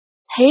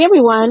Hey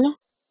everyone,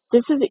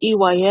 this is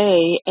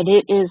EYA and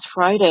it is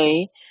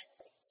Friday.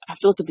 I have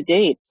to look at the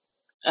date.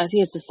 I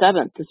think it's the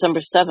 7th,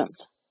 December 7th,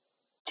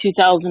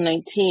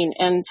 2019.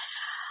 And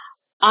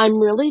I'm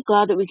really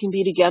glad that we can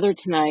be together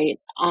tonight.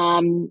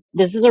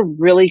 This is a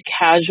really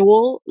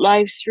casual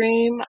live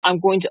stream. I'm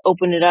going to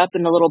open it up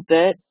in a little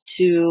bit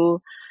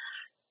to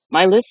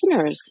my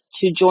listeners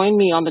to join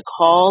me on the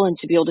call and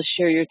to be able to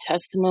share your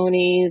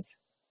testimonies.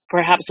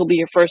 Perhaps it'll be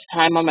your first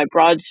time on my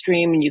broad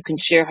stream and you can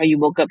share how you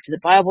woke up to the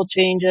Bible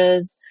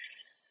changes,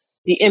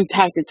 the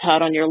impact it's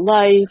had on your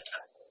life,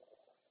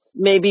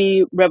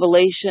 maybe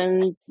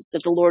revelations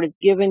that the Lord has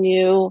given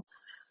you,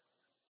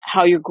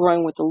 how you're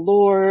growing with the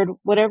Lord,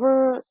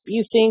 whatever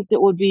you think that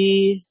would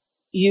be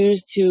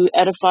used to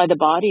edify the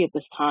body at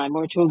this time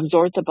or to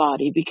exhort the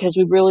body, because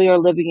we really are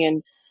living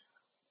in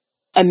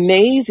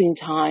amazing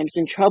times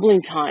and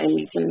troubling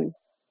times, and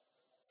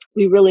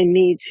we really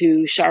need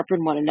to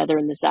sharpen one another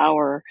in this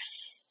hour.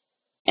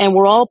 And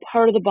we're all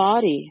part of the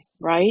body,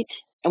 right?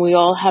 And we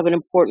all have an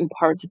important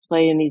part to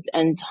play in these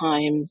end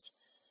times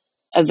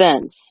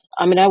events.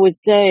 I mean, I would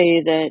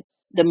say that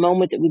the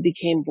moment that we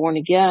became born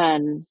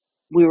again,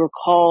 we were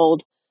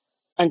called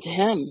unto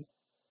Him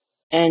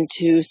and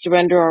to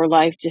surrender our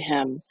life to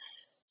Him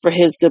for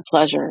His good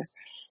pleasure.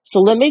 So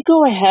let me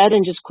go ahead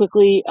and just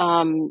quickly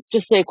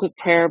just say a quick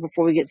prayer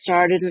before we get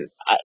started. And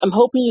I'm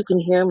hoping you can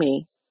hear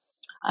me.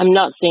 I'm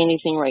not saying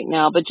anything right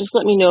now, but just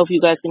let me know if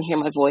you guys can hear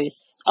my voice.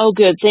 Oh,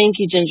 good. Thank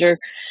you, Ginger.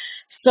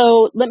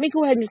 So let me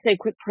go ahead and say a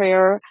quick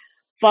prayer.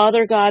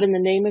 Father God, in the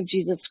name of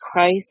Jesus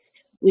Christ,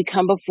 we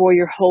come before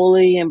your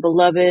holy and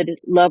beloved,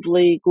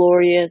 lovely,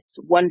 glorious,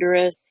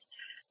 wondrous,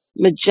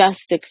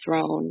 majestic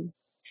throne,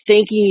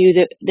 thanking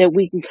you that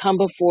we can come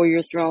before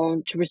your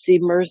throne to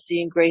receive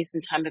mercy and grace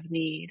in time of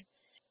need.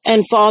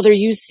 And Father,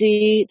 you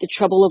see the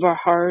trouble of our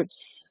hearts.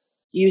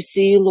 You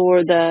see,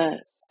 Lord,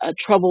 the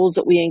troubles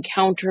that we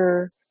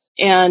encounter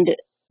and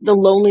the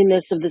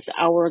loneliness of this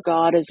hour,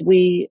 God, as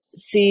we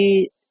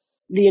see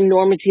the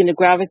enormity and the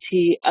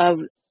gravity of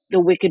the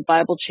wicked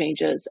Bible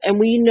changes. And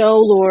we know,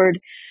 Lord,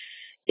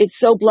 it's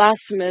so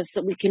blasphemous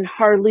that we can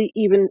hardly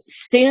even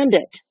stand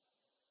it.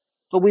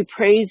 But we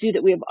praise you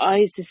that we have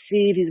eyes to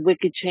see these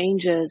wicked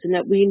changes and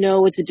that we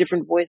know it's a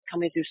different voice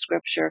coming through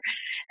Scripture.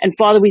 And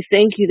Father, we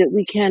thank you that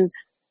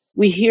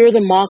we hear the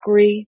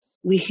mockery,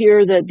 we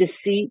hear the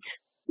deceit,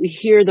 we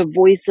hear the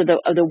voice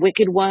of the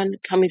wicked one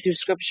coming through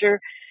Scripture,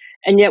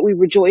 and yet we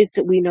rejoice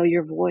that we know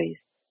your voice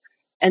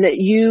and that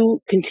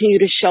you continue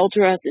to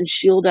shelter us and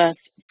shield us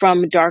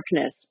from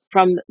darkness,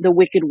 from the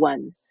wicked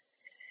one.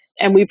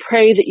 And we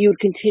pray that you would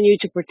continue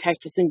to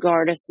protect us and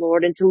guard us,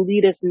 Lord, and to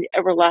lead us in the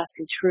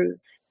everlasting truth.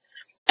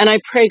 And I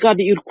pray, God,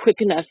 that you'd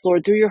quicken us,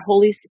 Lord, through your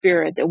Holy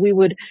Spirit, that we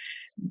would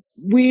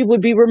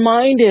be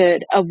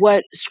reminded of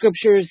what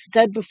Scriptures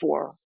said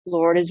before,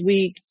 Lord, as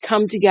we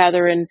come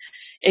together and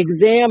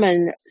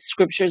examine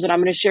Scriptures that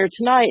I'm going to share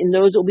tonight, and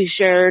those will be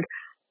shared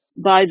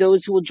by those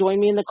who will join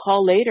me in the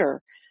call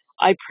later.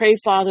 I pray,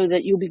 Father,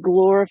 that you'll be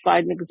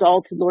glorified and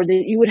exalted, Lord,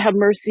 that you would have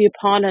mercy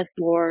upon us,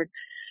 Lord,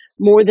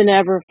 more than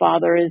ever,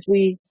 Father, as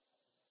we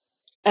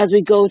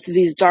go through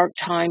these dark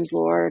times,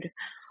 Lord,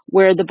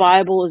 where the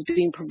Bible is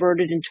being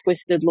perverted and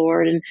twisted,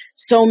 Lord, and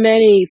so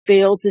many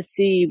fail to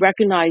see,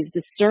 recognize,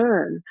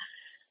 discern,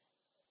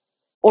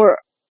 or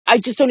I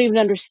just don't even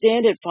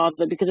understand it,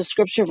 Father, because the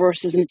scripture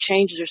verses and the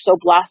changes are so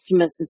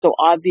blasphemous and so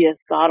obvious,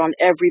 God, on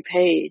every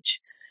page.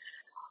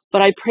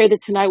 But I pray that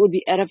tonight would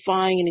be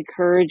edifying and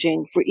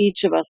encouraging for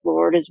each of us,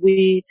 Lord, as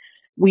we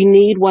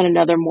need one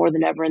another more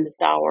than ever in this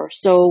hour.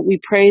 So we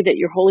pray that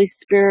your Holy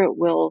Spirit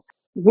will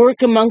work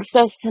amongst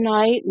us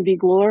tonight and be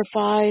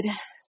glorified,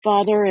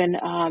 Father, and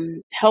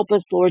help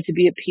us, Lord, to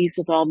be at peace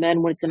with all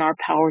men when it's in our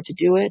power to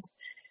do it,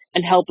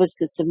 and help us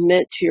to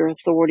submit to your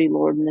authority,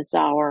 Lord, in this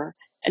hour,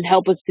 and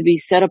help us to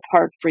be set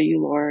apart for you,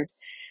 Lord.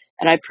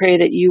 And I pray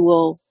that you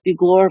will be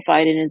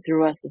glorified in and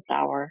through us this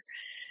hour.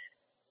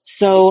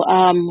 So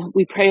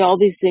we pray all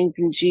these things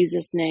in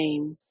Jesus'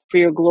 name for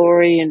your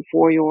glory and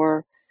for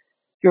your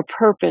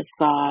purpose,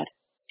 God,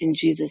 in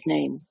Jesus'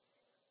 name.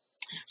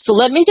 So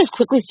let me just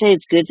quickly say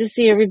it's good to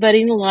see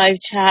everybody in the live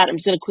chat. I'm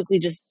just going to quickly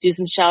just do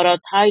some shout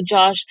outs. Hi,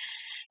 Josh.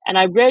 And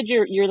I read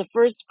you're the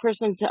first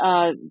person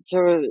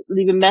to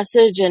leave a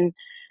message, and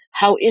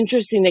how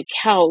interesting that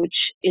couch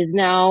is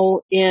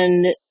now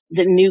in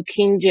the New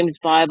King James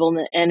Bible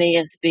and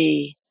the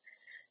NASB.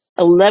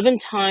 11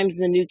 times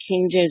in the New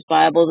King James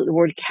Bible, the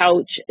word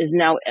couch is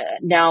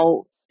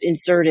now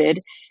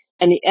inserted,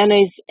 and the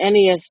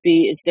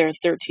NASB is there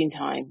 13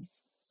 times.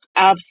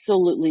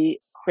 Absolutely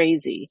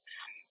crazy.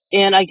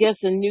 And I guess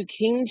the New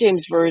King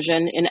James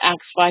Version in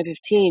Acts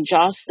 5:15,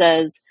 Josh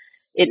says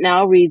it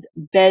now reads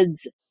beds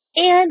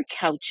and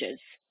couches,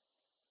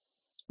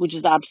 which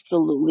is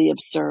absolutely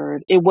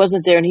absurd. It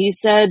wasn't there. And he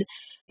said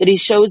that he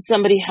showed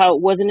somebody how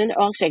it wasn't in.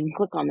 Oh, actually, I can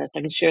click on this.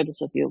 I can share this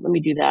with you. Let me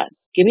do that.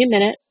 Give me a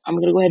minute. I'm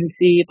going to go ahead and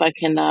see if I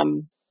can,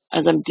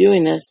 as I'm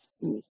doing this,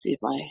 let me see if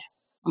I'm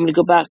going to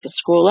go back to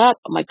scroll up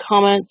my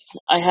comments.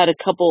 I had a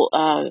couple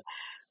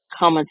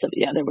comments of,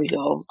 yeah, there we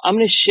go. I'm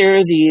going to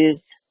share these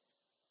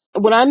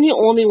when I'm the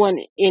only one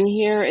in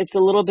here, it's a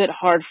little bit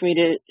hard for me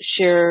to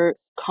share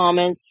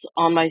comments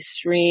on my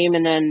stream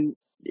and then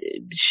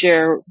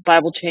share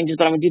Bible changes,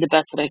 but I'm going to do the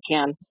best that I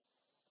can.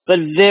 But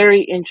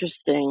very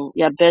interesting.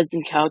 Yeah, beds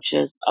and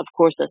couches. Of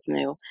course, that's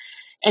new.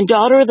 And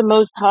daughter of the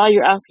Most High,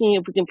 you're asking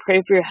if we can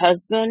pray for your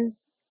husband?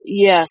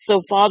 Yeah.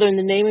 So, Father, in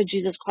the name of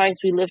Jesus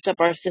Christ, we lift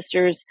up our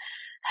sister's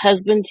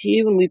husband to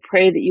you, and we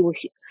pray that you will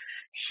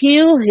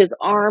heal his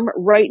arm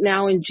right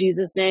now in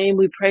Jesus' name.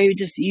 We pray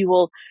just you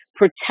will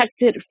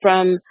protect it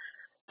from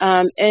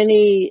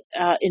any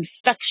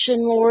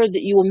infection, Lord,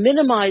 that you will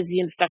minimize the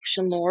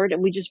infection, Lord,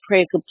 and we just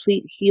pray a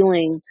complete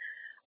healing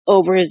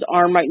over his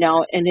arm right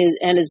now and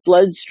his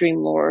bloodstream,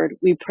 Lord.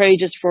 We pray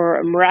just for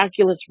a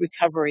miraculous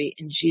recovery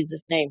in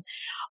Jesus' name.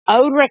 I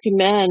would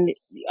recommend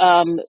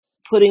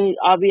putting,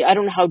 I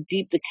don't know how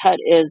deep the cut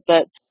is,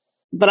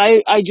 but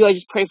I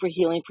just pray for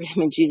healing for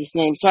him in Jesus'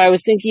 name. So I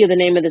was thinking of the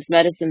name of this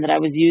medicine that I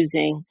was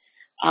using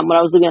when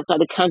I was living outside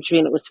the country,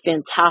 and it was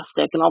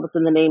fantastic, and all of a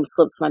sudden the name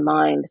slips my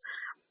mind.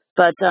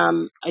 But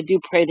I do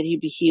pray that he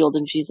be healed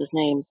in Jesus'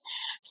 name.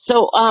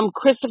 So,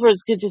 Christopher,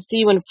 it's good to see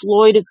you. And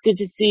Floyd, it's good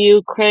to see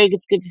you. Craig,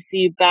 it's good to see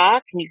you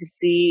back. And you can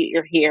see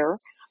you're here.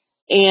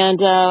 And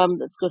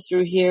let's go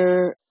through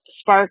here.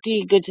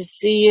 Sparky, good to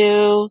see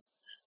you.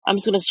 I'm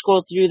just going to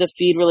scroll through the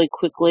feed really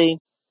quickly.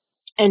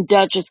 And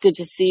Dutch, it's good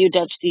to see you,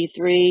 Dutch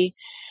D3.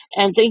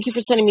 And thank you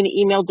for sending me an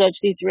email, Dutch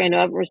D3. I know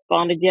I haven't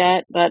responded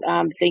yet, but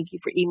thank you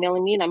for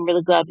emailing me. And I'm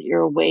really glad that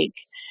you're awake.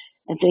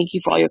 And thank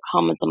you for all your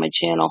comments on my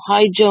channel.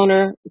 Hi,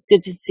 Jonah. It's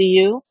good to see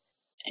you.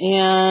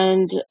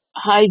 And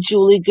hi,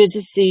 Julie. Good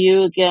to see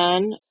you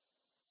again.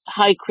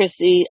 Hi,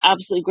 Chrissy.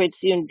 Absolutely great to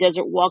see you in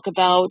Desert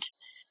Walkabout.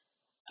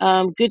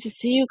 Good to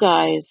see you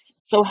guys.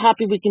 So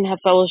happy we can have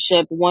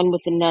fellowship one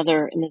with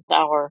another in this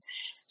hour.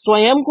 So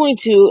I am going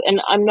to,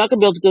 and I'm not going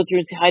to be able to go through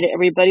and say hi to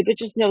everybody, but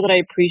just know that I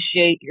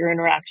appreciate your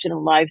interaction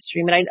and live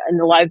stream and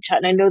the live chat.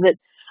 And I know that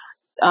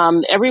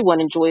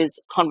everyone enjoys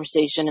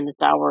conversation in this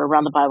hour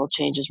around the Bible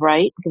changes,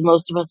 right? Because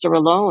most of us are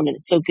alone, and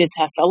it's so good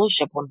to have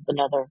fellowship one with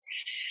another.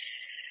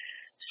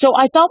 So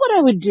I thought what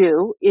I would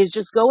do is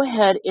just go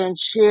ahead and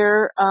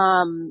share.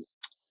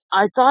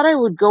 I thought I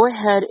would go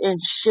ahead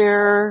and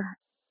share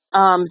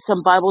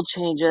some Bible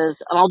changes,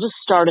 and I'll just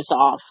start us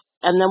off.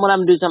 And then what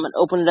I'm going to do is I'm going to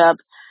open it up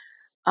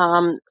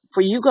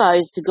for you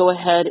guys to go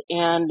ahead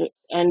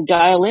and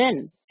dial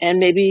in, and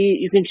maybe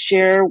you can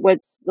share what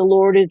the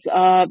Lord is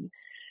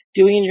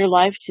doing in your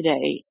life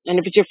today. And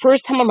if it's your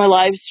first time on my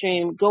live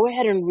stream, go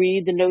ahead and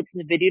read the notes in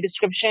the video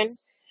description,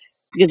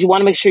 because you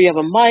want to make sure you have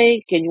a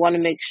mic, and you want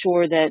to make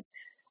sure that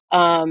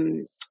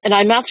and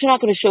I'm actually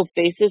not going to show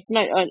faces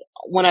tonight.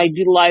 When I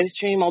do the live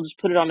stream, I'll just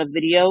put it on a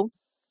video.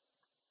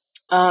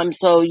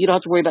 So you don't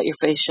have to worry about your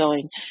face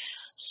showing.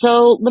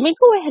 So let me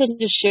go ahead and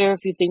just share a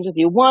few things with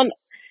you. One,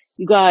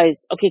 you guys,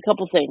 okay, a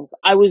couple things.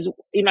 I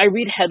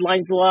read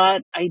headlines a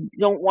lot. I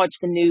don't watch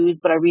the news,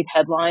 but I read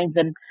headlines,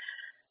 and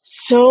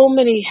so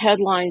many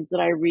headlines that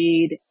I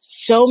read,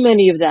 so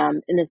many of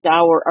them in this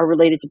hour are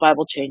related to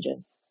Bible changes.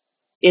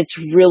 It's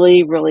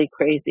really, really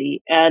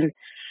crazy. And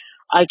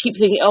I keep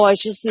thinking, oh, I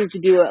just need to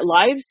do a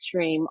live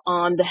stream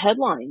on the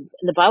headlines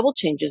and the Bible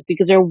changes,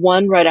 because they're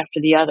one right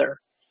after the other.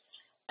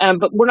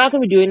 But we're not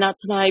going to be doing that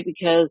tonight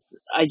because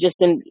I just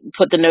didn't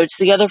put the notes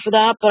together for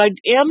that. But I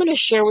am going to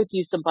share with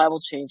you some Bible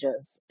changes,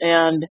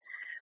 and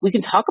we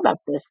can talk about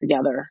this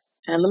together.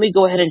 And let me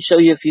go ahead and show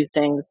you a few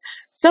things.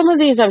 Some of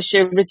these I've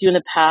shared with you in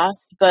the past,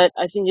 but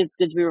I think it's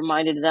good to be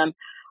reminded of them.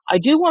 I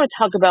do want to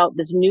talk about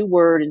this new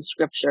word in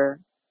Scripture,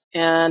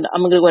 and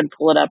I'm going to go ahead and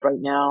pull it up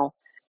right now.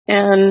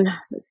 And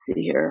let's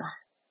see here.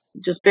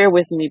 Just bear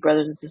with me,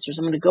 brothers and sisters.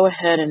 I'm going to go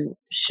ahead and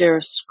share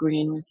a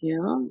screen with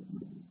you.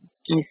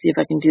 Let me see if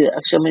I can do it.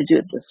 Actually, I'm going to do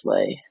it this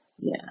way.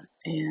 Yeah,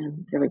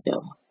 and there we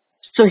go.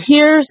 So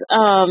here's,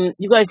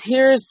 you guys,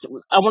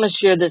 I want to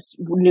share this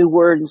new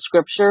word in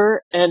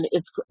Scripture, and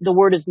the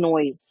word is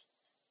noise.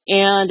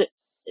 And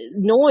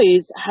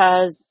noise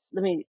has,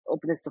 let me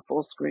open this to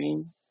full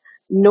screen.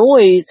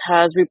 Noise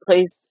has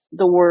replaced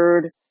the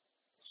word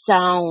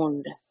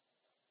sound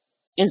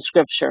in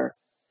Scripture.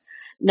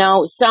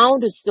 Now,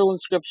 sound is still in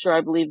Scripture,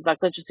 I believe. In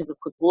fact, let's just take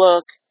a quick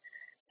look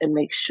and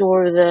make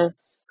sure of this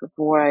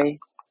before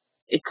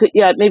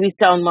maybe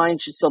sound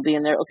mind should still be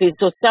in there. Okay,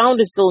 so sound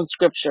is still in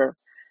Scripture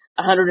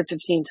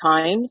 115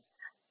 times,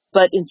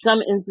 but in some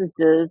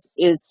instances,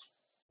 it's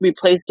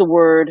replaced the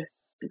word,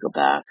 let me go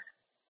back,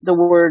 the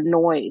word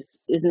noise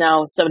is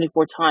now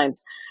 74 times.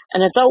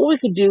 And I thought what we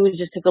could do is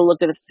just take a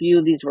look at a few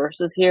of these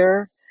verses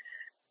here.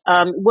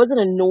 It wasn't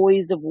a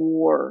noise of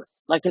war,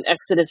 like in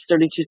Exodus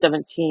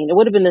 32:17. It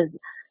would have been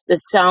the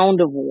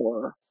sound of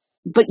war.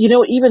 But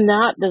even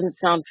that doesn't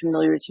sound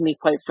familiar to me,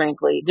 quite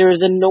frankly. There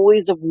is a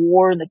noise of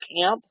war in the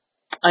camp.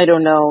 I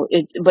don't know.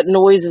 But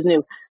noise is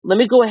new. Let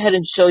me go ahead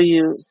and show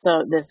you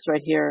this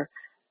right here.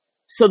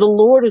 So the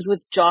Lord is with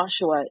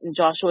Joshua in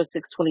Joshua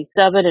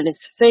 6:27, and his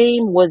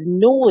fame was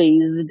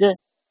noised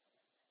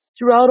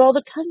throughout all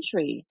the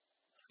country.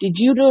 Did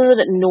you know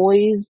that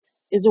noise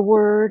is a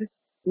word?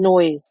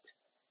 Noise.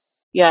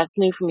 Yeah, it's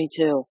new for me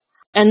too.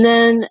 And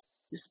then,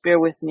 just bear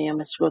with me, I'm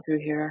going to scroll through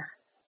here.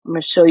 I'm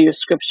going to show you a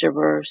scripture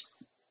verse.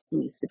 Let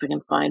me see if I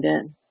can find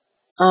it.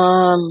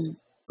 Um,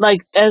 like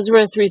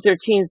Ezra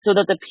 3:13, so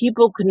that the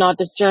people could not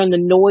discern the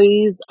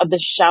noise of the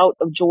shout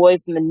of joy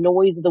from the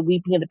noise of the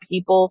weeping of the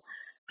people.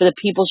 For the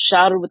people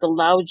shouted with a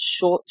loud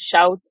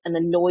shouts, and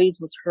the noise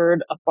was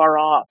heard afar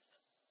off.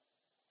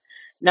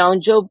 Now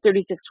in Job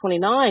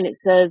 36:29, it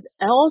says,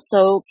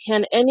 also,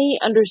 can any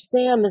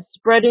understand the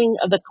spreading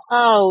of the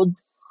clouds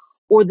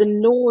or the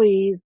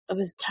noise of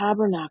his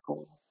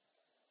tabernacle?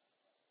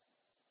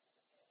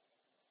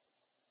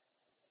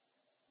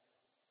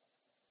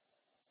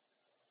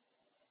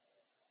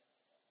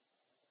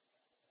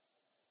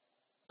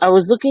 I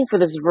was looking for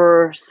this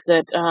verse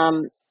that,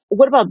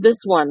 what about this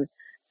one?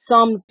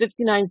 Psalm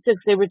 59:6,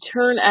 they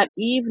return at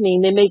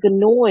evening, they make a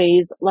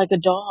noise like a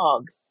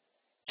dog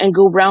and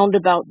go round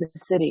about the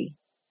city.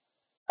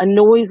 A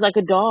noise like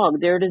a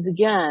dog. There it is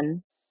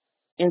again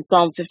in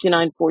Psalm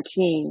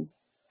 59:14.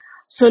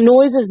 So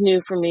noise is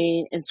new for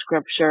me in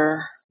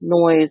scripture,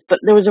 noise, but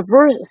there was a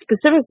verse, a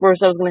specific verse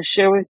I was going to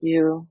share with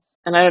you,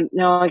 and I don't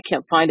know, I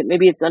can't find it.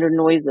 Maybe it's under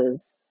noises.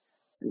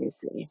 Let me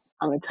see.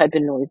 I'm going to type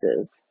in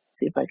noises,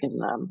 see if I can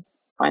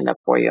find that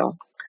for you.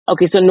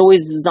 Okay, so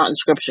noise is not in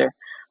scripture.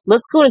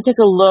 Let's go and take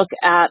a look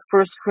at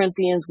 1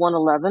 Corinthians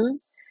 1:11.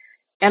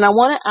 And I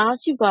want to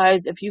ask you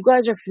guys if you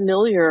guys are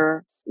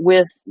familiar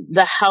with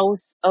the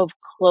house of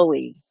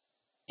Chloe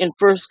in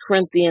 1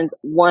 Corinthians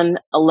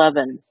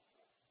 1:11.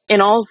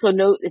 And also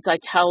note it's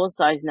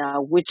italicized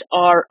now, which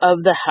are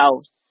of the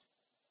house.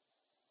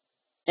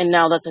 And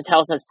now that's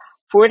italicized.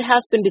 For it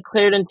hath been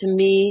declared unto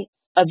me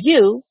of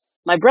you,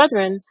 my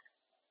brethren,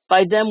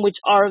 by them which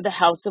are of the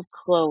house of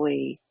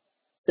Chloe,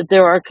 that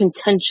there are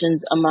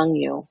contentions among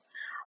you.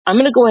 I'm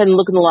going to go ahead and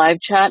look in the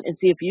live chat and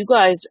see if you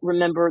guys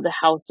remember the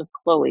house of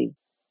Chloe.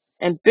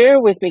 And bear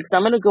with me because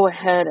I'm going to go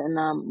ahead and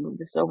move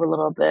this over a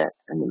little bit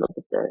and look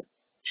at the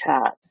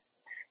chat.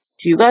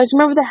 Do you guys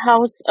remember the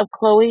house of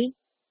Chloe?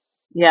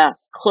 Yeah,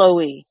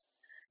 Chloe.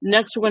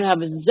 Next, we're going to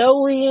have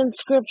Zoe in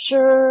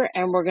scripture,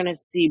 and we're going to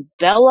see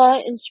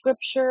Bella in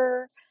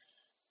scripture,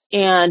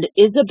 and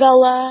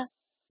Isabella.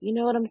 You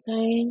know what I'm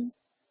saying?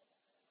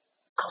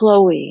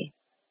 Chloe.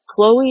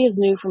 Chloe is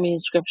new for me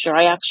in scripture.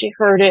 I actually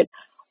heard it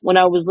when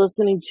I was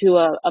listening to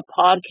a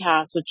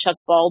podcast with Chuck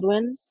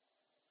Baldwin,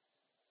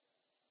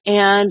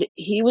 and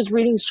he was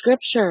reading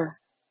scripture,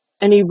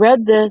 and he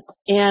read this,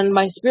 and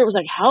my spirit was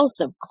like, House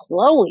of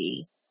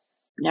Chloe.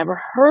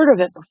 Never heard of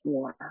it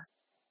before.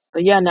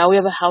 But yeah, now we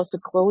have a house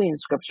of Chloe in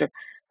scripture.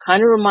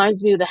 Kind of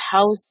reminds me of the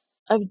house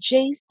of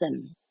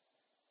Jason.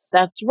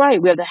 That's right.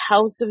 We have the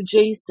house of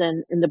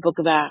Jason in the book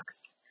of Acts.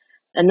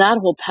 And that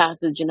whole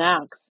passage in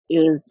Acts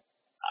is,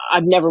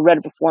 I've never read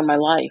it before in my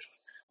life.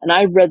 And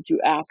I've read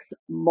through Acts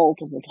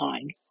multiple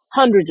times,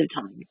 hundreds of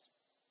times.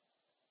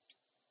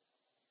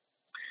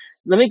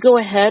 Let me go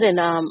ahead and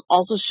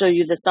also show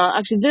you this.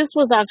 I've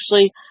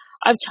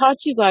taught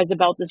you guys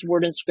about this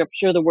word in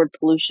scripture, the word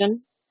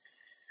pollution.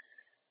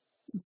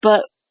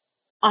 But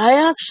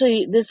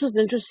this was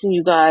interesting,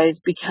 you guys,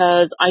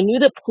 because I knew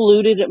that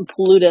polluted and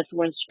polluteth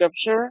were in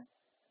scripture,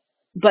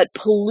 but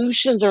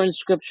pollutions are in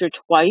scripture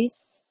twice.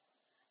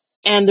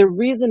 And the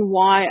reason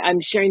why I'm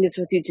sharing this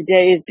with you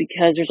today is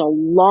because there's a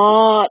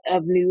lot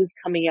of news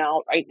coming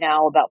out right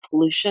now about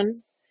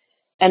pollution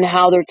and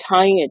how they're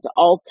tying it to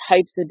all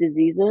types of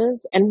diseases.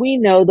 And we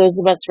know, those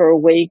of us who are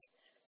awake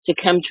to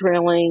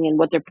chemtrailing and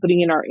what they're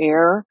putting in our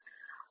air,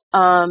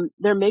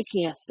 they're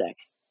making us sick,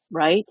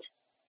 right?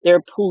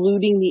 They're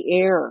polluting the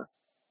air.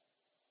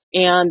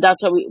 And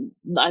that's why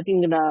I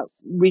think in a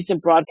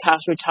recent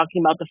broadcast, we're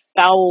talking about the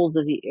fouls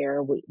of the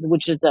air,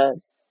 which is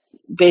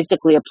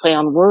basically a play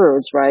on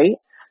words, right?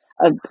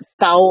 A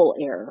foul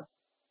air.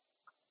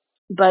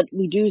 But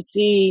we do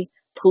see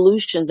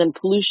pollutions, and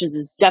pollutions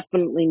is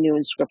definitely new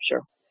in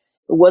scripture.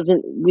 We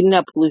didn't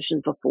have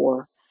pollutions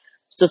before.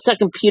 So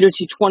 2 Peter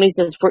 2:20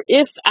 says, for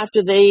if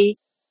after they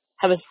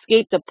have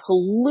escaped the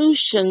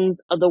pollutions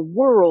of the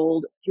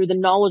world through the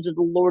knowledge of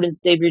the Lord and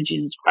Savior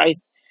Jesus Christ,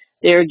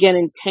 they are again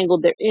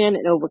entangled therein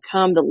and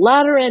overcome, the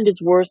latter end is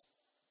worse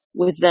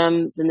with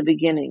them than the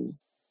beginning.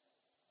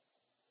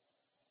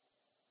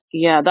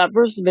 Yeah, that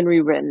verse has been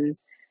rewritten.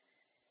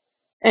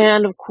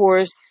 And of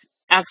course,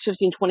 Acts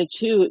 15:20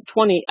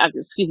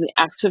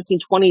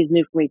 is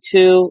new for me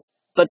too.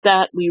 But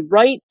that we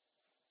write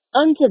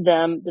unto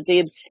them that they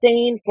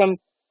abstain from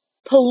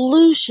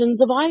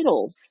pollutions of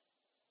idols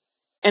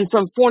and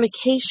from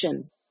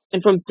fornication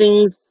and from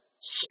things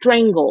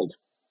strangled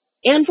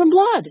and from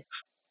blood.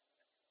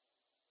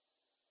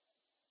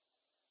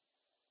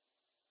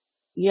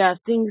 Yeah,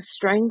 things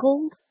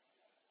strangled.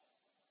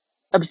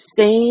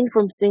 Abstain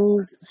from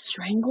things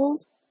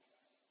strangled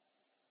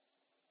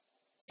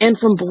and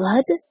from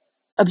blood.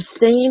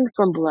 Abstain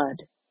from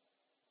blood.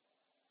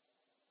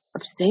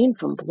 Abstain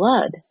from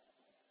blood.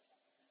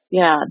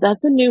 Yeah,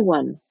 that's a new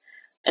one.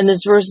 And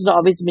this verse has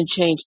obviously been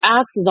changed.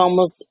 Acts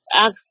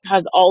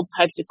has all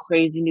types of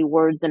crazy new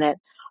words in it.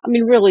 I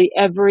mean, really,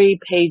 every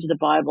page of the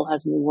Bible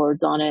has new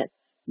words on it.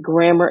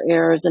 Grammar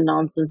errors and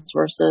nonsense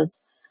verses.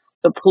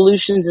 but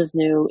pollutions is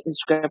new in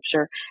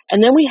scripture.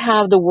 And then we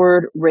have the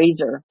word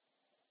razor.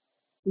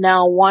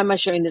 Now, why am I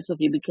sharing this with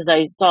you? Because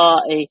I saw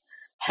a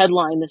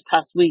headline this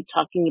past week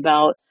talking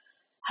about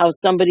how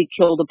somebody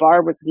killed a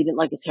barber because he didn't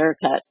like his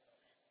haircut.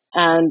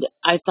 And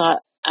I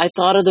thought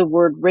of the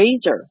word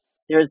razor.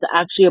 There's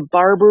actually a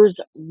barber's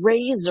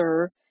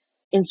razor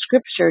in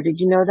scripture. Did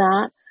you know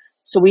that?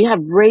 So we have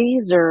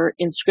razor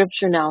in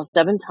scripture now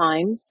 7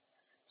 times,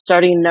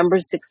 starting in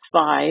Numbers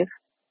 6:5,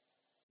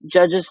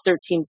 Judges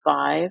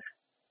 13:5,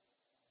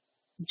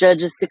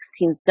 Judges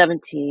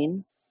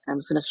 16:17. I'm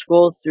just going to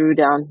scroll through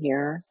down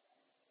here.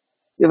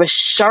 We have a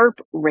sharp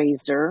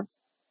razor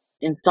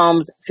in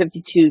Psalms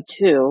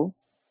 52:2.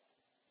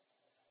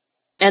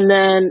 And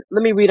then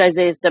let me read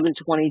Isaiah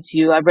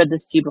 7:22. I've read this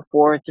to you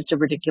before. It's such a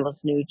ridiculous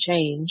new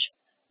change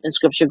in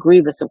scripture.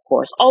 Grievous, of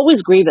course.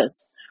 Always grievous.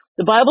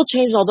 The Bible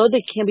changed, although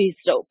they can be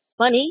so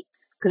funny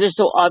because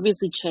they're so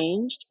obviously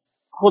changed.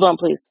 Hold on,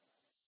 please.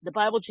 The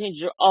Bible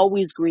changes are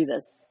always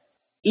grievous.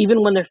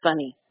 Even when they're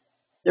funny,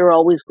 they're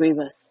always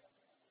grievous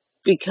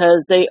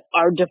because they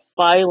are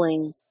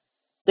defiling.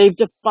 They've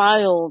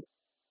defiled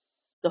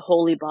the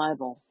Holy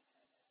Bible.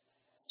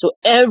 So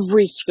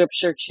every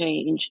scripture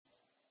change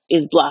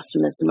is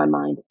blasphemous in my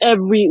mind.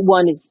 Every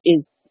one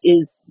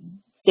is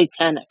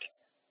satanic,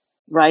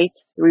 right?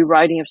 The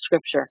rewriting of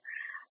scripture.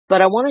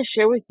 But I want to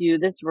share with you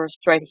this verse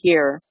right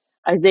here,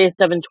 Isaiah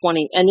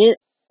 7:20. And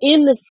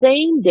in the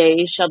same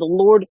day shall the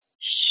Lord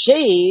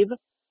shave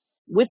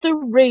with a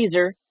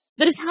razor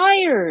that is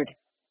hired.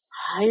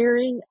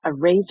 Hiring a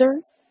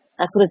razor?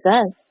 That's what it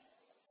says.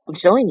 I'm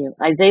showing you.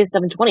 Isaiah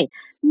 7:20.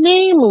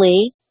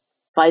 Namely,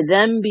 by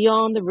them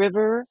beyond the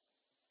river,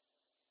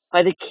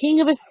 by the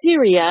king of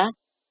Assyria,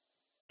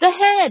 the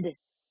head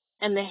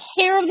and the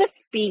hair of the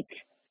feet,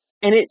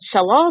 and it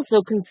shall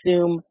also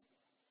consume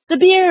the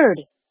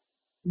beard.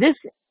 This,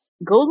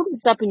 go look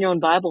this up in your own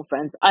Bible,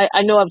 friends.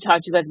 I know I've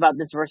talked to you guys about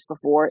this verse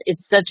before.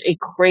 It's such a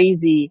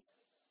crazy,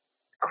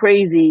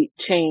 crazy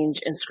change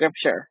in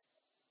scripture.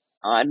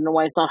 I don't know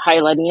why it's not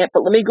highlighting it,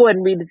 but let me go ahead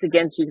and read this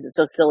again to you because it's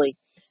so silly.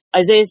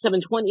 Isaiah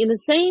 7:20, in the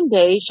same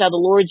day shall the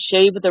Lord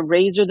shave with a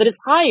razor that is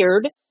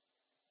hired,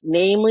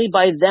 namely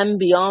by them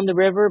beyond the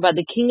river, by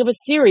the king of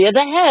Assyria,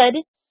 the head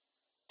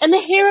and the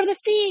hair of the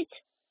feet,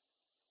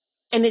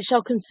 and it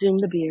shall consume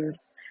the beard.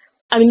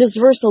 I mean, this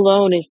verse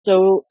alone is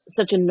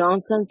such a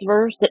nonsense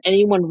verse that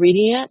anyone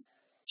reading it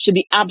should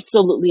be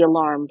absolutely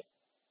alarmed.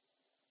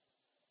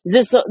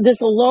 This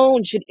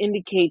alone should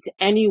indicate to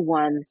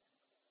anyone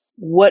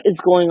what is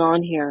going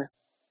on here.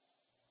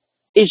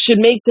 It should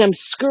make them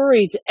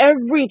scurry to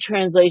every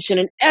translation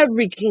and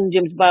every King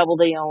James Bible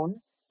they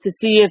own to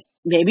see if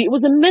maybe it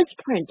was a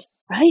misprint,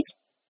 right?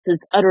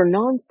 It's utter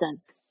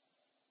nonsense.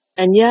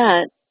 And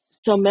yet,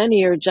 so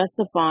many are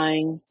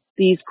justifying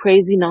these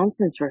crazy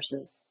nonsense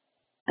verses.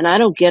 And I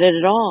don't get it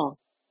at all.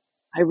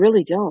 I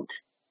really don't.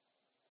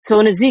 So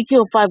in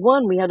Ezekiel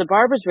 5:1, we have the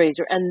barber's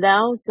razor. And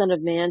thou, son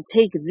of man,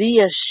 take thee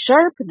a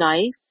sharp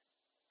knife,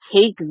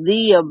 take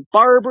thee a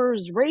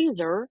barber's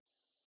razor.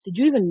 Did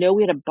you even know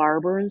we had a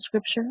barber in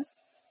scripture?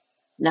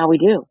 Now we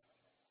do.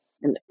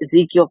 In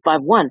Ezekiel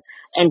 5:1,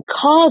 and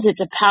cause it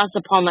to pass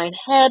upon thine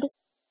head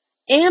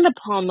and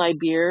upon thy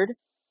beard.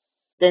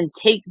 Then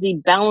take thee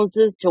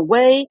balances to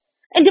weigh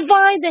and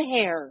divide the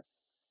hair.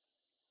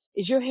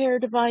 Is your hair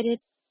divided?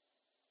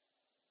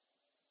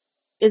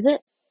 Is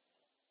it?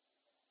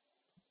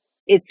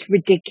 It's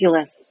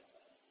ridiculous.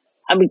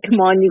 I mean, come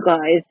on, you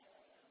guys.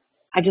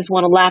 I just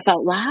want to laugh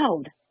out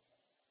loud.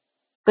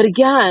 But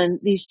again,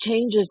 these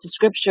changes to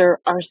scripture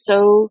are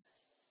so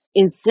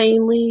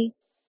insanely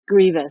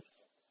grievous,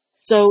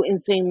 so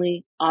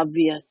insanely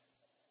obvious.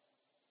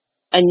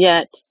 And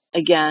yet,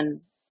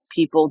 again,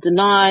 people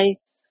deny,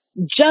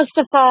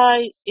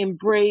 justify,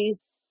 embrace,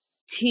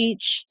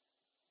 teach,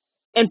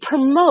 and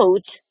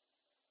promote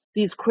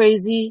these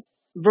crazy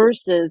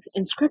verses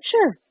in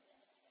scripture,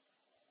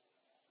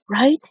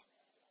 right?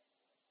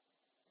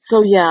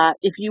 So yeah,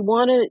 if you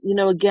want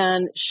to,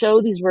 again,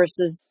 show these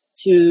verses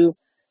to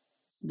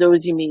those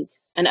you meet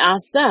and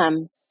ask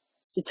them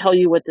to tell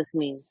you what this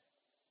means.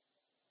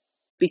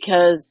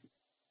 Because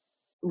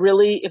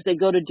really, if they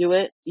go to do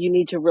it, you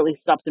need to really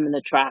stop them in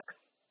their tracks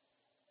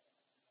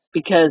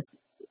because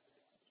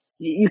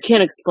you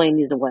can't explain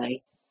these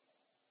away.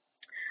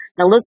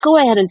 Now let's go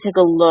ahead and take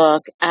a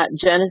look at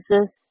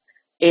Genesis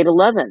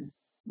 8:11.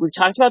 We've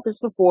talked about this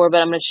before, but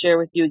I'm going to share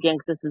with you again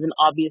because this is an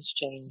obvious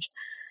change.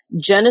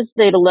 Genesis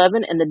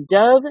 8:11, and the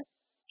dove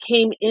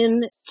came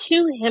in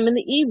to him in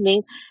the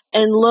evening,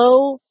 and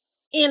lo,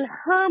 in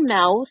her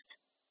mouth,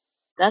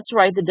 that's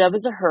right, the dove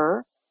is a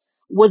her,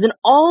 was an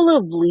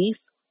olive leaf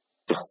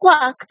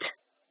plucked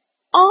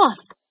off,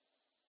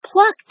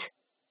 plucked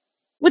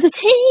with a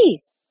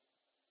T,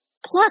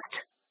 plucked.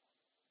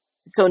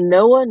 So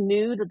Noah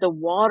knew that the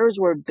waters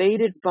were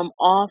abated from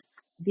off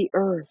the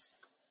earth.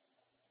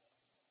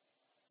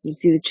 You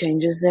see the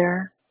changes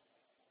there?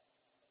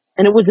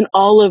 And it was an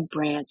olive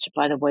branch,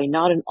 by the way,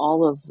 not an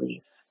olive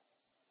leaf.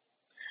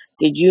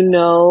 Did you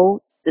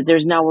know that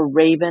there's now a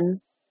raven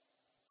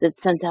that's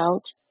sent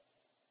out?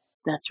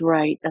 That's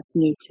right. That's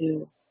new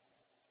too.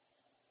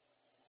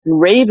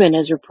 Raven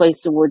has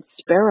replaced the word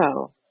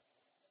sparrow.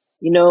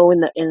 You know,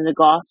 in the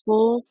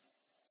Gospels,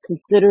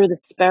 consider the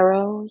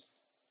sparrows.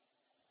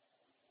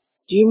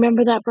 Do you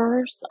remember that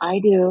verse? I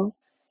do.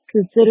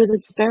 Consider the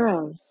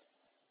sparrows.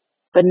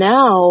 But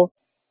now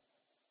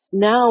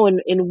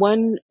in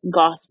one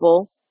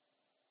gospel,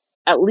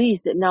 at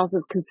least it now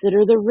says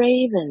consider the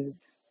ravens.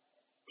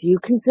 Do you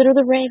consider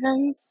the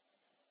ravens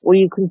or do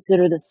you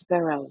consider the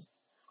sparrows?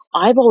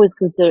 I've always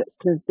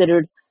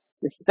considered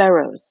the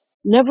sparrows,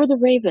 never the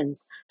ravens,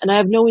 and I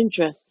have no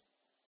interest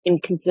in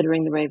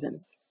considering the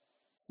ravens.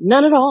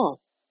 None at all.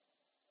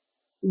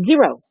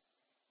 Zero.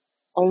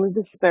 Only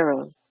the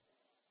sparrows.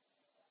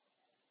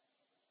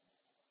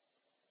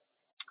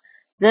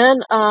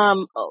 Then, let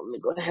me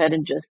go ahead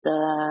and just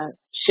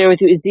share with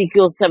you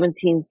Ezekiel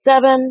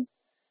 17:7.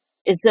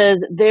 It says,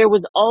 there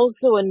was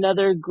also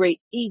another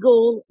great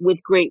eagle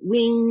with great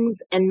wings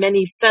and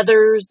many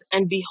feathers,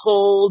 and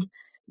behold,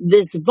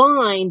 this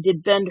vine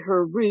did bend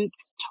her roots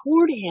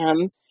toward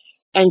him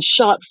and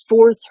shot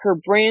forth her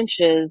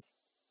branches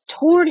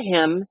toward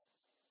him,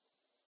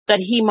 that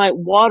he might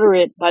water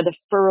it by the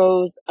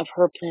furrows of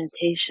her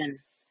plantation.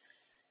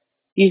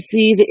 You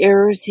see the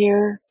errors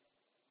here?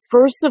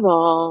 First of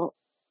all,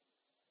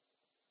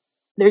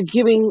 they're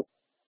giving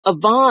a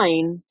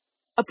vine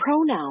a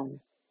pronoun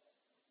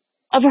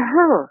of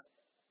her.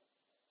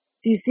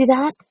 Do you see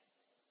that?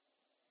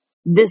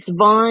 This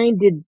vine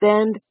did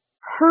bend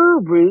her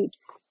roots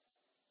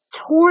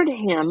toward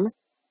him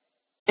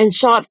and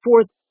shot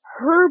forth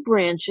her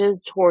branches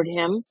toward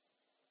him.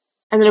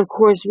 And then, of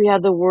course, we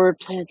have the word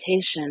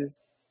plantation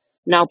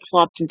now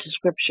plopped into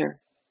scripture.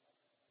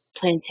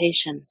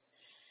 Plantation.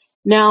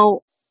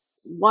 Now,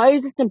 why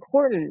is this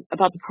important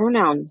about the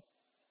pronoun?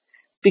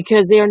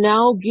 Because they are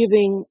now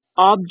giving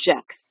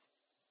objects,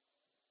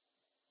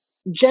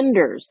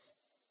 genders,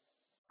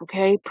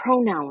 okay,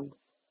 pronouns,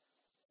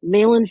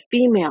 male and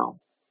female.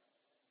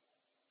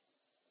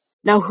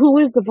 Now, who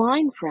is the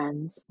vine,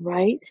 friends,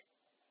 right?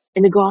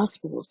 In the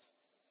Gospels,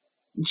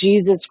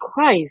 Jesus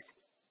Christ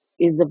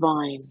is the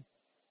vine,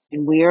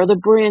 and we are the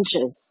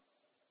branches.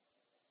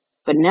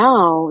 But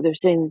now they're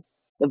saying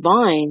the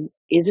vine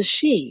is a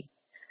she.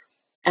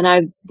 And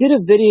I did a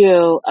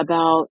video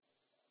about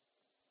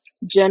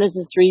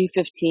Genesis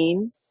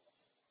 3:15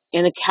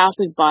 in the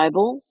Catholic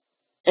Bible.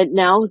 It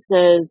now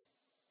says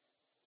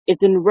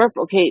it's in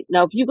okay,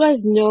 now if you guys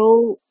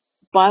know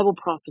Bible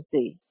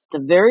prophecy, the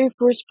very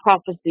first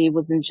prophecy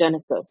was in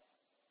Genesis.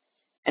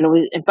 And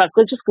in fact,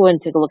 let's just go ahead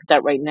and take a look at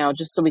that right now,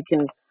 just so we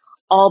can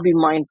all be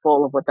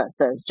mindful of what that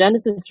says.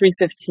 Genesis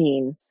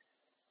 3:15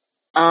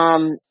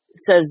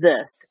 says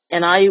this,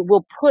 and I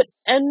will put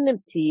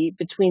enmity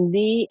between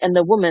thee and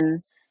the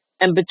woman,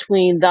 and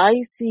between thy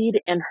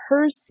seed and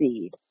her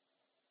seed,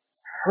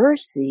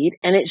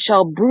 and it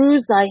shall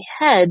bruise thy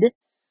head,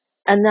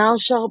 and thou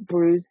shalt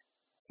bruise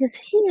his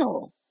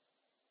heel.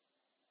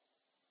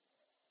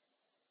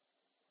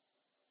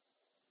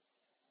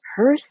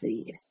 Her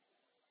seed.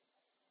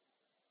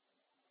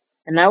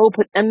 And I will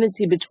put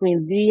enmity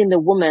between thee and the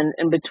woman,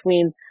 and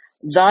between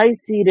thy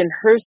seed and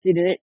her seed,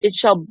 and it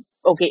shall,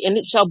 okay, and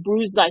it shall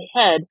bruise thy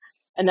head,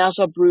 and thou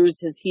shalt bruise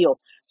his heel.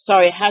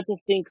 Sorry, I had to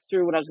think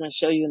through what I was going to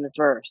show you in this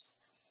verse.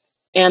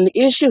 And the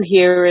issue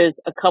here is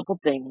a couple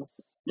things.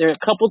 There are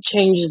a couple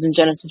changes in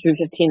Genesis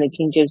 3:15, the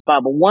King James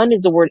Bible. One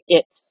is the word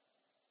it.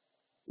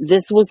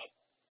 This was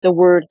the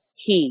word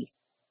he,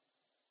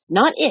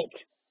 not it.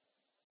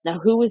 Now,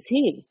 who is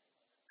he?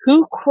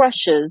 Who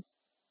crushes,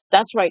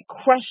 that's right,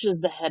 crushes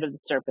the head of the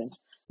serpent,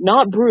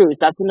 not bruise.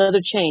 That's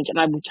another change. And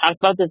I've talked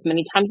about this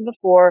many times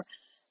before,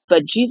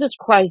 but Jesus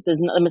Christ,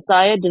 the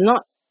Messiah, does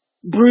not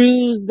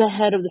bruise the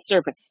head of the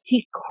serpent.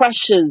 He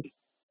crushes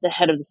the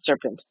head of the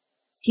serpent.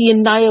 He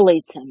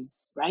annihilates him,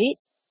 right?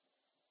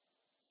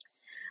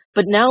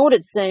 But now what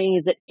it's saying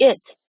is that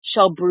it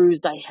shall bruise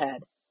thy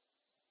head.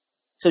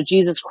 So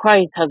Jesus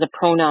Christ has a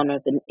pronoun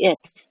of an it.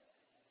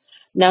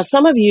 Now,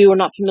 some of you are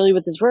not familiar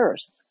with this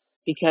verse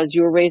because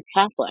you were raised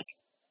Catholic.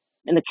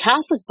 In the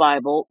Catholic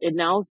Bible, it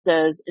now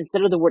says,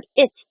 instead of the word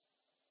it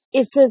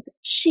says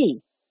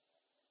she.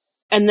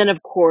 And then,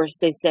 of course,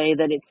 they say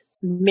that it's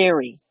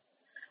Mary.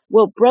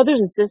 Well, brothers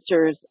and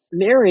sisters,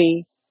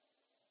 Mary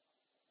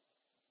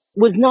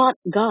was not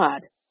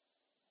God,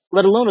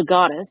 let alone a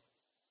goddess.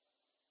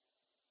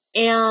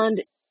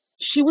 And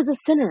she was a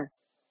sinner.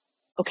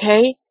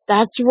 Okay?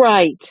 That's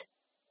right.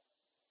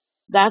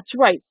 That's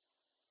right.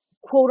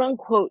 Quote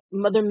unquote,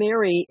 Mother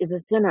Mary is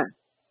a sinner.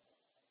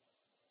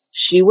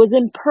 She was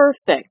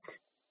imperfect.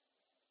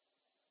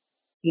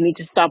 You need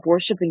to stop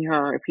worshiping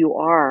her if you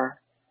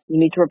are. You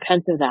need to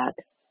repent of that.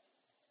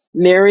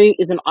 Mary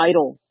is an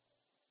idol.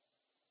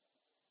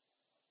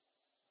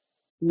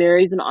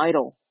 Mary's an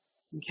idol.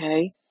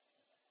 Okay?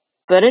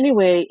 But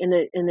anyway, in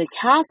the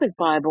Catholic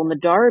Bible, in the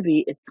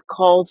Darby,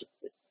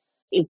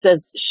 it says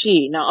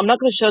she. Now, I'm not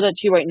going to show that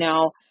to you right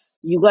now.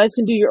 You guys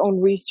can do your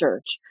own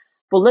research.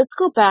 But let's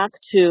go back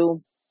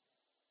to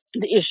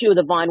the issue of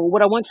the vine. Well,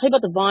 what I want to tell you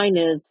about the vine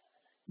is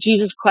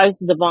Jesus Christ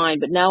is the vine.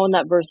 But now in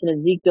that verse in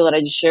Ezekiel that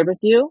I just shared with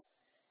you,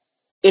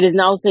 It is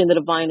now saying the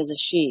divine is a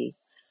she.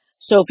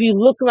 So if you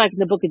look like in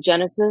the book of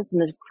Genesis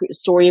and the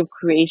story of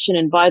creation,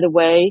 and by the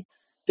way,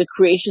 the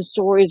creation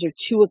stories are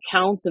two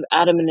accounts of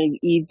Adam and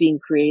Eve being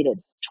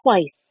created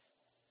twice.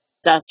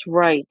 That's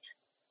right.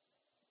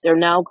 They're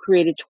now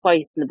created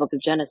twice in the book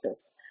of Genesis.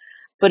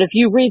 But if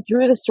you read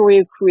through the story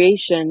of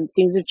creation,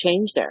 things have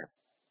changed there.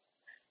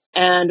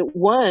 And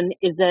one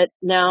is that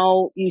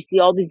now you see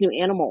all these new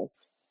animals,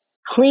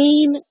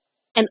 clean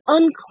and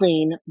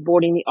unclean,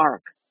 boarding the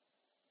ark.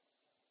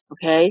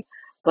 Okay.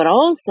 But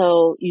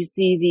also you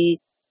see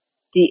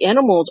the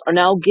animals are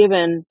now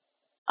given,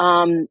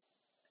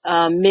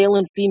 male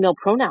and female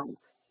pronouns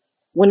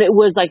when it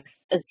was like,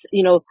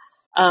 you know,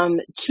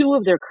 two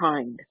of their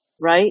kind,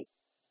 right?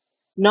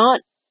 Not,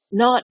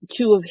 not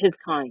two of his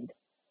kind.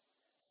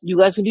 You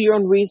guys can do your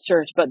own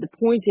research, but the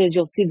point is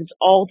you'll see this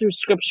all through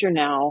scripture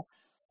now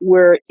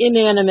where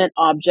inanimate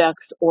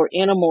objects or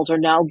animals are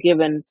now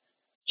given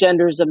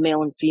genders of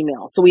male and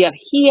female. So we have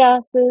he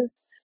asses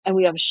and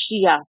we have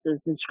she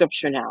asses in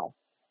scripture now.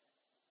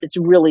 It's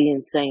really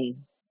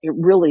insane. It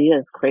really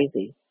is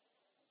crazy.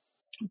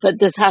 But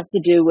this has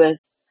to do with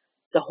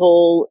the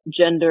whole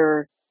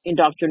gender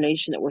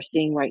indoctrination that we're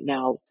seeing right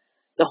now,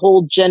 the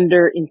whole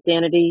gender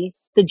insanity,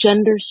 the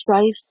gender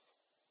strife.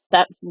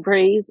 That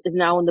phrase is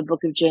now in the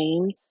book of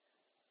James.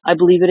 I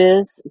believe it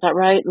is. Is that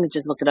right? Let me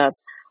just look it up.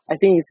 I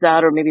think it's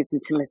that, or maybe it's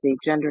in Timothy.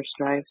 Gender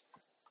strife.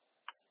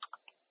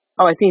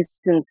 Oh, I think it's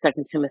in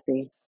Second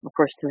Timothy or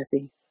First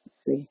Timothy.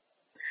 Let's see.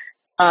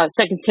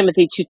 Second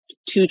Timothy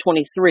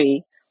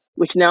 2:23,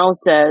 which now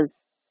says,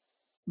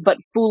 "But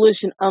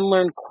foolish and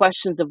unlearned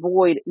questions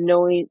avoid,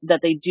 knowing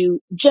that they do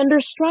gender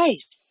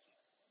strife."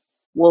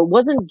 Well, it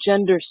wasn't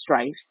gender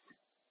strife,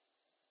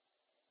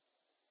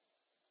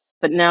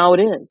 but now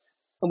it is.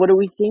 And what are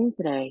we seeing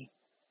today?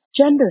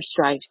 Gender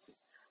strife,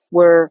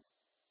 where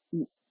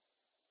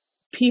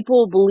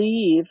people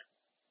believe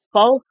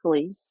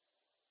falsely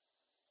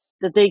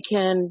that they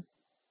can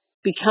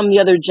become the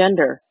other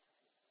gender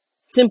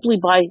simply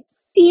by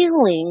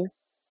feeling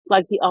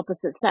like the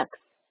opposite sex.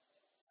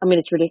 I mean,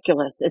 it's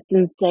ridiculous. It's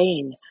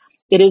insane.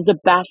 It is a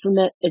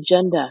Baphomet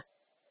agenda.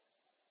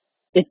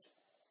 It's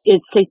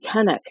it's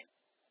satanic.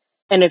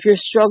 And if you're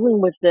struggling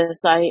with this,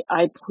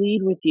 I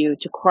plead with you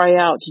to cry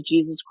out to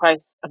Jesus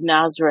Christ of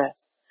Nazareth.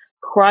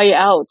 Cry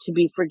out to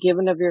be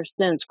forgiven of your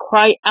sins.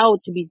 Cry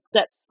out to be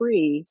set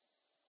free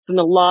from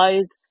the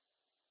lies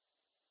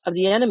of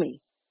the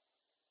enemy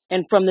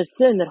and from the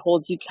sin that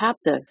holds you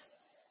captive.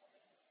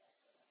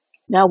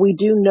 Now, we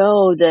do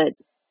know that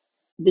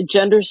the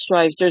gender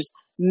strife, there's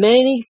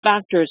many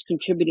factors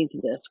contributing to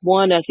this.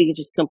 One, I think it's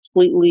just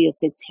completely a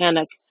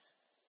satanic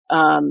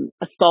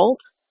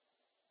assault.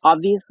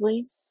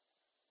 Obviously,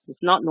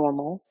 it's not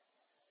normal.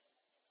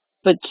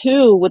 But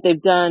two, what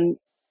they've done,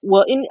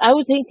 well, I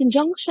would say in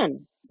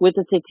conjunction with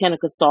the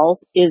satanic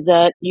assault, is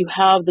that you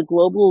have the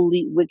global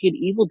elite wicked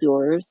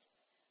evildoers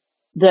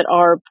that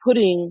are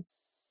putting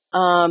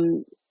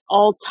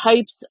all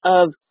types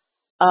of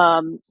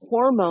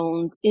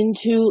hormones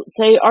into,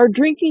 say, our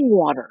drinking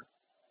water,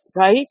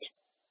 right?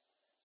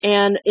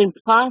 And in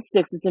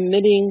plastics, it's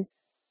emitting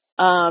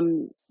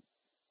um,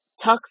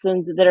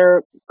 toxins that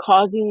are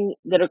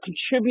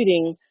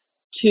contributing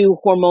to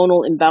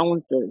hormonal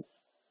imbalances.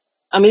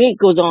 I mean, it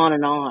goes on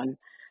and on,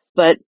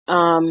 but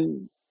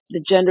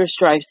the gender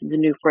strife is the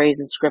new phrase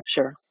in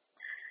scripture.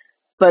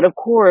 But of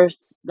course,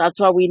 that's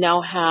why we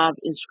now have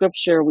in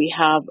scripture, we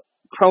have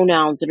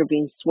pronouns that are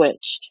being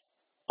switched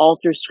all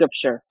through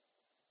scripture.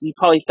 You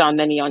probably found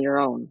many on your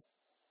own.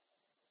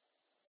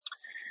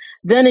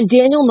 Then in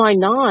Daniel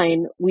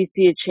 9:9, we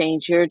see a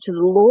change here. To the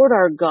Lord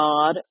our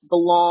God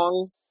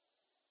belong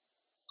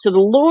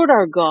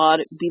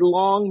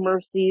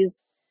mercies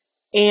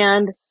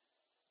and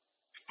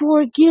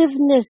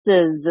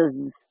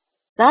forgivenesses.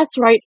 That's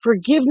right,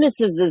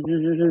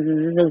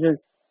 forgivenesses.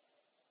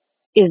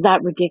 Is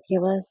that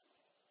ridiculous?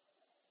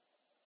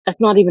 That's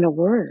not even a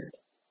word.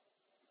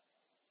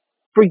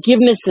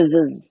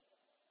 Forgivenesses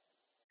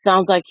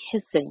sounds like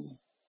hissing,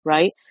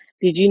 right?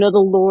 Did you know the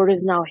Lord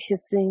is now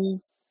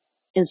hissing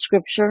in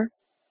scripture?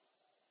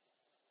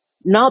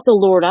 Not the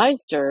Lord I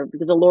serve,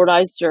 because the Lord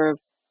I serve,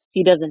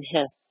 he doesn't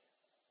hiss.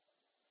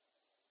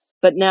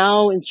 But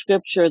now in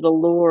scripture, the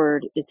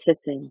Lord is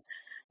hissing.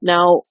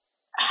 Now,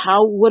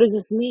 what does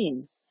this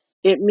mean?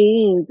 It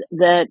means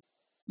that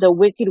the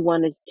wicked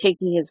one is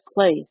taking his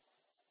place,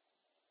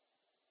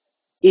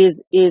 is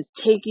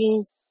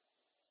taking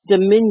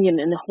dominion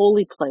in the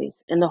holy place,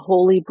 in the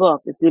holy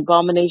book. It's the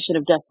abomination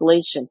of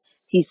desolation.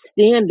 He's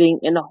standing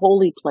in the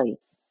holy place.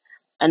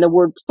 And the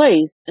word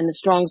place in the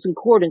Strong's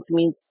Concordance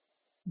means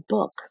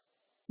book.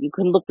 You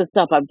can look this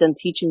up. I've done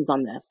teachings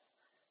on this.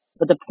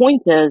 But the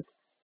point is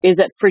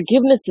that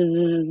forgiveness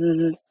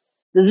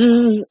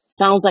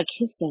sounds like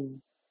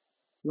hissing,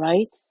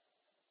 right?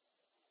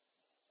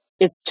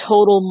 It's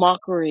total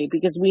mockery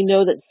because we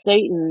know that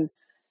Satan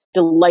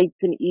delights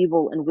in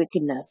evil and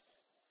wickedness,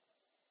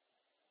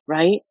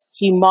 right?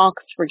 He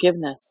mocks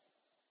forgiveness.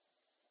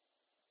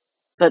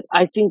 But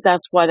I think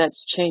that's why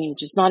that's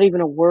changed. It's not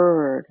even a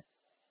word.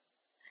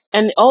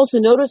 And also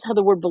notice how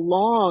the word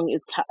belong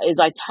is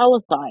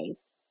italicized.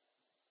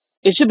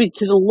 It should be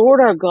to the Lord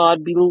our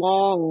God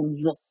belongs.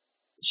 It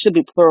should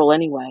be plural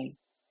anyway.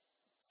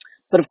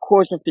 But of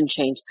course it's been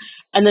changed.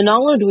 And then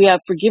not only do we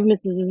have forgiveness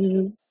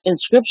in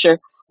scripture,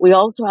 we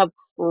also have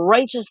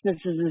righteousness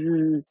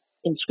in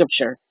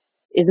scripture.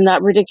 Isn't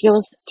that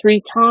ridiculous?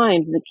 3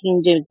 times in the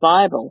King James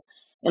Bible.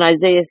 In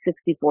Isaiah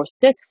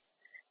 64:6,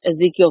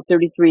 Ezekiel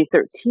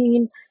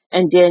 33:13,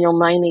 and Daniel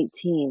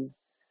 9:18.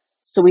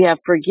 So we have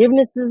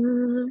forgiveness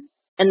and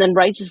then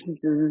righteousness.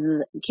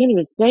 You can't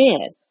even say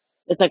it.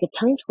 It's like a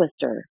tongue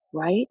twister,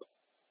 right?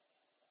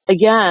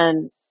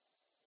 Again,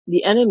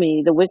 the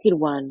enemy, the wicked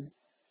one,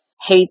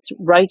 hates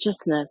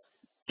righteousness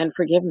and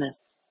forgiveness,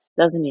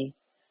 doesn't he?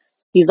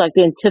 He's like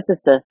the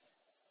antithesis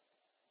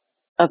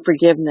of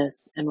forgiveness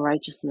and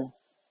righteousness.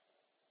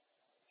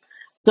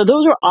 So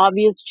those are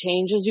obvious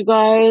changes, you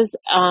guys.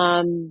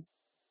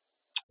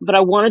 But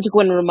I wanted to go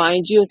and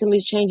remind you of some of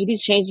these changes.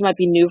 These changes might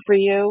be new for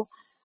you.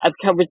 I've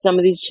covered some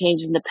of these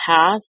changes in the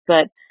past,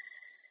 but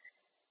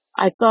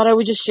I thought I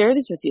would just share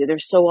these with you. They're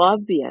so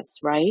obvious,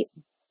 right?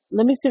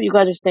 Let me see what you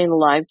guys are saying in the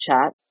live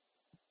chat.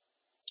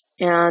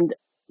 And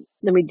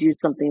let me do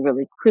something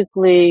really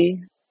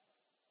quickly.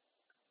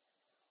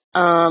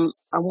 I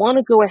want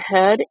to go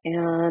ahead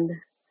and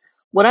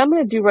what I'm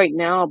going to do right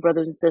now,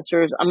 brothers and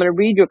sisters, I'm going to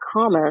read your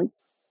comments.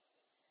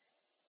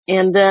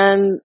 And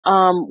then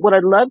what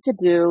I'd love to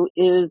do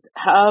is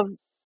have,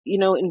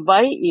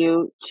 invite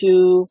you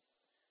to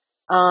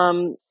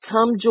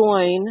come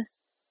join.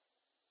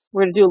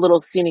 We're going to do a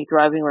little scenic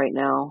driving right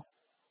now.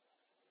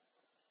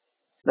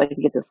 If I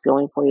can get this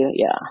going for you.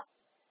 Yeah.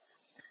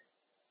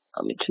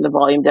 Let me turn the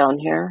volume down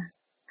here.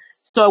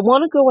 So I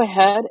want to go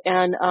ahead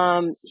and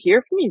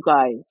hear from you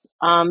guys.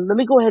 Let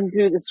me go ahead and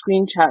do the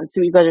screen chat and see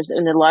what you guys are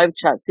in the live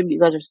chat, see what you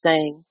guys are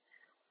saying.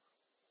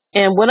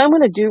 And what I'm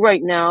going to do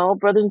right now,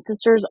 brothers and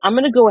sisters, I'm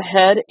going to go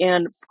ahead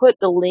and put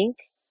the link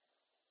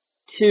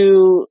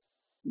to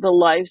the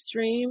live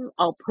stream.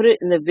 I'll put it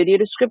in the video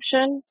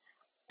description.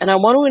 And I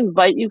want to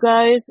invite you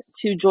guys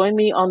to join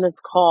me on this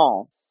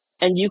call.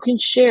 And you can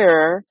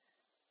share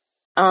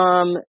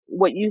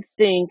what you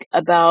think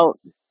about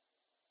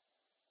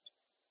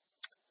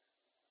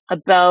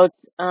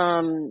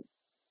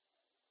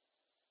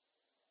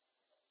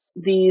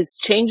these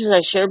changes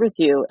I shared with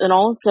you, and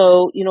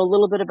also, a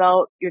little bit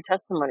about your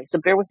testimony. So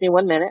bear with me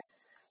 1 minute.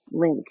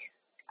 Link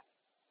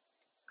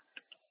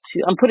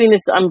to, I'm putting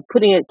it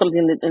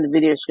something in the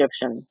video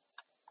description.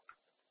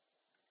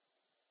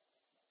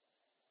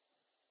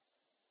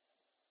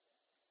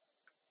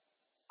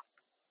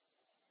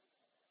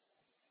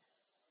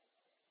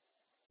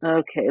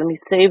 Okay, let me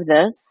save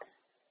this.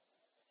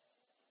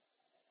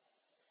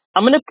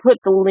 I'm going to put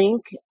the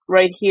link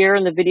right here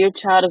in the video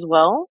chat as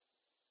well.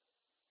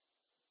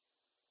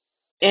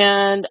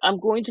 And I'm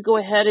going to go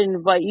ahead and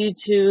invite you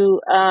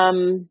to,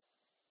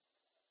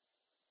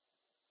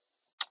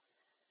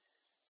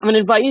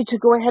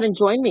 go ahead and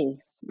join me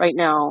right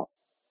now.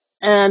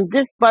 And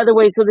this, by the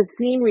way, so the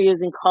scenery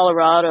is in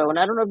Colorado. And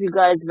I don't know if you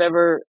guys have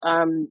ever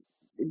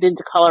been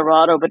to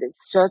Colorado, but it's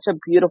such a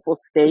beautiful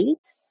state.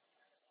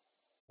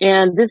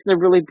 And this is a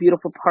really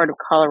beautiful part of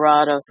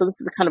Colorado. So this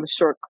is kind of a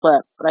short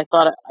clip, but I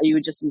thought you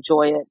would just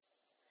enjoy it.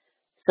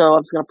 So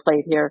I'm just going to play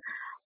it here.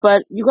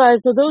 But you guys,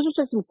 so those are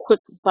just some quick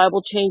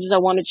Bible changes I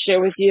wanted to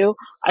share with you.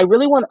 I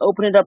really want to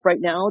open it up right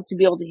now to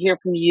be able to hear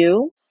from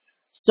you.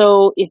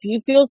 So if you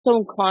feel so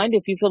inclined,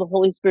 if you feel the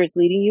Holy Spirit's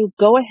leading you,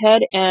 go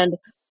ahead and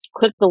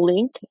click the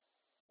link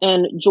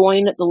and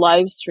join the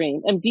live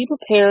stream, and be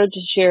prepared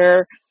to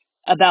share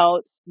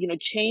about,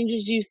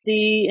 changes you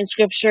see in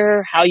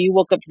scripture, how you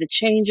woke up to the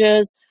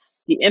changes,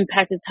 the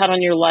impact it's had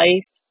on your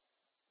life,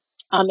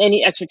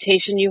 any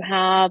exhortation you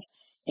have,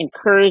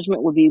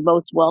 encouragement would be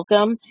most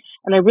welcome.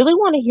 And I really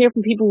want to hear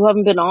from people who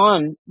haven't been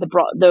on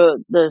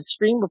the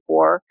stream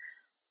before.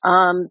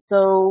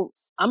 So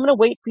I'm going to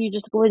wait for you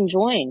just to go ahead and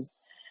join.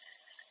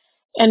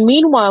 And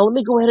meanwhile, let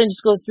me go ahead and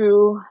just go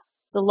through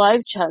the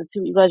live chat and see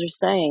what you guys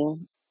are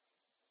saying.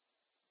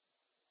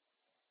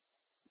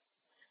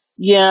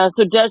 Yeah,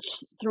 so Dutch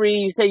 3,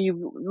 you say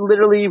you've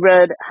literally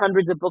read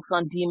hundreds of books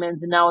on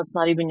demons and now it's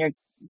not even your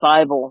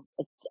Bible.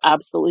 It's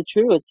absolutely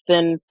true. It's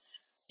been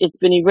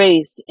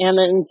erased. And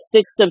then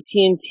 6 of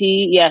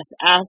TNT, yes,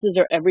 asses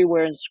are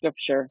everywhere in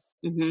scripture.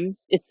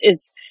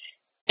 It's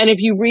and if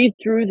you read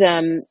through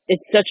them,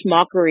 it's such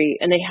mockery,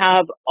 and they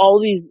have all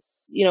these,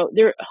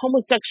 they're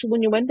homosexual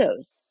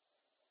innuendos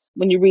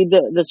when you read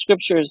the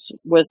scriptures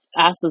with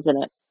asses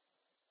in it.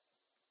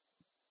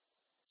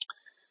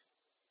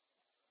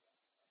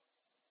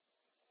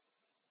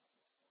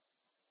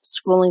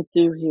 Scrolling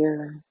through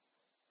here.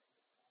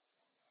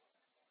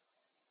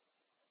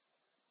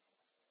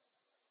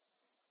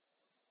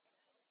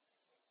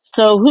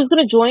 So who's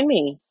going to join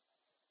me?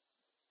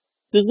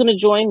 Who's going to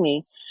join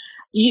me?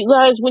 You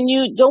guys, when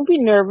you don't be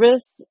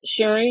nervous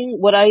sharing,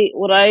 what I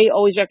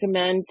always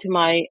recommend to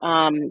my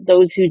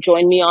those who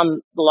join me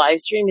on the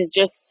live stream is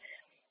just,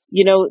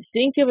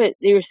 think of it,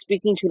 you're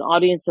speaking to an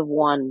audience of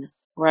one,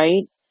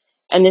 right?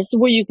 And this is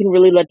where you can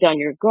really let down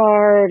your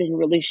guard and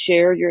really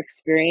share your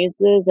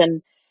experiences.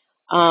 And,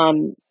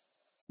 um,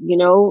 you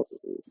know,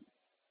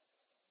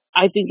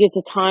 I think it's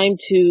a time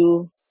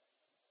to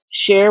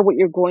share what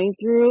you're going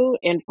through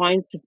and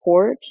find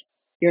support.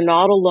 You're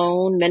not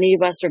alone. Many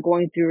of us are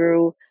going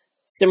through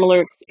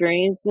similar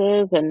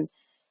experiences, and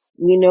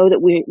we know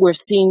that we're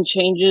seeing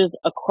changes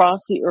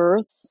across the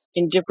earth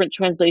in different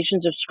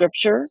translations of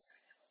scripture.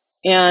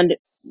 And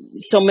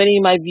so many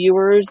of my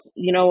viewers,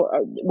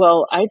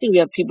 well, I think we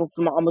have people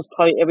from almost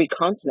probably every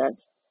continent,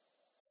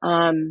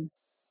 um,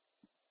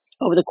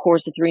 over the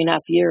course of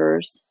 3.5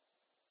 years.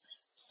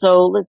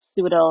 So let's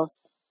see what else.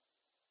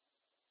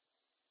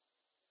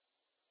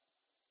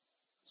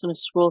 So I'm going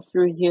to scroll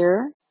through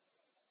here.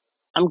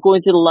 I'm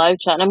going through the live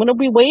chat, and I'm going to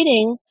be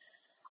waiting.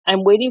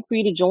 I'm waiting for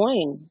you to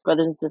join,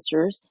 brothers and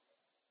sisters.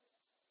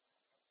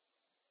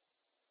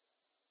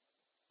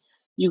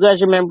 You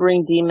guys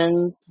remembering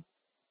demons?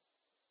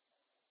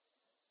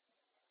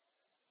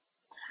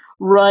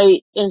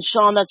 Right. And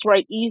Sean, that's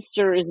right.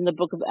 Easter is in the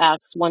book of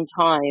Acts one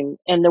time,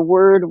 and the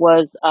word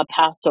was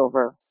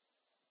Passover.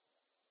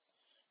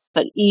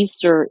 But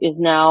Easter is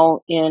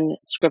now in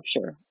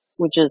scripture,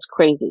 which is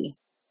crazy.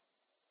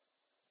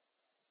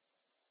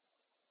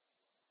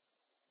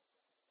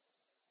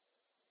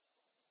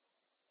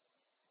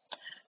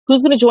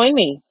 Who's going to join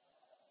me?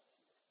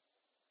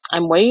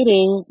 I'm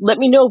waiting. Let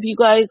me know if you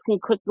guys can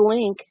click the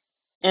link.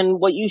 And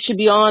what you should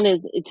be on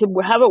is to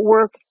have it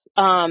work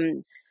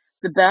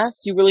the best.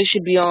 You really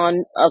should be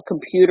on a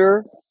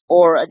computer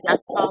or a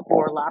desktop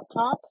or a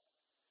laptop.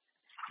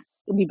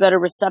 It'd be better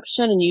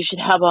reception, and you should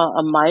have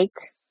a mic.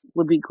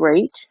 Would be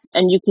great.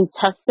 And you can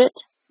test it.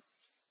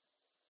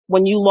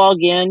 When you log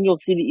in, you'll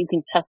see that you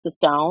can test the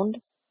sound.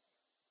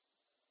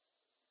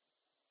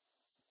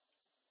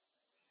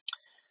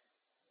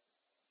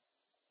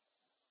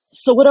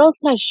 So what else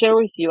can I share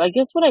with you? I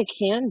guess what I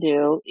can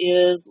do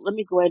is, let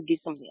me go ahead and do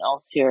something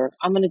else here.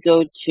 I'm going to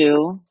go to,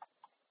 so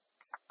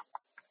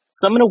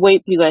I'm going to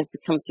wait for you guys to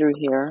come through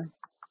here.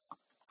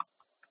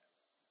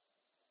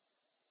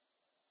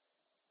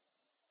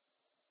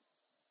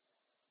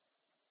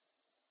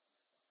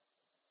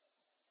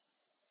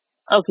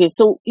 Okay,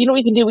 so you know what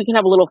we can do? We can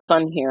have a little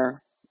fun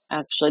here.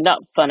 Actually,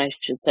 not fun, I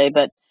should say,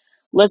 but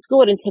let's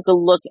go ahead and take a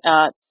look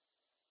at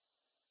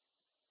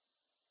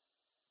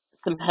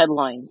some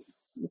headlines.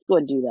 Let's go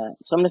ahead and do that.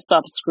 So I'm going to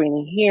stop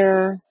screening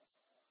here,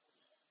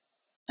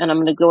 and I'm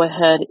going to go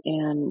ahead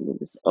and move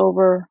this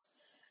over.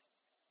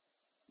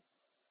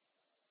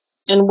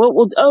 And what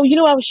will, oh,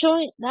 I was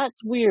showing, that's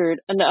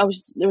weird. And it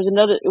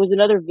was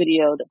another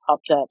video that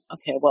popped up.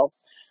 Okay, well,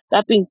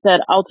 that being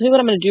said, I'll tell you what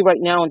I'm going to do right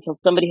now until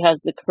somebody has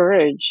the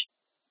courage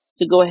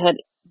to go ahead.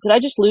 Did I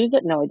just lose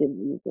it? No, I didn't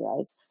lose it,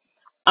 guys.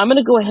 I'm going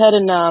to go ahead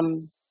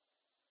and,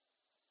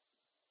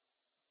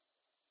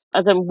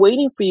 as I'm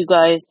waiting for you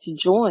guys to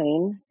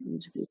join, let me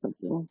just do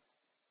something.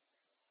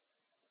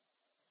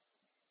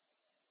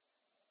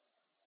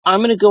 I'm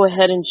going to go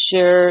ahead and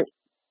share,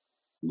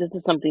 this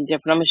is something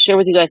different. I'm going to share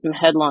with you guys some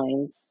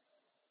headlines.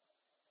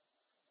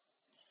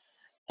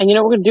 And you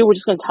know what we're going to do? We're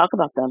just going to talk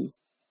about them.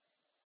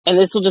 And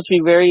this will just be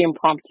very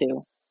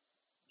impromptu.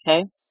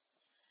 Okay?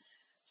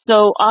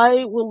 So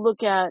I will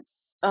look at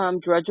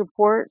Drudge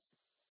Report,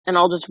 and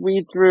I'll just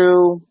read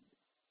through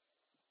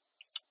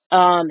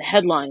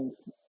headlines.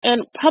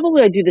 And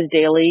probably I do this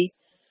daily.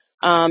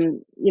 I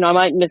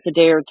might miss a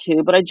day or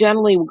two, but I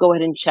generally will go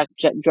ahead and check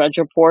Drudge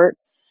Report,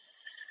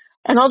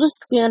 and I'll just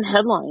scan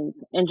headlines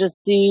and just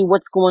see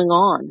what's going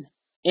on.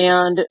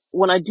 And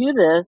when I do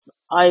this,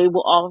 I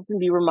will often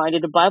be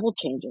reminded of Bible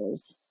changes.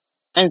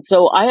 And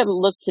so I haven't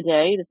looked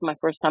today. This is my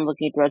first time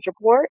looking at Drudge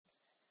Report.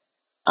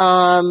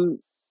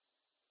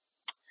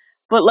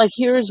 But like,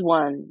 here's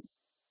one.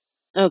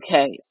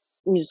 Okay,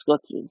 let me just go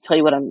through, tell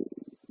you let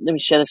me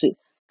share this with you.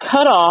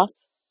 Cut off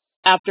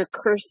after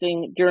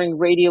cursing during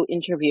radio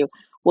interview.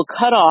 Well,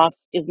 cut off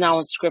is now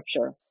in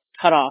scripture.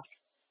 Cut off.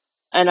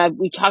 And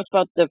we talked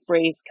about the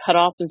phrase cut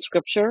off in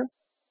scripture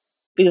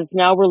because it's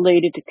now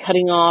related to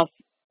cutting off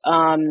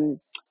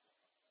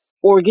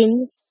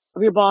organs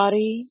of your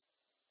body,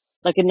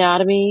 like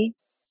anatomy,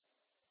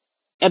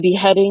 a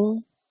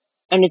beheading,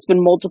 and it's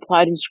been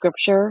multiplied in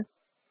scripture,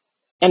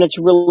 and it's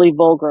really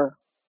vulgar.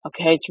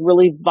 Okay, it's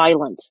really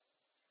violent.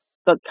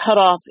 But cut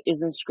off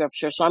is in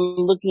scripture. So I'm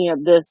looking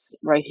at this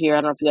right here.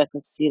 I don't know if you guys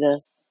can see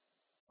this.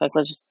 Like,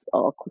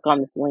 I'll click on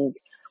this link.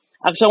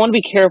 Actually, I want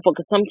to be careful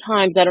because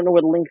sometimes I don't know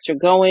where the links are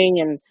going.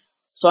 And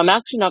so I'm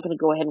actually not going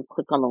to go ahead and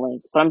click on the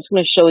link, but I'm just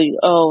going to show you.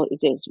 Oh, it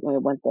did when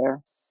it went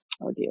there.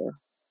 Oh dear.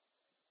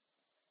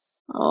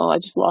 Oh, I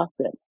just lost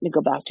it. Let me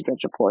go back to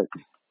Drudge Report.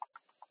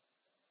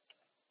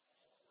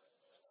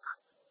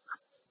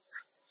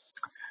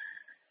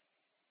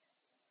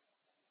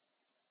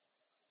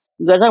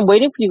 You guys, I'm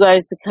waiting for you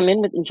guys to come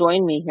in and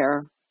join me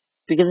here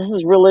because this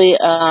is really,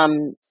 let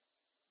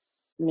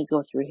me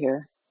go through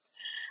here.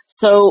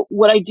 So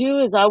what I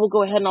do is I will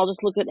go ahead and I'll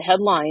just look at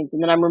headlines,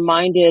 and then I'm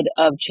reminded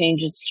of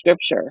changes to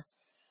scripture.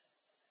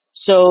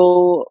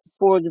 So,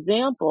 for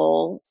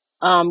example,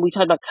 We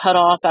talked about cut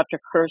off after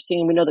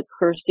cursing. We know that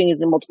cursing is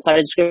multiplied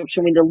in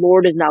scripture. I mean, the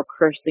Lord is now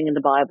cursing in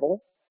the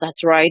Bible.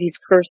 That's right. He's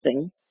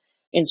cursing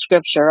in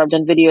scripture. I've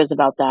done videos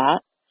about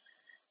that.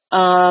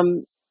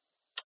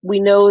 We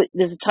know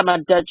this is talking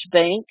about Dutch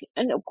Bank.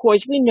 And of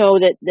course, we know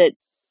that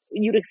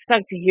you'd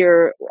expect to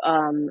hear,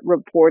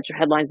 reports or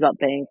headlines about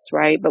banks,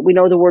 right? But we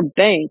know the word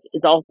bank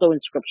is also in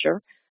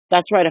scripture.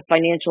 That's right. A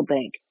financial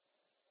bank.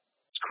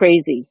 It's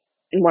crazy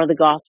in one of the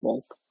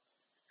gospels.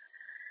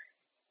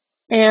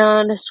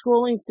 And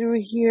scrolling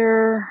through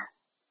here,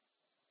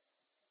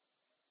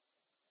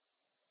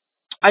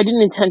 I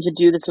didn't intend to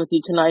do this with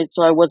you tonight,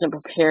 so I wasn't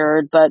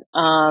prepared. But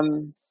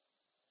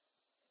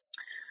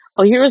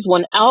here's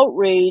one: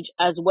 outrage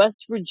as West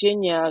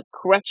Virginia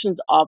corrections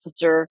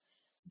officer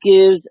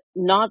gives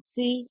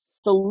Nazi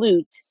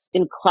salute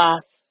in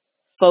class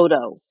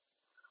photo.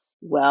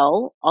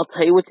 Well, I'll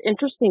tell you what's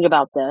interesting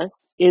about this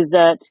is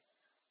that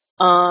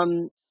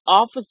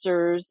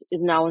officers is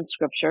now in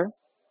scripture,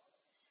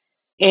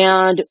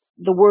 and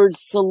the word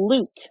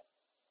salute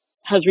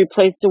has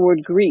replaced the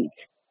word greet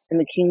in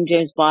the King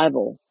James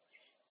Bible.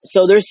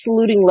 So they're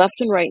saluting left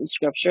and right in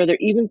scripture. They're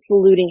even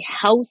saluting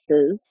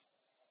houses,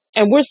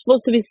 and we're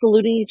supposed to be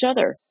saluting each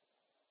other.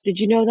 Did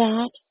you know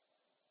that?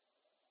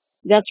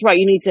 That's right.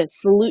 You need to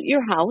salute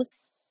your house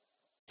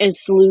and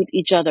salute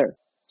each other.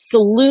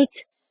 Salute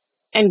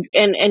and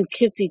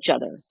kiss each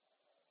other.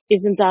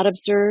 Isn't that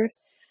absurd?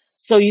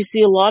 So you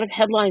see a lot of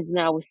headlines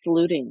now with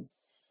saluting.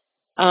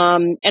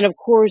 And of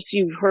course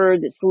you've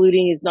heard that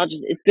saluting is not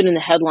just, it's been in the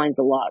headlines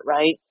a lot,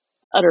 right?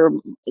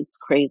 It's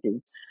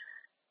crazy.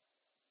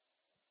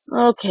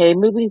 Okay,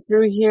 moving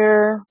through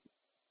here.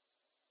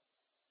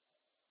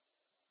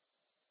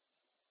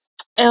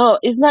 Oh,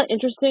 isn't that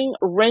interesting?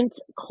 Rent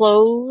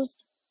clothes.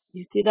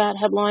 You see that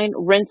headline?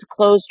 Rent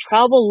clothes,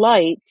 travel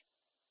light.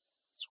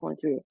 Just going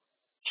through.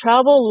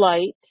 Travel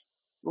light,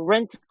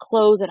 rent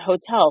clothes at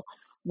hotel.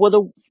 Well,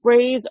 the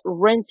phrase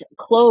rent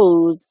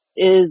clothes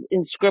is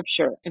in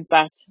scripture. In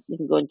fact, you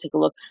can go and take a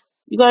look.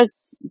 You guys,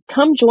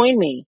 come join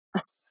me.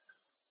 It's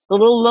a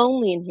little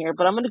lonely in here,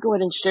 but I'm going to go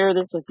ahead and share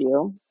this with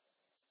you.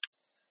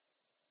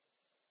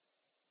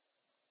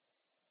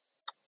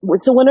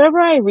 So whenever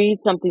I read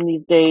something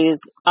these days,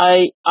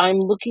 I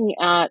look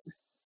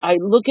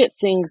at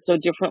things so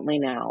differently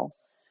now.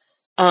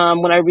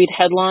 When I read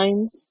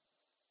headlines,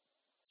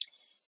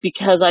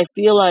 because I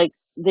feel like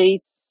they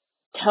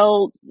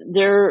let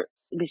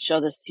me show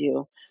this to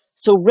you.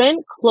 So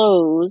rent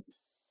clothes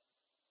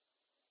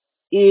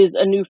is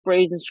a new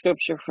phrase in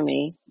scripture for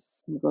me.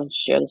 I'm going to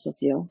share this with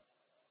you.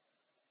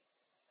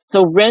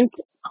 So rent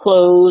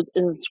clothes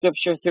in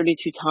scripture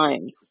 32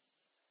 times.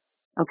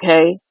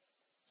 Okay.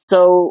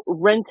 So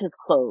rent his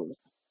clothes.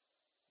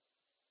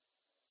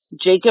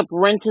 Jacob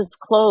rent his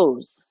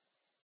clothes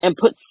and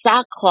put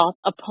sackcloth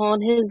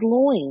upon his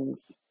loins.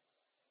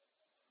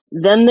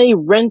 Then they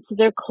rent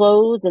their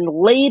clothes and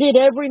laid it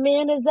every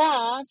man his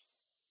ass.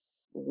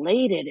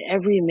 Laid it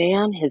every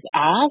man his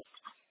ass.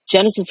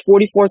 Genesis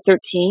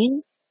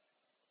 44:13.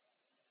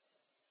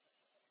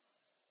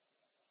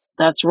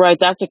 That's right.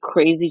 That's a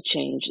crazy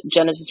change.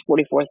 Genesis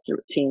 44:13.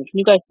 Can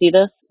you guys see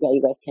this? Yeah,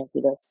 you guys can't see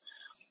this.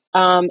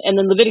 And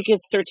then Leviticus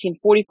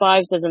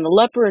 13:45 says, "And the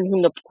leper in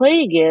whom the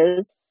plague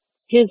is,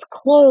 his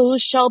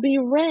clothes shall be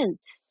rent,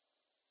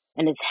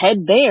 and his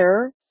head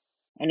bare,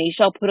 and he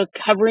shall put a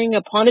covering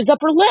upon his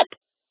upper lip,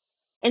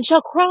 and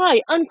shall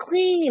cry,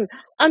 unclean,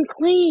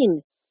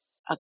 unclean."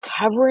 A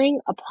covering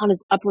upon his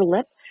upper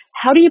lip?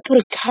 How do you put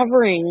a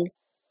covering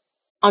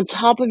on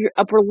top of your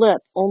upper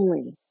lip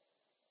only?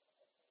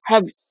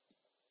 Have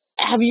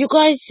Have you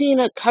guys seen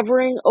a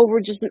covering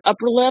over just an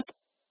upper lip?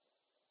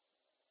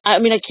 I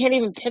mean, I can't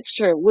even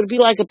picture it. Would it be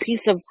like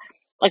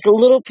like a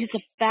little piece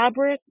of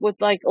fabric with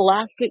like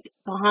elastic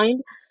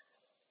behind?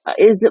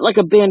 Is it like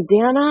a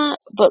bandana,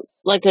 but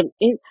like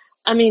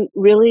I mean,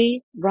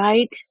 really,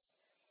 right?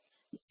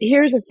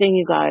 Here's the thing,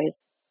 you guys,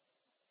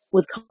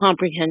 with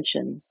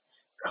comprehension.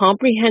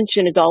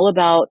 Comprehension is all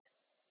about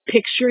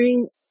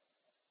picturing,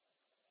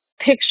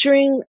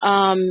 picturing,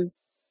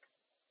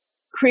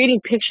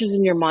 creating pictures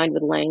in your mind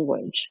with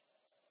language.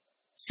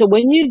 So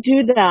when you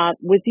do that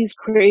with these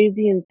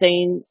crazy,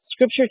 insane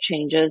scripture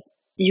changes,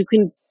 you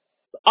can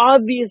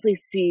obviously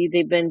see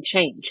they've been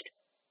changed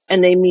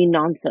and they mean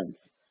nonsense.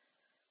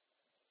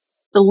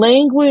 The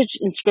language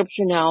in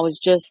scripture now is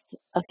just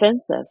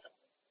offensive.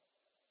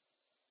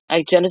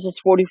 Like Genesis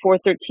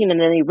 44:13,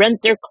 and then they rent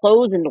their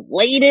clothes and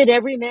laded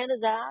every man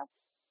his ass.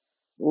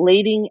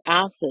 Lading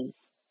asses.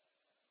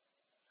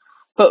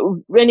 But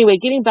anyway,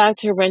 getting back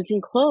to renting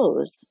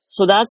clothes.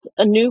 So that's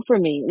a new for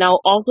me. Now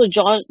also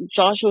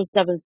Joshua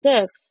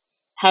 7:6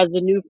 has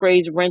the new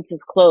phrase rent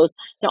his clothes.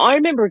 Now I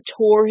remember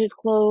tore his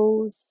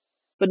clothes,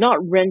 but not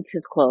rent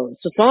his clothes.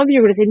 So some of you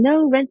are going to say,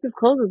 no, rent his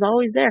clothes was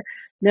always there.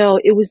 No,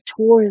 it was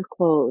tore his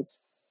clothes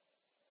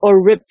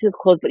or ripped his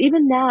clothes. But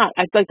even that,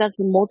 I feel like that's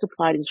been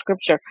multiplied in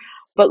scripture.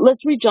 But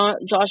let's read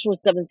Joshua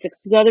 7:6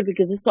 together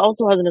because this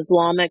also has an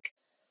Islamic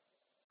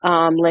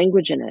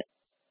language in it.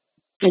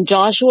 And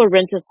Joshua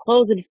rent his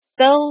clothes and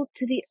fell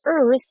to the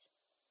earth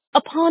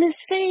upon his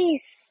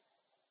face.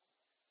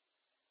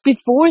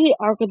 before the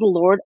ark of the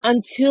Lord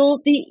until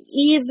the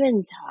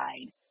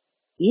eventide.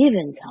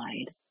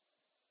 Eventide.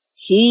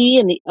 He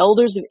and the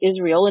elders of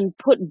Israel and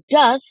put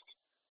dust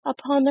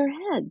upon their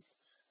heads,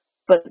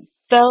 but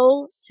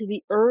fell to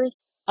the earth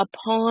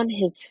upon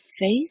his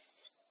face.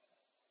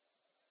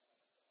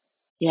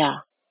 Yeah.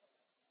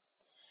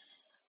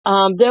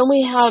 Then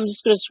we have, I'm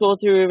just going to scroll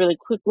through really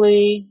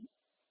quickly.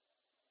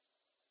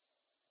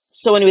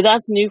 So anyway,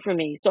 that's new for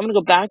me. So I'm going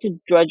to go back to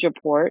Drudge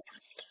Report.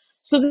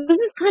 So this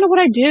is kind of what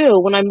I do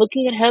when I'm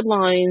looking at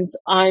headlines.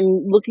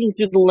 I'm looking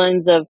through the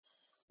lens of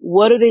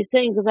what are they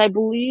saying? Because I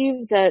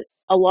believe that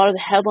a lot of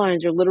the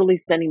headlines are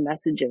literally sending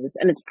messages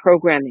and it's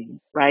programming,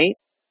 right?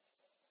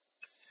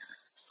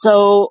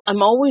 So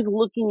I'm always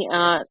looking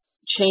at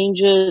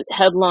changes,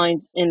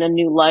 headlines in a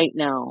new light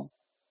now.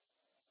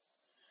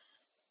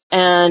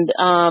 And,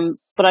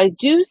 but I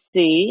do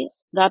see,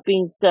 that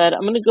being said,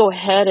 I'm going to go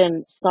ahead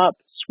and stop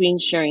screen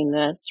sharing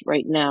this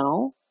right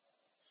now.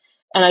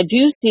 And I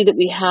do see that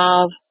we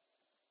have,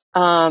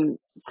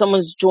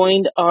 someone's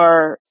joined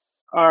our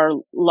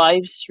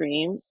live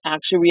stream.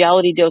 Actually,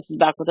 Reality Dose is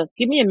back with us.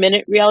 Give me a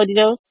minute, Reality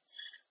Dose.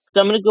 So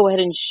I'm going to go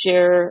ahead and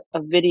share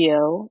a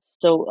video.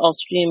 So I'll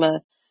stream a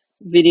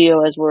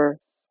video as we're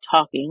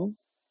talking.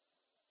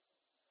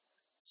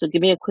 So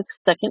give me a quick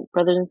second,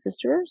 brothers and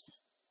sisters.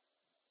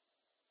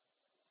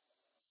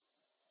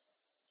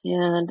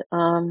 And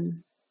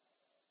I'm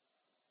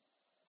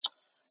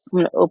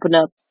going to open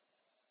up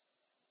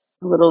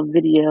a little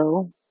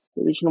video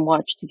that we can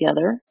watch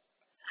together.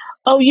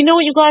 Oh, you know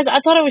what, you guys? I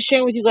thought I was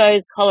sharing with you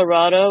guys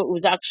Colorado. It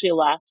was actually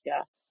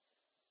Alaska.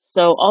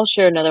 So I'll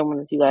share another one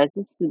with you guys.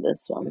 Let's do this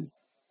one.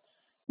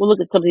 We'll look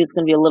at something that's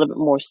going to be a little bit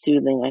more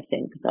soothing, I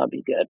think. That would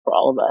be good for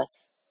all of us.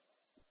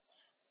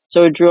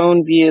 So a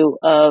drone view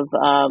of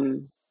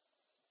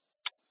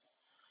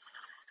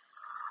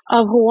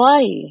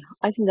Hawaii.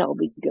 I think that will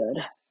be good.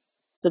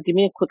 So give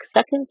me a quick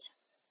second.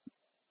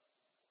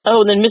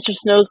 Oh, and then Mr.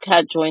 Snow's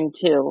cat joined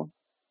too.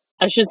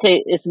 I should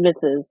say it's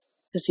Mrs.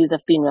 because she's a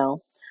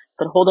female.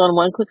 But hold on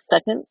one quick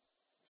second,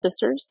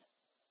 sisters.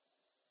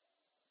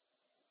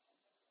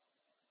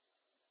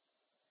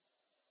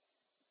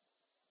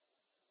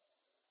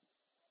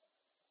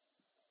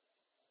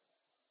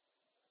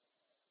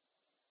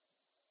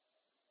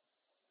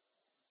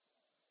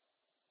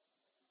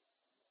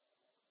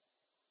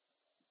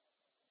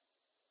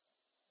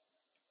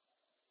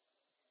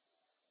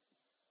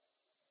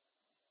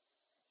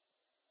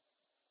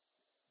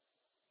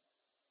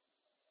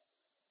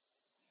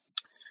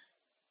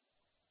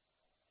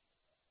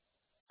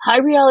 Hi,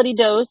 Reality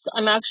Dose.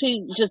 I'm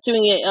actually just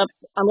doing it up.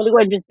 I'm going to go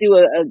ahead and just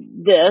do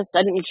this. I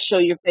didn't need to show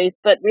your face,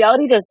 but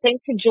Reality Dose,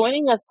 thanks for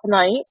joining us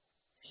tonight.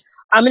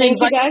 I'm going to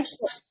invite you guys.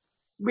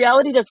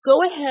 Reality Dose,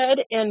 go ahead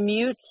and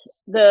mute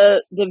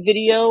the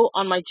video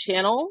on my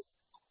channel.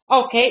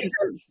 Okay.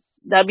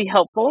 That'd be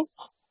helpful.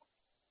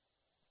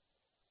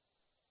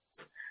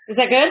 Is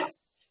that good?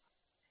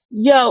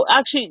 Yo,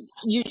 actually,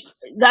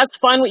 that's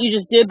fine what you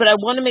just did, but I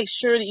want to make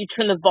sure that you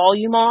turn the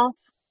volume off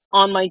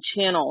on my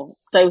channel.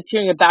 So I was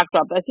hearing a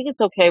backdrop. I think it's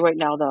okay right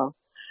now, though.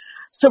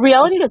 So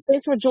Reality Dose,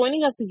 thanks for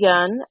joining us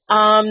again.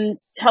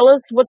 Tell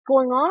us what's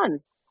going on.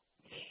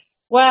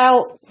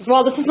 Well,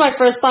 this is my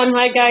first time.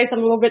 Hi, guys. I'm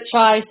a little bit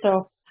shy,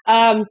 so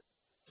and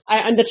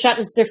the chat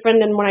is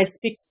different than when I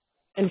speak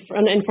in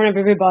front of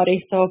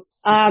everybody. So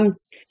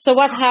so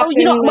what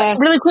happened? Oh,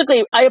 really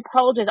quickly, I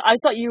apologize. I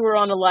thought you were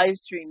on a live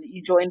stream that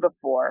you joined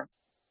before.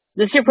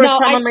 This is your first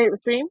time on my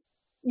stream?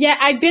 Yeah,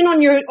 I've been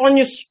on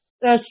your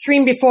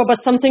stream before,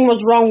 but something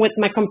was wrong with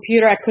my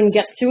computer. I couldn't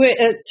get to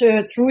it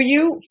through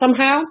you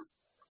somehow.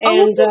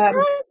 And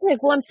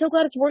fantastic. Well, I'm so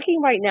glad it's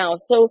working right now.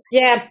 So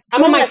yeah,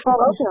 I'm on my phone.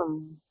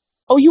 Welcome.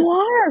 Oh, you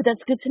are.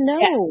 That's good to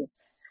know.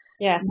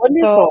 Yeah.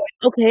 Wonderful.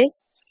 So, okay.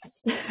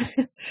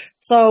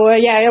 So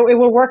yeah, it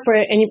will work for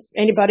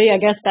anybody, I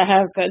guess,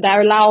 that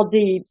allow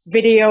the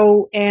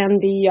video and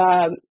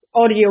the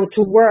audio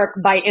to work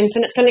by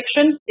internet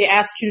connection. They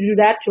ask you to do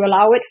that to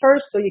allow it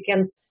first, so you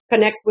can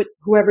connect with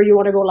whoever you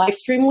want to go live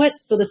stream with.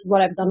 So this is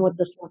what I've done with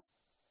this one.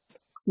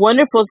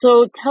 Wonderful.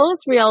 So tell us,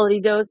 Reality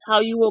Dose,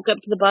 how you woke up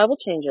to the Bible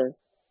changes.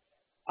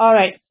 All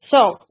right.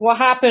 So what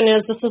happened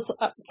is this is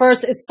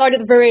first. It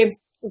started very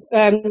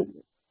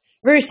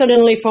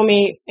suddenly for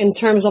me in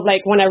terms of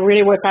like when I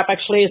really woke up.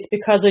 Actually, it's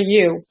because of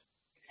you.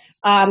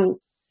 I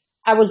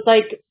was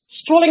like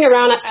strolling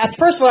around. At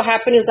first, what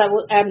happened is that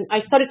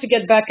I started to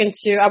get back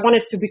into. I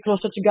wanted to be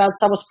closer to God,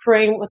 so I was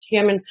praying with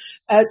Him and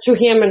to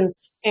Him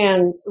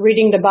and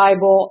reading the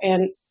Bible.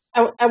 And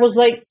I was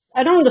like,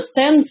 I don't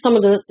understand some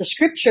of the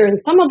scripture, and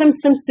some of them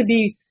seems to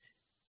be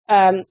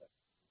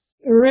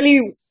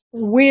really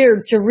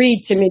weird to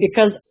read to me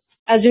because,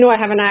 as you know, I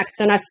have an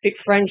accent. I speak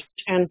French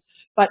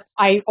but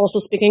I also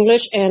speak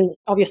English, and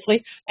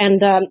obviously,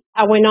 and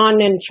I went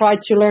on and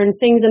tried to learn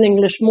things in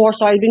English more.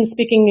 So I've been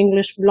speaking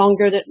English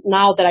longer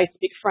now that I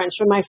speak French.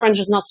 So my French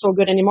is not so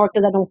good anymore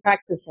because I don't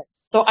practice it.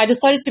 So I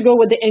decided to go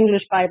with the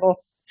English Bible,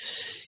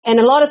 and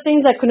a lot of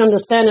things I couldn't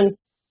understand. And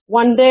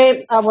one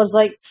day I was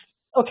like,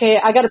 okay,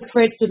 I got to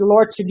pray to the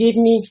Lord to give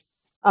me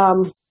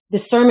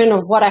discernment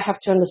of what I have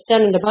to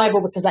understand in the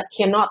Bible because I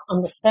cannot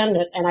understand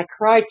it. And I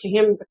cried to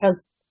him because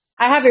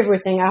I have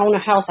everything. I own a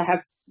house. I have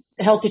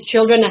healthy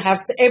children. I have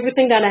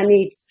everything that I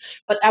need.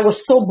 But I was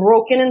so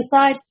broken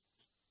inside.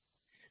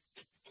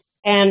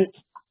 And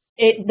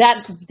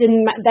that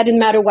didn't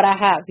matter what I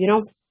have, you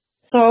know?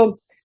 So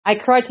I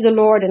cried to the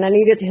Lord and I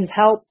needed his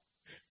help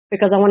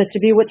because I wanted to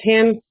be with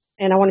him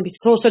and I want to be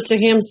closer to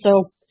him.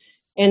 So,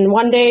 and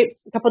one day,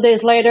 a couple of days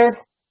later,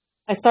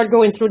 I started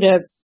going through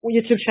the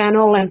YouTube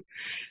channel and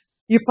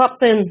you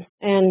popped in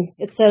and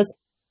it says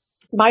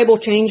Bible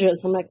changes.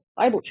 I'm like,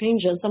 Bible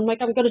changes. I'm like,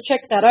 I'm going to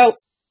check that out.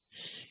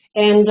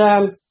 And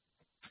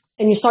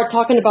you start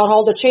talking about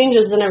all the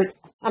changes and everything.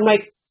 I'm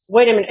like,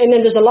 wait a minute. And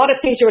then there's a lot of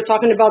things you were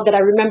talking about that I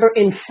remember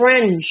in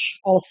French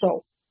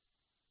also.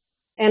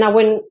 And I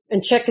went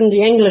and checked in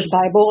the English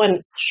Bible,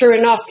 and sure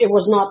enough, it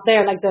was not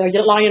there. Like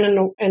the lion and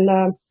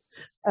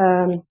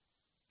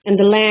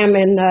the lamb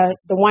and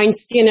the wine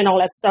skin and all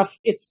that stuff.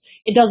 It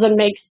doesn't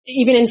make,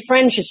 even in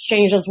French, it's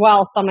changed as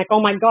well. So I'm like, oh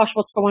my gosh,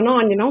 what's going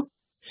on? You know.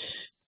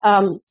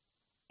 And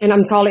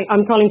I'm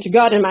calling to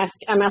God, and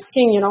I'm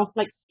asking, you know,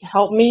 like,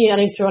 help me. I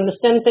need to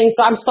understand things.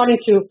 So I'm starting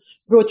to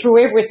go through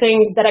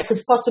everything that I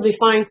could possibly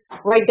find,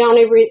 write down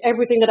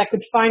everything that I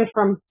could find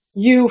from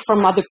you,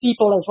 from other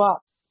people as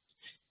well.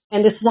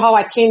 And this is how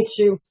I came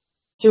to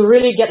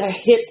really get a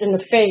hit in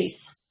the face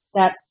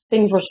that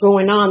things was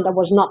going on that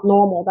was not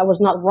normal, that was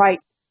not right.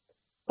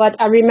 But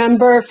I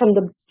remember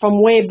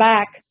from way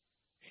back,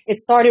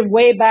 it started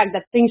way back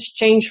that things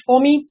changed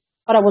for me,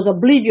 but I was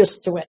oblivious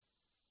to it.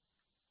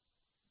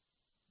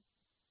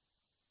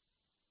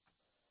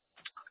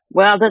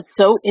 Wow, that's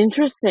so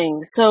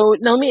interesting. So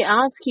let me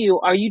ask you,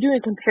 are you doing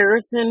a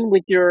comparison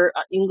with your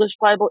English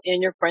Bible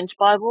and your French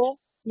Bible?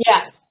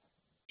 Yeah.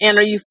 And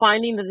are you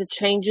finding that the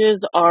changes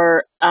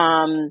are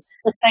The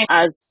same.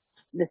 as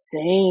the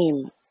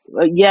same?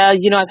 Yeah,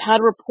 you know, I've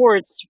had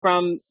reports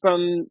from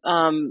those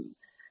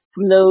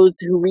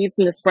who read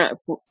from the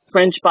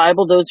French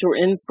Bible, those who are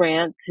in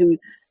France, who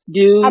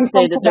do I'm say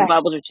from that their Quebec.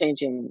 Bibles are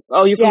changing.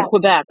 Oh, you're from Yeah.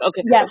 Quebec.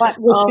 Okay. Yeah, but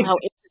we Oh, speak, how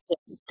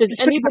interesting. Does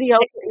anybody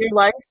else in your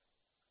life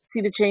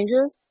see the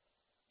changes?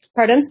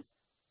 pardon?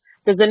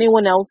 Does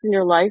anyone else in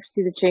your life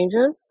see the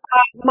changes?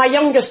 My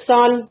youngest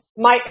son,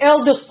 my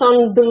eldest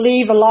son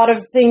believe a lot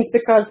of things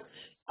because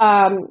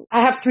I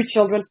have three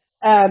children.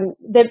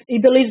 That he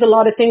believes a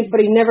lot of things, but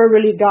he never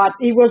really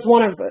he was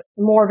one of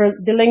more of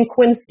a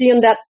delinquency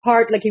in that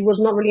part. Like he was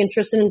not really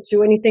interested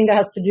into anything that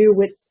has to do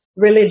with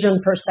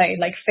religion per se,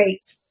 like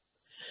faith.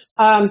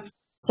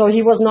 So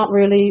he was not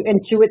really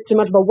into it too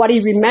much, but what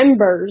he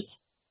remembers,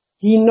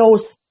 he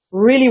knows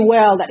really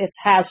well that it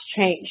has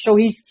changed. So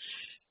he's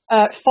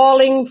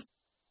falling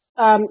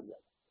um,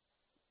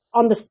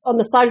 on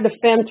the side of the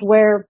fence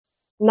where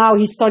now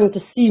he's starting to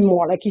see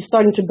more. Like he's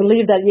starting to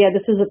believe that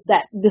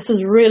this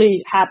is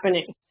really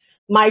happening.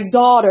 My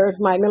daughter,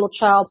 my middle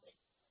child,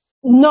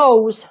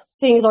 knows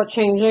things are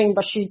changing,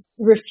 but she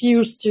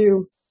refused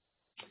to.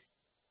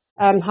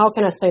 How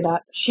can I say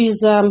that? She's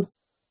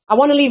I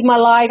want to live my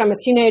life. I'm a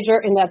teenager,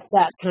 and that's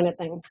that kind of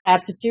thing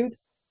attitude.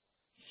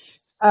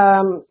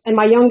 And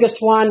my youngest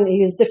one,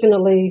 he is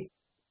definitely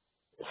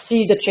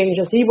see the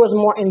changes. He was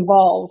more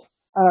involved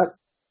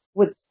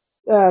with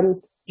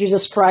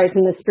Jesus Christ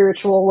in the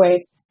spiritual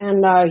way.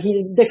 And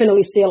he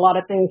definitely see a lot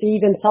of things. He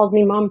even tells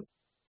me, Mom,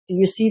 do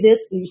you see this?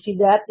 Do you see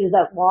that? Is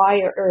that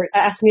why? Or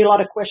asks me a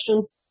lot of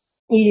questions.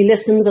 He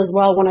listens as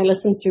well when I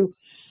listen to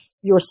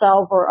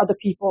yourself or other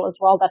people as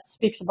well that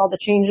speaks about the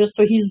changes.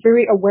 So he's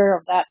very aware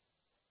of that.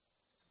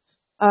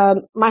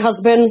 My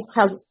husband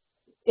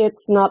it's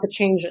not the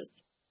changes.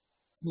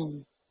 Hmm.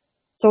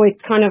 So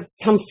it kind of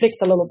conflicts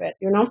a little bit,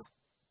 you know?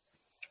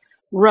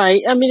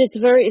 Right. I mean, it's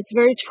very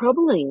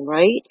troubling,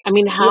 right? I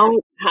mean, Yeah.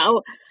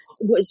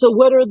 so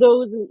what are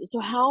those, so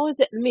how is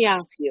it, let me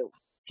ask you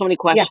so many Yeah.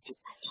 questions. Okay.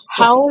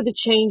 How have the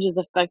changes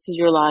affected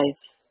your life?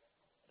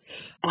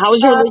 How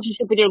has your Uh,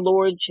 relationship with your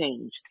Lord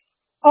changed?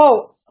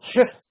 oh,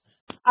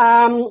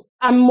 I'm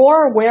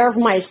more aware of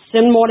my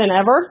sin more than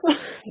ever.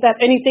 That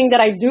anything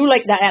that I do,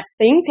 like that I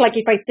think, like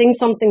if I think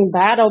something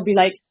bad, I'll be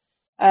like,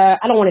 I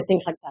don't want to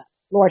think like that.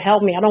 Lord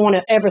help me. I don't want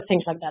to ever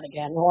think like that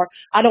again. Or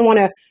I don't want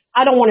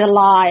to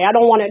lie. I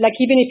don't want to, like,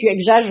 even if you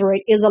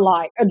exaggerate is a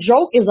lie. A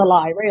joke is a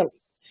lie, really.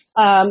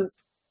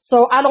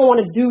 So I don't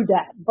want to do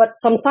that. But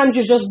sometimes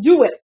you just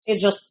do it. It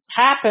just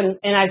happens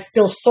and I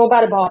feel so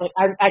bad about it.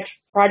 I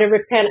try to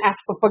repent, ask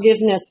for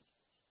forgiveness.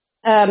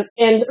 And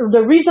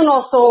the reason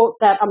also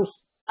that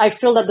I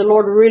feel that the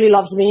Lord really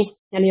loves me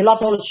and he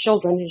loves all his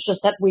children is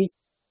just that we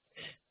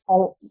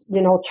all,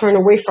 turn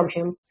away from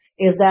him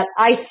is that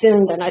I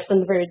sinned and I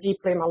sinned very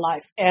deeply in my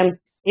life. And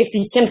if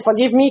he can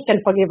forgive me, he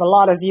can forgive a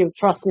lot of you.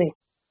 Trust me.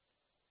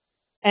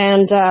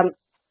 And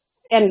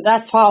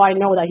that's how I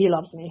know that he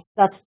loves me.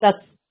 That's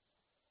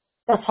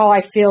how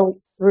I feel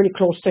really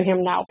close to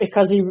him now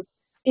because he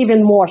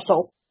even more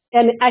so.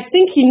 And I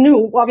think he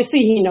knew, obviously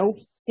he knows,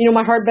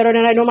 my heart better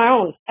than I know my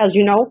own, as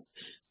you know.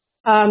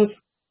 I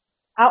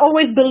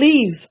always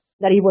believed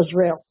that he was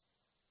real,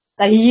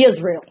 that he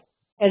is real.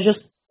 It's just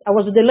I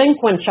was a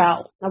delinquent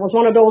child. I was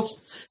one of those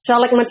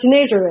child like my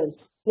teenager is,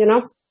 you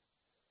know?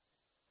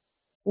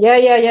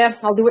 Yeah.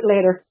 I'll do it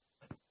later.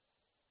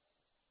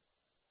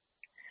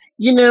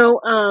 You know,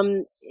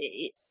 am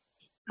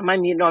I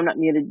muted? No, I'm not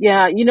muted.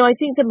 Yeah, I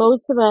think that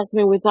most of us, I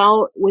mean,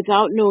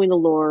 without knowing the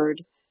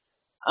Lord,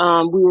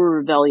 we were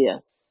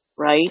rebellious,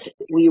 right?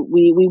 We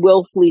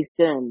willfully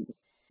sinned.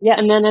 Yes,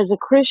 And then as a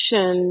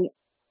Christian,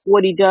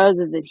 what he does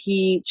is that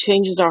he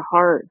changes our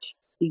heart.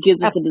 He gives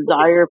us a absolutely.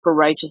 desire for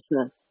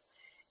righteousness.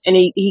 And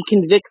he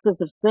convicts us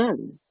of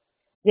sin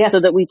Yes. so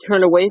that we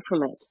turn away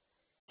from it.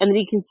 And that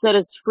he can set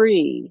us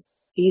free.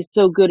 He's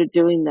so good at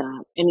doing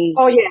that. And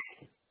Oh, yeah.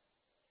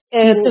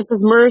 he's And just, his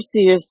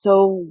mercy is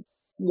so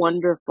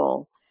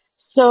wonderful.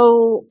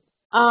 So,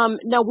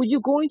 now were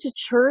you going to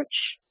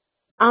church?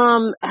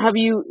 Are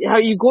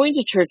you going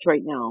to church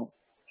right now?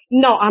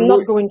 no, I'm Where,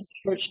 not going to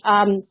church.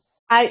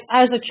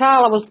 As a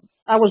child,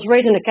 I was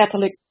raised in a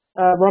Catholic,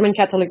 Roman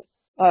Catholic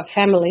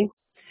family.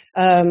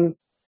 Um,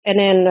 and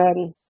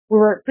then we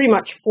were pretty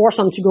much forced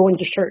on to go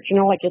into church. You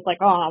know, like it's like,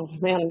 oh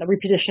man, the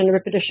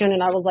repetition,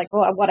 and I was like,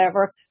 oh,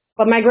 whatever.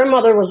 But my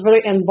grandmother was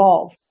really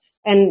involved,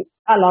 and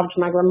I loved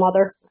my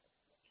grandmother.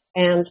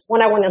 And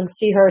when I went and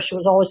see her, she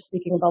was always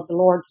speaking about the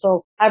Lord.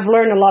 So I've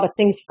learned a lot of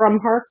things from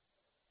her.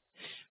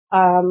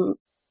 Um,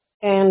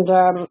 and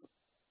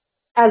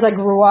as I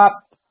grew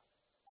up,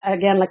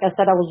 again, like I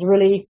said, I was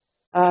really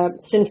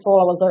sinful.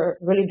 I was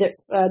a really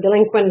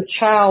delinquent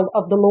child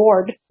of the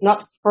Lord,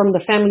 not from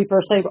the family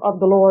per se, but of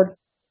the Lord.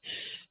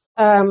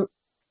 Um,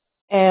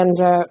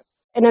 and uh,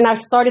 and then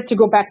I started to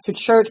go back to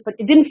church, but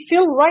it didn't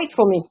feel right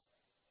for me.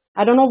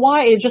 I don't know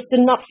why. It just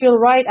did not feel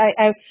right.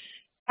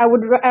 I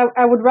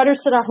would rather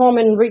sit at home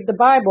and read the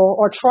Bible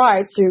or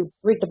try to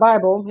read the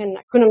Bible, and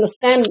I couldn't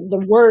understand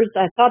the words.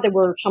 I thought they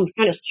were some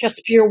kind of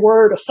Shakespeare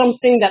word or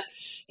something that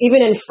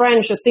even in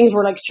French, the things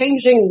were like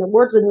changing. The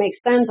words didn't make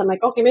sense. I'm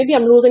like, okay, maybe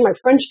I'm losing my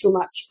French too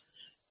much,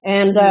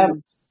 and hmm.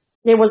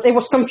 it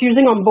was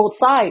confusing on both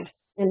sides.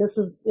 And this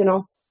is,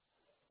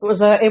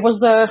 it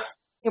was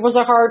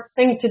a hard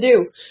thing to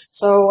do.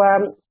 So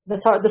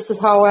this is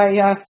how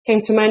I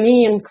came to my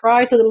knee and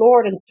cried to the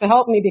Lord and to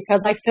help me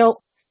because I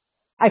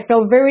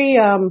felt very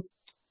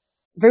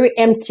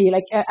empty.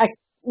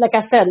 Like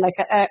I said,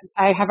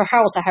 I have a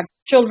house, I have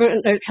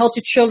children,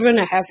 healthy children,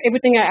 I have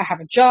everything, I have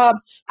a job.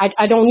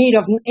 I don't need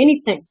of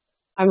anything.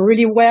 I'm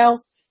really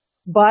well,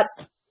 but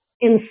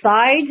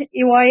inside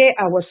EYA,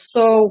 I was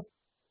so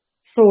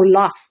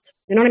lost.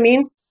 You know what I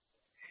mean?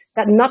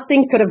 That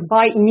nothing could have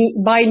buy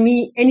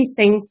me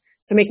anything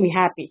to make me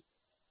happy.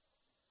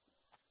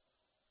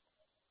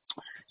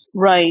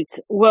 Right.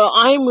 Well,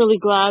 I'm really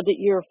glad that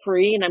you're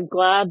free, and I'm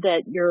glad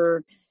that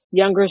your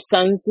younger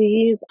son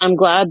sees. I'm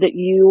glad that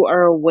you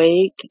are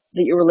awake,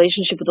 that your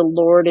relationship with the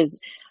Lord is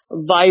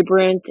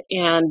vibrant,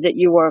 and that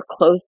you are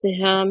close to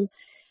Him.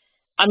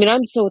 I mean,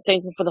 I'm so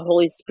thankful for the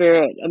Holy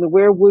Spirit. I mean,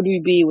 where would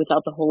we be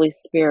without the Holy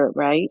Spirit,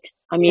 right?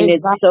 I mean, it's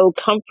Exactly. so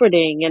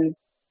comforting, and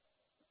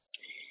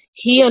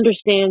He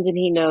understands and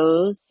He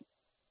knows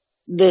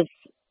this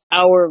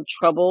hour of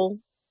trouble,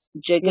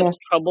 Jacob's Yes.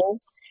 trouble,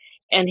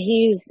 and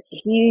he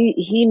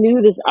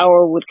knew this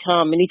hour would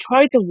come, and he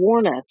tried to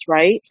warn us,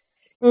 right?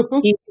 Hmm.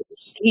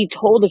 He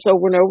told us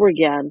over and over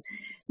again.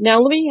 Now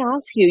let me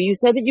ask you, you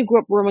said that you grew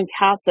up Roman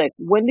Catholic.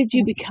 When did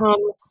you become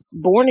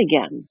born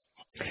again?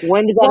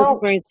 When did that Well,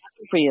 experience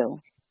happen for you?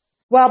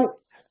 well,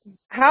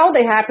 how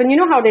they happen, you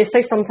know how they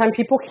say sometimes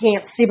people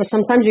can't see, but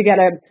sometimes you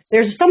gotta,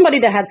 there's somebody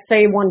that had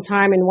say one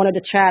time in one of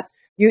the chat,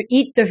 you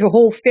eat the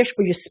whole fish,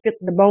 but you spit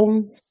the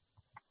bones.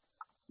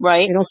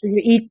 Right? So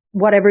you eat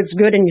whatever is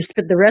good and you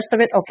spit the rest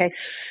of it. Okay.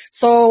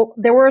 So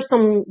there were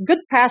some good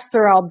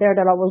pastor out there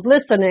that I was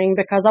listening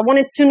because I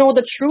wanted to know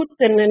the truth.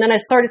 And then I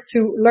started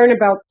to learn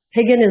about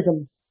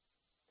paganism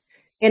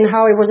and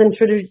how it was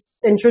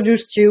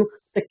introduced to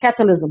the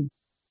Catholicism.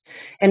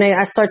 And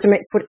I started to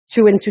put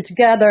two and two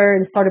together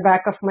and started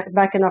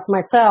backing off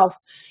myself.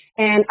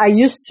 And I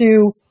used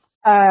to,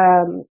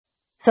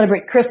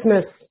 celebrate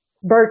Christmas,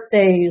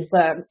 birthdays,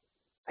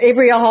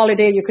 every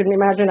holiday you could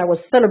imagine I was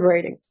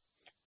celebrating.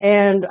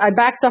 And I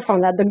backed off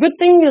on that. The good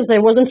thing is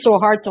it wasn't so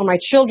hard on my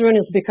children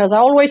is because I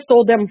always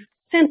told them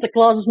Santa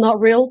Claus is not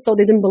real, so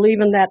they didn't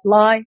believe in that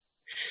lie.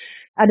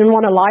 I didn't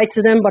want to lie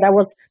to them, but I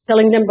was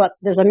telling them, but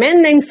there's a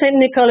man named Saint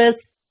Nicholas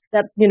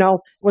that,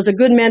 was a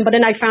good man, but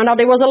then I found out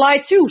it was a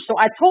lie too. So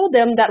I told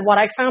them that what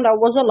I found out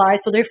was a lie,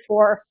 so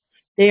therefore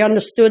they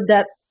understood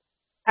that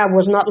I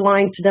was not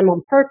lying to them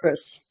on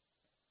purpose.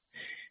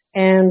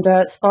 And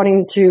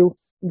starting to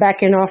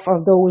backing off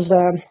of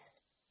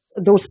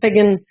those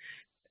pagan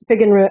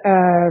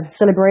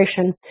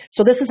celebration.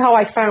 So this is how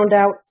I found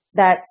out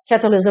that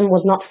Catholicism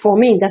was not for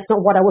me. That's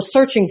not what I was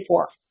searching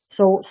for.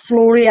 So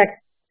slowly I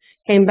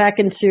came back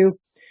into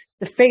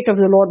the faith of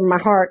the Lord in my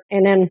heart.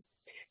 And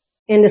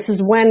this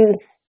is when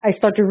I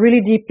started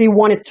really deeply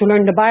wanted to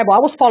learn the Bible. I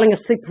was falling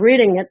asleep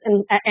reading it.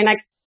 And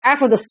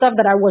after the stuff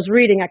that I was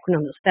reading, I couldn't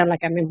understand,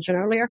 like I mentioned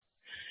earlier.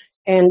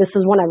 And this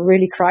is when I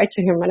really cried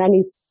to him and I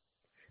need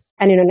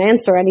an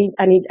answer. I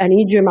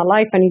need you in my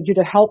life. I need you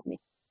to help me.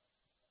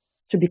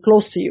 to be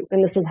close to you.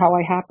 And this is how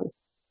I happen.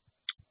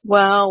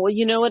 Wow. Well,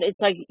 you know what? It's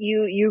like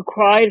you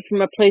cried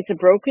from a place of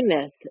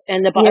brokenness,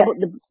 and the Yes,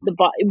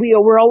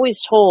 Bible, we're always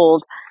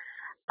told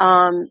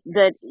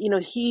that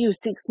he who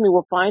seeks me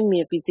will find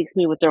me if he seeks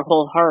me with their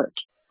whole heart.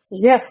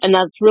 yes, And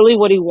that's really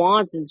what he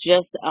wants, is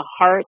just a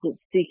heart that's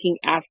seeking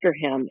after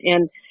him.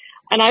 And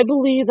I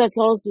believe that's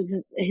also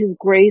his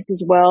grace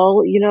as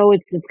well.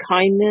 It's his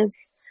kindness.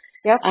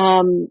 yes,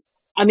 Um,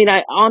 I mean,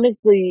 I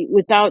honestly,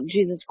 without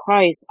Jesus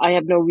Christ, I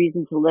have no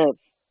reason to live,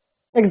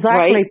 right?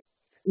 exactly.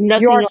 You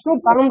Nothing are else so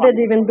will bounded,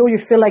 come. even though you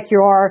feel like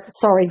you are.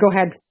 Sorry, go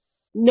ahead.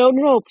 No,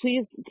 no, no,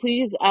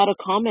 please add a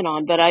comment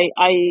on, but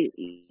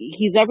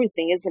he's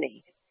everything, isn't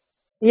he?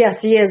 Yes,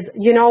 he is.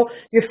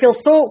 You feel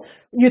so,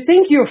 you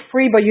think you're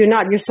free, but you're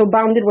not. You're so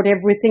bounded with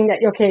everything that,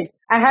 okay,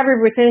 I have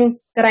everything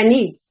that I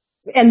need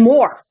and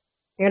more,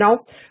 you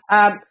know?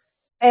 Um,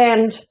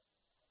 and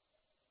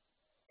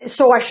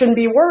so I shouldn't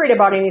be worried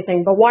about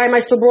anything. But why am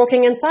I so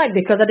broken inside?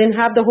 Because I didn't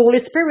have the Holy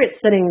Spirit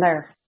sitting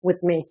there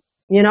with me,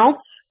 you know?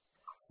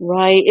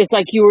 Right. It's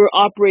like you were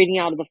operating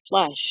out of the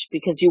flesh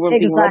because you weren't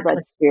being led by Exactly.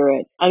 the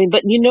Spirit. I mean,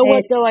 but you know what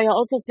And though? I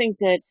also think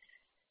that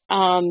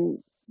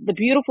the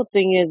beautiful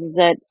thing is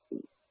that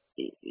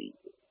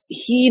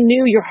he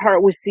knew your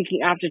heart was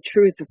seeking after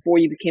truth before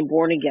you became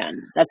born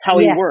again. That's how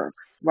he yes. works,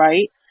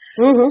 right?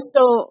 Hmm.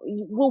 So,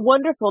 well,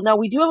 wonderful. Now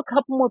we do have a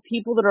couple more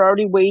people that are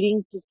already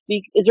waiting to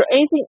speak. Is there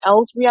anything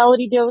else,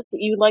 Reality Dose, that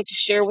you would like to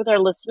share with our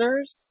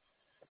listeners?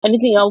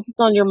 Anything else that's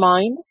on your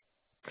mind?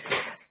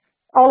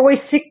 Always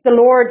seek the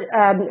Lord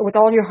with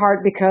all your heart,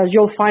 because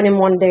you'll find him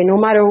one day. No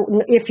matter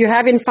if you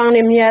haven't found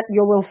him yet,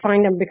 you will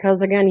find him, because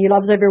again, he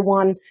loves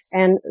everyone.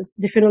 And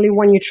definitely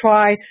when you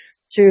try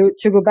to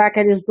go back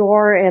at his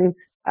door and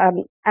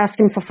ask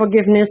him for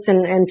forgiveness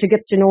and to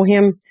get to know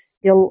him,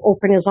 he'll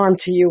open his arm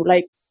to you.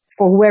 Like,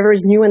 for whoever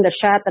is new in the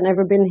chat and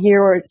never been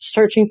here or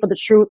searching for the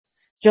truth,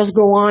 just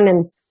go on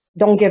and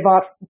don't give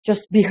up.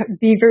 Just be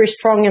very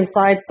strong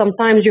inside.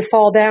 Sometimes you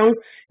fall down.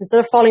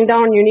 Instead of falling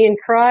down on your knee and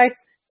cry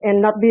and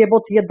not be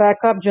able to get back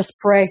up, just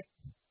pray.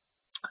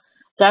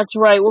 That's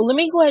right. Well, let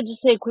me go ahead and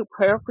just say a quick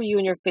prayer for you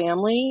and your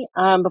family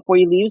before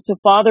you leave. So,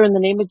 Father, in the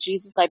name of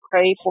Jesus, I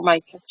pray for my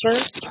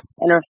sister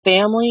and her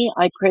family.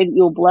 I pray that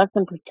you'll bless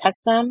and protect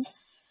them.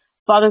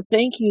 Father,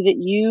 thank you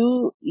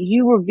that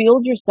you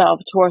revealed yourself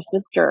to our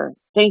sister.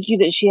 Thank you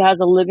that she has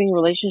a living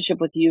relationship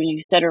with you, and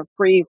you set her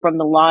free from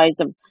the lies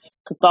of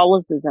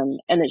Catholicism,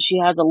 and that she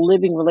has a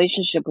living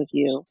relationship with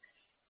you.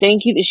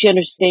 Thank you that she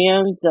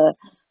understands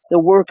the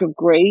work of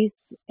grace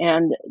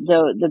and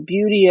the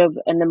beauty of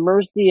and the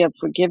mercy of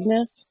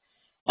forgiveness.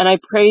 And I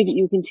pray that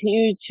you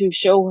continue to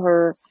show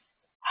her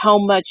how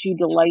much you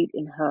delight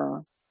in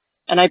her.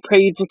 And I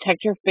pray you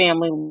protect her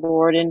family,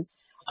 Lord. And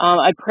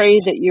I pray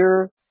that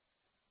your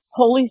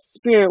Holy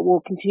Spirit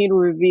will continue to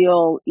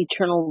reveal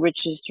eternal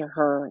riches to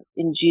her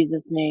in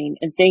Jesus' name.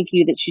 And thank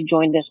you that she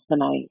joined us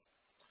tonight.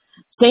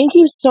 Thank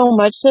you so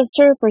much,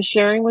 sister, for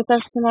sharing with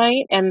us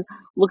tonight, and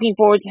looking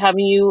forward to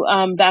having you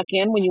back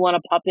in when you want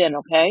to pop in,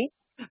 okay?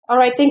 All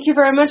right. Thank you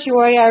very much,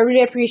 EYA. I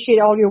really appreciate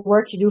all your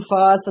work you do for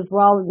us as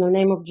well. In the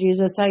name of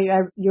Jesus,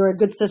 you're a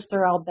good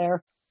sister out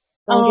there.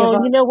 Don't give Oh,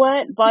 you up. know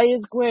what? By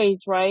His grace,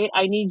 right?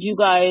 I need you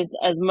guys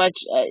as much,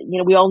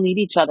 we all need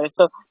each other.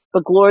 So,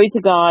 but glory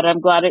to God.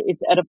 I'm glad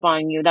it's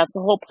edifying you. That's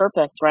the whole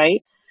purpose,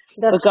 right?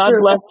 That's But God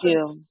true. bless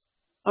you.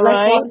 All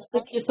right? Likewise.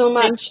 Thank you so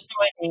much. Thanks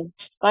for joining.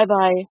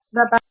 Bye-bye.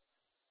 Bye bye.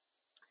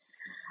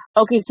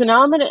 Okay, so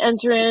now I'm going to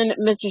enter in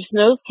Mr.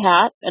 Snow's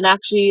cat, and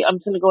actually I'm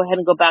just going to go ahead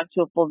and go back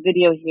to a full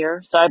video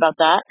here. Sorry about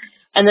that.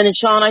 And then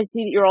Sean, I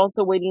see that you're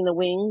also waiting in the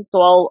wings,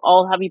 so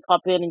I'll have you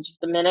pop in just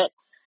a minute,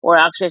 or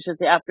actually I should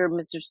say after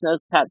Mr. Snow's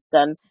cat's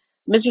done.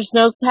 Mr.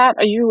 Snow's cat,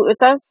 are you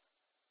with us?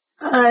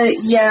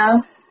 Yeah.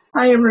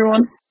 Hi,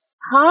 everyone.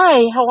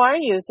 Hi, how are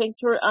you? Thanks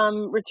for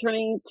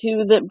returning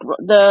to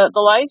the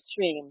live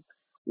stream.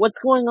 What's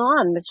going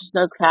on, Mr.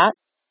 Snow's cat?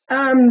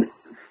 Um,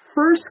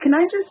 First, can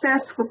I just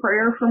ask for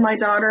prayer for my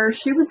daughter?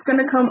 She was going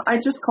to come. I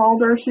just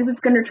called her. She was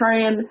going to try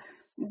and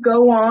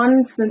go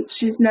on since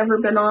she's never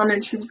been on,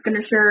 and she was going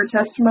to share her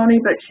testimony,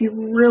 but she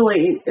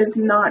really is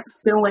not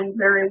feeling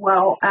very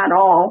well at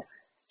all.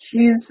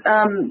 She's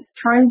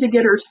trying to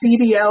get her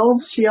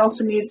CDLs. She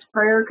also needs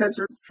prayer because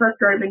her truck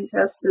driving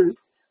test is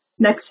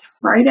next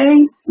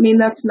Friday. I mean,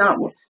 that's not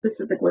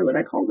specifically what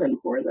I called in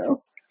for,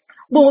 though.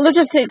 Well, let's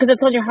just say, because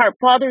it's on your heart.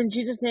 Father, in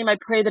Jesus' name, I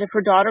pray that if her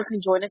daughter can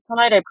join us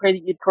tonight, I pray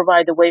that you'd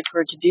provide the way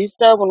for her to do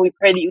so. When we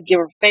pray that you'd give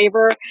her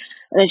favor,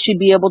 and that she'd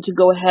be able to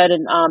go ahead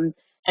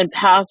and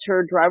pass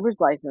her driver's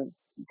license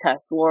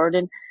test, Lord.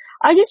 And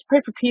I just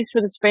pray for peace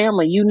for this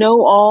family. You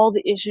know all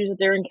the issues that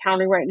they're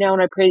encountering right now,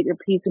 and I pray that your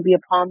peace would be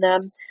upon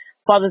them.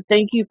 Father,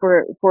 thank you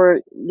for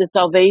the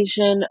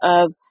salvation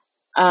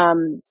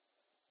um,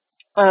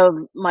 of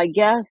my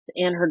guest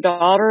and her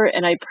daughter,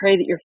 and I pray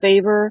that your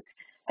favor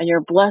and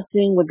your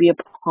blessing would be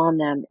upon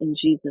them in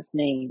Jesus'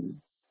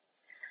 name.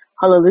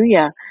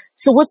 Hallelujah.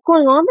 So what's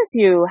going on with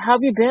you? How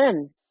have you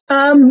been?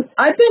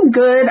 I've been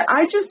good.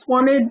 I just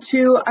wanted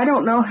to, I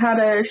don't know how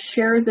to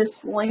share this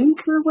link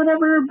or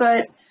whatever,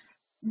 but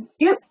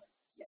if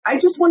I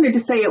just wanted to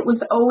say it was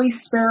always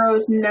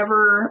sparrows,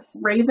 never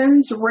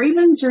ravens.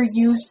 Ravens are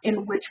used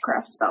in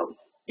witchcraft spells.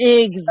 So,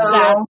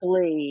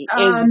 Exactly.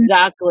 um,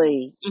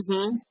 Exactly.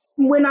 Mhm.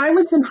 when I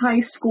was in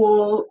high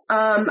school,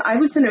 I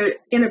was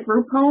in a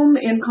group home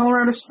in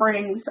Colorado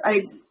Springs.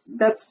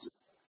 That's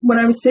when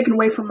I was taken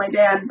away from my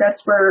dad.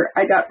 That's where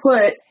I got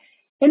put.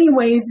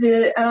 Anyway,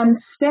 the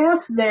staff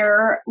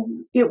there,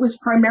 it was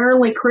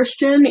primarily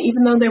Christian,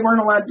 even though they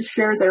weren't allowed to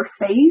share their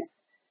faith.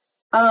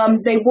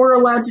 They were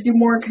allowed to do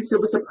more because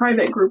it was a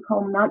private group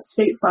home, not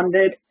state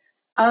funded.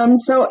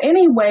 So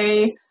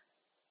anyway,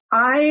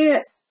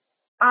 I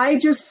I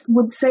just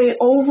would say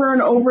over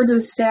and over to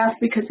the staff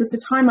because at the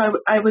time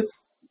I was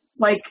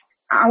like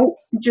out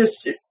just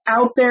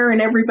out there in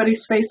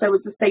everybody's face. I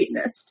was a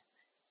Satanist,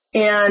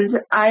 and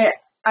I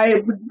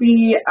would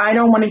be, I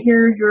don't want to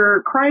hear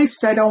your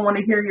Christ. I don't want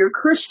to hear your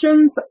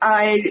Christians.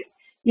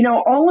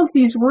 All of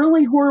these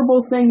really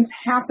horrible things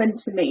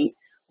happened to me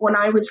when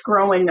I was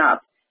growing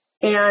up,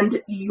 and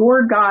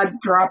your God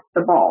dropped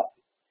the ball.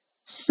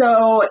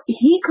 So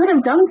he could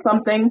have done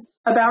something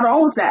about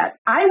all of that.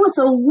 I was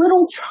a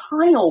little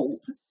child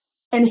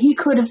and he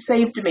could have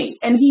saved me,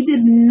 and he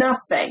did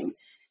nothing.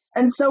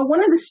 And so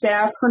one of the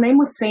staff, her name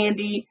was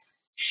Sandy,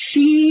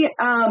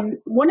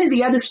 one of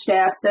the other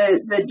staff,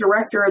 the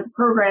director of the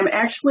program,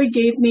 actually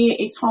gave me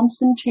a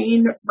Thompson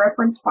Chain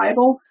Reference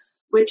Bible,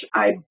 which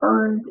I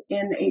burned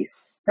in a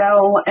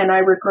cell, and I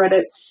regret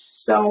it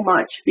so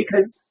much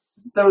because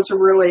those are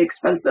really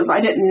expensive. I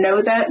didn't know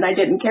that, and I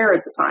didn't care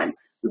at the time.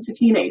 I was a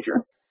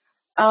teenager.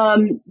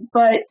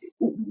 But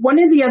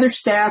one of the other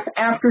staff,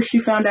 after she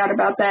found out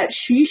about that,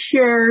 she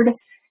shared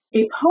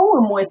a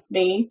poem with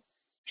me.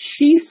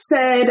 She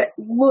said,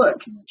 "Look,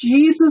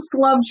 Jesus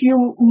loves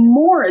you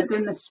more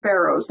than the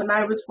sparrows." And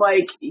I was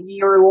like,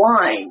 "You're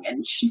lying."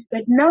 And she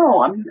said,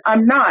 "No,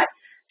 I'm not."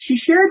 She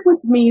shared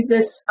with me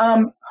this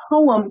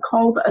poem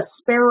called "A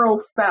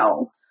Sparrow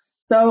Fell."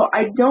 So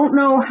I don't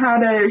know how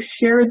to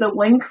share the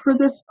link for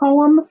this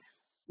poem,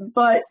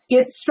 but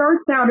it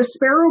starts out, "A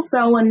sparrow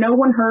fell and no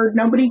one heard,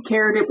 nobody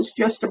cared, it was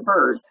just a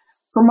bird.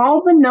 From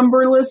all the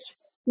numberless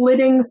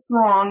flitting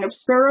throng of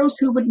sparrows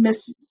who would miss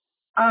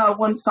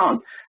one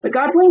song. But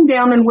God leaned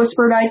down and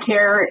whispered, I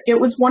care. It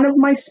was one of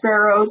my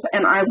sparrows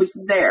and I was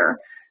there."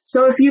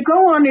 So if you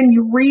go on and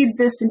you read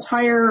this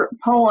entire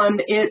poem,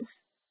 it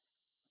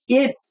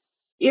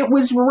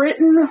was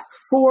written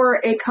for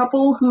a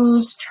couple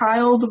whose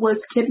child was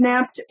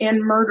kidnapped and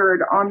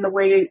murdered on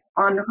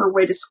her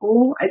way to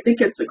school. I think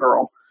it's a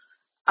girl.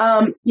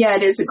 Yeah,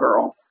 it is a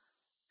girl.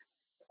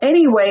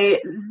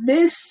 Anyway,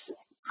 this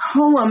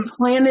poem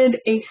planted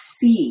a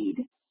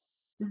seed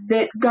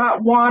that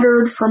got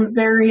watered from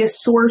various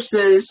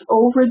sources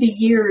over the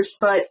years,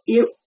 but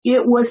it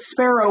was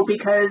Sparrow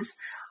because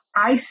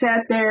I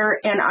sat there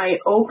and I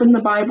opened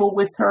the Bible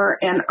with her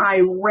and I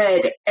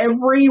read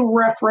every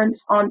reference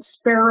on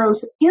sparrows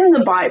in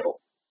the Bible.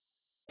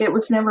 It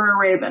was never a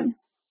raven.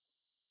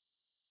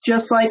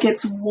 Just like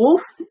it's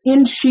wolf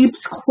in sheep's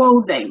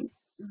clothing.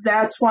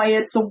 That's why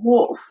it's a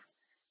wolf.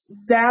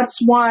 That's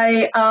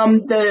why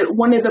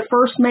one of the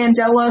first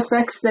Mandela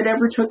effects that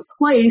ever took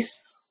place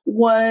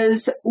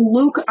was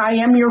Luke, I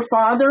am your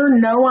father,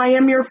 no, I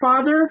am your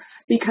father,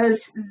 because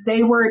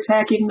they were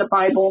attacking the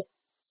Bible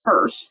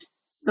first,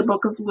 the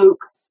book of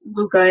Luke,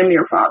 Luke, I am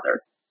your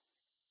father.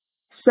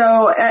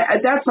 So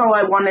that's all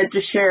I wanted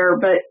to share,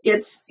 but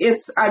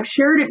I've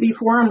shared it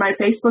before on my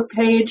Facebook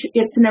page.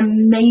 It's an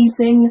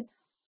amazing,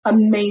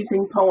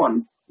 amazing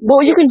poem.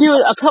 Well, you can do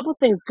a couple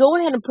things. Go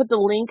ahead and put the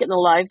link in the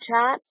live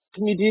chat.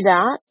 Can you do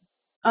that?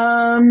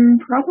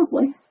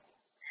 Probably.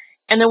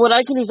 And then what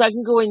I can do is I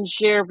can go ahead and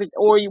share,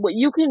 what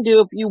you can do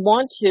if you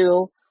want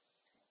to,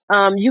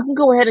 you can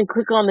go ahead and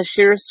click on the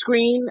share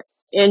screen,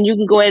 and you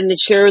can go ahead and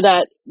share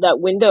that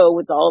window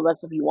with all of us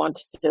if you want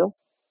to.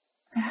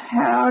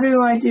 How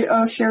do I do?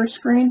 Oh, share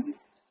screen.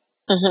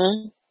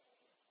 Mm-hmm.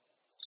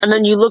 And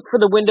then you look for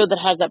the window that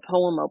has that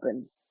poem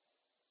open.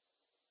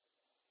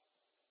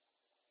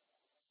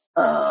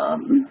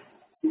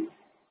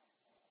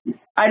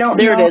 I don't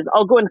There know. it is.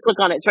 I'll go ahead and click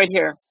on it. It's right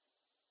here.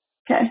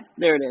 Okay.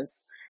 There it is.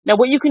 Now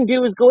what you can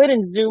do is go ahead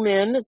and zoom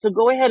in. So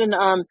go ahead and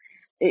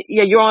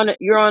yeah, are you on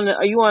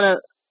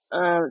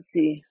let's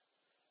see.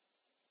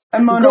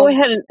 I'm on Go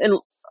ahead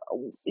and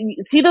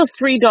see those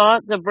three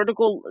dots, the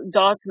vertical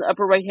dots in the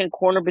upper right hand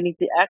corner beneath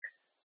the X,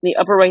 in the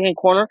upper right hand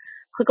corner.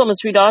 Click on the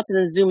three dots and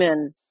then zoom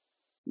in.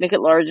 Make it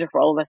larger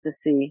for all of us to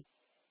see.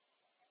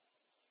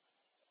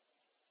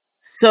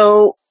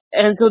 So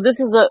this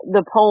is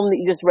the poem that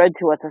you just read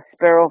to us, "A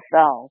Sparrow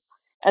Fell."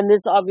 And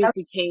this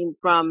obviously came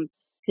from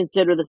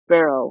Consider the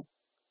Sparrow.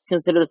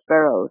 Consider the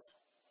Sparrows.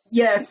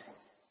 Yes.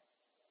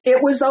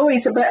 It was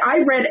always, but I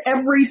read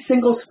every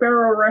single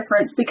sparrow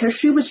reference because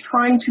she was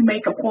trying to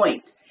make a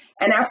point.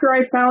 And after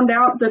I found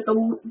out that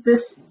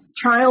this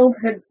child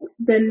had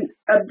been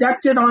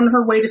abducted on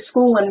her way to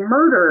school and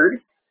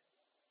murdered,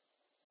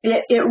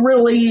 it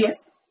really,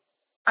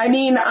 I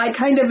mean, I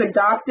kind of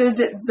adopted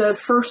the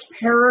first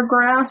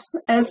paragraph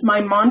as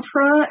my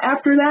mantra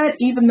after that,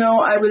 even though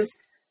I was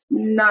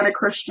not a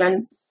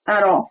Christian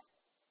at all.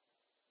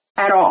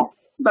 at all.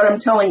 But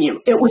I'm telling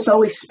you, it was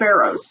always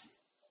sparrows.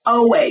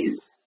 Always.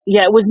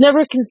 Yeah, it was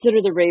never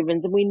considered the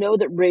ravens, and we know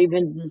that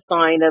ravens is a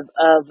sign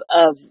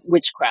of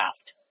witchcraft,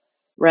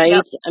 Yep. right?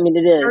 I mean,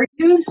 it is.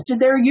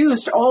 They're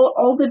used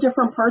all the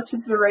different parts of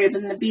the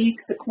raven, the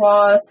beak, the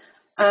claw,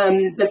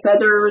 the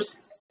feathers,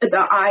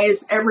 the eyes,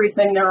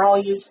 everything. They're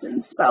all used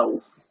in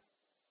spells.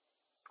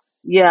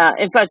 Yeah.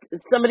 In fact,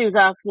 somebody was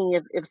asking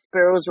if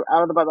sparrows were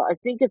out of the Bible. I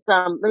think it's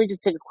let me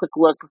just take a quick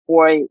look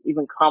before I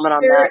even comment on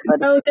There, that. But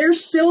no, there's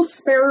still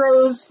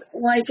sparrows.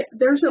 Like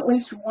there's at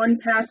least one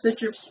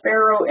passage of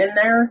sparrow in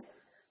there.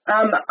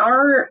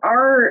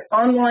 Our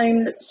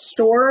online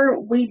store,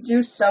 we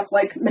do stuff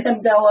like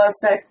Mandela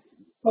Effect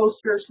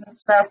posters and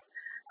stuff.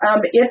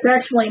 It's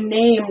actually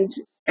named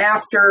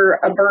after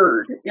a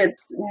bird. It's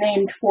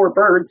named for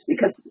birds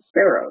because of the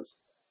sparrows.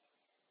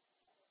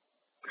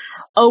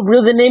 oh,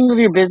 really, the name of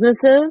your business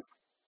is?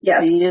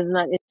 Yes. See, isn't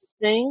that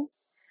interesting?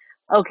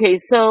 Okay,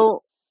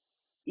 so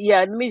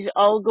yeah,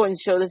 I'll go and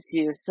show this to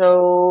you.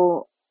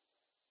 So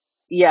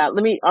yeah, I'm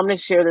gonna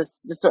share this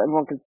just so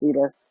everyone can see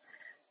this.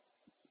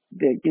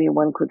 Give me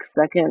one quick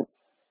second.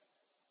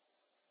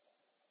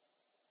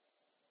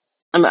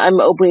 I'm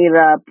opening it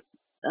up.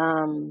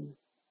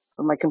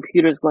 But my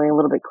computer's going a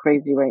little bit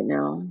crazy right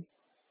now.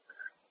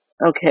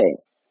 Okay,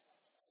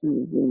 let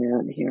me zoom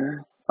out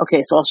here.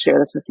 Okay, so I'll share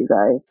this with you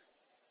guys.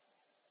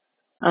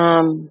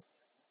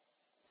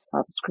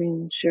 Stop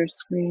screen, share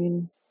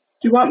screen.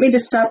 Do you want me to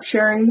stop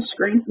sharing the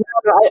screen?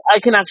 No, I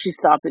can actually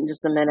stop in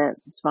just a minute.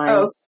 It's fine.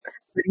 Oh,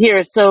 But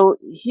here's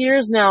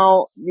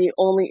now the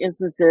only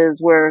instances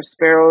where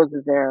sparrows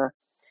is there.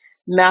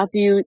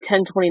 Matthew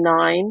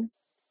 10:29,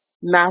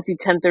 Matthew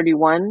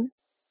 10:31,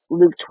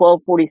 Luke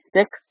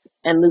 12:46,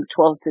 and Luke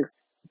 12:7.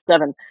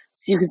 So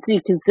you can see,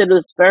 consider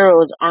the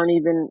sparrows aren't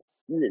even,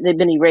 they've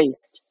been erased.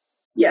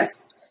 yes.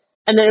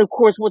 And then of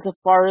course, what's a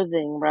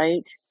farthing,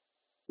 right?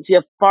 If you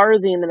have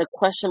farthing and then a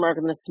question mark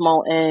and a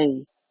small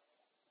a.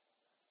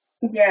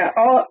 Yeah,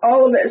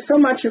 all of it. So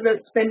much of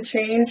it's been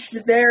changed.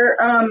 There,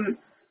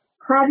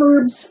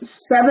 Proverbs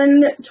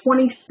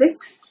 7:26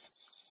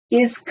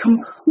 is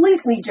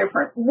completely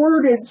different,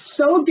 worded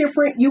so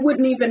different you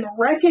wouldn't even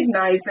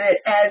recognize it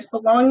as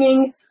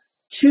belonging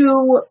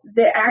to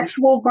the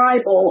actual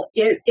Bible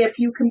if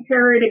you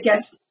compare it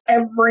against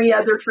every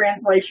other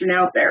translation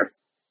out there.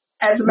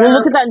 As a Well, matter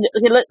look of at that.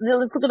 Okay,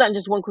 let's look at that in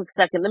just one quick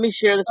second. Let me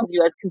share this with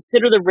you guys.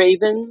 Consider the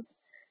ravens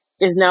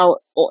is now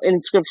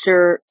in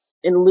scripture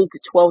in Luke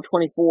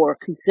 12:24.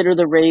 Consider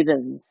the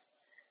ravens,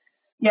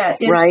 yeah,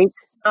 it's right?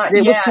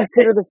 It was yeah,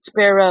 consider the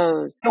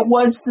sparrows. it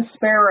was the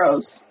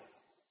sparrows.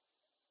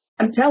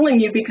 I'm telling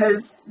you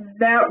because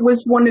that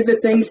was one of the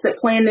things that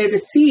planted a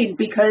seed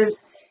because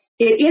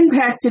it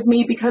impacted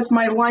me because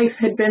my life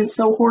had been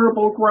so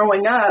horrible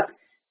growing up.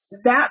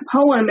 That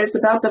poem is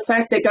about the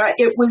fact that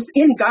it was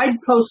in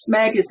Guidepost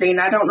magazine.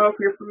 I don't know if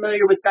you're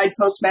familiar with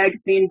Guidepost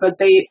magazine, but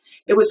it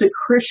was a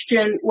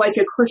Christian, like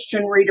a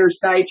Christian Reader's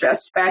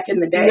Digest back in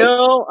the day.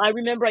 No, I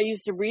remember I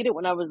used to read it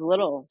when I was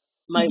little.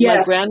 My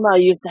Yes, grandma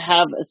used to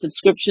have a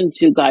subscription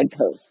to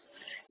Guidepost,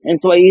 and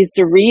so I used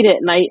to read it.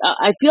 And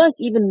I feel like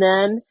even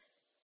then,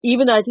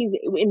 even though I think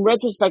in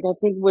retrospect, I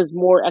think it was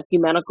more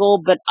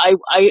ecumenical, but I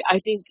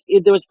think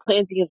there was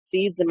planting of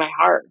seeds in my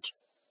heart,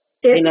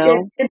 you it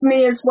know? hit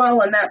me as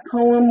well, and that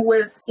poem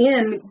was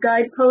in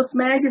Guidepost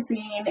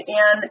magazine.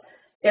 And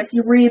if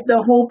you read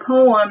the whole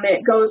poem,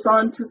 it goes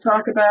on to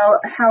talk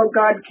about how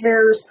God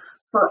cares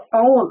for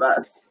all of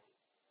us,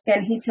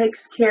 and He takes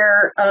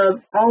care of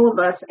all of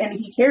us, and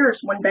He cares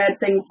when bad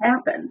things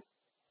happen.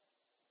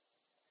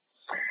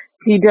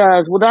 He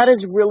does. Well, that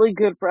is really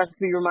good for us to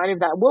be reminded of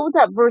that. What was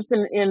that verse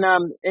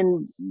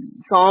in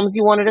Psalms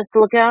you wanted us to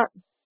look at?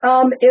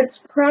 It's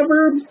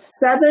Proverbs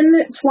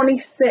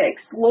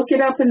 7:26. Look it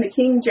up in the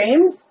King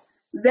James,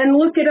 then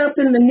look it up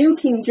in the New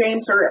King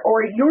James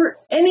or your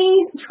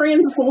any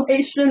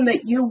translation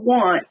that you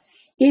want.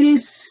 It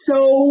is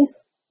so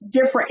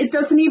different. It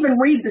doesn't even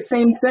read the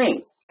same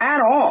thing at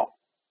all.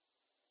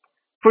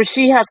 For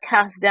she hath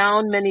cast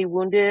down many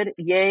wounded,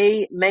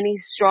 yea,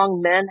 many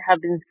strong men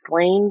have been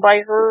slain by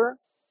her.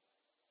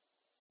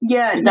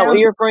 Yeah, Is that now what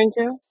you're referring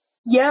to?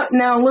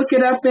 now look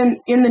it up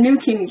in the New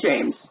King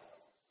James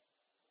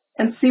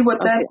and see what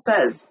that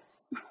Okay. says.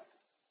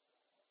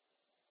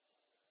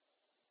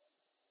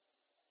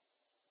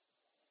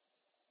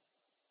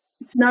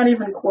 It's not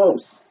even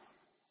close.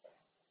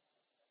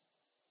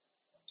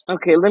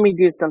 Okay, let me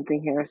do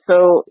something here.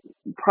 So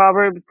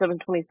Proverbs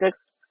 7:26.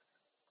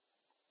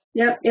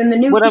 Yep, in the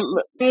New What King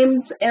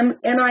I'm James,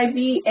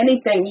 NIV,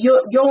 anything.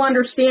 You'll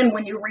understand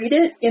when you read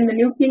it in the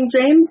New King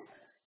James,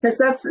 because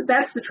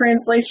that's the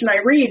translation I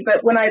read.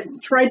 But when I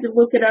tried to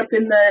look it up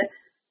in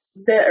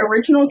the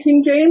original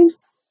King James,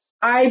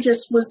 I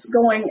just was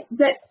going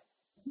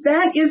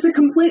that is a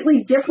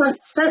completely different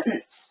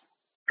sentence.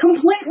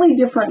 Completely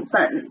different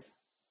sentence.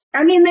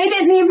 I mean, they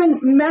didn't even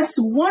mess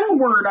one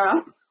word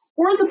up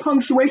or the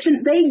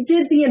punctuation. They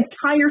did the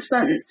entire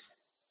sentence.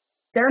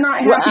 They're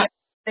not well, happy.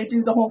 They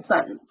do the whole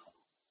sentence.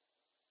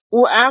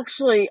 well,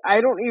 actually,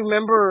 I don't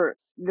remember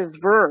this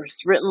verse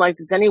written like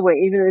this anyway.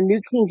 Even the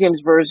New King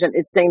James Version,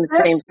 it's saying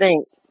the same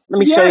thing. Let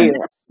me show Yeah, you.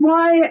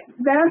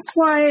 that's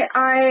why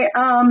I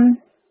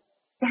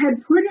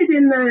had put it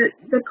in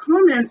the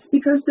comments,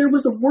 because there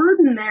was a word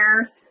in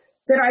there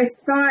that I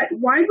thought,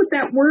 why would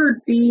that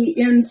word be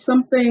in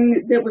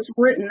something that was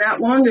written that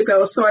long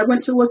ago? So I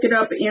went to look it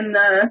up in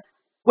the.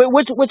 Wait,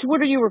 which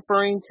word are you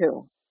referring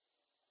to?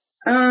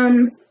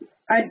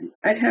 I'd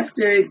have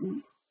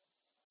to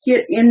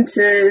get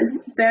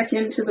back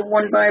into the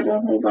one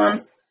Bible. Hold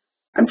on.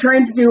 I'm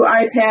trying to do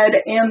iPad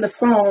and the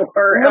phone,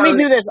 or Let me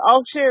do this.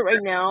 I'll share it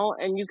right now,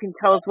 and you can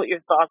tell us what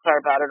your thoughts are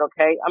about it,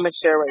 okay? I'm going to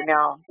share right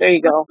now. There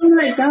you go. oh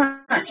my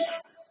gosh.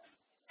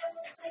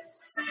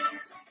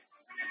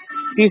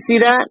 Do you see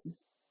that?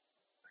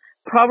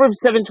 Proverbs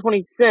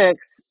 7:26,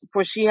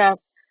 for she hath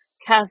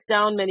cast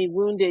down many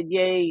wounded,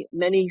 yea,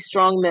 many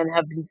strong men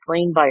have been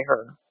slain by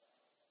her.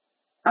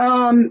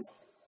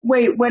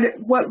 Wait,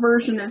 what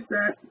version is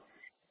that?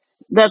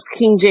 That's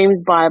King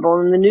James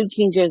Bible. In the New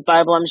King James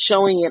Bible, I'm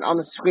showing it on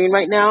the screen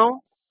right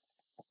now.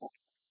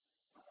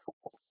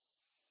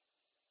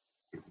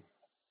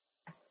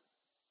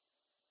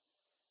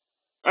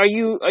 Are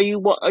you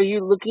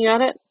looking at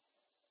it?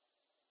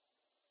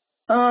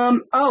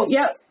 Oh,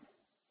 yep.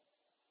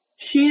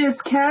 She is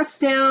cast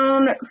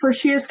down, for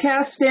she has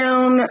cast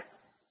down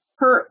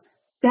her.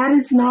 That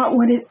is not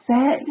what it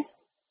said.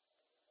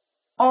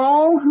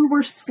 All who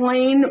were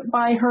slain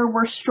by her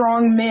were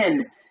strong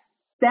men.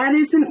 That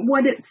isn't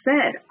what it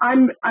said.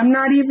 I'm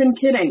not even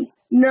kidding.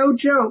 No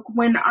joke.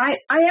 When I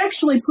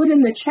actually put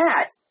in the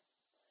chat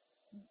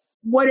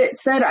what it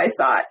said, I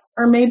thought,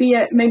 or maybe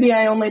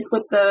I only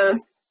put the.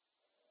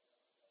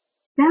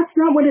 That's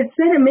not what it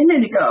said a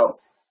minute ago.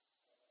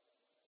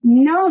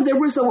 No, there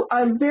was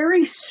a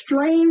very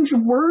strange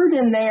word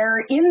in there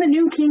in the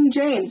New King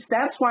James.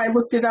 That's why I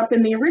looked it up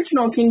in the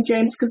original King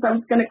James, because I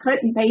was going to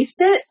cut and paste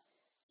it.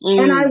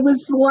 And I was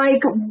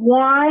like,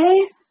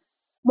 why?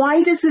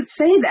 Why does it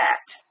say that?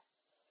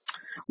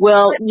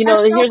 Well, That's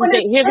not here's the what it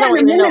thing. Here's what I said want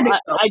a you to know. minute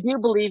ago. I do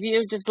believe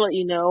you, just to let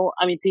you know.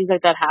 I mean, things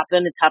like that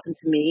happen. It's happened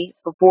to me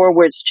before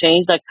where it's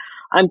changed. Like,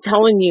 I'm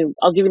telling you,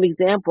 I'll give you an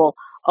example.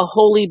 A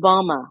holy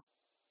Obama.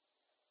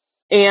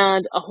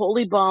 And a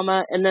holy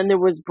Obama, and then there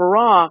was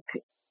Barack.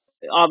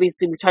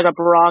 Obviously, we talked about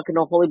Barack and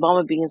a holy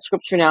Obama being in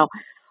scripture now.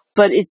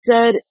 But it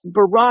said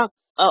Barack,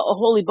 a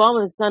holy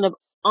Obama, the son of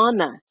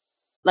Anna.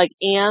 Like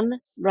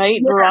Anne, right?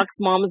 Yeah, Barack's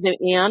mom is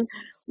named Anne.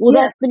 Well,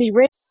 yeah, that's been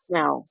erased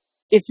now.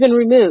 It's been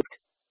removed.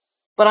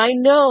 But I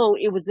know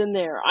it was in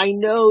there. I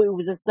know it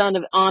was a son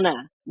of Anna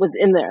was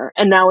in there,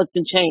 and now it's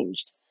been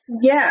changed.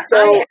 yeah.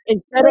 So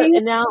and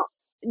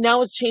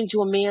now it's changed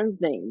to a man's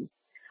name.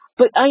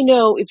 But I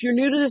know if you're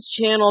new to this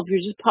channel, if you're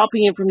just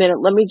popping in for a minute,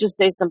 let me just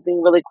say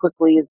something really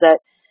quickly is that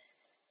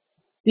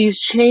these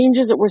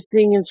changes that we're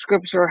seeing in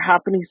scripture are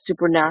happening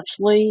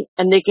supernaturally,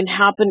 and they can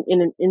happen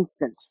in an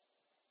instant.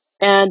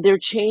 And they're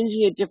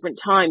changing at different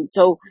times.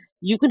 So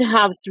you can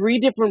have 3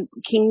 different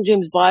King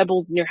James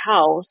Bibles in your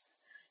house,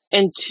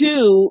 and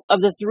 2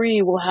 of the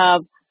 3 will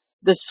have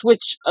the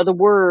switch of the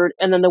word,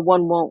 and then the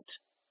one won't.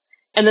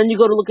 And then you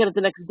go to look at it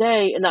the next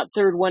day, and that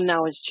third one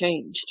now has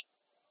changed.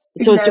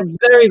 So it's Exactly.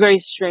 very,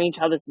 very strange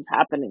how this is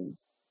happening.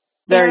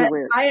 Very And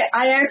weird. I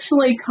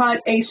actually caught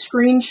a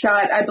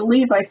screenshot. I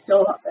believe I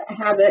still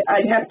have it.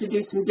 I'd have to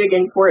do some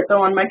digging for it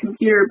though on my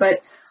computer, but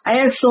I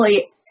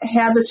actually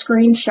have a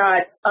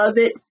screenshot of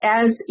it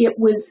as it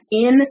was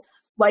in.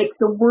 Like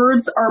the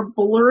words are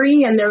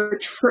blurry and they're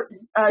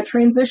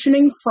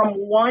transitioning from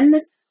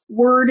one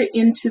word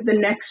into the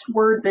next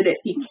word that it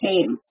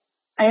became.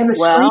 I have a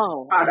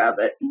Wow. screenshot of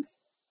it.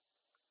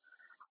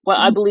 Well,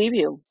 I believe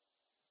you.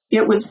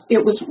 It was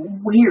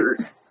weird.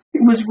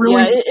 It was Yeah,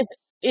 really.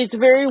 it's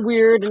very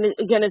weird, and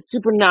again, it's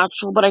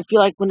supernatural. But I feel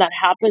like when that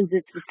happens,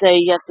 it's to say,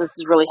 yes, this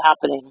is really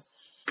happening,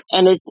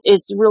 and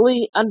it's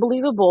really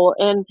unbelievable.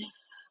 And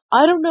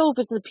I don't know if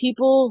it's the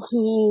people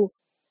who,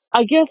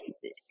 I guess,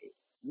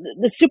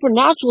 the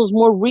supernatural is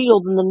more real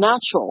than the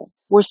natural.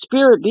 We're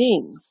spirit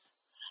beings,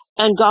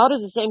 and God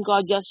is the same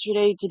God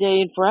yesterday,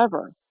 today, and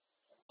forever.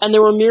 And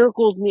there were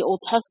miracles in the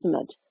Old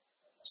Testament.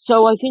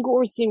 So I think what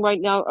we're seeing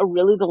right now are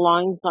really the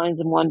lying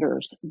signs and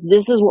wonders.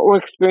 This is what we're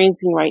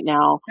experiencing right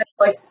now.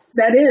 Like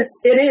that is,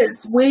 it is.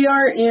 We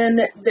are in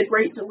the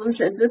great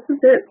delusion. This is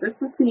it. This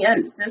is the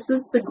end. This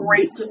is the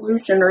great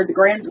delusion or the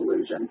grand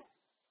delusion.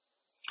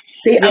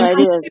 See, I'm Yeah, it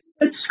is. familiar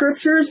with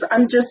scriptures.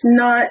 I'm just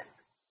not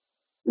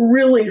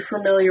really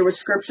familiar with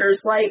scriptures.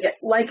 Like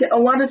a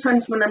lot of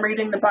times when I'm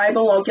reading the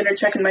Bible, I'll get a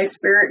check in my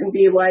spirit and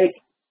be like,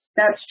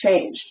 "That's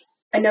changed.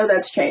 I know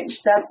that's changed.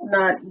 That's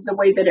not the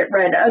way that it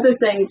read." Other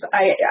things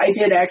I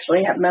did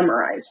actually have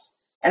memorized,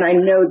 and I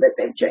know that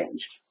they've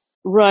changed.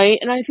 Right.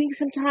 And I think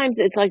sometimes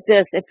it's like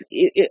this.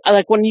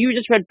 Like when you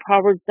just read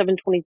Proverbs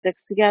 7:26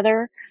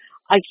 together,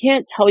 I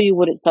can't tell you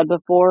what it said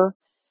before.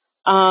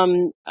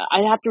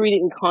 I have to read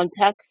it in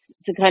context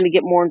to kind of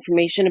get more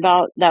information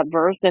about that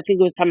verse. I think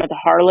it was talking about the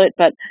harlot,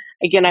 but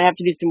again, I have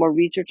to do some more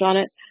research on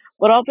it.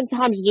 But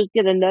oftentimes you just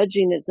get a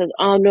nudging that says,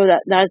 "Oh no,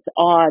 that's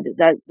odd.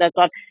 That's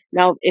odd."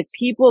 Now, if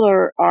people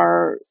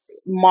are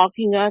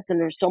mocking us, and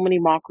there's so many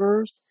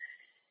mockers.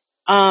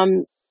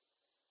 Um,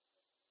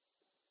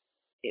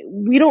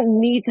 we don't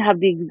need to have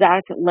the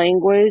exact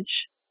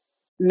language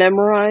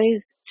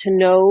memorized to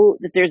know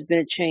that there's been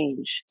a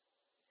change,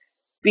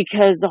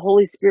 because the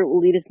Holy Spirit will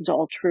lead us into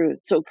all truth.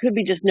 So it could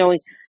be just knowing,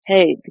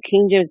 hey, the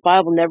King James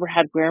Bible never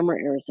had grammar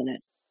errors in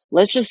it.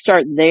 Let's just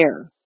start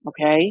there,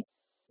 okay?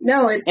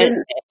 No, it And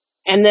didn't.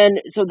 and then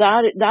so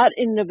that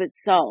in and of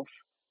itself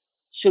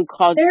should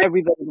cause There,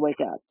 everybody to wake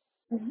up.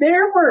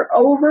 there were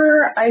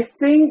over, I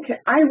think,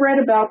 I read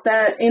about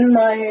that in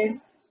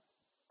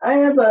I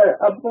have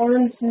a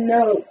Barnes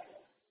note,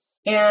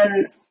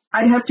 and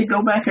I'd have to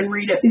go back and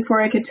read it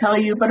before I could tell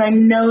you, but I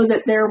know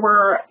that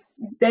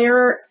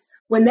there,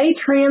 when they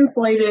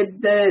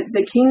translated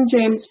the King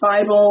James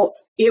Bible,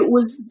 it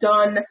was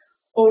done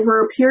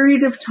over a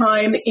period of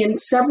time in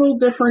several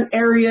different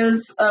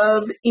areas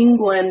of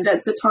England,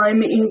 at the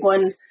time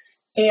England,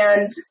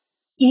 and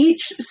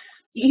each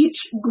each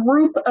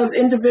group of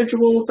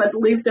individuals, I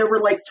believe there were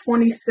like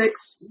 26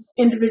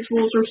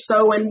 individuals or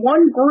so in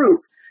one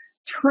group,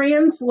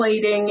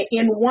 translating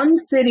in one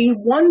city,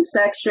 one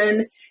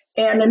section,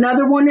 and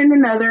another one in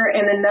another,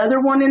 and another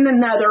one in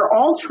another,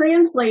 all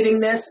translating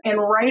this and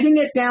writing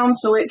it down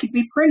so it could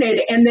be printed.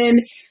 And then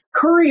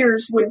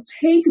couriers would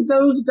take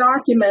those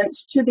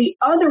documents to the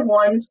other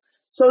ones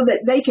so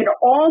that they could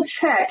all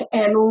check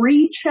and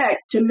recheck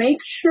to make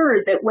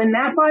sure that when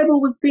that Bible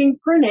was being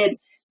printed,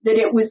 that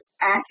it was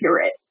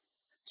accurate.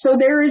 So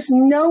there is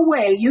no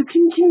way you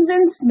can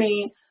convince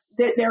me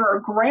that there are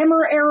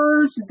grammar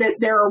errors, that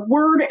there are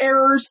word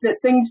errors,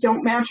 that things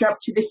don't match up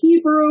to the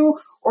Hebrew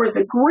or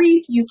the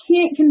Greek. You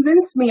can't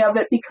convince me of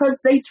it because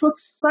they took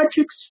such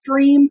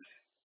extreme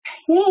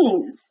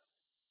pains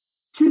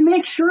to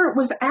make sure it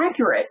was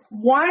accurate.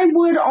 Why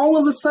would all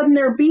of a sudden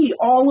there be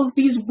all of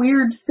these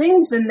weird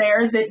things in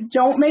there that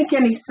don't make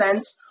any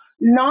sense?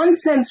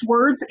 Nonsense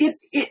words.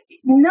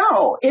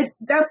 No,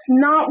 that's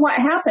not what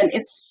happened.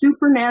 It's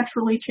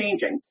supernaturally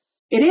changing.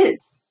 It is.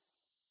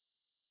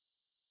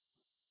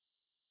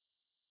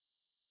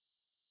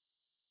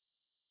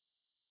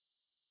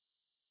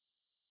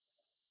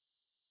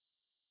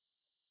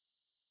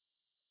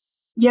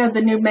 Yeah,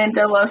 the new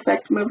Mandela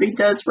Effect movie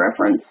does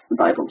reference the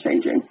Bible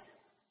changing.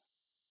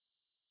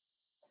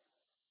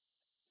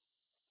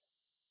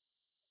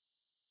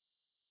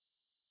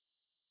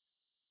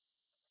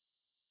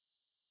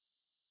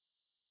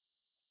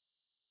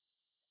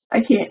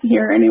 I can't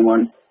hear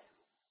anyone.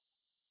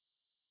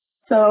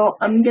 So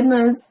I'm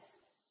gonna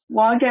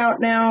log out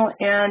now,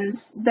 and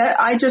that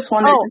I just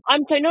wanted Oh, to.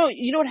 I'm sorry. No,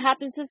 you know what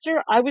happened,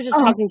 sister? I was just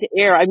Oh, talking to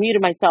air. I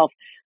muted myself.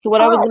 So what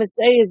I was oh, going to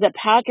say is that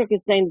Patrick is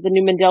saying that the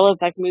new Mandela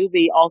Effect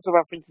movie also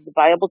references the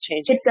Bible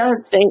change. it does.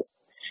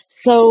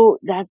 So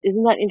that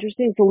isn't that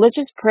interesting? So let's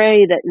just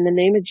pray that in the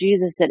name of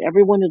Jesus, that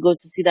everyone who goes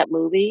to see that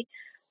movie,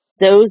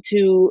 those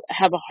who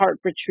have a heart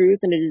for truth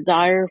and a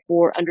desire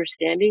for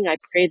understanding, I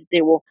pray that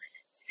they will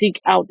seek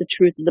out the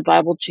truth of the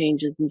Bible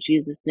changes in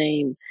Jesus'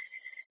 name.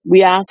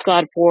 We ask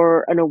God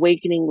for an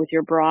awakening with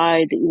your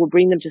bride, that you will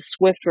bring them to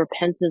swift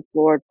repentance,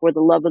 Lord, for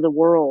the love of the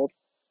world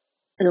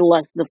and the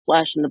lust of the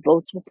flesh and the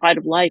boastful pride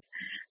of life.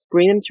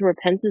 Bring them to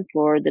repentance,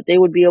 Lord, that they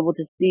would be able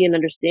to see and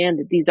understand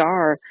that these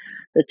are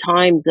the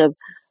times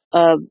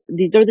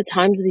these are the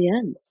times of the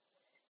end.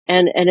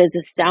 And as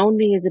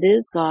astounding as it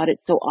is, God,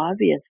 it's so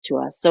obvious to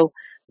us. So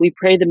we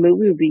pray the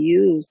movie will be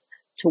used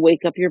to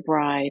wake up your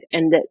bride,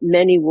 and that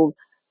many will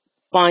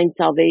find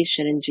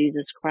salvation in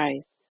Jesus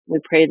Christ. We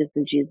pray this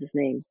in Jesus'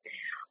 name.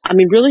 I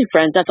mean, really,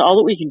 friends, that's all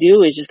that we can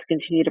do is just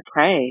continue to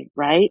pray,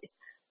 right?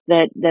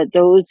 That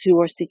those who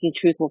are seeking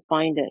truth will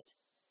find it.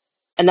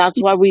 And that's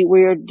why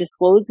we're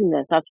disclosing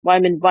this. That's why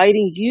I'm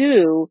inviting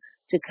you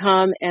to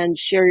come and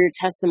share your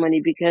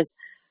testimony, because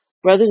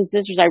brothers and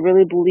sisters, I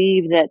really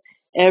believe that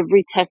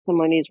every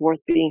testimony is worth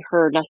being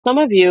heard. Now, some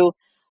of you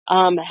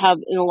have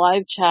in a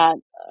live chat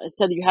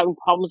said that you're having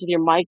problems with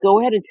your mic.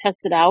 Go ahead and test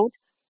it out.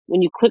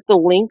 When you click the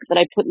link that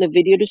I put in the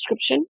video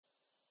description,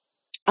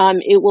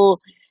 it will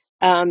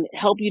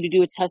help you to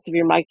do a test of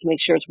your mic to make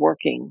sure it's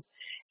working.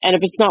 And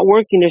if it's not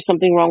working, there's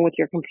something wrong with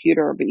your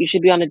computer, but you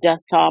should be on a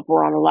desktop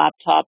or on a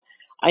laptop.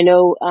 I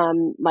know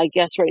my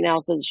guest right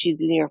now says she's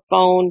using her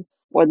phone,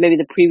 or maybe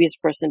the previous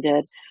person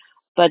did.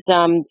 But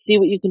see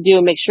what you can do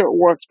and make sure it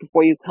works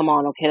before you come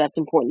on. Okay, that's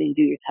important that you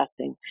do your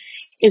testing.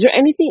 Is there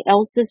anything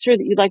else, sister,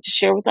 that you'd like to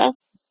share with us?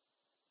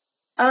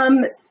 Um,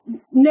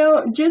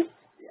 no, just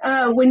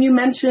when you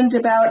mentioned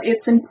about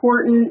it's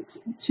important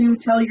to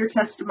tell your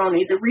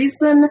testimony, the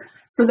reason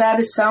for that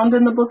is found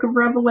in the book of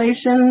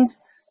Revelations.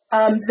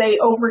 They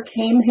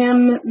overcame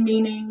him,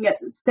 meaning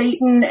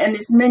Satan and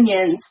his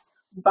minions,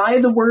 by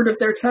the word of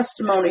their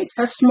testimony.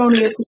 Testimony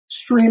is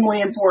extremely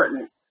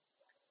important.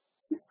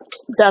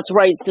 That's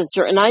right,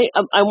 sister. And I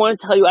want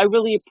to tell you, I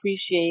really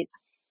appreciate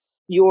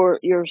your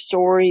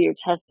story, your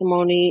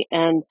testimony,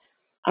 and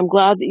I'm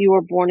glad that you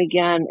were born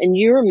again. And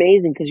you're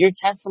amazing, because your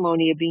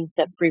testimony of being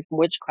set free from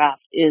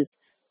witchcraft is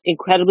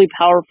incredibly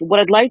powerful. What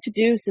I'd like to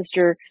do,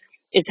 sister,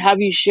 is have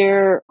you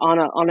share on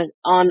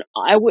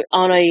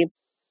a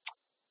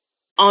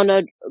on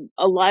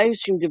a live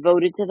stream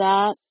devoted to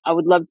that. I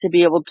would love to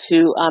be able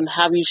to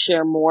have you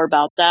share more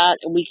about that,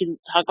 and we can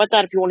talk about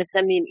that. If you want to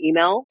send me an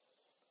email,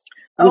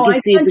 we Oh, can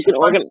I see if sent we you can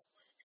one. organize.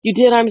 You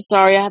did. I'm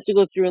sorry. I have to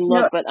go through and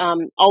look, No, but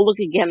I'll look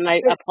again, and I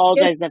it,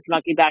 apologize it's for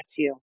not getting back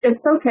to you.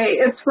 it's okay.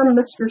 It's from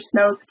Mr.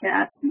 Snow's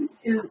cat.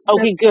 That's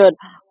Okay, good.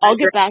 my I'll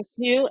get back to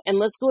you, and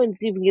let's go ahead and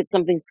see if we can get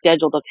something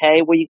scheduled,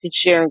 okay, where you can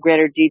share in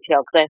greater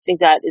detail, because I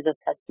think that is a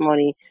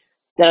testimony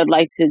that I'd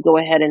like to go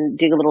ahead and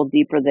dig a little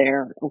deeper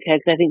there, okay,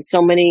 because I think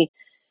so many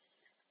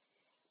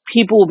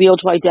people will be able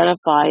to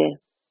identify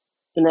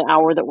in the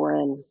hour that we're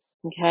in,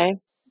 okay?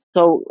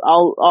 So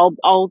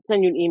I'll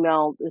send you an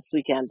email this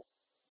weekend,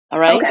 all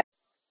right? Okay.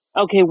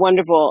 Okay,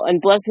 wonderful,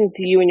 and blessings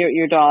to you and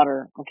your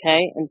daughter,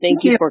 okay? And thank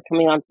Thank you you. for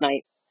coming on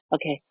tonight.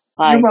 Okay, You're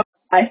bye. welcome.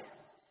 Bye.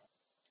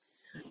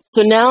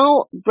 So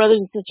now, brothers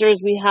and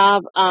sisters, we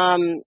have,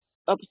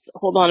 oops,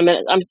 hold on a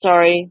minute. I'm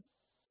sorry.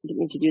 I didn't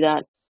mean to do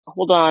that.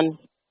 Hold on.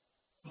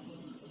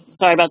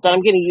 Sorry about that.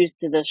 I'm getting used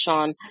to this,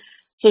 Sean.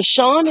 So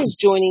Sean is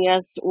joining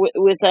us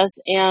with us.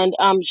 And,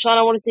 Sean,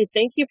 I want to say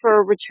thank you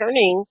for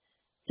returning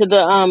to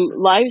the,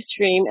 live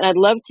stream. And I'd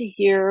love to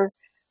hear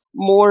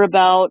more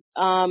about,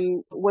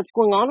 what's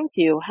going on with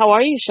you. How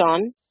are you,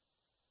 Sean?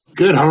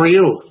 Good. How are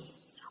you?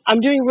 I'm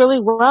doing really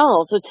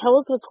well. So tell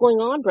us what's going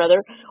on,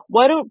 brother.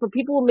 Why don't, for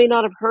people who may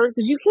not have heard,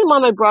 because you came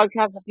on my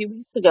broadcast a few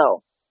weeks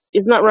ago.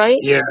 Isn't that right?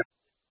 Yeah.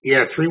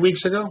 Yeah. 3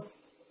 weeks ago.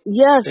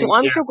 Yeah, I so think.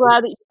 I'm so Yeah.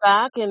 glad that you're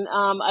back, and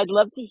I'd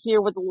love to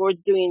hear what the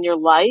Lord's doing in your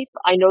life.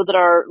 I know that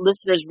our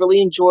listeners really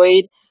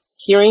enjoyed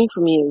hearing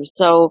from you,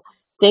 so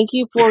thank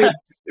you for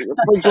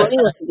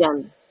joining us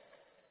again.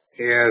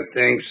 Yeah.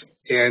 Thanks.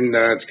 And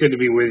it's good to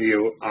be with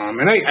you. I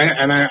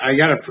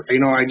gotta,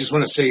 I just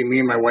want to say, me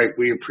and my wife,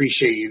 we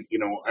appreciate you.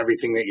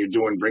 Everything that you're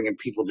doing, bringing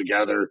people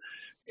together,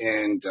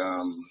 and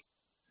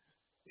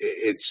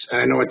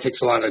I know it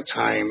takes a lot of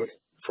time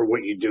for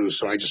what you do.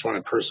 So I just want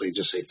to personally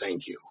just say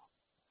thank you.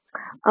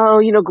 Oh,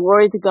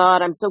 glory to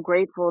God. I'm so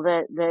grateful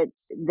that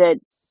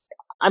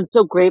I'm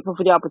so grateful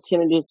for the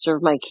opportunity to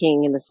serve my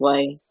King in this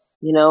way,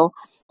 you know?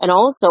 And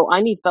also,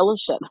 I need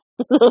fellowship.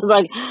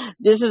 Like,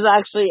 this is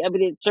actually, I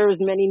mean, it serves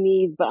many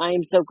needs, but I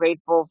am so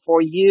grateful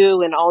for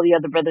you and all the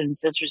other brothers and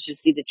sisters who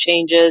see the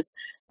changes,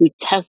 who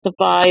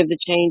testify of the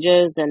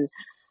changes. And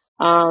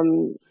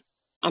I'm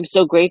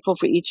so grateful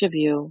for each of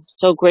you.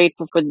 So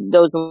grateful for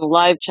those in the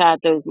live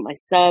chat, those my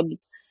subs,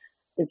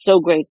 and so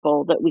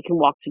grateful that we can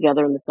walk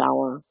together in this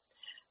hour.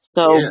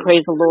 So Yeah.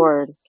 praise the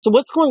Lord. So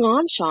what's going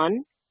on,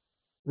 Sean?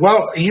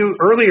 Well,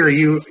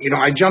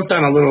 I jumped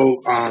on a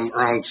little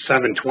around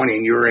 7:20,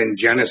 and you were in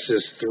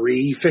Genesis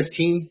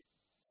 3:15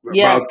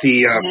 Yes. about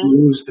the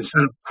bruise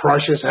instead of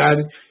crush his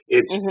head,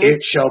 Mhm.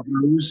 it shall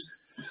bruise.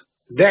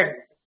 That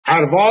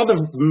out of all the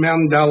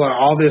Mandela,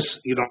 all this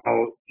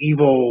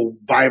evil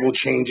Bible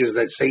changes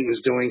that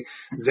Satan's doing,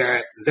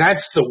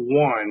 that's the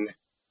one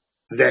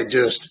that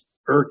just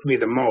irked me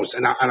the most.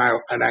 And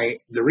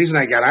the reason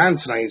I got on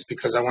tonight is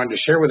because I wanted to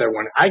share with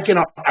everyone. I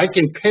can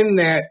pin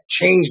that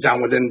change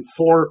down within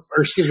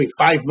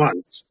 5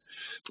 months.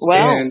 Wow.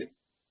 And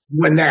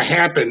when that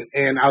happened,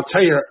 and I'll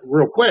tell you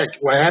real quick,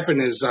 what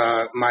happened is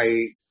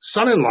my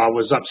son-in-law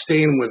was up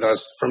staying with us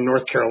from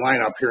North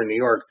Carolina up here in New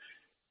York.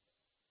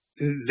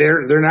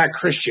 They're not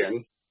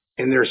Christian,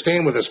 and they're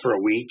staying with us for a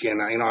week.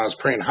 And I was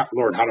praying,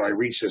 Lord, how do I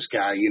reach this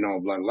guy?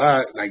 Blah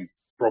blah. And I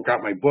broke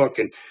out my book,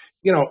 and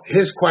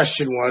his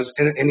question was,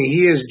 and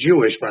he is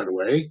Jewish, by the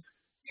way,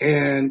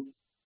 and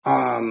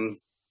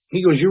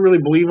he goes, "You really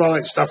believe all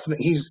that stuff?"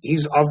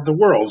 He's of the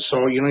world,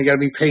 so you got to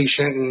be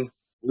patient and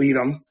lead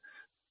him.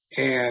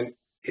 And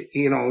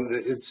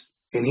it's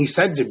and he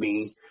said to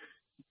me,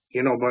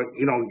 but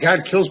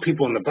God kills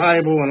people in the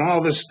Bible and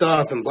all this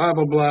stuff and blah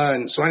blah blah.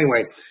 And so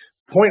anyway,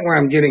 point where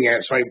I'm getting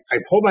at. So I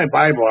pulled my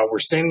Bible out. We're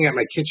standing at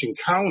my kitchen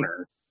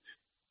counter,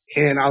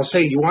 and I'll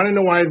say, you want to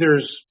know why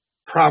there's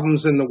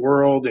problems in the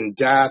world and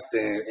death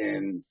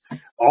and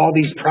all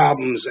these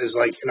problems? Is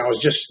like, and I was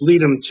just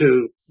lead them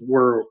to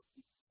where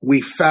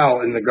we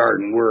fell in the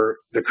garden, where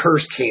the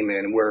curse came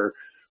in, where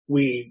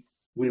we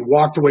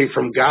walked away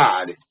from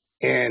God.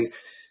 And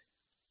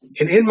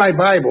in my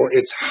Bible,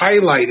 it's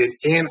highlighted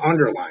and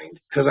underlined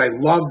because I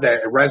love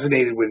that. It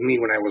resonated with me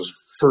when I was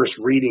first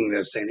reading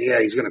this, saying, yeah,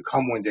 he's going to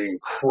come one day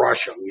and crush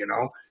him.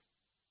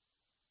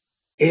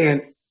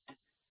 And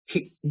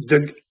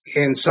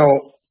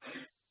so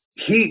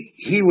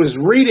he was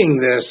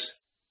reading this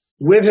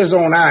with his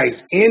own eyes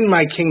in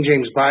my King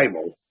James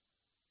Bible.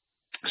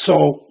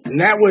 So and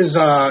that was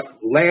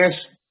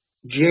last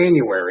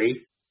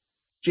January.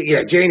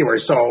 Yeah,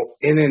 January. So,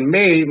 and in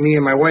May, me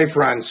and my wife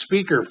were on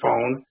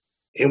speakerphone,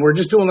 and we're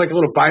just doing like a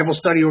little Bible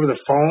study over the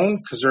phone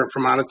because they're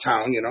from out of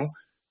town,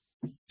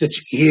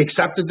 He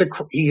accepted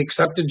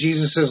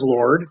Jesus as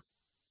Lord,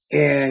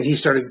 and he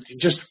started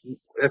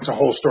that's a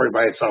whole story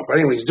by itself. But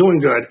anyway, he's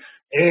doing good,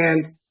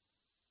 and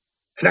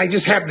I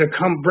just happened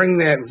to bring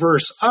that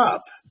verse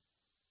up,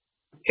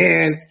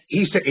 and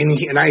he said,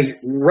 and I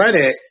read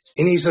it,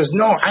 and he says,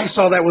 no, I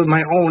saw that with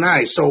my own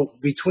eyes. So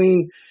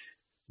between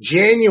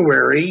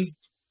January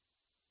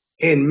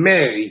in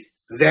May,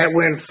 that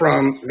went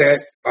from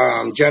that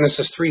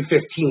Genesis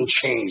 3:15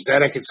 changed.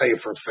 That I can tell you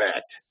for a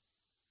fact.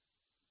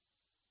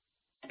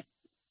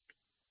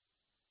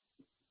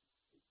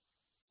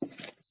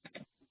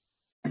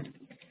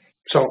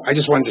 So I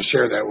just wanted to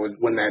share that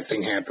when that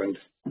thing happened.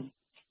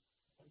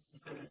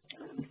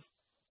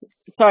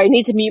 Sorry, I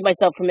need to mute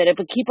myself for a minute,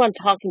 but keep on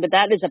talking. But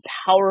that is a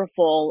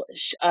powerful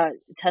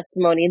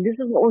testimony, and this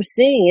is what we're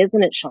seeing,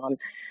 isn't it, Sean?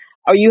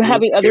 Are you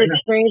having other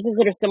experiences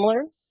that are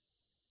similar?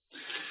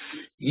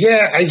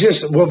 Yeah,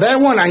 that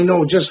one I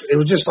know. It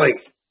was just like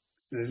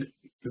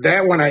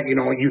that one.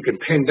 You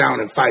could pin down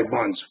in 5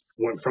 months.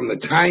 From the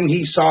time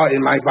he saw it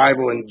in my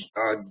Bible in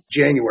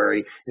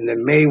January, and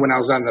then May when I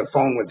was on the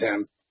phone with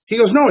him, he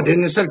goes, "No, it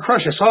didn't. It said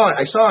crush. I saw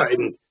it,"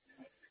 and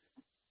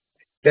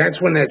that's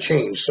when that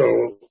changed.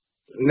 So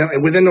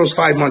within those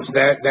 5 months,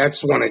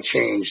 that's when it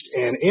changed.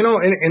 And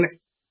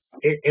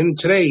and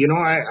today,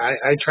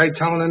 I tried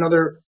telling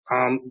another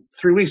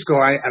 3 weeks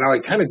ago. I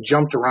kind of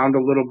jumped around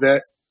a little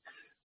bit,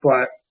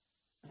 but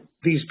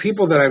these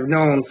people that I've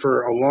known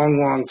for a long,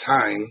 long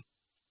time,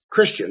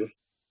 Christian,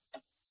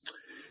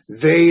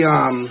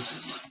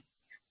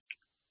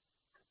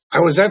 I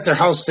was at their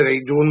house today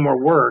doing more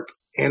work,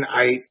 and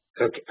I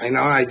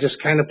just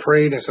kind of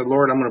prayed. I said,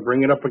 Lord, I'm going to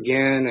bring it up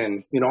again.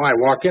 And, I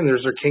walk in,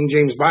 there's their King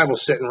James Bible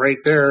sitting right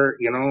there,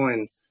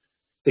 and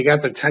they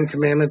got the 10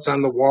 Commandments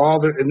on the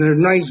wall. And they're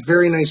nice,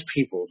 very nice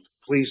people.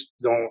 Please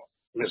don't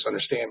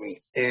misunderstand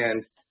me.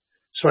 And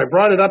so I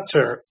brought it up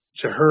to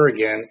her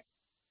again,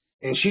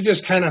 and she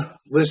just kind of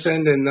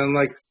listened. And then,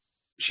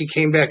 she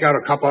came back out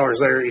a couple hours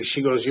later, and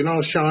she goes,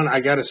 Sean,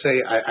 I got to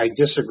say, I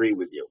disagree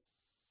with you.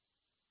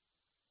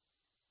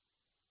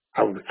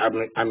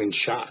 I'm in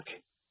shock.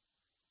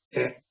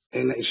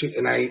 And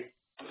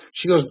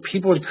she goes,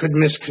 people could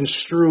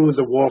misconstrue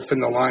the wolf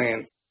and the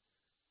lion.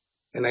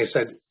 And I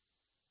said,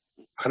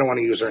 I don't want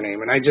to use her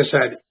name. And I just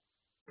said,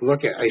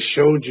 I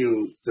showed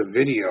you the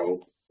video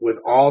with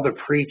all the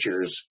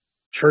preachers,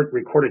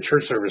 recorded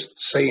church service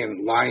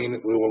saying,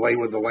 lion will lay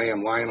with the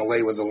lamb, lion will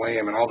lay with the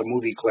lamb, and all the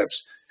movie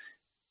clips.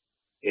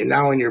 And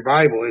now in your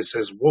Bible, it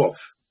says wolf.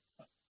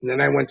 And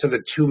then I went to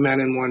the 2 men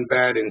in one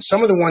bed, and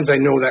some of the ones I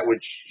know that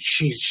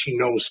she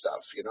knows stuff,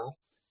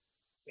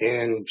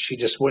 and she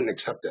just wouldn't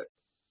accept it.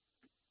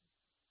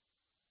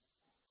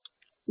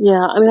 Yeah,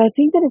 I mean, I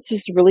think that it's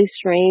just really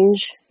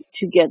strange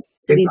to get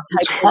these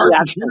types of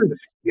reactions.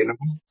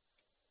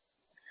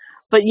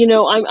 But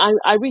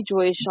I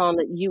rejoice, Sean,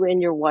 that you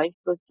and your wife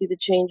both see the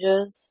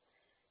changes,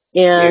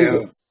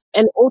 and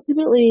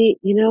ultimately,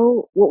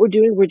 what we're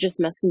doing, we're just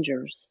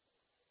messengers.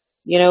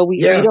 We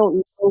don't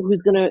know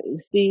who's gonna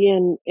see,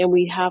 and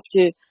we have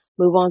to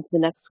move on to the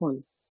next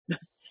one.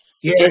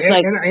 Yeah,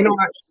 and I know.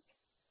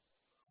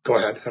 Go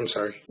ahead. I'm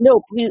sorry.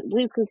 No,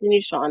 please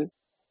continue, Sean.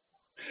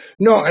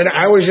 No, and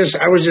I was just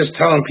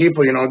telling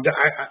people,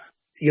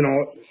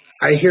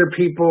 I hear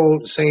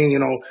people saying,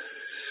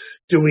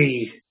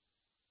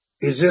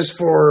 is this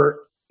for,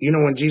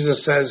 when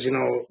Jesus says,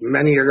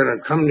 many are going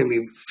to come to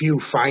me, few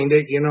find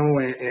it,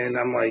 and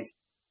I'm like,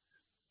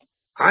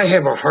 I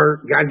have a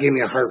heart. God gave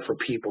me a heart for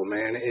people,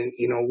 man. And,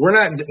 we're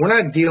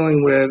not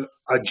dealing with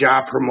a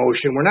job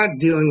promotion. We're not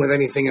dealing with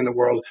anything in the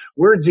world.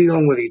 We're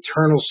dealing with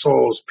eternal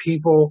souls,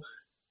 people.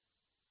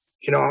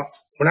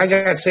 When I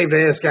got saved,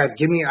 I asked God,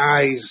 give me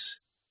eyes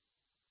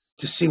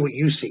to see what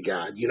you see,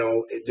 God,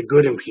 the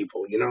good in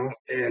people,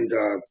 and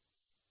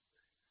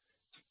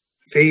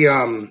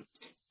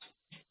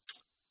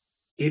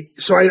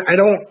so I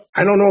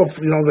don't know if,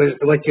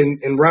 like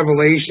in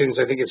Revelations,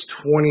 I think it's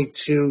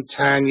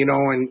 22:10,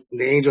 and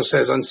the angel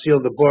says, unseal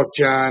the book,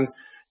 John,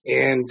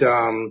 and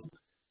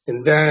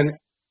then,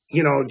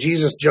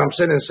 Jesus jumps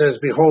in and says,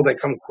 behold, I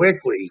come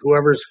quickly.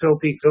 Whoever is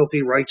filthy,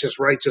 filthy, righteous,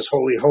 righteous,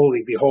 holy,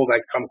 holy, behold, I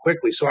come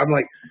quickly. So I'm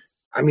like,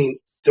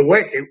 the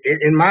way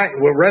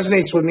what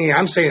resonates with me,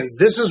 I'm saying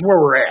this is where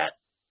we're at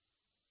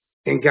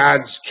in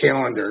God's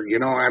calendar.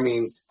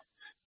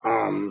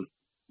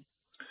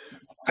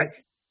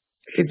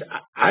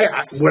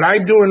 What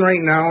I'm doing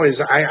right now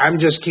is I'm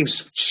just keep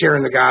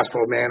sharing the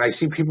gospel, man. I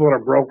see people that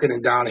are broken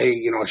and down.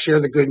 Hey, share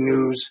the good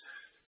news,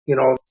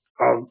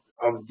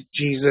 of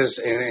Jesus,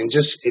 and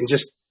just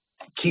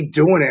keep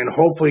doing it. And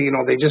hopefully,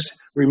 they just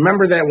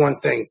remember that one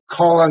thing: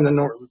 call on the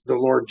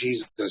Lord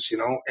Jesus,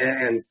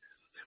 and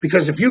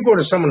because if you go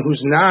to someone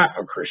who's not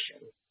a Christian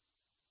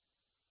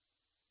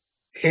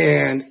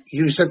and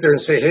you sit there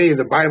and say, hey,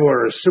 the Bible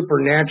are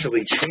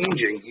supernaturally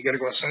changing, you got to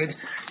go outside,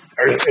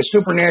 or is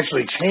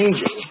supernaturally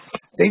changing,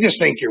 they just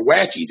think you're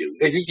wacky, dude.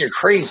 They think you're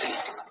crazy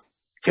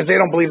because they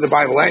don't believe the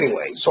Bible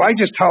anyway. So I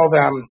just tell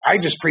them, I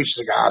just preach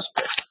the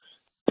gospel.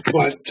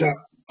 But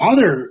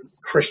other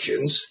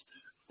Christians,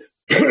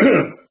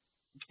 I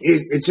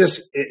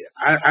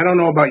don't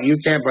know about you,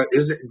 Kat, but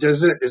is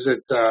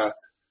it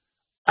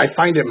I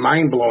find it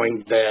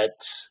mind-blowing that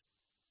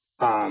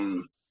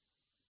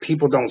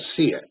people don't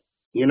see it.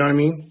 You know what I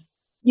mean?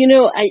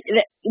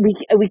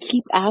 We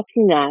keep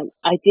asking that.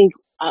 I think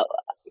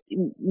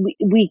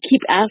we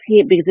keep asking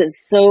it because it's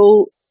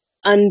so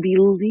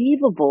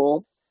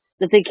unbelievable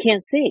that they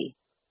can't see.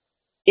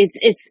 It's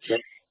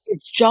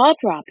it's jaw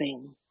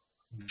dropping.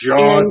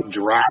 Jaw And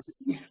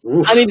dropping.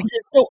 Oof. I mean, because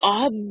it's so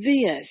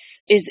obvious.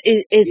 It's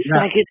Yeah.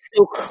 like it's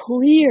so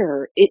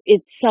clear.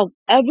 It's self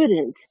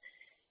evident.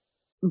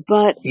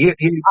 But And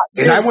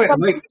I there's went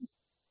something. like,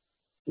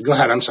 go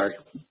ahead. I'm sorry.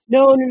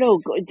 No.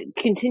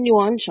 Continue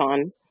on,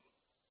 Sean.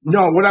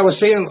 No, what I was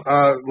saying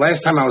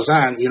last time I was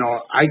on,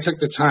 I took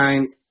the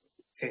time,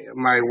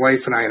 my wife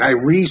and I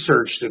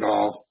researched it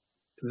all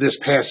this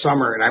past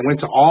summer, and I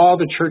went to all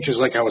the churches,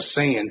 like I was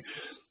saying,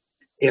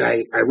 and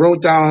I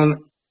wrote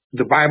down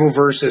the Bible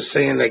verses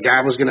saying that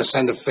God was going to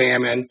send a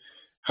famine,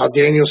 how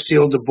Daniel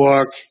sealed the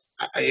book,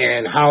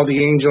 and how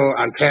the angel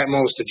on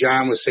Patmos to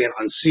John was saying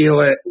unseal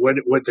it, what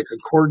the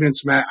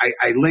concordance meant.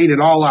 I laid it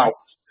all out,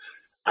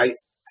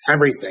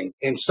 everything,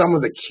 and some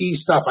of the key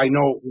stuff I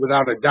know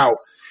without a doubt.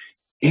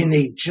 And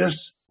they just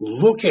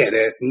look at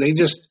it, and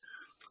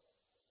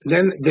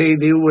then they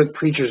do what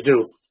preachers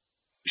do.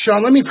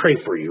 Sean, let me pray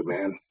for you,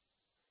 man.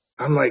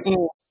 I'm like,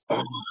 Mm.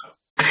 oh.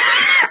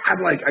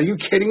 I'm like, are you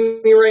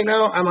kidding me right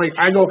now? I'm like,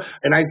 I go,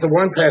 and the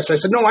one pastor, I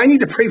said, no, I need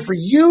to pray for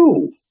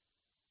you.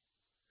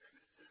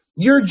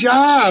 Your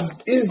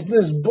job is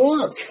this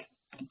book.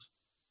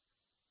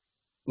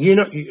 And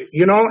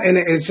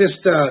it's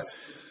just,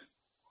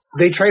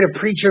 they try to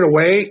preach it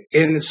away.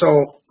 And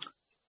so,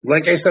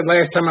 like I said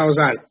last time I was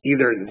on,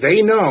 either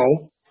they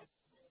know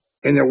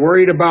and they're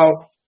worried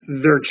about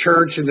their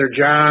church and their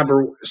job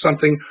or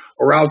something,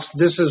 or else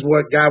this is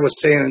what God was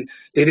saying.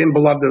 They didn't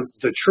believe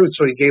the truth,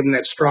 so he gave them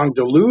that strong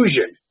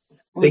delusion.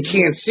 They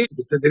can't see it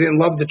because they didn't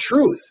love the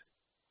truth.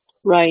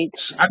 Right.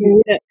 I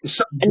mean, Yeah.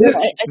 so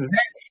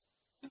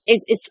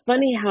It's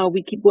funny how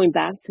we keep going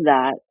back to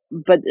that,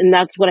 and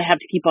that's what I have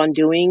to keep on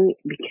doing,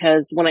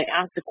 because when I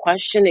ask the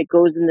question, it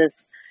goes in this.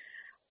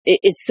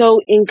 It's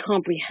so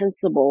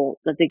incomprehensible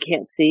that they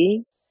can't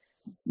see.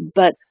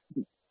 But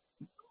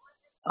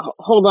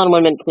hold on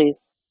 1 minute, please.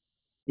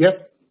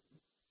 yep.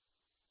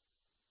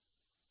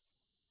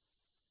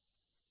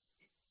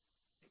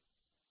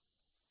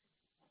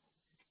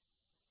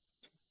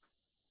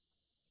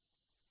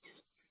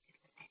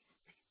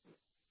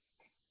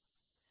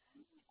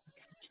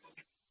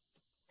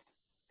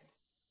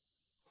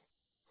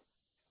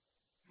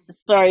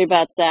 Sorry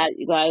about that,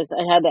 you guys.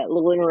 I had that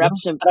little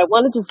interruption, but I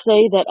wanted to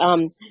say that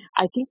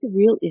I think the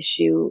real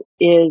issue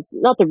is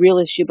not the real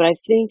issue, but I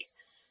think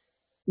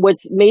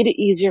what's made it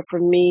easier for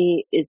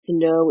me is to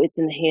know it's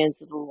in the hands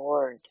of the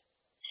Lord.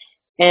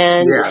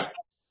 And Yeah.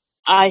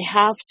 I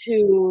have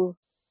to,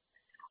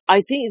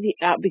 I think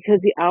because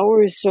the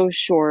hour is so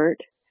short,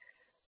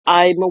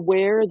 I'm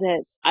aware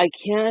that I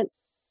can't,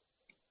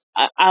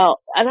 and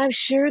I've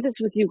shared this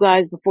with you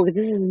guys before because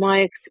this is my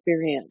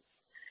experience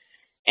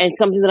and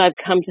something that I've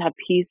come to have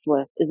peace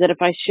with, is that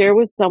if I share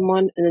with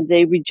someone and then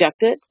they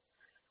reject it,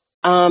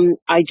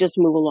 I just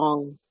move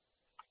along.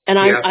 And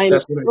Yeah. I'm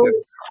That's what I so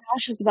did.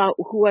 cautious about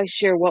who I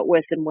share what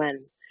with and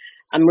when.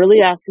 I'm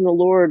really asking the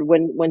Lord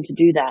when to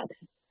do that.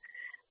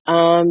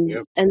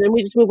 Yep. And then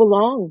we just move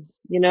along.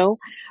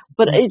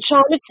 But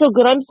Sean, it's so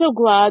good. I'm so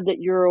glad that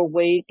you're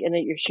awake and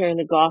that you're sharing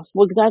the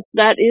gospel. Because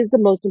that is the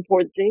most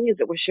important thing, is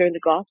that we're sharing the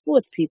gospel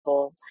with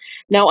people.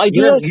 Now, I do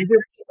Yeah. have You did.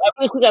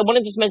 really quick. I want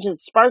to just mention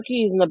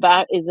Sparky is in the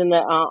back, is in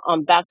the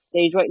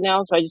backstage right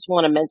now. So I just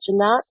want to mention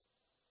that.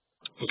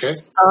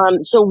 Okay.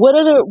 So what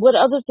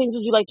other things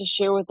would you like to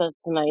share with us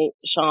tonight,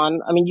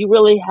 Sean? I mean, you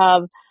really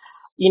have,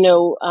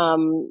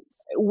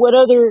 what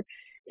other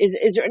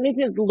is there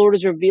anything that the Lord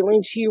is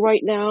revealing to you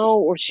right now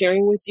or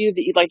sharing with you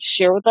that you'd like to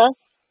share with us?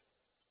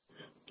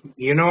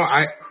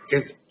 I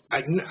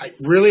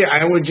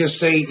would just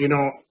say,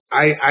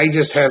 I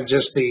just have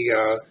just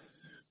the,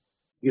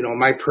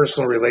 my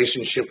personal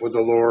relationship with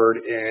the Lord,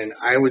 and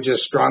I would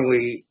just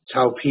strongly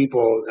tell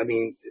people, I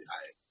mean,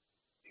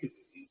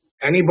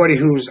 anybody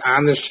who's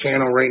on this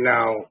channel right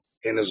now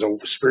and is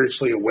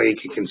spiritually awake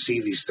and can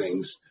see these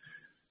things,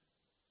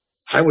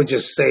 I would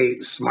just say,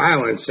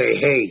 smile and say,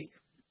 hey,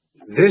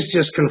 this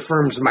just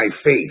confirms my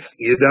faith.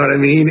 You know what I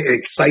mean?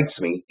 It excites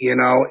me.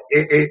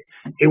 It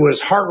was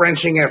heart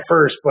wrenching at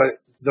first, but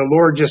the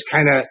Lord just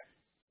kind of,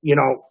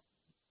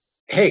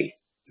 hey,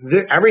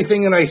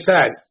 everything that I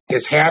said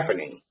is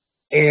happening,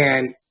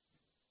 and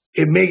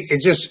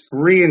it just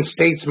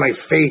reinstates my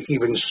faith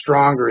even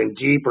stronger and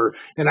deeper.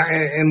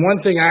 And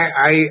one thing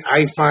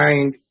I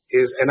find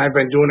is, and I've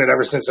been doing it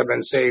ever since I've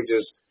been saved,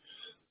 is,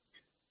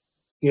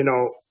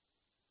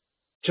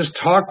 just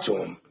talk to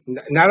him.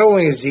 Not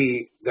only is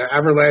he the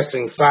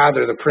everlasting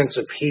Father, the Prince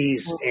of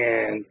Peace,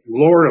 and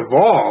Lord of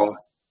all,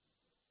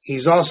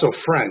 he's also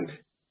friend.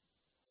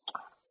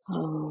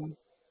 Um,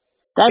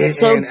 that's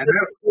so And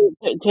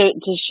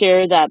good to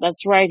share that.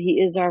 That's right.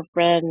 He is our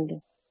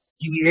friend.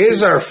 he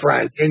is our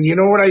friend. And you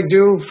know what I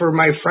do for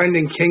my friend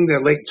and king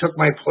that took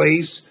my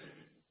place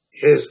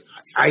is,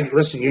 I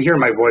listen. You hear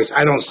my voice.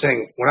 I don't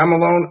sing. When I'm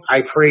alone,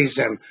 I praise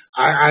him.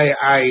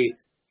 I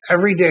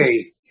every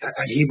day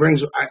he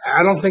brings.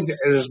 I don't think that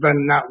there's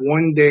been not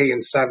one day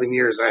in 7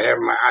 years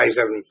my eyes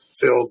haven't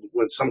filled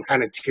with some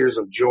kind of tears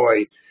of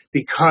joy,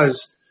 because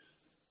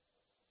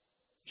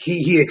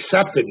he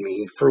accepted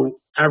me for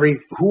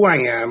who I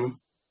am,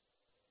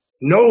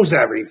 knows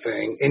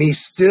everything, and he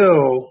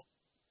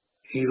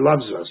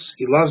loves us.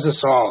 He loves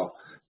us all.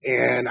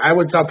 And I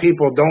would tell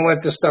people, don't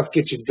let this stuff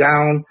get you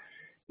down.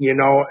 You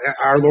know,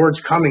 our Lord's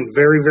coming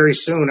very, very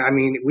soon. I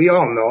mean, we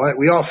all know it.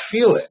 We all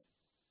feel it.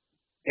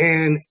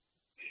 And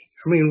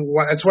I mean,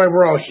 that's why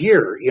we're all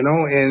here, you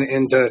know,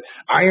 and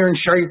iron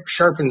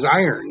sharpens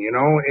iron, you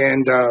know,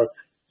 and,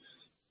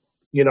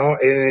 you know,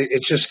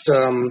 it's just,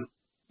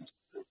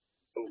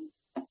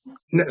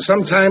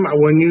 sometime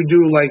when you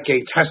do like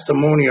a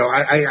testimonial,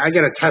 I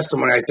get a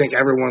testimony I think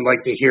everyone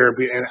like to hear,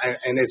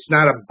 and it's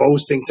not a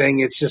boasting thing.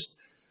 It's just,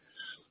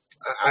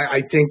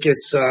 I think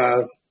it's,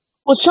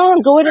 Well,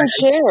 Sean, go ahead and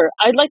share.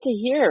 I'd like to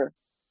hear.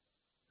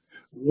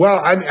 well,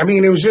 I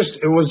mean, it was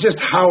just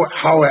how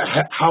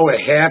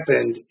it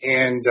happened.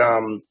 And,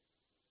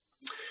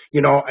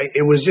 you know,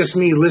 it was just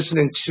me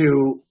listening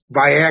to,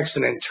 by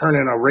accident,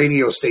 turning a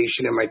radio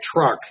station in my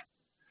truck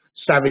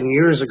 7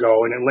 years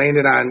ago, and it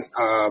landed on,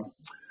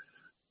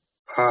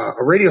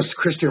 a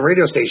Christian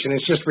radio station.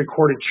 It's just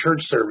recorded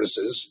church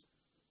services.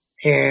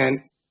 And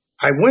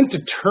I went to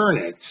turn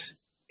it,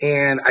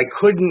 and I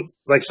couldn't,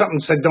 like something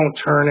said, don't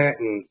turn it.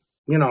 And,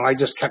 you know, I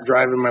just kept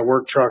driving my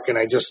work truck and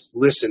I just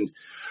listened.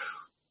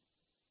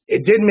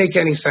 It didn't make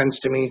any sense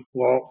to me.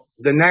 Well,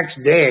 the next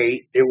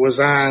day it was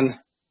on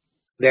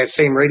that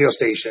same radio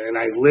station and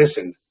I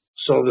listened.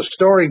 So the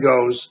story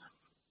goes,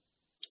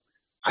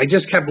 I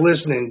just kept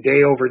listening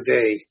day over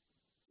day,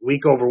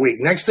 week over week.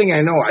 Next thing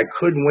I know, I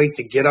couldn't wait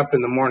to get up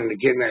in the morning to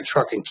get in that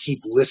truck and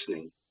keep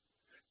listening.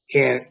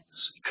 And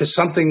because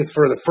something,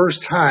 for the first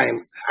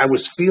time, I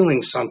was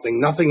feeling something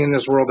nothing in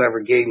this world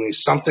ever gave me.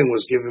 Something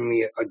was giving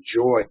me a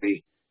joy,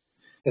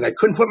 and I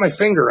couldn't put my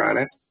finger on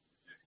it.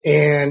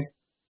 And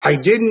I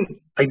didn't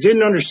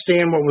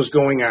understand what was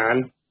going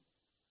on.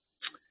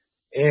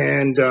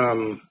 And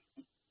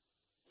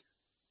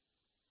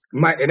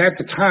and at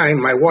the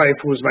time, my wife,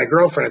 who was my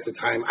girlfriend at the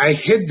time, I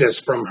hid this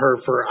from her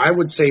for, I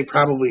would say,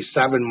 probably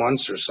 7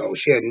 months or so.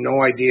 She had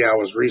no idea I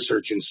was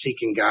researching,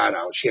 seeking God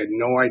out. She had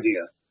no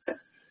idea.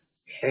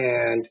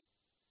 And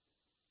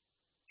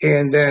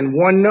then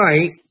one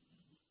night,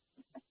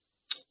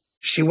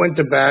 she went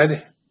to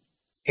bed,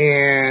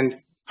 and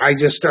I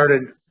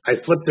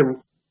flipped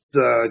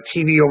the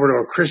TV over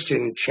to a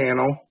Christian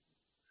channel.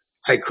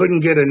 I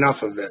couldn't get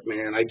enough of it,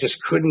 man. I just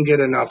couldn't get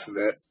enough of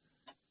it.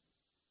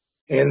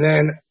 And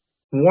then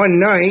one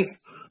night,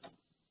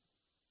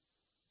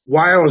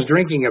 while I was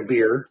drinking a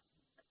beer,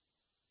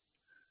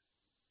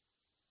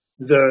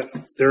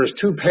 there's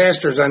two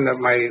pastors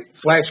on my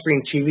flat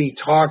screen TV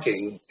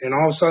talking, and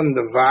all of a sudden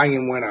the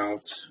volume went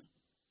out.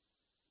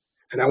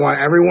 And I want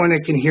everyone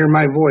that can hear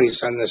my voice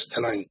on this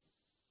tonight.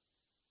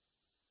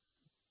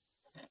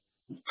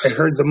 I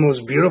heard the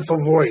most beautiful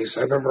voice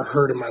I've ever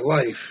heard in my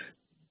life.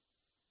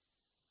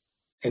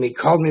 And he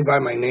called me by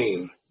my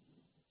name.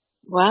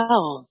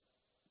 Wow.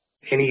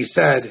 And he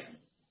said,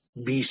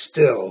 be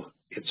still,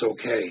 it's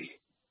okay.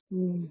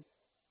 Mm.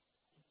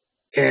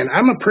 And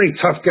I'm a pretty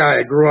tough guy.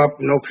 I grew up,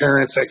 no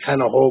parents, that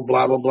kind of whole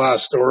blah, blah, blah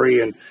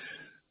story. And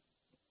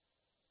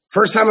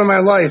first time in my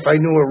life, I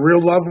knew what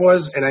real love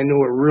was, and I knew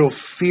what real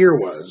fear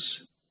was.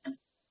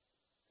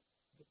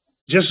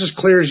 Just as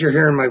clear as you're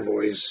hearing my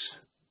voice.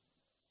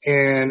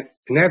 And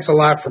that's a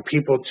lot for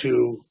people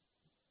to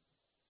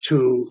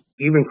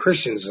even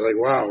Christians, like,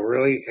 wow,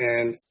 really?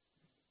 And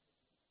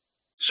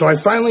so I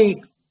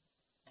finally,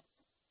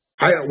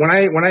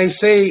 when I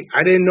say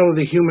I didn't know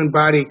the human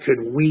body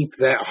could weep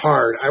that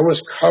hard, I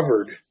was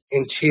covered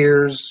in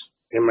tears,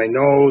 and my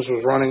nose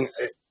was running.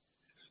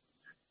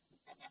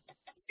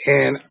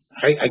 And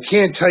I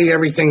can't tell you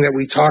everything that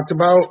we talked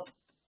about.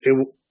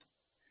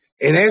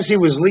 And as he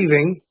was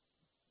leaving,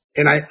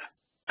 and I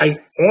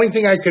only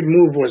thing I could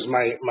move was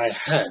my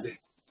head.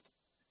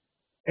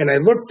 And I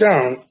looked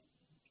down,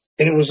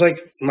 and it was like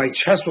my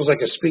chest was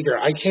like a speaker.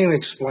 I can't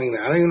explain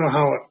that.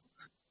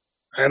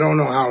 I don't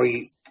know how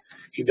he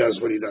does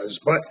what he does.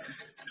 But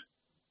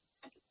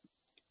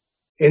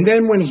and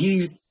then when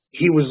he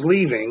was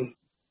leaving,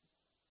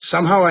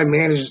 somehow I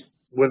managed,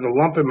 with a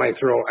lump in my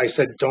throat, I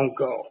said, don't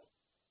go.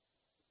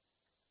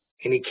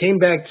 And he came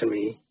back to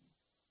me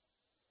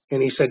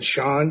and he said,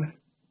 Sean,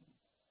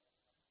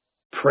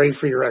 pray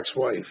for your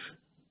ex-wife.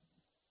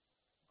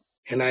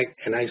 And I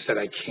said,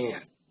 I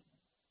can't.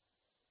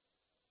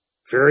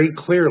 Very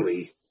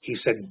clearly, he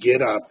said,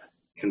 get up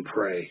and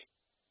pray.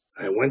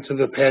 I went to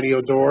the patio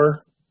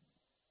door.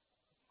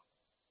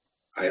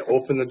 I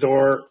opened the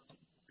door,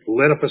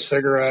 lit up a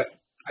cigarette.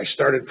 I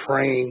started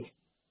praying.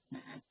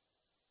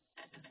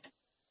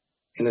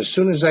 And as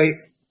soon as I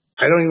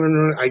don't even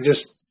know, I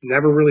just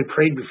never really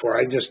prayed before.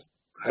 I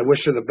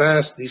wish her the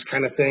best, these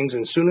kind of things.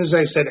 And as soon as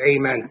I said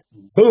amen,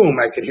 boom,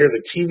 I could hear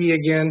the TV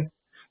again.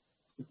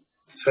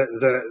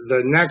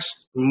 The next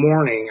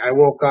morning, I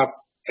woke up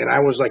and I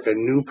was like a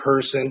new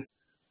person.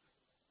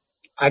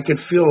 I could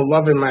feel a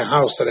love in my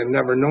house that I've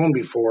never known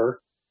before.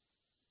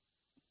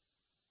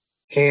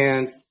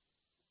 And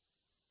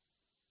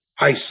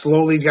I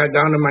slowly got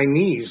down to my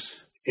knees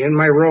in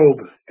my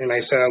robe, and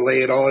I said, I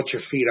lay it all at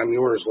your feet. I'm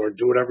yours, Lord.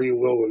 Do whatever you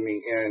will with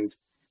me. And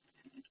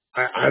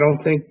I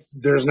don't think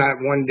there's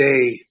not one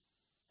day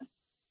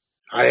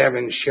I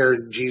haven't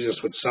shared Jesus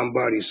with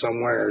somebody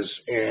somewheres,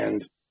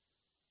 and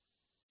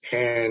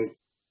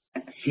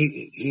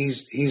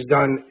he's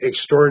done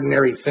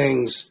extraordinary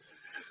things,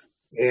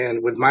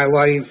 and with my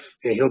life,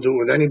 and he'll do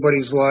it with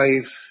anybody's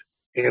life.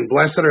 And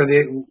blessed are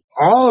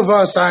all of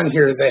us on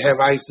here that have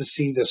eyes to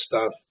see this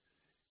stuff.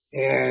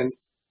 And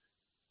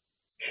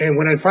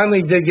when I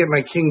finally did get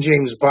my King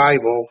James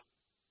Bible,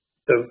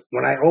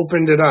 when I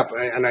opened it up,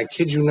 and I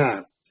kid you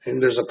not,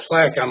 and there's a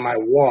plaque on my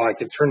wall, I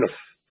could turn the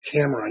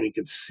camera on, you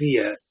could see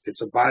it.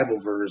 It's a Bible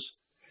verse.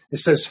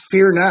 It says,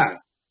 "Fear not,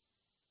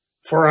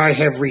 for I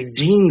have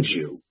redeemed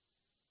you.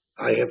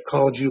 I have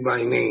called you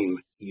by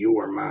name. You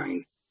are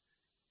mine."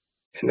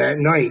 And that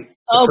night,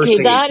 the first Okay,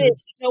 thing that he is,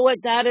 said, you know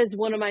what? That is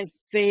one of my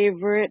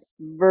favorite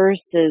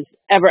verses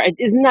ever.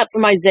 Isn't that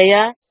from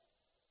Isaiah?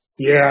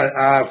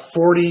 yeah,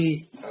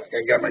 40,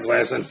 I got my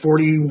glass on,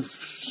 40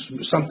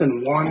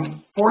 something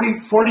 1,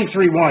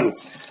 43 1.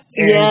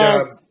 And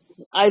Yes,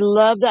 I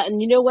love that. And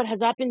you know what? Has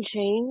that been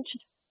changed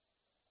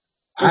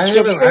in I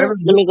Scripture?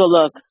 haven't, Let me go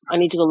look. I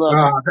need to go look.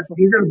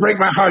 you're going to break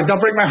my heart.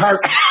 Don't break my heart.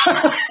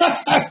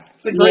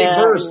 It's a great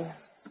Yeah, verse.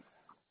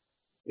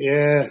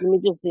 Yeah. let me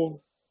just see.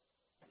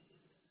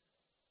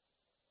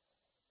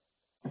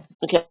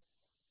 Okay,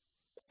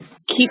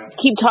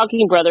 keep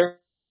talking, brother.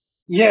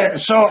 Yeah.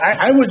 So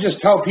I would just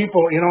tell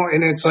people,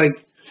 and it's like,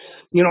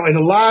 and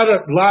a lot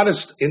of,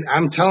 and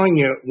I'm telling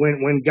you,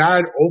 when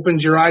God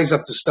opens your eyes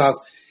up to stuff,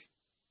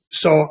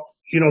 so,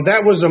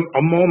 that was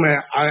a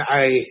moment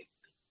I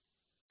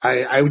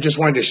just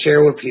wanted to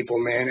share with people,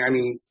 man. I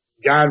mean,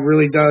 God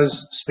really does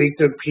speak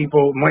to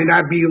people. Might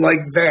not be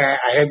like that.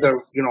 I had the,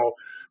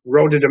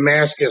 road to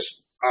Damascus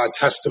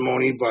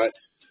testimony, but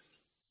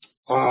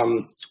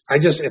I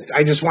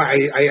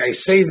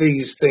say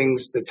these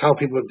things to tell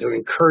people, to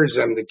encourage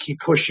them to keep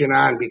pushing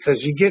on,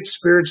 because you get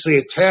spiritually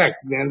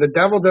attacked, man. The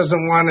devil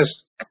doesn't want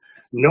us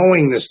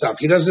knowing this stuff.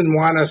 He doesn't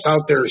want us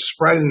out there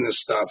spreading this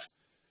stuff.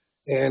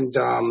 And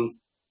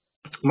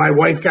my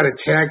wife got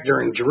attacked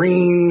during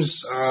dreams.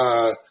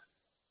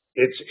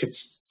 It's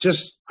just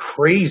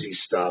crazy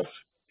stuff,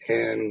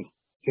 and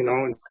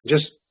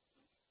just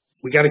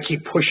we got to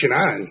keep pushing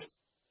on.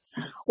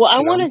 Well, I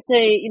want to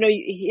say,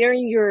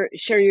 hearing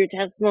share your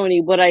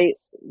testimony, what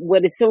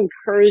is so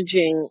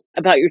encouraging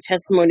about your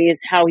testimony is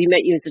how he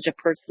met you in such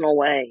a personal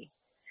way,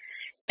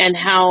 and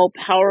how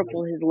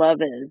powerful his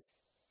love is,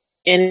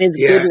 and his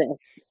Yeah, goodness,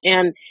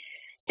 and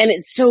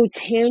it's so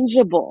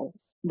tangible.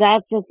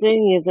 That's the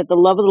thing, is that the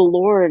love of the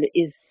Lord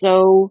is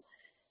so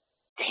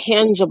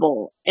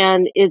tangible,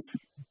 and it's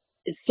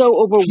so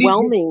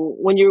overwhelming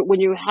when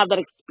you have that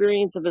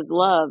experience of his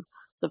love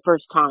the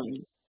first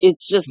time.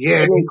 It's just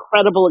yeah, an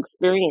incredible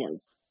experience.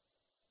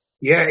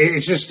 yeah.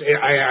 It's just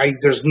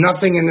there's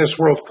nothing in this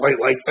world quite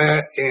like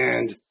that,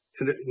 and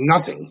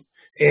nothing.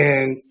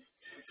 And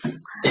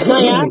Can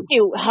I ask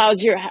you, how's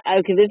your,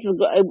 okay, this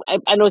is,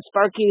 I know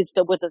Sparky is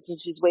still with us and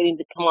she's waiting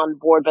to come on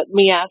board, but let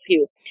me ask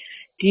you,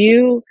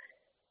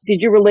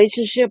 did your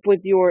relationship with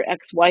your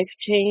ex-wife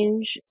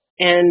change?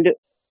 And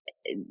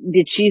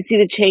did she see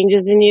the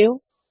changes in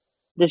you?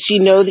 Does she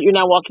know that you're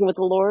now walking with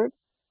the Lord?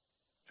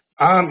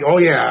 oh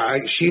yeah,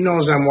 she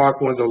knows I'm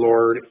walking with the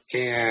Lord,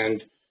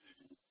 and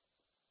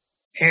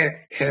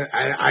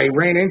I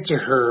ran into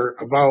her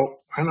about,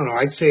 I don't know,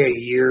 I'd say a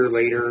year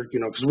later,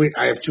 because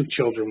I have 2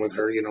 children with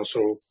her,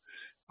 so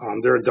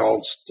they're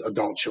adult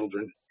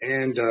children,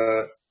 and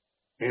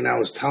I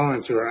was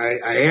telling to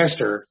her, I asked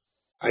her,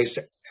 I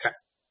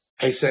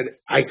said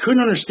I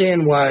couldn't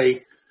understand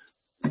why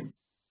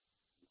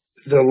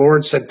the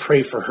Lord said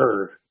pray for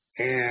her,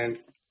 and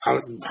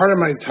part of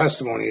my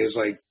testimony is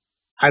like,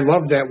 I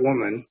love that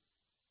woman,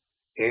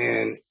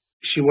 and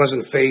she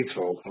wasn't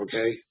faithful,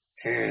 okay,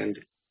 and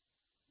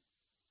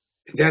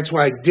that's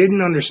why I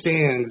didn't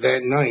understand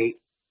that night.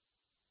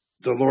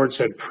 The Lord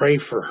said pray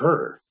for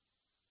her,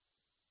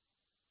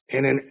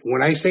 and then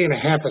when I say in a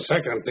half a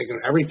second, I'm thinking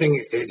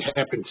everything it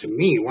happened to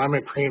me. Why am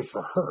I praying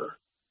for her?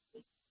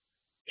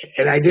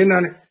 And I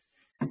didn't.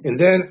 And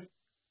then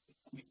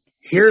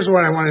here's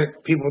what I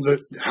wanted people to,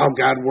 how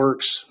God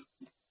works.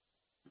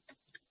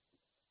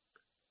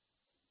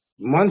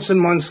 Months and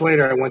months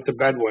later, I went to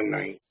bed one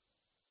night,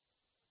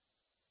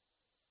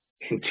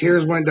 and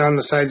tears went down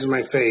the sides of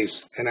my face,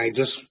 and I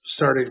just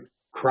started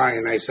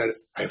crying. I said,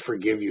 I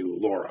forgive you,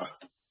 Laura,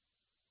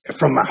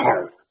 from my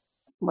heart.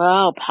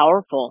 Wow,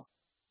 powerful.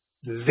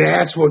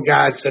 That's what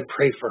God said,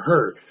 pray for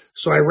her.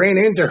 So I ran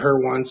into her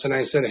once, and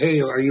I said,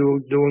 hey, are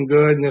you doing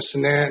good, and this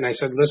and that? And I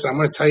said, listen, I'm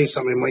going to tell you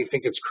something. You might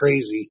think it's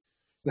crazy.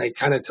 And I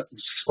kind of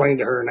explained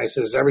to her, and I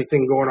said, is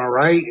everything going all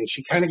right? And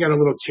she kind of got a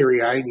little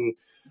teary-eyed, and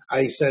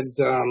I said,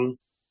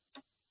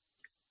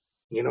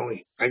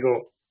 I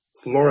go,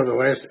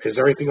 Laura, is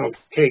everything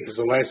okay? Because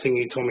the last thing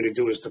you told me to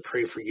do is to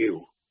pray for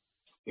you.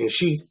 And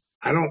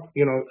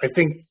I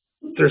think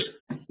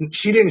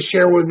she didn't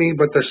share with me,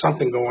 but there's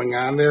something going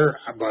on there.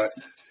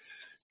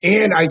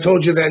 And I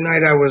told you that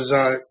night I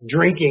was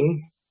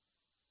drinking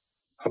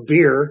a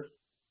beer,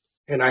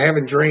 and I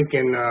haven't drank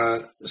in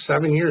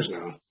 7 years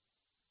now.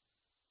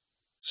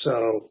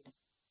 So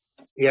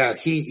yeah,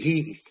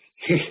 he's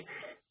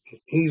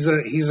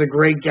a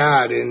great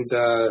God, and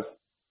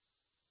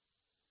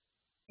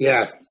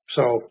yeah.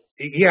 So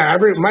yeah,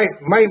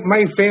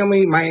 my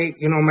family, my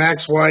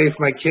ex-wife,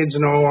 my kids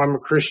know I'm a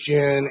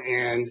Christian,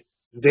 and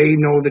they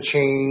know the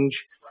change,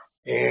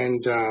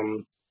 and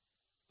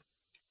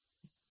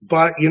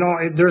but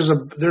there's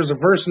a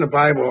verse in the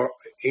Bible.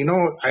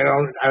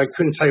 I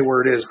couldn't tell you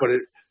where it is, but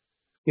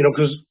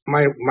because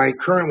my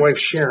current wife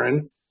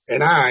Sharon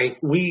and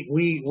we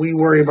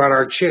worry about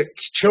our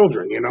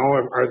children.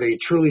 Are they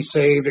truly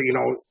saved?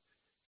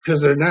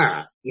 Because they're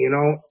not.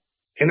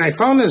 And I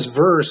found this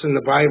verse in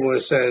the Bible.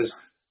 It says,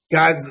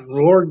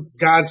 Lord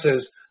God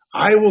says,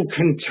 I will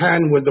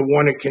contend with the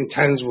one that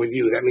contends with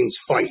you. That means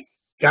fight.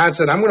 God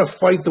said, I'm going to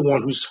fight the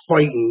one who's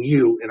fighting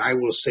you, and I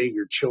will save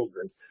your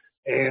children.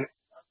 And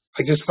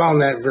I just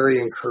found that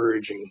very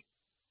encouraging.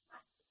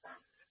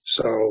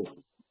 So,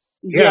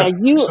 yeah.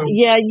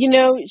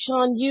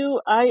 Sean,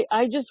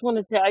 I just want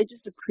to say, I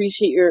just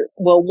appreciate your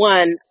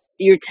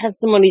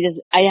testimony.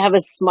 I have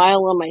a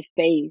smile on my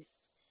face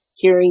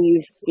hearing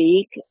you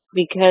speak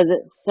because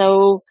it's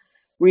so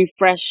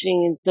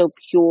refreshing and so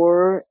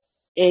pure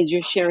as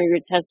you're sharing your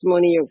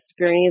testimony, your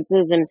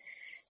experiences,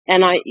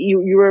 and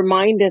you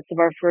remind us of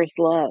our first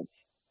love,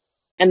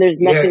 and there's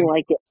nothing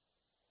like it.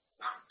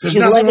 There's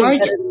His nothing love is like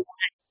better it. than that.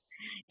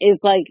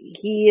 It's like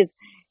he is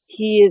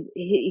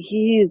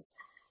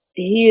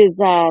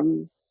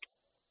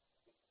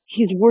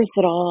he's worth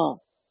it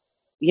all.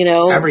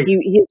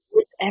 Everything. He's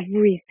worth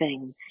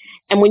everything.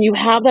 And when you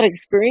have that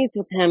experience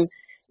with him,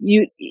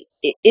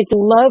 it's a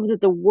love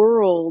that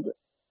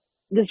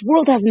this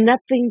world has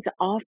nothing to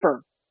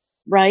offer,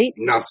 right?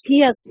 Nothing. He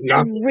has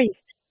Nothing.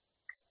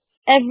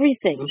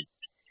 everything.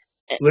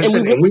 And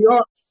Listen, we and we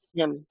all,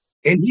 him.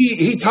 and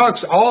he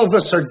talks, all of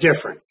us are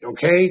different,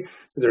 okay?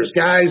 There's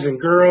guys and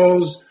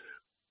girls,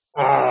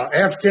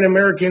 African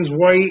Americans,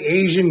 white,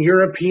 Asian,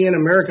 European,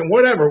 American,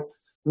 whatever.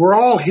 We're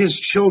all his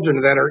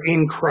children that are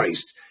in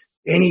Christ.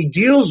 And he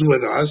deals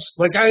with us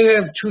like I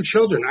have two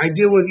children. I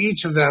deal with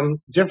each of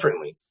them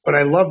differently, but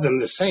I love them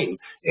the same.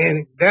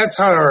 And that's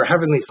how our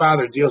Heavenly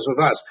Father deals with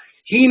us.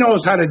 He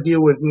knows how to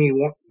deal with me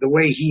the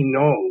way he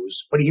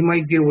knows, but he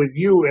might deal with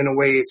you in a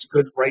way it's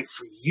good, right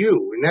for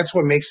you. And that's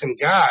what makes him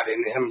God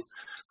and him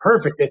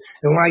perfect. And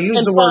when I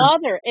use the word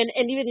Father, and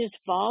even his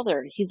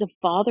father, he's a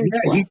father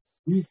to us.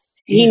 he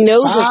He he's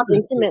knows us Father.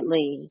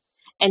 intimately,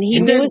 and he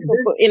And knew us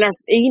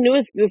he knew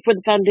us before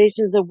the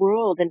foundations of the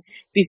world, and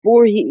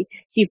before he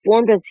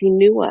formed us, he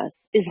knew us.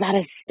 Is that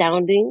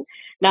astounding?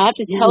 Now I have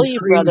to it tell was you,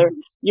 crazy. brother,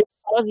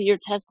 your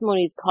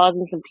testimony is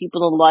causing some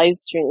people in the live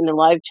stream, in the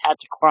live chat,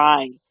 to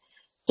cry.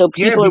 So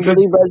Yeah, people are because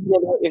really resonating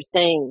with what you're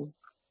saying.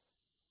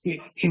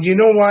 and you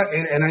know what?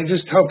 And I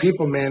just tell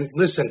people, man,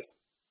 listen.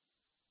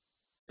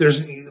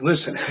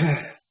 Listen.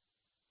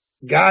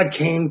 God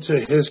came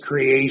to his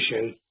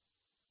creation.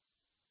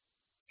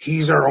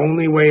 He's our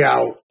only way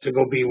out to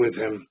go be with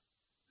him.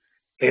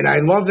 And I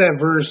love that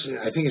verse.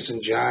 I think it's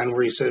in John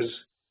where he says,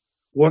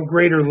 what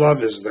greater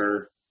love is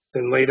there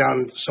than lay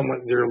down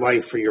their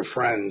life for your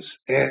friends?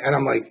 And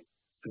I'm like,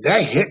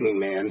 that hit me,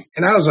 man.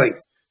 And I was like,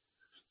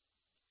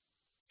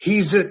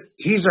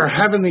 he's our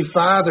Heavenly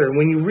Father.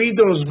 When you read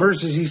those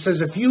verses, he says,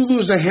 if you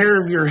lose a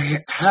hair of your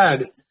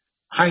head,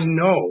 I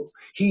know.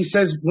 He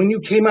says, when you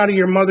came out of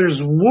your mother's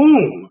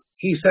womb,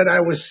 he said,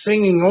 I was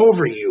singing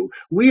over you.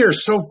 We are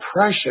so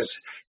precious.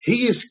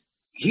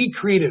 He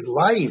created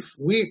life.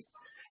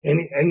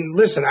 And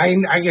listen,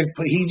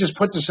 he just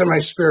put this in my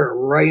spirit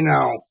right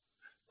now.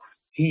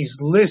 He's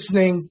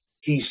listening.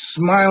 He's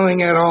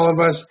smiling at all of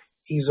us.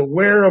 He's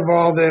aware of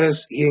all this.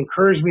 He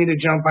encouraged me to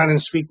jump on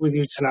and speak with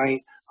you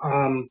tonight.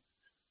 And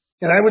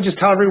I would just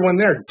tell everyone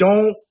there,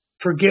 don't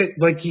forget,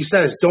 like he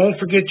says, don't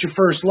forget your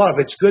first love.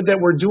 It's good that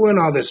we're doing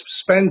all this.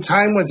 Spend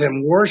time with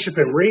him, worship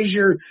him, raise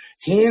your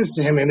hands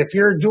to him. And if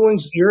you're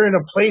in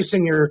a place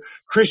in your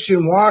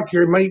Christian walk,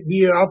 you might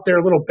be out there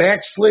a little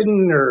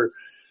backslidden or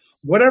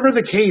whatever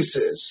the case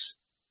is,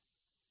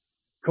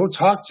 go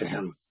talk to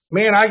him.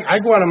 Man, I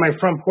go out on my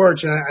front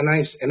porch and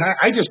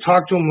I just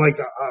talk to him like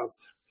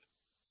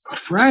a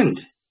friend.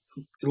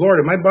 Lord,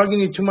 am I bugging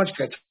you too much?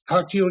 Can I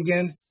talk to you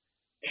again?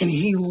 And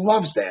he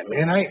loves that,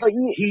 man.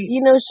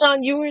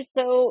 Sean, you were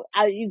so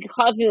you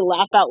caused me to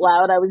laugh out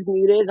loud. I was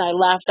muted, and I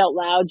laughed out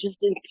loud just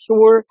in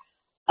pure,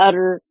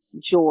 utter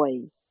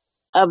joy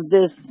of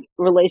this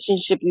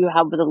relationship you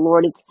have with the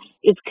Lord.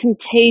 It's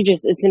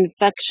contagious. It's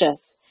infectious,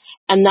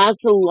 and that's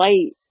the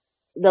light.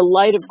 The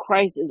light of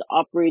Christ is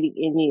operating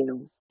in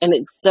you, and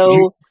it's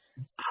so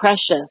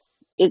precious.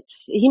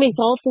 He makes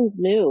all things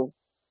new,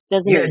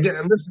 doesn't he?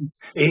 Listen.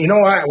 You know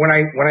what? When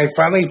I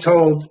finally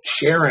told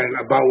Sharon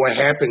about what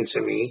happened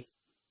to me,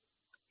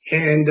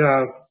 and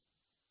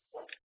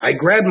I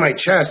grabbed my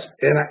chest,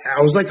 and I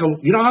was like,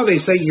 you know how they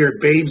say you're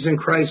babes in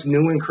Christ,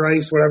 new in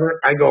Christ, whatever.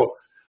 I'm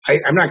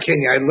not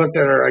kidding you. I looked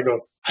at her. I go,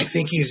 I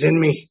think he's in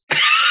me.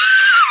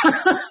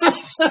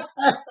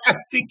 I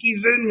think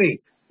he's in me.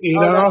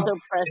 That's so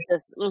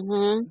precious.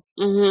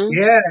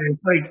 Yeah,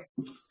 it's like,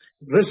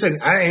 listen,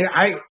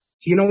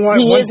 you know what?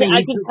 He One is. thing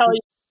I can tell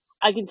you.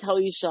 I can tell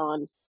you,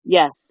 Sean,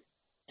 yes,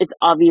 it's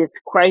obvious.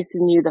 Christ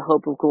in you, the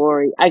hope of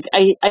glory. I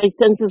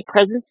sense his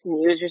presence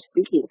in you as you're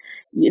speaking.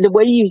 The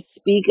way you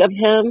speak of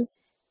him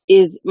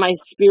is, my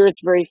spirit's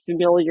very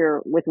familiar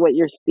with what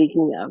you're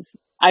speaking of.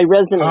 I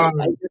resonate.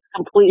 I just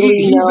completely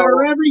He's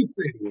our know.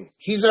 everything.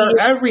 He's He, our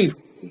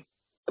everything.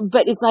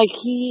 but it's like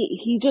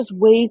he just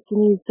waits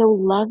and he's so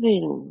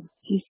loving.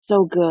 He's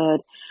so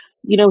good.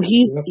 You know,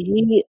 Yep.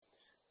 he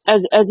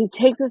as he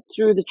takes us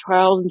through the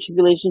trials and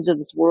tribulations of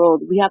this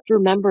world, we have to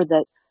remember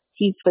that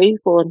he's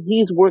faithful and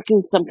he's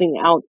working something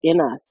out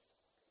in us,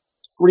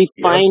 Yep.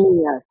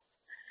 refining us.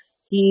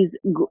 He's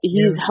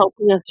Yeah.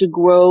 helping us to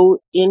grow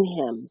in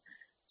him,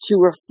 to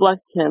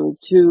reflect him,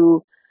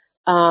 to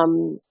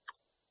um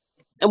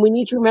and we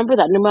need to remember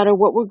that no matter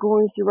what we're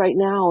going through right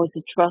now, is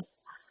to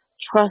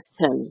trust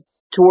him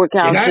to work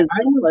And out his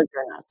I good would,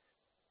 pleasure in us.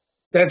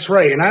 that's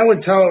right. And I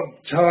would tell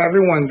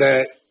everyone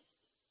that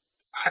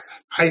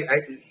I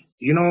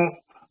you know,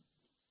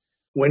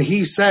 when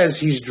he says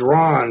he's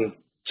drawn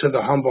to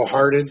the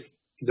humble-hearted,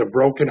 the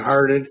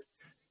broken-hearted,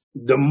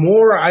 the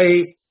more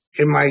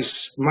in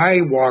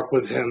my walk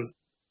with him,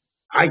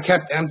 I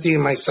kept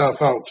emptying myself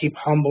out, keep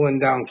humbling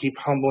down,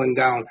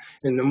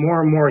 and the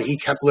more and more he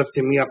kept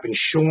lifting me up and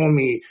showing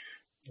me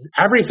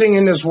everything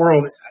in this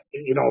world,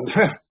 you know,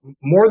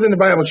 more than the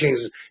Bible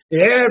changes.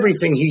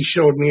 Everything he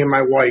showed me and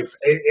my wife,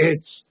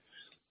 it's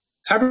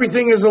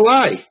everything is a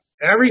lie.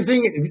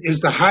 Everything is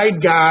to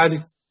hide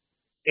God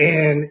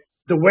and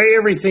the way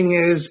everything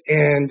is,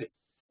 and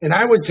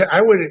I want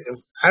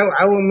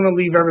to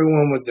leave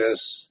everyone with this,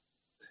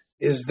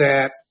 is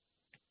that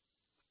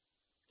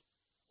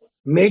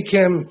make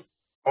him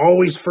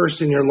always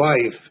first in your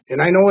life.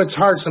 And I know it's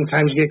hard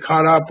sometimes to get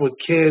caught up with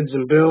kids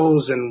and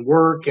bills and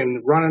work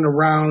and running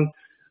around,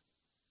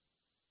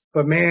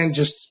 but man,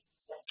 just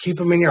keep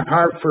him in your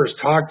heart first.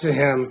 Talk to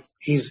him.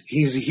 He's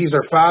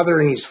our father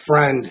and he's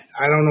friend.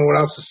 I don't know what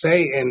else to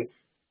say,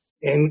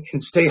 and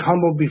stay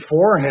humble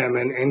before him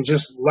and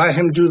just let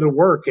him do the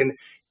work. And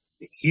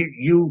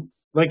you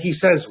like he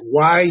says,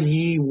 why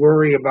ye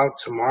worry about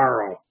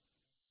tomorrow?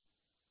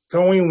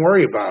 Don't even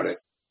worry about it.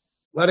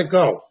 Let it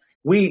go.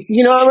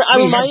 You know, I'm We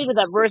have reminded of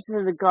that verse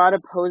that God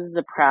opposes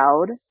the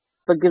proud,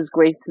 but gives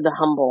grace to the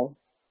humble.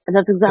 And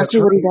that's that's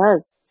exactly what he right.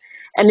 does.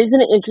 And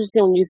isn't it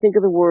interesting when you think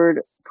of the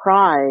word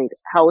pride,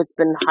 how it's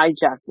been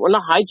hijacked? Well,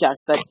 not hijacked,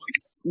 but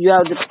you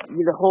have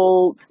the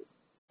whole,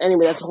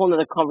 anyway, that's a whole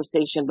other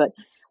conversation. But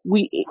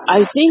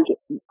I think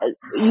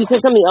you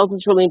said something else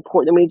that's really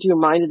important that we need to be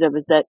reminded of,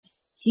 is that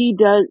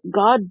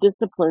God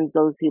disciplines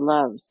those he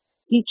loves.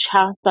 He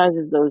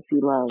chastises those he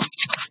loves.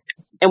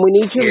 And we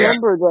need to Yeah.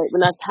 remember that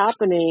when that's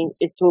happening,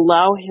 is to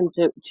allow him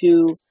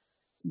to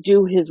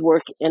do his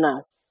work in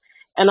us.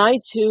 And I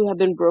too have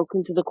been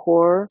broken to the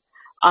core.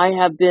 I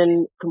have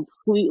been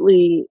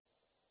completely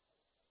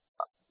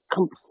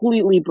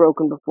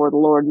broken before the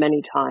Lord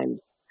many times.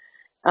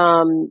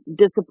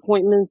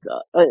 Disappointments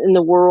in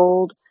the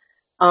world,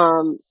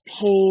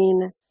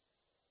 pain,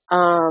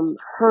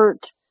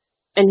 hurt,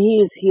 and he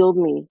has healed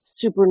me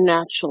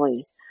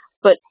supernaturally.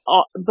 But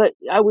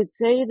I would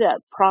say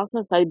that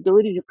process, the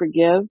ability to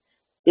forgive,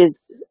 is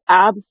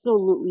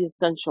absolutely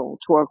essential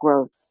to our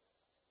growth.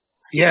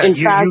 Yeah. In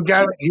fact, You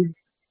got you.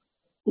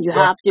 you Go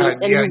have to,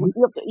 ahead. and Yeah.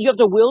 you have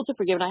the will to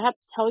forgive. And I have to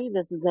tell you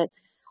this, is that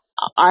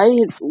I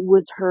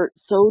was hurt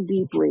so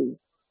deeply.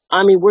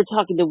 I mean, we're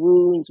talking, the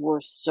wounds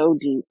were so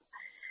deep,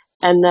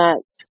 and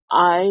that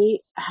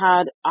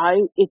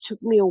it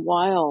took me a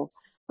while,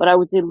 but I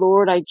would say,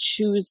 Lord, I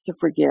choose to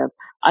forgive.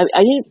 I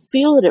didn't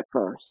feel it at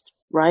first,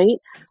 right?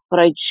 But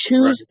I Right.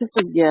 choose to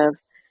forgive.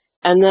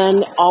 And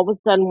then all of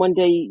a sudden one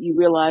day you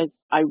realize,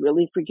 I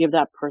really forgive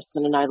that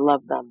person and I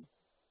love them,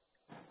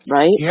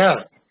 right?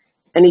 Yeah.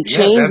 And he Yeah.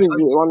 That's changes right.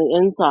 you on the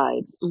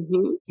inside.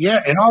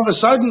 Yeah. And all of a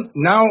sudden,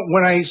 now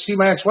when I see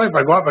my ex-wife,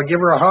 I go up, I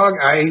give her a hug.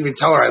 I even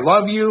tell her I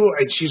love you.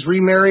 And she's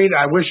remarried.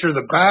 I wish her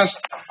the best.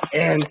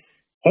 And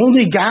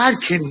only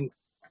God can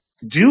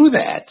do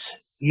that,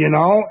 you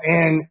know.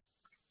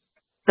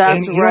 That's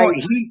And you know right.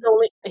 he. That's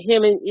only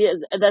him, and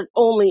that's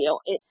only,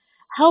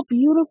 how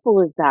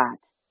beautiful is that?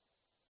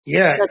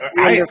 Yeah. That's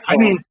I wonderful.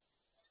 mean,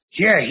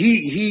 yeah.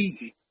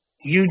 He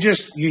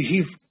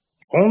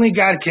only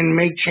God can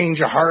make change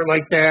a heart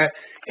like that.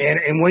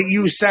 And what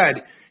you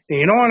said,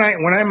 you know,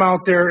 when I'm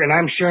out there and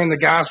I'm sharing the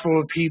gospel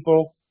with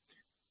people,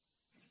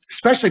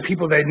 especially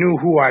people that knew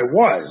who I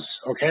was,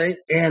 okay,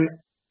 and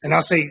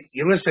I'll say,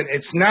 you listen,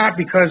 it's not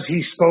because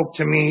he spoke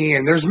to me,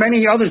 and there's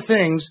many other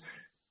things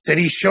that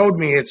he showed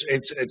me.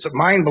 It's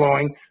mind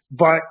blowing,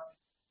 but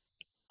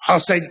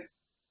I'll say,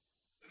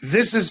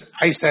 this is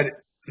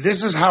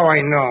how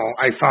I know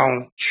I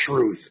found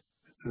truth,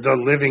 the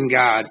living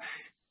God,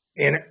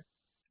 and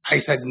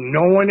I said,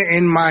 no one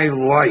in my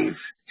life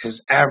has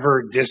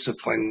ever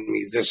disciplined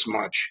me this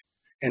much.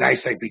 And I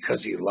say,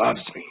 because he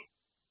loves me.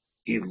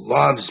 He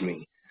loves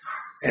me.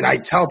 And I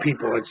tell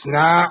people, it's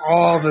not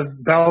all the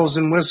bells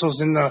and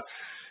whistles and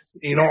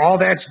all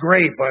that's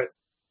great. But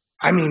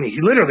I mean, he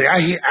literally,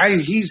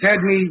 he's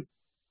had me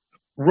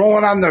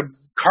rolling on the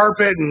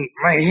carpet and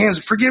my hands,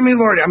 forgive me,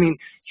 Lord. I mean,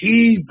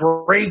 he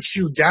breaks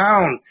you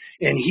down,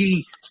 and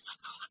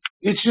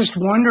it's just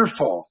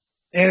wonderful.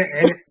 And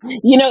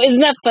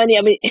Isn't that funny?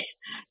 I mean,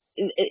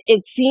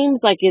 it seems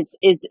like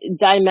it's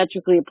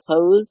diametrically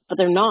opposed, but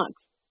they're not.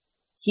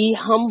 He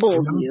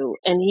humbles you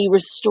and he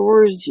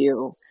restores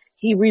you.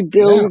 He yeah,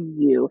 rebuilds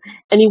you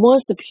and he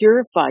wants to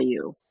purify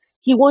you.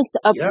 He wants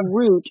to yeah,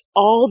 uproot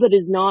all that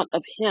is not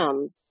of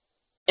him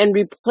and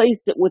replace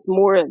it with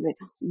more of it.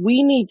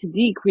 We need to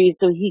decrease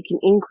so he can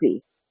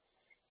increase.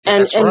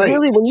 that's And right.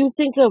 really, when you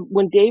think of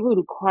when David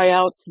would cry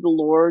out to the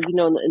Lord,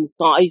 in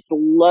Psalm, I used to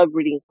love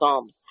reading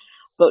Psalms,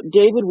 but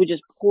David would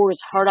just pour his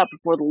heart out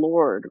before the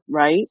Lord,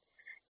 right?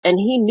 And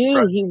he knew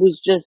Right. he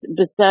was just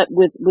beset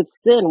with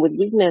sin, with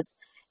weakness,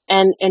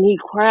 and he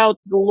cried out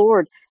to the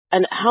Lord.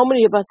 And how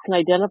many of us can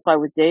identify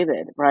with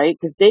David, right?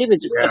 Because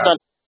David just kept Yeah. on.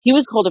 He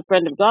was called a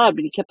friend of God,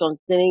 but he kept on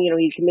sinning.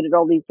 He committed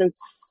all these sins,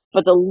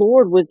 but the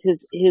Lord was his.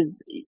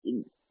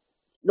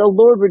 The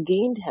Lord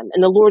redeemed him,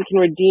 and the Lord can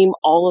redeem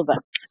all of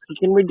us. He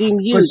can redeem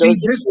But you, see, those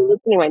of you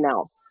listening right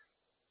now.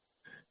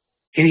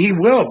 and he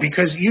will,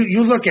 because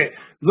you look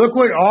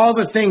what all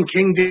the thing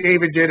King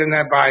David did in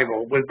that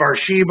Bible with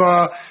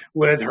Bathsheba,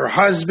 with her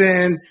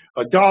husband,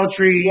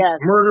 adultery, Yes,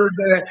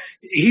 murder.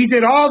 He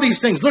did all these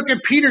things. Look at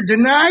Peter,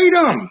 denied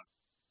him.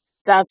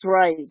 that's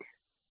right.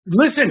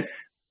 Listen,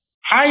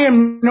 I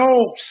am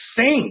no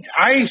saint.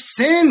 I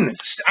sin.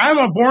 I'm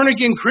a born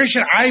again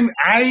Christian. I'm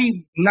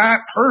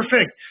not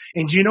perfect.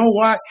 And you know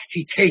what?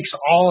 He takes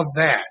all of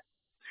that.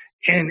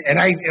 And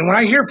when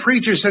I hear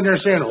preachers sitting there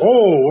saying,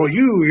 "Oh, well,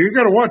 you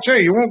got to watch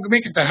out, you won't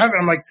make it to heaven,"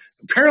 I'm like,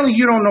 apparently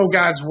you don't know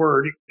God's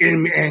word,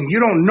 and you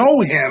don't know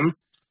Him,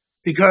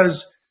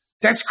 because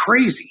that's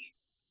crazy.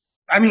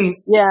 I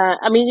mean, Yeah,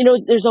 I mean,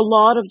 there's a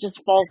lot of just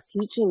false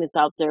teaching that's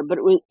out there, but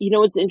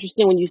it's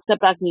interesting when you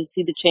step back and you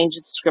see the change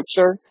in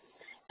scripture,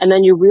 and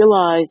then you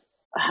realize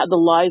how the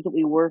lies that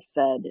we were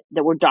fed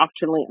that were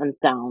doctrinally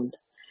unsound,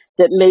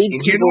 that made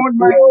and you know people what,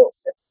 my feel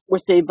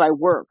we're saved by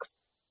works,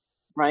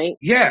 right?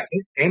 yeah,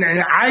 and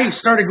I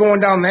started going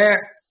down that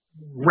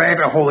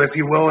rabbit hole, if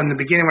you will, in the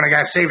beginning when I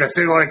got saved. I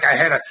feel like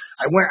I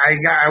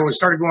was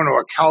started going to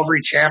a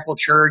Calvary Chapel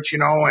church,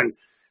 and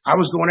I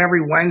was going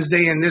every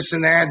Wednesday and this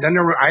and that. Then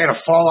I had a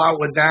fallout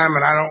with them,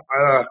 and I don't.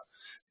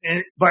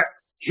 But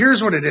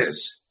here's what it is: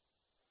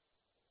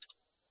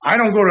 I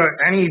don't go to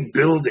any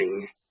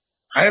building.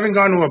 I haven't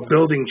gone to a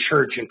building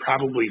church in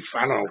probably,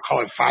 I don't know,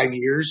 call it 5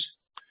 years.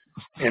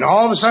 And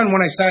all of a sudden,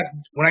 when I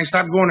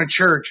stopped going to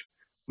church,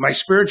 my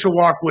spiritual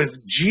walk with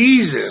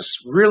Jesus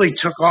really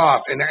took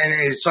off. And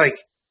it's like,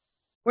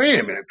 wait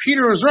a minute,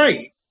 Peter was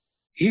right.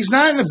 He's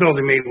not in the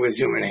building made with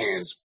human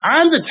hands.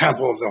 I'm the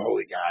temple of the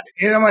Holy God.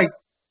 And I'm like,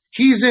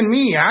 He's in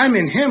me. I'm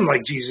in Him,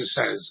 like Jesus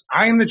says.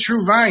 I am the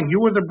true vine.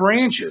 You are the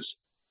branches.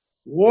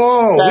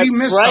 Whoa, we That's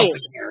missed right.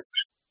 something here.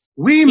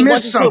 We He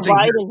wants missed us to something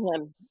abide here. in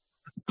him.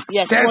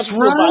 Yes, he That's wants us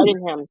to abide right.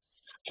 in him.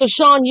 So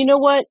Sean, you know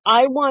what?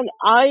 I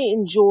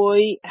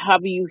enjoy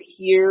having you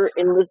here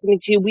and listening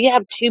to you. We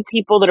have two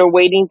people that are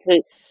waiting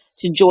to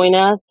join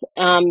us.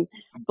 But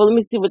let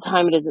me see what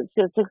time it is.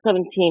 It's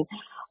 6:17.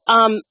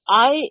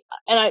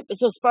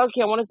 So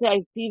Sparky, I want to say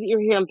I see that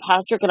you're here, and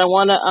Patrick, and I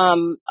want to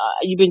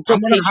you've been so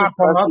I'm going to patient, hop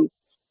off. Sparky.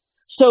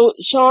 So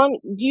Sean,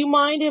 do you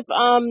mind if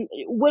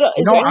what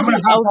is No, there I'm going anything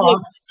to hop else?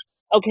 off.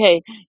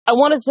 Okay, I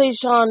want to say,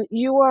 Sean,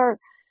 you're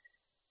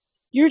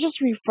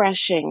just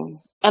refreshing.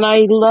 And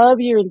I love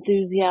your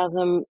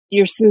enthusiasm,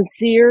 your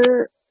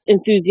sincere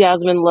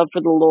enthusiasm and love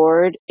for the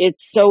Lord. It's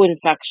so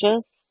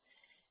infectious.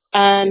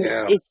 And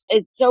Yeah.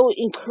 it so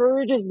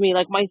encourages me.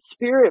 Like my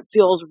spirit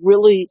feels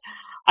really,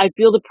 I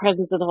feel the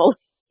presence of the Holy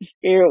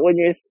Spirit when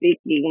you're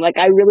speaking. Like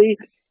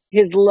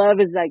His love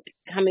is like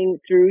coming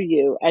through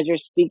you as you're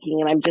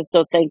speaking. And I'm just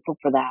so thankful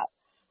for that.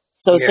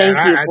 So Yeah. And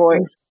thank you I for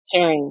thanks,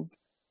 sharing.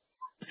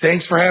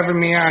 thanks for having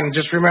me on.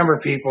 Just remember,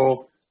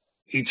 people,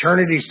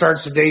 eternity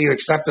starts the day you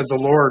accepted the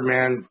Lord,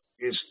 man.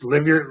 Just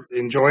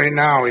enjoy it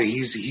now.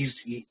 He's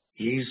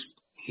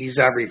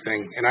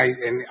everything. And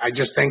I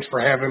just thanks for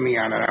having me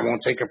on it. I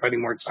won't take up any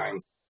more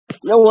time.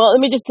 No, well,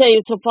 let me just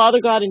say, so Father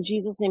God, in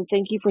Jesus' name,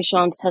 thank you for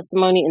Sean's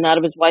testimony and that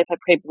of his wife. I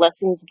pray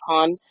blessings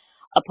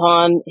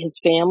upon his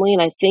family,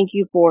 and I thank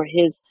you for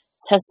his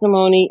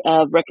testimony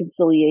of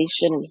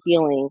reconciliation and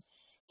healing.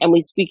 And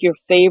we speak your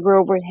favor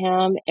over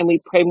him, and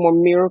we pray more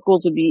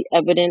miracles will be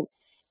evident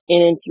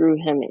in and through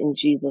him in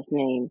Jesus'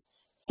 name.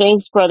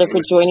 Thanks, brother, for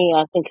Amen. joining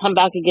us, and come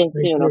back again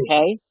Thank soon, you.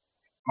 okay?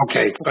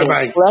 Okay. Bye Okay,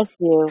 bye. bless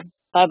you.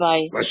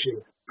 Bye-bye. Bless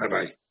you. Bye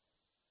bye.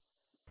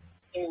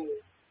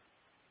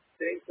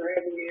 Thanks for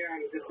having me on.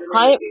 Just remember,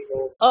 Hi.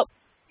 people, Oh,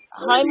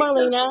 hi, eternity starts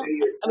Marlena. the day you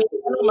I mean, accepted I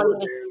the know Lord,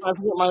 Marlena. man. I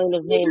forget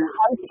Marlena's name. Hi,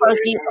 Enjoy it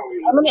Sparky. now.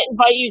 I'm going to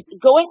invite you.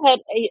 Go ahead,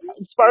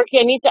 Sparky.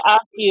 I need to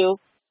ask you.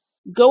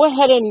 Go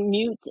ahead and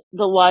mute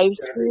the live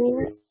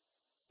stream.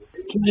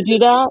 Can you do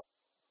that?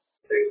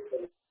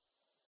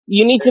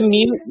 You need to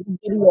mute the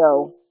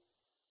video.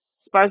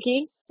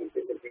 Sparky?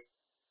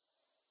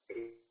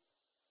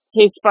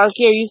 Hey,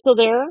 Sparky, are you still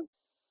there?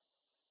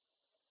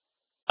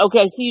 Okay,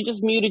 I see you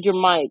just muted your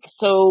mic.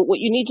 So what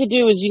you need to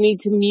do is you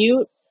need to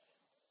mute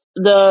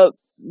the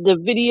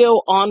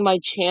video on my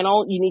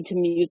channel, you need to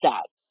mute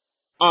that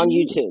on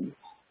YouTube.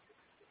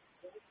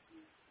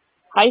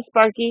 Hi,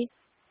 Sparky.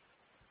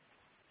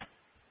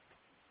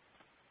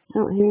 I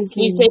don't hear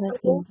Can you say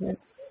something?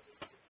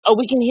 Oh,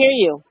 we can hear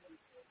you.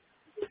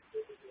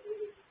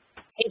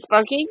 Hey,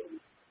 Sparky.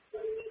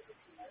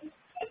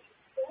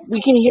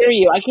 We can hear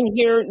you. I can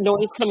hear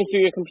noise coming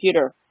through your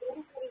computer.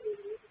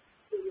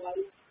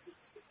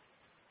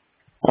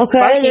 Okay,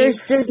 Sparky.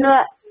 there's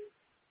not.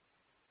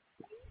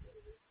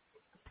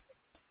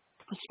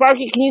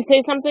 Sparky, can you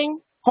say something?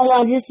 Hold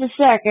on just a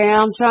second.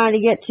 I'm trying to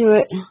get to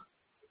it.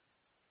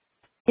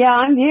 Yeah,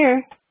 I'm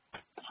here.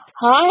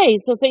 Hi.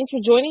 So thanks for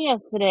joining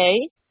us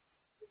today.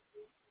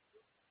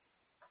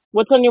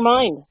 What's on your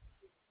mind?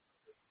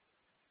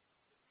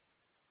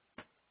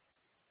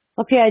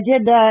 Okay, I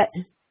did that.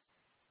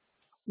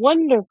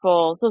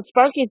 Wonderful. So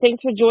Sparky,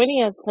 thanks for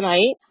joining us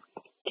tonight.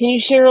 Can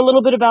you share a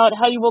little bit about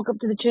how you woke up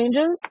to the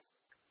changes?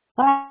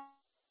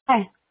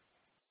 Hi.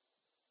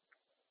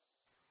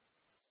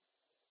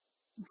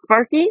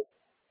 Sparky?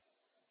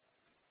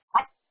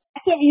 I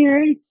can't hear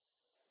you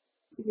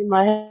in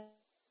my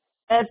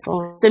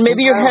headphones. Then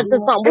maybe your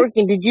headset's not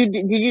working. Did you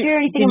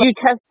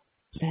test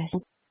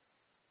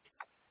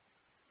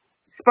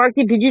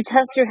Sparky, did you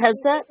test your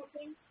headset?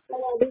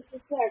 Hold on just a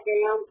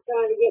second. I'm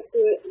trying to get to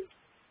it.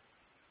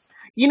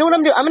 You know what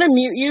I'm doing? I'm going to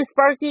mute you,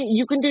 Sparky.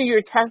 You can do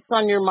your test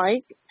on your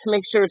mic to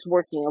make sure it's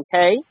working,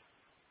 okay?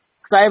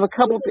 Because I have a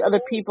couple of other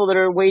people that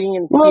are waiting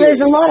in queue. Well,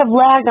 there's a lot of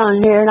lag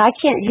on here, and I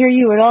can't hear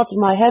you at all through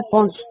my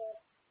headphones.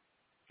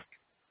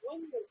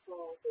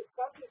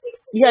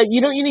 Yeah,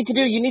 you know what you need to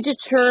do? You need to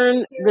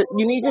turn the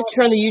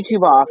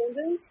YouTube off.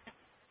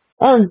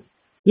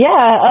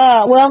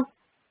 Well,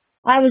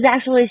 I was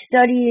actually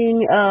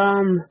studying,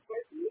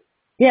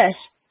 yes.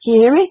 Can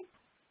you hear me?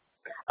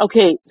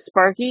 Okay,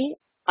 Sparky,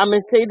 I'm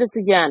going to say this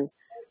again.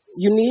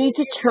 You need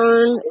to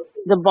turn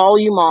the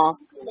volume off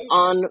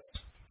on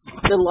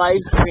the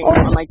live stream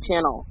on my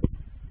channel.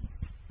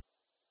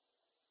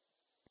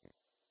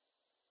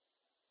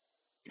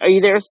 Are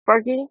you there,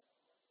 Sparky?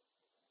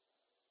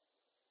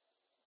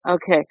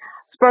 Okay.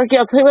 Sparky,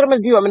 I'll tell you what I'm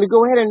going to do. I'm going to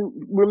go ahead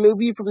and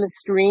remove you from the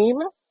stream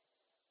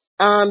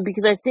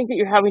because I think that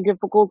you're having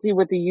difficulty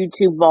with the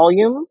YouTube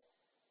volume.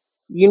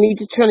 You need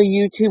to turn the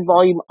YouTube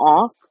volume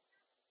off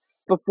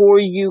before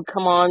you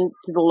come on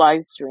to the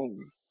live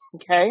stream.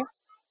 Okay?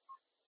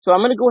 So I'm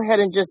going to go ahead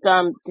and just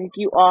take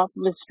you off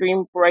the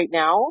stream for right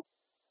now.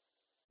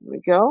 There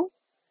we go.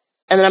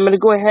 And then I'm going to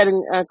go ahead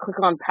and click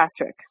on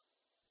Patrick.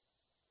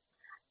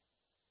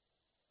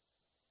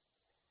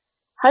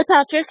 Hi,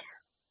 Patrick.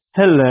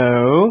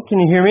 Hello, can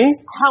you hear me?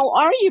 How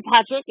are you,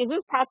 Patrick? Is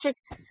this Patrick,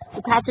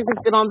 the Patrick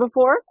that's been on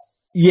before?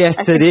 Yes,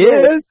 it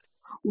is.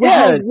 Well,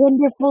 Yes. how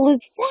wonderful is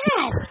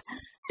that?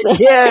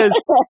 Yes.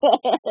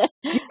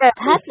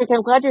 Patrick,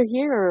 I'm glad you're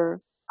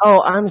here.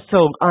 Oh, I'm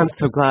so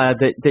glad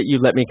that you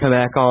let me come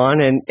back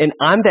on, and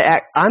I'm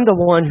the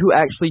one who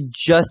actually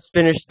just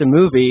finished the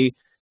movie,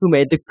 who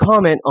made the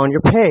comment on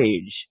your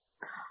page.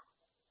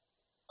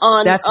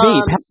 That's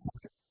me.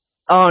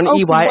 On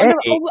EYA.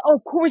 Oh,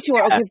 of course you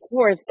are. Yeah. Okay, of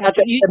course.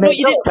 Patrick, You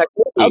did.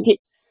 Okay.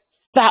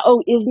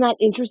 Isn't that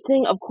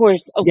interesting? Of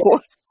course.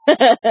 Course.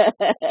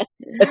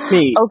 That's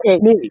me. Okay.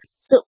 Me.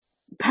 So,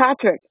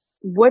 Patrick,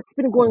 what's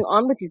been going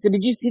on with you? So,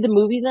 did you see the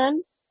movie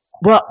then?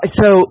 Well,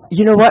 so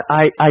you know what?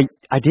 I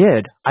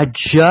did. I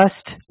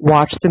just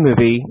watched the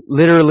movie.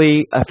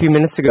 Literally a few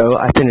minutes ago,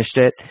 I finished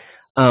it.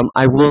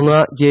 I will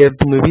not give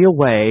the movie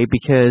away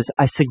because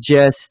I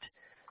suggest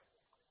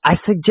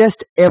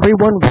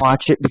everyone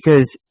watch it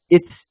because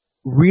it's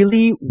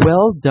really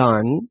well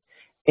done,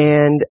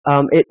 and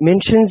it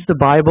mentions the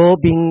Bible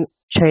being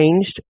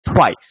changed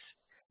twice,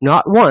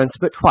 not once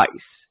but twice.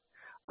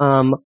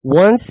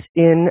 Once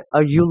in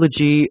a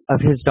eulogy of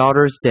his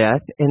daughter's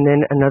death, and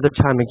then another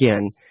time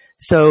again.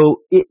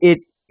 So it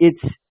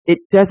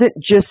doesn't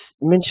just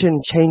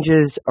mention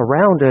changes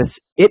around us;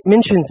 it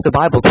mentions the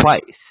Bible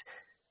twice.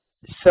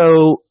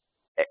 So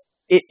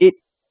it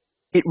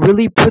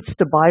really puts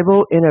the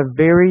Bible in a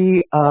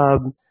very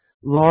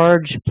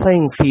large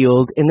playing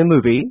field in the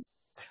movie,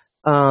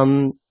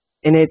 and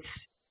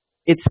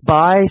it's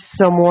by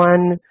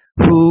someone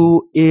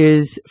who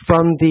is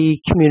from the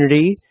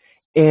community,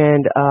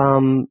 and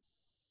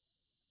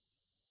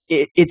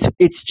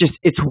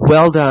it's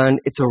well done.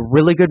 It's a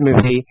really good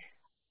movie,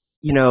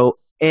 you know,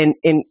 and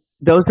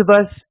those of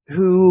us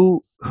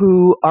who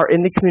are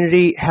in the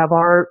community have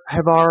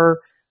our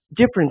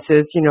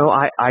differences. You know,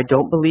 I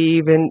don't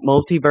believe in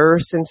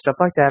multiverse and stuff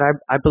like that.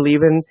 I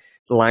believe in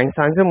the lying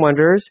signs and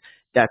wonders.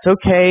 That's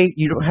okay.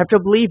 You don't have to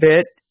believe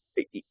it,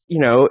 you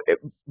know,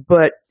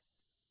 but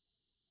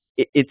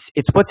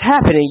it's what's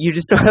happening. You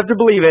just don't have to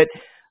believe it.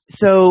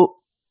 So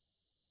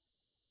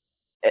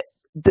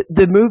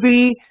the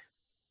movie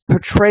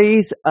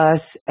portrays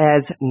us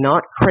as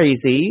not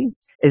crazy,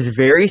 is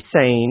very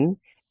sane,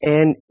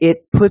 and it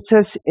puts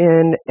us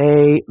in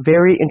a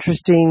very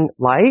interesting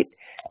light.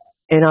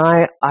 And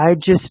I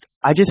just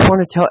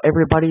want to tell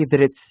everybody that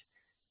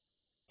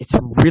it's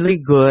really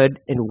good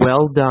and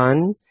well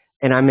done,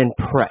 and I'm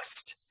impressed.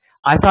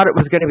 I thought it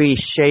was going to be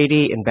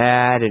shady and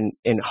bad and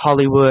in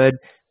Hollywood,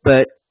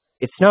 but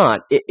it's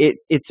not.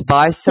 It's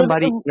by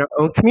somebody in our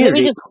own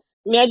community.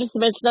 May I just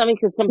mention that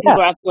because some Yeah.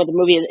 people are asking what the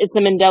movie is. It's the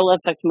Mandela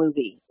Effect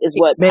movie, is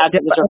what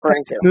Patrick was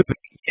referring to. Movie.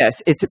 Yes,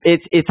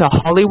 it's a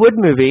Hollywood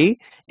movie.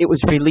 It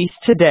was released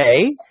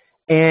today,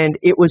 and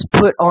it was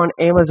put on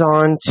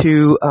Amazon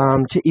to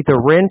either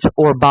rent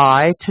or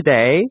buy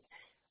today,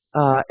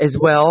 as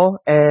well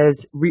as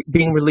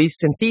being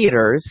released in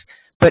theaters.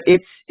 But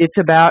it's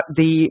about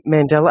the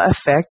Mandela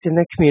effect in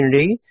the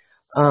community.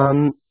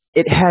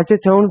 It has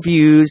its own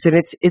views, and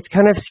it's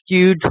kind of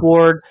skewed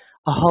toward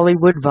a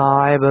Hollywood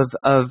vibe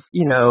of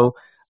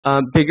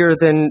bigger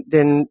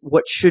than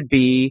what should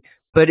be.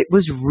 But it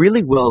was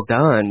really well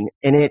done,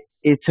 and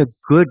it's a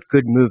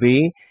good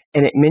movie,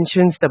 and it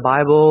mentions the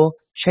Bible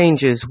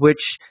changes,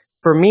 which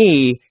for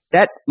me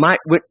as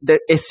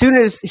soon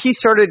as he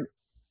started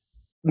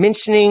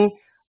mentioning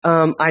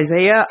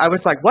Isaiah, I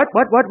was like, what?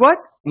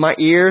 My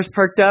ears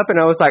perked up, and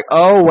I was like,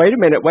 oh, wait a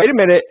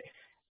minute.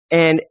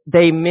 And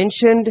they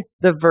mentioned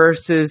the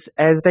verses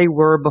as they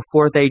were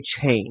before they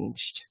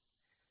changed,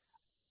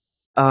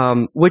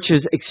 which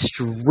is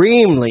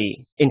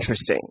extremely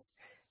interesting.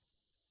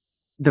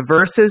 The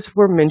verses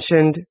were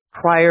mentioned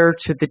prior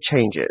to the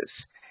changes,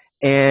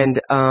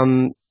 and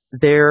the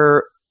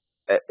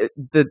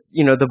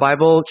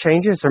Bible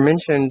changes are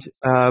mentioned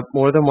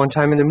more than one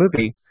time in the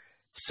movie.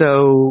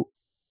 So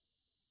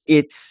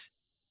it's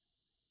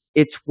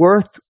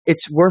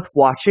worth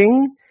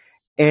watching,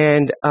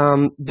 and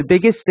the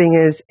biggest thing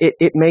is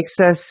it makes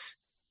us.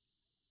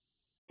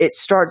 It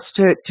starts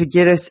to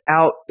get us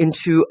out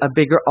into a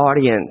bigger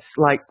audience.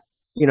 Like,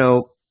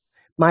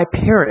 my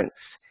parents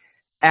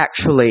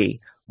actually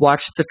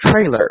watched the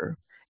trailer,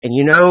 and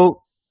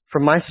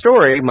from my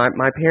story,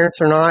 my parents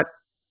are not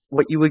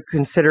what you would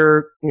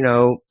consider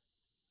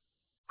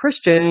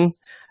Christian,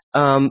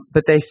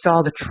 but they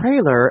saw the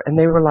trailer and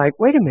they were like,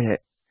 wait a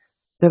minute.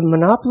 The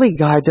Monopoly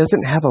guy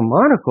doesn't have a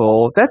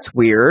monocle. That's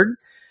weird.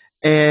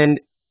 And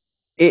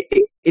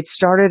it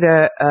started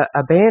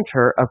a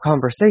banter, a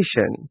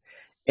conversation.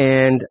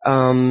 And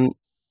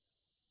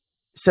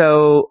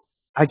so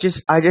I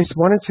just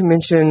wanted to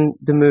mention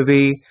the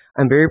movie.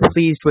 I'm very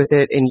pleased with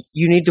it, and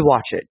you need to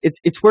watch it.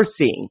 It's worth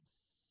seeing.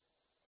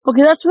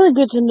 Okay, that's really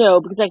good to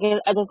know because,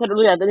 as I said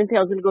earlier, I didn't think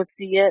I was going to go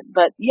see it,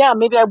 but yeah,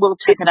 maybe I will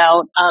check it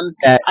out. I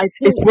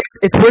think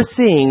it's worth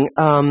seeing.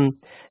 And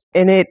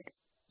it.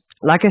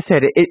 Like I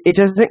said, it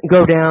doesn't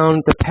go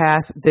down the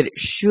path that it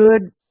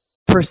should,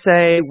 per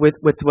se, with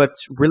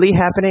what's really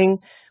happening,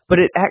 but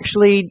it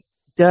actually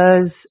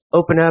does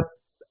open up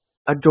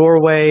a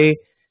doorway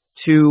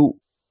to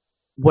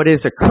what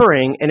is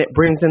occurring, and it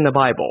brings in the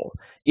Bible.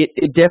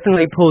 It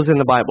definitely pulls in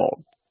the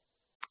Bible.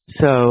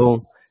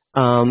 So,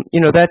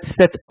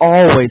 that's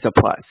always a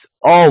plus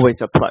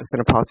and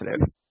a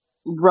positive.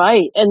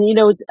 right, and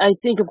I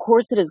think of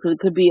course it is because it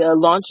could be a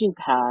launching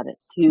pad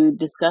to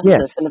discuss Yes.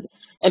 this,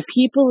 and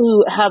people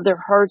who have their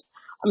hearts.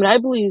 I mean, I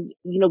believe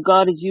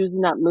God is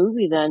using that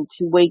movie then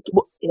to wake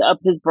up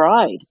His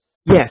bride.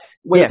 Yes.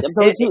 Wake up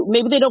those who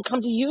maybe they don't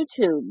come to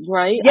YouTube,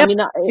 right? Yep. I mean,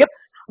 yep.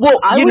 Well,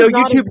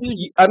 YouTube.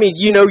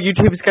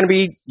 YouTube's going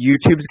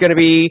to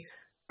be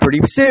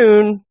pretty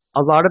soon.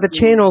 A lot of the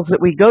channels that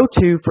we go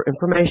to for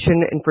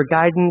information and for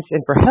guidance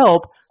and for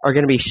help are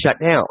going to be shut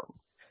down.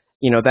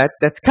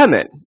 That's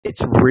coming.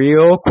 It's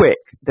real quick.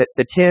 That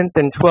the 10th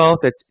and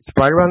 12th, it's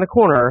right around the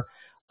corner,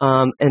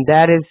 and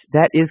that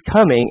is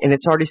coming, and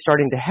it's already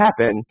starting to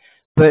happen.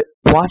 But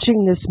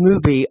watching this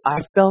movie,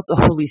 I felt the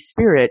Holy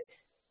Spirit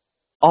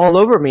all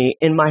over me,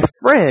 and my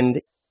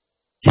friend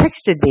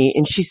texted me,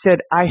 and she said,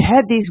 I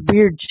had these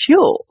weird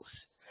chills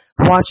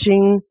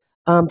watching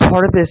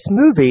part of this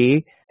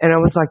movie, and I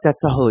was like, that's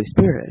the Holy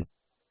Spirit.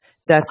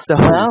 That's the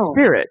Holy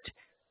Spirit.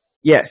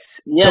 Yes.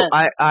 So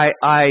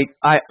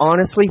I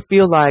honestly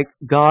feel like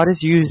God is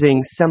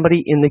using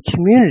somebody in the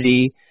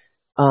community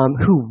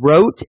who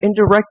wrote and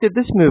directed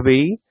this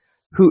movie,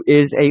 who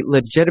is a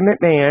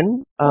legitimate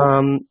man,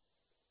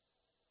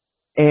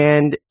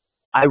 and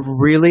I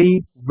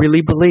really,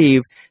 really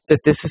believe that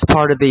this is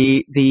part of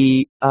the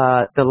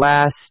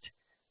last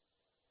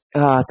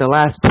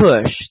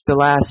push, the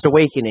last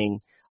awakening,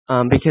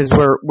 because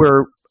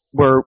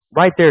we're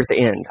right there at the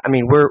end. I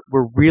mean, we're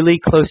really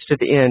close to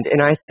the end,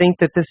 and I think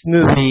that this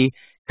movie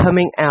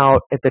coming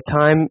out at the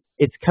time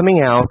it's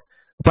coming out,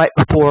 right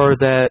before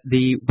the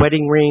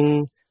wedding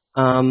ring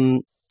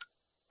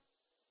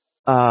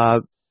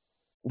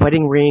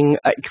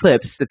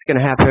eclipse that's going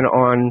to happen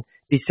on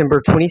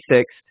December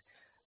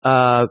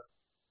 26th,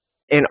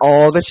 and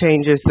all the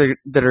changes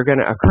that are going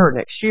to occur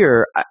next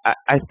year.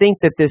 I think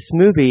that this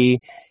movie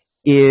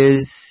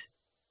is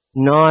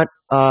not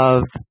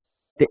of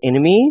the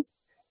enemy.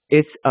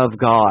 It's of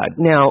God.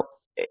 Now,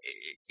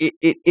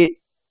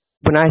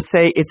 when I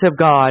say it's of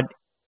God,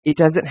 it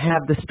doesn't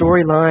have the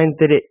storyline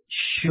that it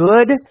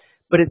should,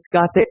 but it's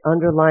got the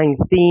underlying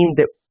theme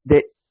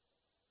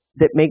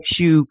that makes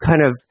you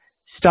kind of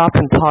stop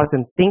and pause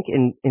and think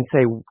and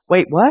say,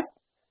 wait, what?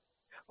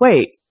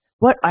 Wait,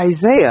 what?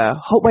 Isaiah?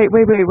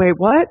 Wait,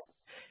 what?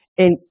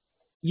 And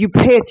you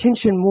pay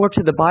attention more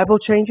to the Bible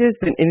changes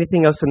than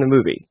anything else in the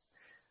movie.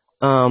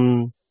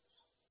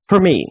 For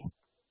me.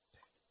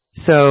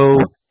 So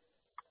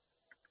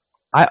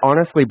I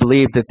honestly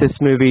believe that this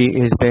movie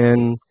has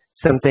been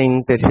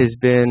something that has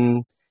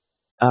been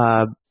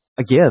a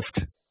gift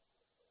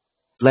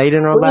laid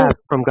in our lap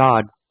from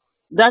God.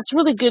 That's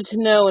really good to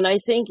know, and I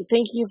thank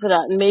you for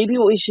that. And maybe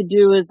what we should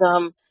do is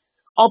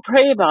I'll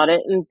pray about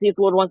it and see if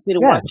the Lord wants me to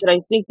watch it. I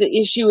think the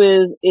issue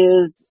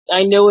is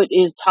I know it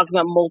is talking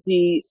about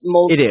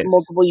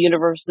multiple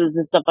universes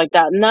and stuff like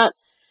that, and that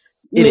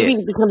maybe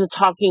it becomes a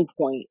talking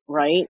point,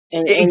 right?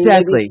 And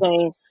maybe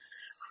saying,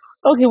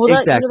 okay, well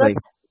that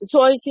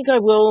so I think I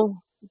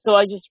will. So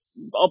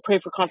I'll pray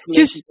for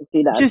confirmation to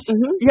see that.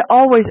 Yeah,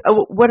 always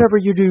whatever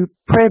you do,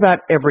 pray about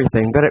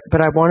everything.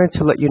 But I wanted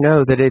to let you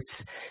know that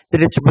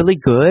it's really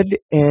good,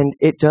 and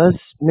it does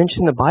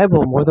mention the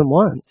Bible more than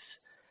once,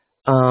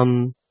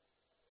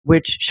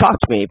 which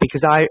shocked me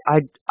because I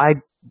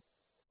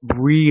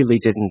really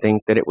didn't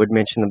think that it would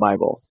mention the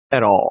Bible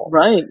at all.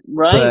 Right.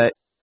 But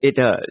it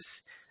does.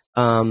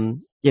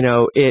 You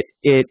know,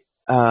 it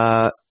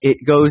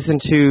goes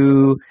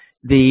into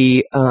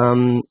the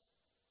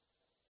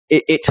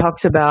it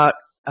talks about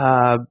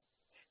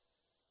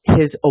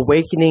his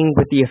awakening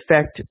with the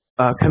effect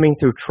coming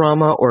through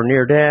trauma or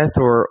near death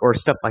or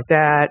stuff like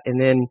that, and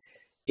then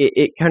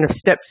it kind of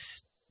steps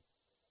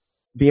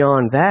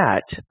beyond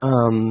that.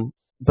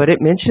 But it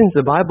mentions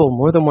the Bible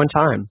more than one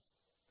time.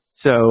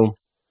 So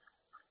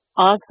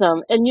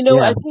awesome. And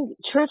I think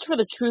Church for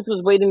the Truth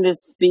was waiting to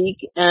speak,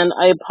 and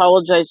I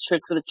apologize,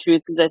 Church for the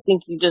Truth, because I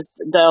think you just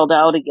dialed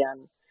out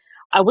again.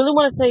 I really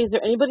want to say, is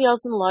there anybody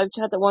else in the live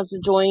chat that wants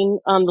to join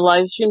the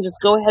live stream? Just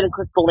go ahead and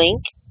click the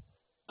link.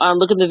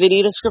 Look in the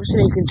video description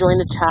and you can join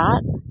the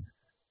chat.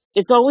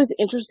 It's always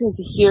interesting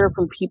to hear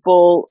from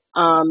people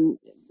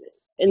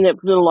in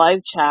the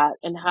live chat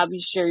and have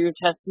you share your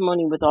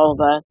testimony with all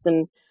of us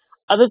and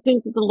other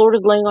things that the Lord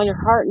is laying on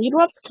your heart. And you don't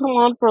have to come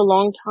on for a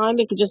long time.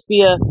 It could just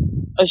be a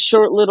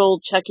short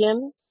little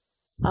check-in.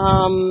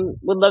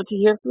 Would love to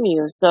hear from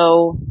you.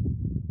 So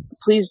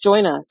please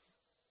join us.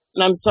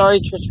 And I'm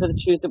sorry, Trish, for the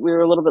truth that we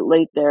were a little bit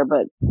late there,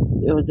 but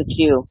it was a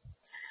cue.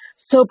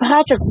 So,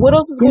 Patrick, what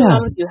else is going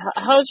on with you?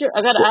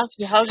 I got to ask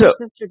you, how's your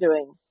sister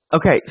doing?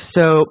 Okay,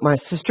 so my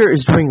sister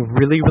is doing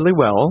really, really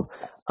well.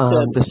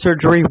 The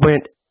surgery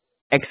went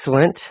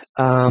excellent.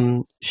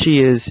 She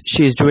is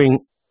doing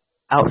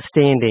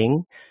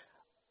outstanding.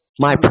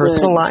 My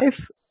personal life,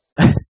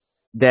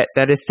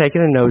 that is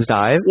taking a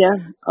nosedive. Yeah.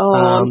 Oh,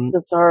 I'm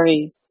so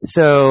sorry.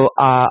 So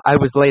I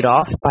was laid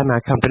off by my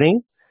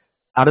company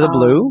out of the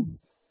blue.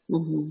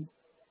 Mm-hmm.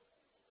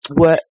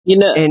 What I'm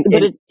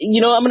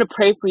going to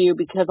pray for you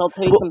because I'll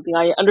tell you something.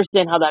 I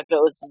understand how that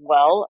goes as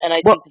well, and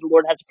I think the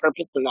Lord has a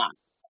purpose in that.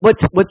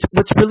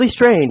 What's really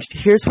strange?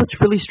 Here's what's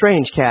really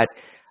strange, Kat.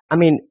 I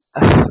mean,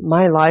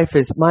 my life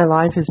has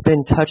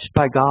been touched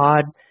by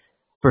God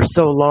for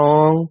so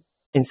long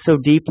and so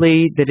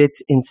deeply that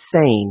it's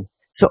insane.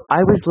 So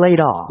I was laid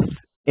off,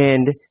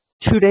 and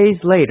 2 days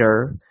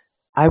later,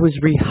 I was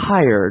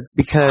rehired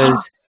because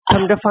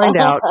come to find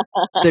out,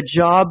 the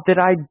job that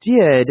I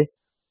did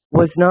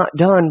was not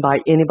done by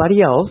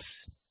anybody else,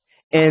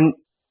 and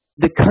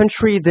the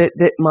country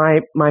that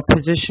my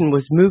position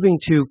was moving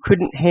to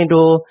couldn't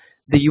handle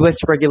the U.S.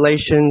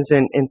 regulations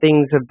and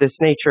things of this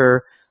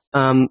nature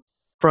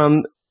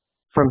from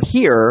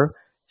here,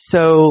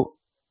 so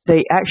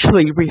they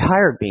actually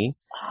rehired me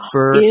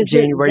for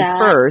January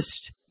 1st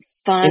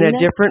in a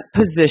different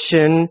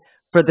position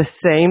for the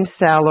same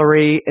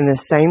salary and the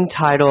same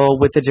title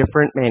with a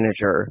different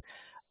manager.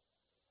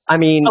 I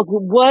mean,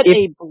 what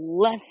a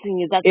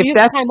blessing is that? So you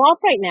have time off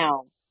right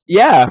now.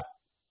 Yeah.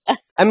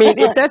 I mean,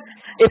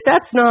 if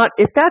that's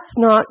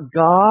not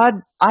God,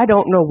 I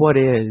don't know what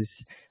is.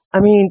 I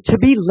mean, to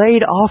be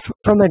laid off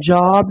from a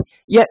job,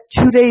 yet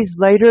 2 days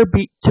later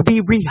to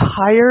be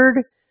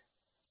rehired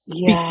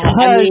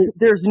because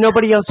there's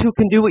nobody else who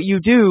can do what you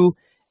do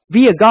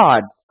via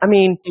God. I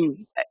mean,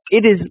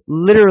 it is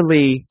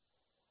literally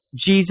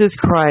Jesus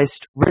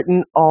Christ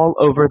written all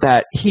over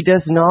that. He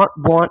does not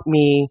want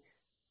me.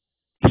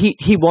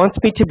 He wants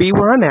me to be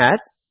where I'm at.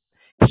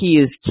 He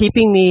is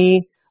keeping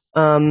me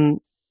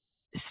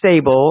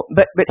stable.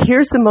 But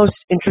here's the most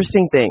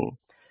interesting thing.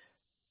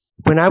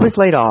 When I was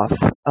laid off,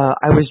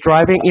 I was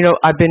driving.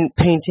 I've been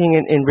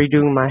painting and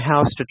redoing my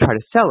house to try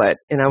to sell it,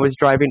 and I was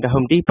driving to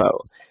Home Depot,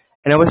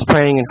 and I was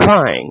praying and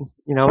crying.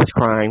 I was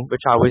crying,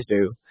 which I always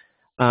do.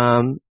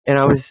 And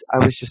I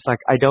was just like,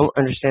 I don't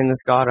understand this,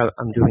 God.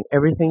 I'm doing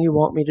everything you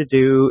want me to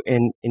do,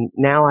 and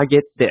now I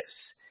get this.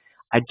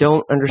 I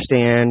don't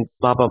understand,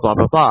 blah, blah, blah,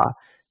 blah, blah.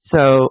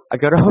 So I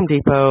go to Home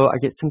Depot, I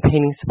get some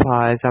painting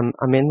supplies,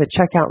 I'm in the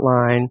checkout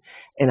line,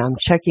 and I'm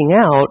checking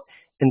out,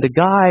 and the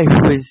guy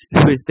who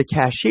is the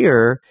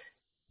cashier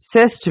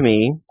says to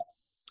me,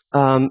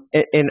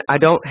 and I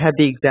don't have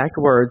the exact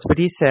words, but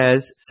he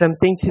says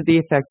something to the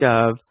effect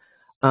of,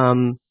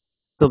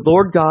 the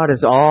Lord God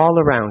is all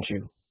around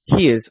you.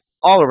 He is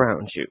all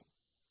around you.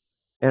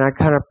 And I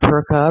kind of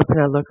perk up,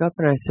 and I look up,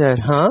 and I said,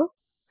 huh?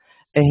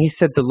 And he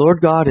said, the Lord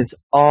God is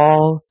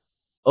all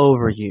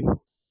over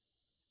you.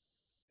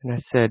 And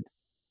I said,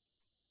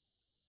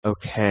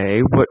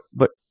 okay,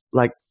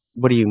 like,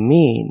 what do you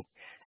mean?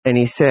 And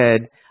he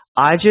said,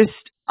 I just,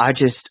 I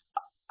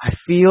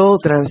feel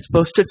that I'm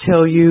supposed to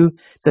tell you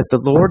that the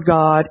Lord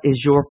God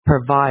is your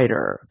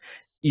provider.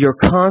 You're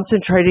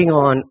concentrating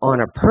on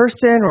a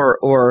person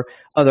or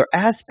other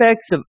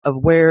aspects of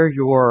where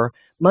your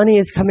money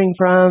is coming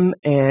from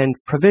and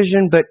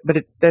provision, but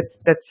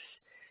that's,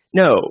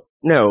 no.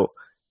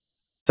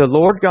 The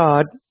Lord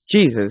God,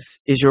 Jesus,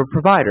 is your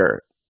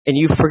provider. And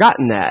you've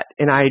forgotten that.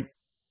 And I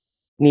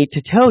need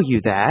to tell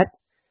you that.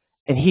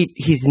 And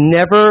he's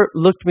never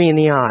looked me in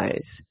the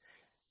eyes.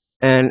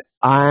 And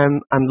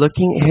I'm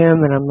looking at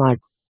him and I'm like,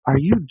 are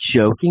you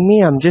joking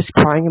me? I'm just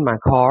crying in my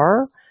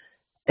car.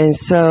 And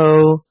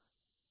so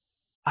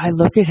I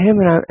look at him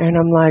and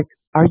I'm like,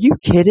 are you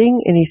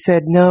kidding? And he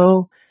said,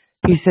 no.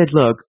 He said,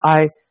 look,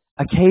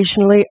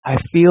 occasionally I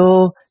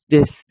feel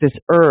this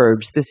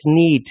urge, this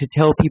need to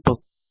tell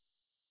people.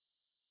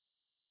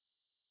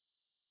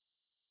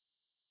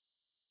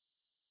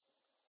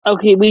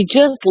 Okay, we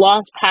just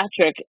lost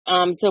Patrick.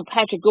 So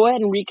Patrick, go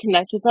ahead and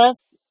reconnect with us.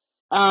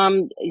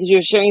 Because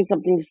you're sharing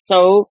something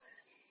so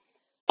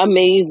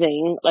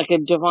amazing, like a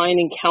divine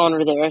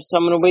encounter there. So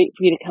I'm going to wait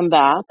for you to come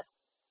back.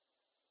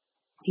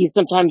 He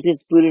sometimes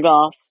gets booted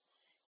off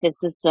his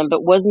system,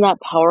 but wasn't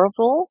that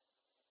powerful?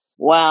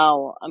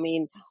 Wow. I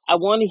mean, I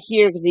want to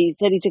hear, because he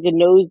said he took a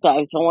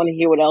nosedive, so I want to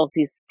hear what else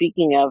he's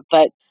speaking of.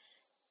 But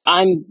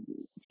I'm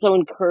so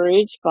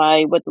encouraged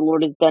by what the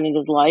Lord has done in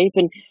his life.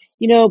 And,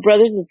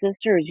 brothers and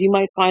sisters, you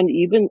might find that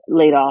you've been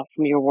laid off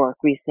from your work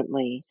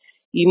recently.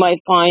 You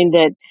might find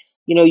that,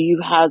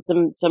 you've had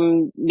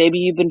maybe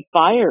you've been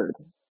fired,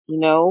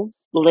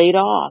 laid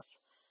off.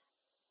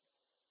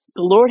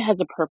 The Lord has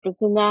a purpose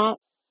in that.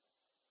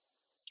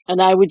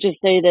 And I would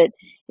just say that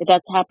if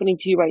that's happening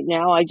to you right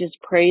now, I just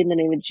pray in the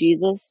name of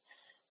Jesus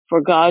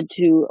for God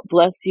to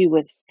bless you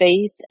with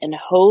faith and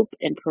hope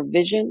and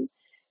provision,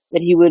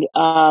 that he would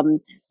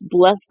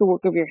bless the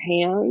work of your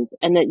hands,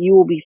 and that you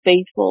will be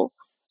faithful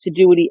to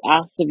do what he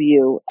asks of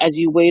you as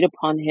you wait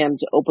upon him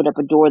to open up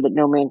a door that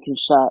no man can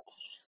shut.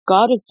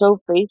 God is so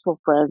faithful,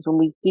 friends, when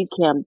we seek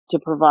him to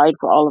provide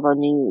for all of our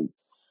needs.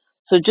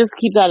 So just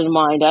keep that in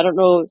mind. I don't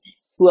know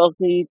who else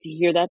needs to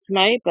hear that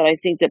tonight, but I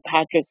think that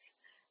Patrick's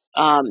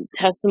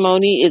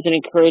testimony is an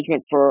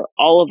encouragement for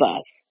all of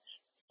us.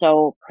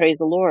 So praise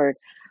the Lord.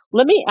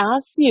 Let me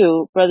ask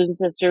you, brothers and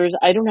sisters,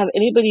 I don't have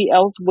anybody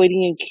else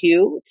waiting in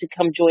queue to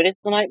come join us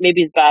tonight.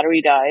 Maybe his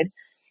battery died,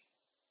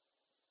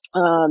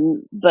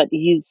 but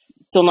he's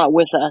still not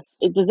with us.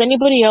 Does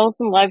anybody else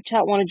in live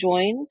chat want to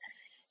join?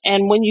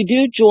 And when you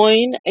do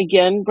join,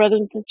 again,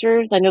 brothers and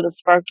sisters, I know that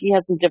Sparky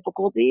has some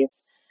difficulties,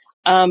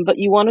 but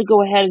you want to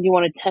go ahead and you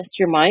want to test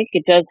your mic.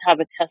 It does have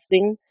a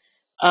testing.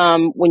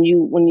 When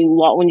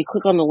you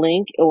click on the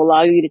link, it will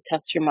allow you to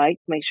test your mic,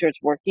 make sure it's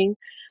working.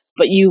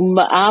 But you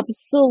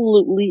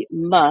absolutely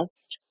must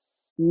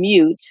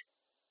mute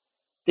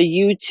the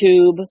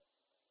YouTube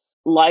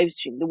live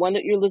stream, the one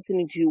that you're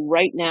listening to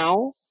right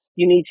now.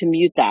 You need to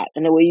mute that,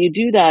 and the way you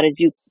do that is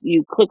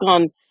you click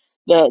on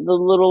the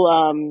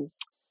little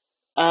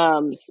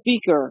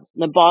speaker in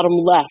the bottom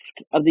left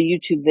of the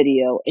YouTube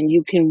video, and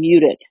you can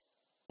mute it.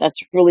 That's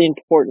really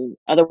important.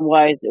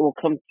 Otherwise, it will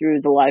come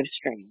through the live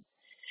stream.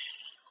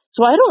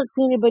 So I don't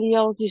see anybody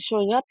else who's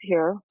showing up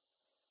here.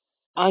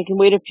 I can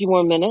wait a few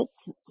more minutes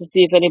to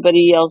see if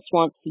anybody else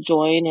wants to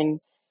join and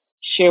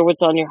share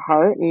what's on your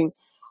heart. And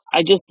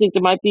I just think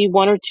there might be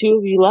one or two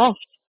of you left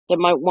that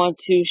might want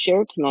to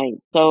share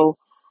tonight. So,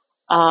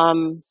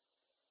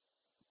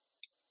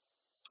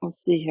 let's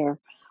see here.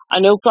 I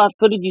know Flat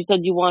Footed, you said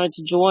you wanted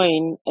to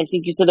join. I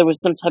think you said there was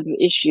some type of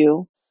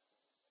issue.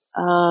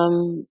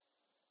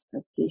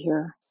 Let's see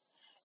here.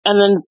 And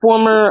then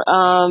former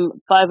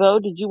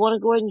 50, did you want to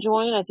go ahead and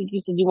join? I think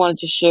you said you wanted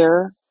to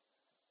share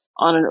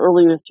on an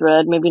earlier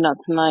thread, maybe not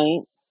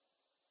tonight.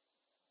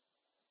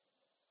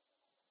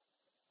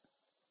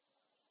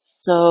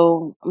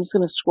 So I'm just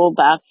going to scroll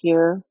back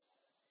here,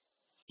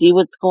 see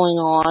what's going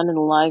on in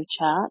the live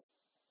chat.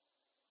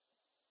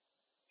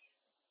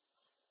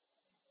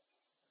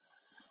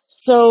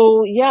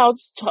 So yeah, I'll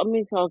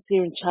see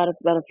and chat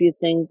about a few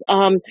things.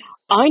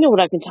 I know what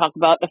I can talk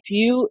about, a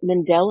few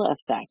Mandela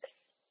effects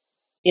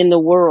in the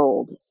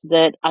world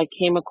that I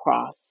came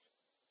across.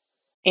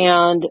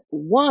 And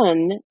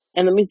one,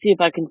 and let me see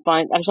if I can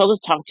find, actually I'll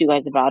just talk to you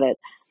guys about it.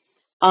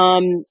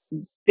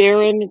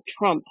 Baron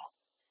Trump.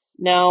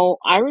 Now,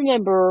 I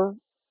remember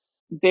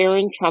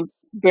Baron Trump.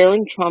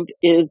 Baron Trump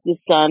is the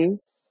son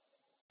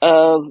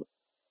of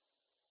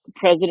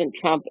President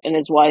Trump and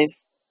his wife,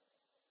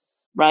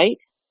 right?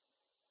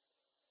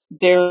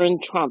 Baron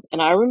Trump.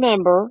 And I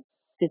remember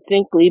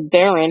distinctly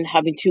Baron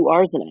having two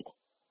R's in it.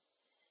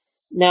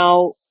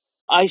 Now,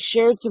 I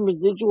shared some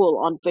residual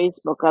on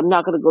Facebook. I'm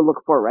not going to go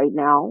look for it right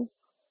now.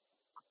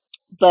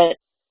 But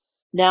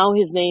now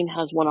his name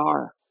has one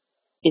R.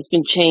 It's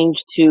been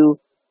changed to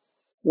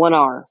one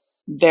R,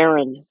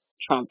 Baron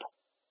Trump.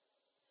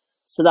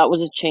 So that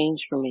was a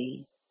change for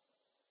me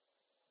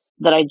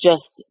that I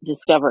just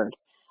discovered.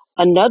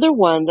 Another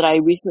one that I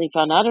recently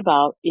found out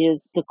about is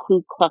the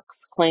Ku Klux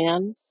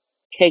Klan,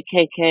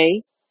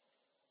 KKK.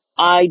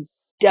 I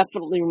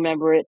definitely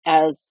remember it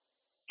as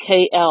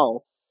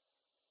KL.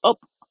 Oh,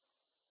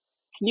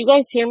 can you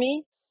guys hear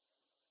me?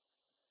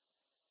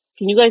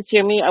 Can you guys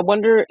hear me? I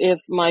wonder if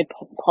my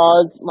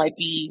pause might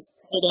be.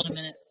 Hold on a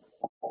minute.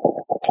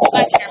 Can you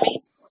guys hear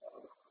me?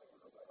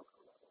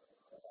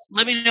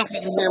 Let me know if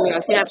you can hear me. I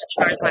think I have to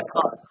charge my pause.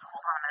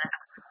 Hold on a minute.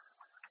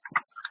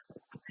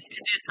 I need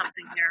to do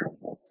something here.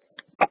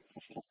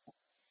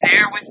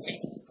 Bear with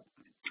me.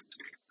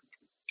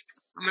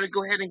 I'm going to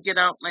go ahead and get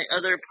out my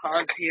other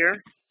pause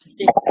here. I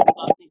think the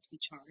pause needs to be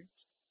charged.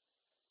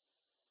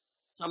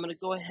 So I'm going to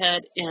go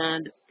ahead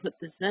and put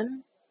this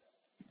in.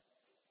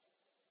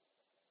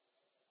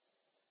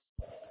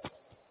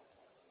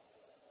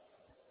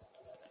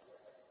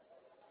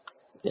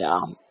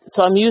 Yeah.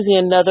 So I'm using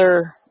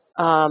another.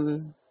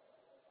 Can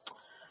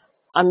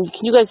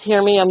you guys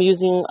hear me?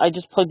 I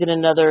just plugged in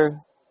another.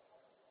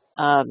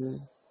 Oh,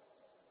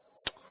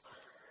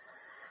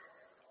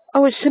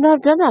 it shouldn't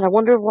have done that. I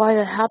wonder why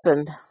that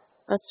happened.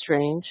 That's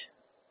strange.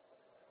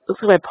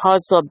 Looks like my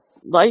pod still had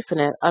life in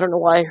it. I don't know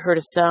why I heard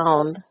a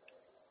sound.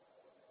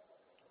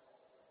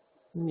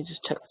 Let me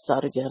just check this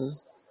out again.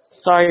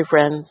 Sorry,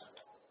 friends.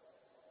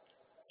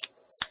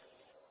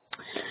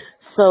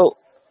 So,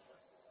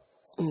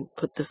 let me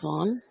put this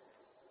on.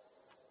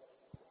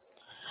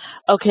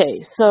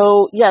 Okay,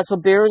 so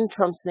Barron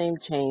Trump's name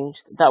changed.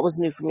 That was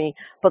new for me.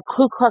 But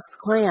Ku Klux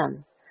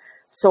Klan.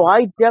 So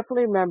I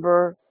definitely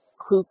remember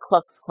Ku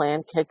Klux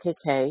Klan,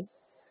 KKK.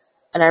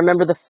 And I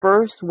remember the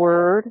first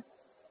word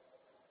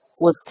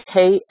was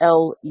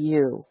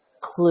KLU,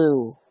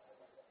 clue.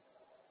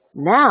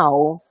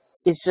 Now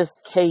it's just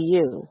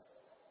KU.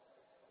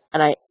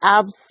 And I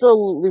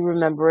absolutely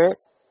remember it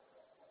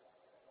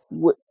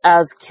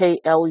as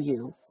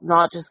KLU,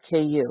 not just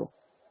KU.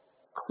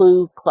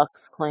 Ku Klux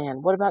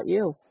Klan. What about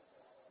you?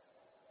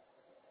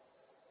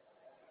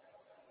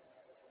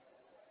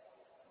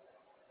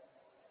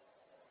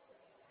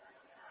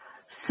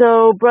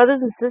 So,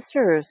 brothers and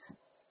sisters,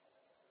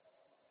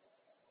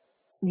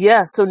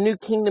 yeah, so New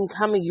Kingdom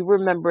Coming, you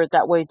remember it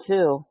that way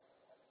too.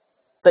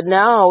 But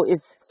now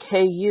it's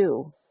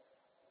KU.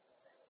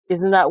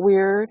 Isn't that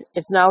weird?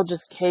 It's now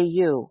just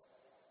KU.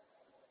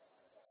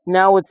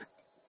 Now it's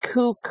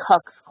Ku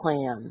Klux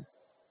Klan.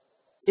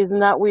 Isn't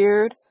that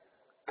weird?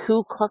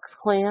 Ku Klux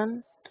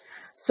Klan.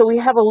 So we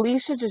have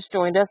Alicia just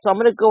joined us. So I'm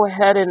going to go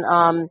ahead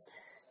and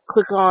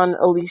click on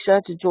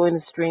Alicia to join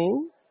the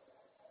stream.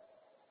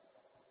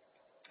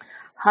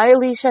 Hi,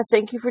 Alicia.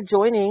 Thank you for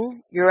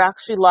joining. You're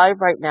actually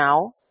live right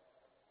now.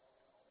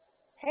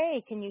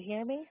 Hey, can you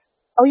hear me?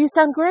 Oh, you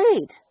sound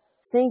great.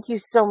 Thank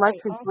you so much Okay,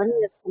 for joining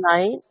awesome. us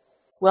tonight.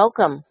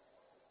 Welcome.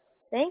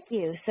 Thank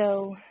you.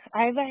 So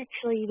I've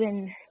actually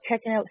been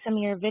checking out some of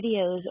your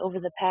videos over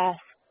the past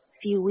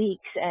few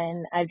weeks,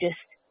 and I've just,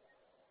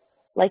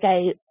 like,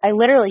 I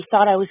literally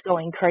thought I was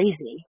going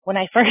crazy when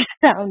I first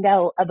found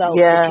out about the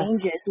Yeah,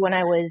 changes when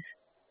I was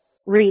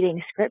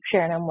reading scripture,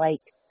 and I'm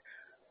like,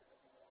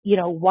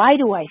 why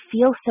do I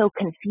feel so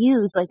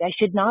confused? Like, I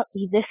should not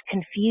be this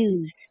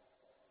confused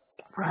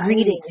right.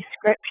 reading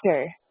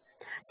scripture.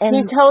 Can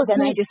you And tell us,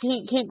 then I just,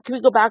 can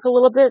we go back a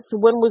little bit? So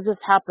when was this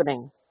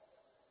happening?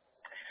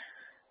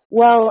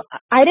 well,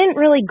 I didn't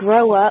really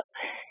grow up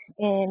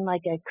in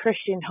like a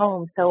Christian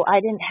home, so I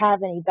didn't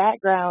have any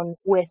background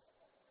with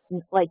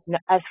like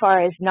as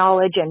far as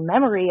knowledge and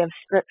memory of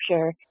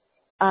scripture.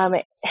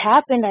 It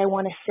happened, I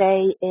want to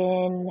say,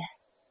 in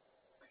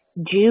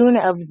June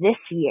of this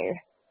year,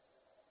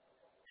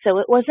 so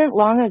it wasn't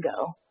long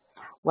ago.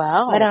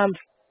 But Wow.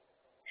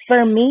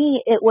 for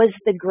me, it was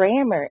the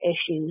grammar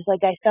issues.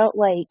 Like I felt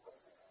like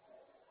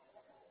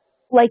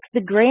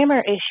the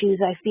grammar issues,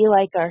 I feel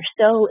like are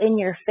so in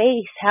your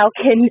face. How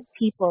can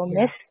people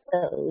Yeah. miss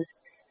those?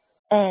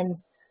 And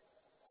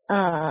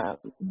um,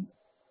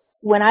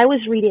 when I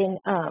was reading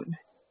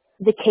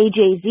the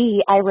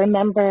KJV, I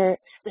remember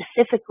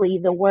specifically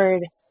the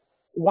word,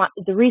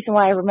 the reason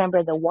why I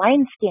remember the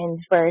wineskins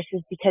verse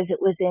is because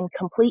it was in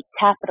complete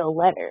capital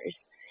letters.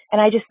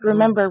 And I just Mm.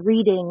 remember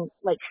reading,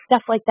 like,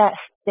 stuff like that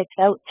sticks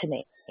out to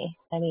me.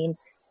 I mean,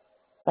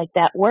 like,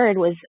 that word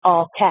was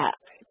all caps,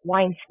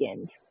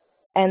 wineskins.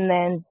 And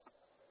then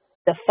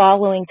the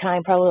following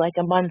time, probably like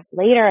a month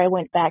later, I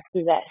went back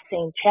through that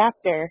same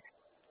chapter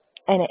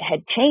and it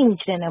had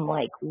changed, and I'm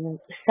like,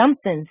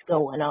 something's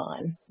going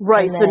on.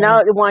 Right. And So now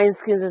then the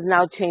wineskins has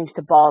now changed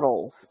to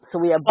bottles. So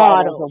we have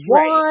bottles bottles, of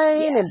right?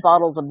 wine Yeah. and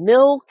bottles of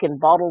milk and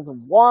bottles of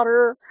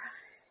water.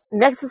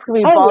 Next is gonna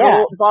be Oh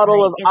yeah,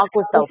 bottle like of it's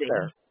aqua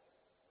seltzer.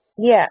 crazy.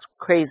 Yeah.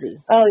 Crazy.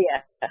 Oh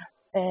yeah.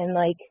 And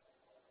like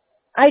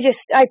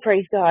I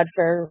praise God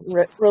for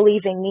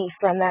relieving me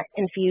from that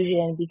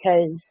confusion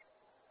because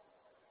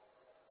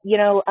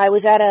I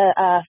was at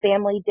a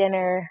family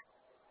dinner,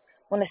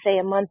 I want to say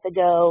a month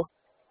ago,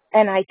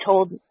 and I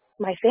told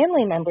my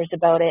family members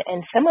about it,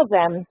 and some of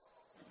them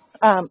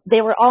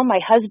they were all my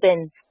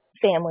husband's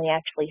family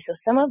actually. So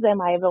some of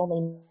them I have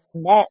only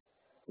met,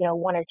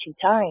 one or two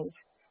times.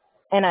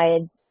 And I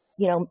had,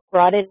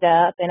 brought it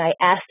up, and I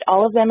asked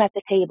all of them at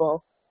the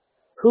table,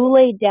 who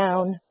laid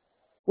down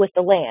with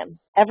the lamb?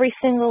 Every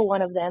single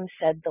one of them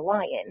said the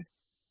lion.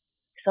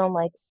 So I'm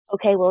like,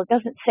 okay, well, it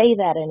doesn't say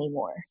that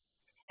anymore.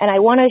 And I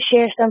want to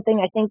share something.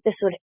 I think this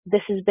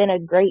has been a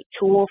great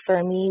tool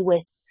for me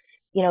with,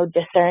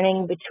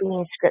 discerning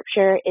between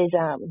scripture is,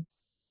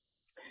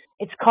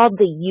 it's called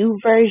the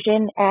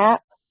YouVersion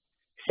app.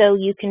 So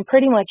you can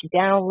pretty much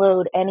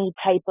download any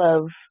type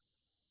of,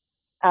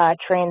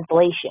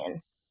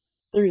 translation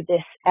through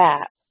this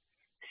app.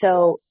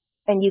 So,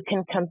 and you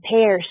can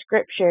compare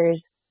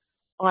scriptures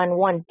on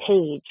one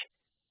page,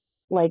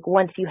 like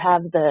once you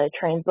have the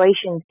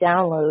translations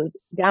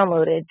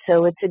downloaded.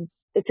 So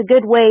it's a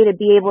good way to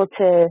be able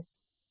to,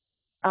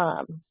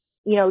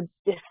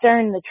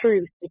 discern the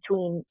truth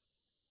between,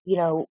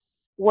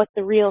 what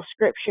the real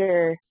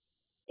scripture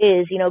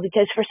is,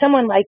 because for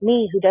someone like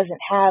me who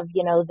doesn't have,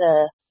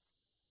 the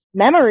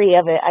memory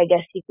of it, I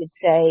guess you could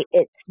say,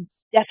 it's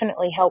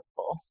definitely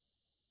helpful.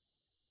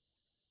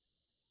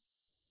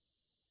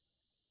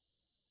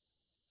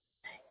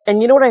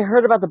 And you know what I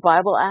heard about the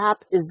Bible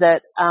app is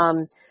that,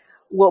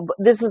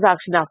 this was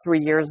actually now 3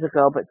 years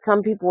ago, but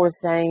some people were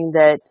saying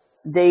that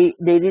they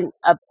didn't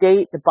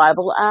update the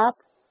Bible app,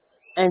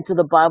 and so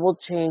the Bible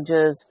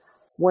changes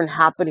weren't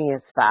happening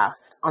as fast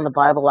on the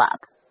Bible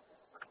app.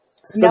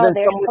 So No, then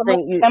there's some were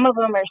saying some of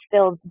them are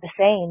still the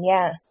same.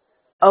 Yeah.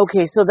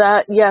 okay, so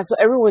so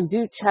everyone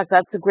do check.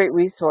 That's a great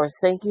resource.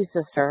 Thank you,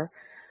 sister.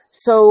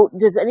 So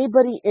does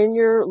anybody in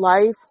your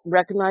life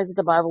recognize that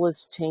the Bible is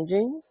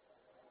changing?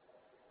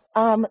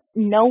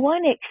 No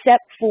one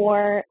except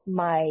for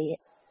my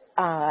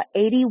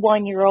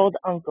 81-year-old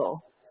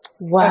uncle.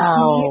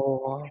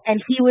 Wow.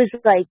 And he was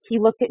like, he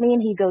looked at me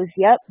and he goes,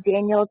 "Yep,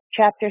 Daniel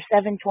chapter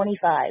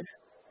 7:25."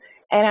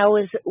 And I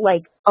was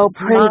like, Oh,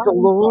 praise the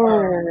mind blown.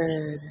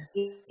 Lord.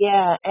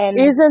 Yeah, and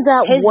Isn't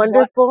that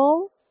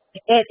wonderful?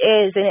 it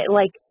is, and it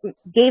like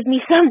gave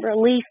me some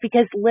relief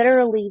because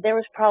literally there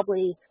was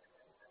probably,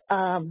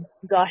 I want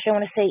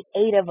to say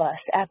 8 of us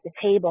at the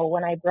table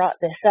when I brought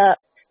this up,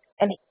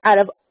 and out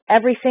of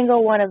every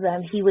single one of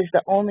them, he was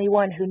the only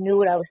one who knew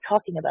what I was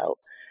talking about.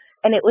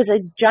 And it was a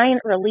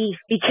giant relief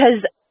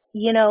because,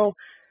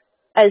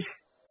 as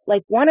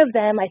like one of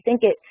them, I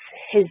think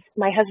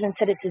my husband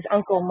said it's his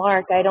Uncle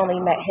Mark. I'd only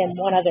met him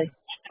one other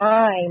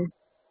time.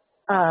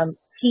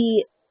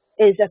 He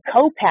is a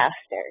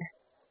co-pastor,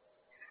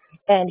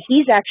 and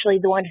he's actually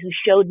the one who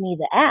showed me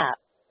the app.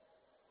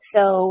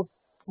 So,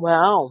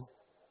 Wow.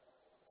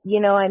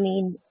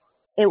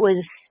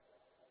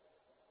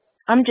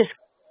 I'm just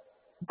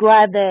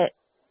glad that,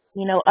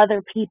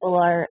 other people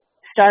are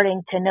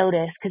starting to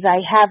notice, because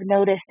I have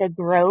noticed a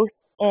growth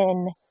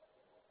in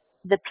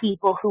the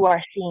people who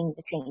are seeing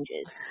the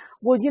changes.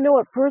 Well, you know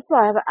what? First of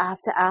all, I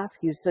have to ask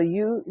you. So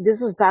this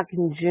was back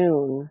in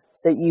June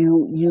that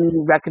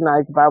you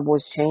recognized the Bible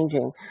was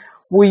changing.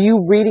 Were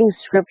you reading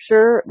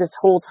scripture this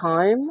whole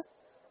time,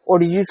 or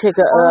did you take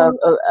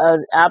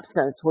an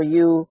absence? Were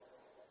you?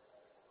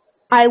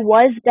 I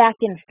was back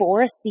and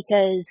forth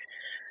because,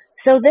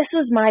 so this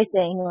was my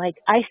thing. Like,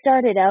 I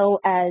started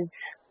out as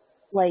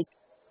like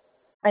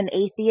an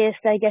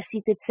atheist, I guess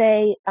you could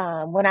say.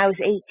 When I was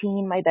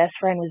 18, my best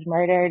friend was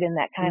murdered, and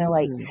that kind of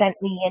like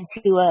sent me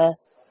into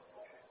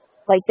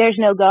there's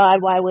no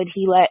God. Why would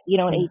he let, an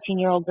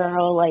 18-year-old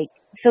girl,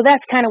 so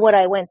that's kind of what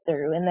I went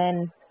through. And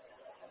then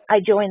I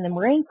joined the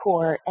Marine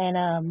Corps,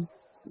 and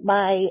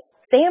my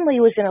family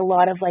was in a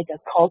lot of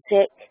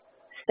occultic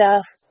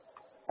stuff.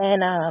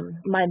 And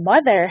my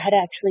mother had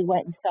actually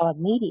went and saw a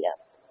medium.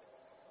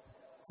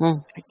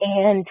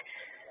 And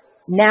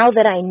now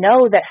that I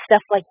know that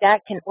stuff like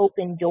that can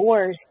open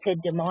doors to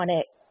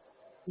demonic,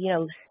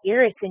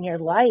 spirits in your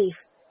life,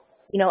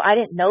 I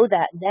didn't know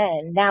that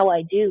then. Now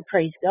I do,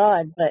 praise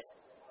God. But,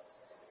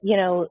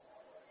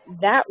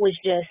 that was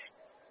just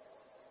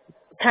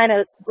kind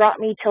of brought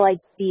me to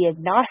the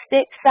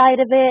agnostic side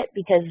of it,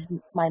 because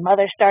my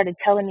mother started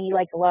telling me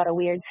a lot of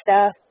weird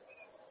stuff.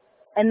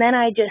 And then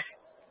I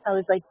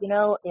was like,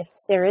 if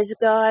there is a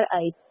God,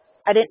 I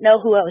didn't know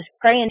who I was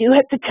praying to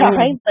at the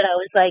time, but I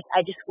was like,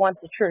 I just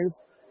want the truth.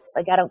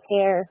 I don't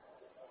care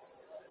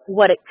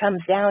what it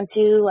comes down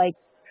to. I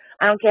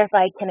don't care if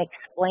I can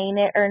explain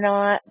it or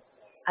not.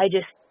 I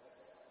just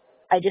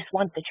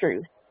want the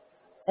truth.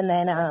 And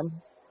then,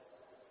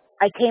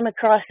 I came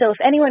across, so if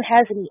anyone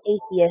has any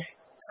atheist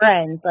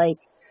friends,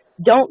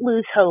 don't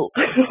lose hope.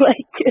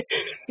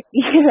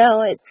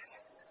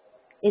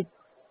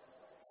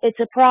 It's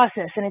a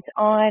process, and it's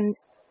on,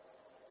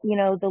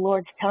 the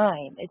Lord's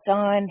time. It's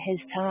on his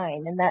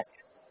time. And that's,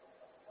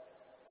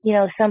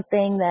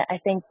 something that I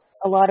think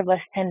a lot of us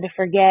tend to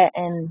forget.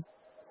 And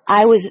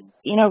I was,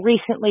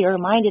 recently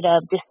reminded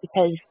of, just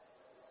because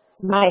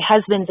my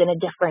husband's in a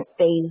different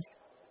phase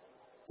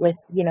with,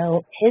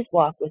 his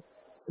walk with,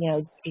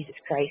 Jesus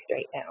Christ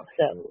right now.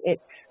 So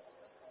it's.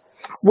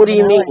 What do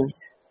you mean?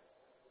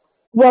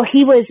 Well,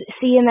 he was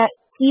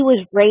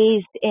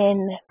raised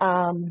in,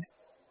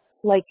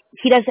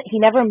 he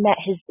never met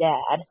his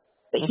dad,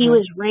 but he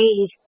was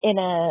raised in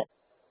a,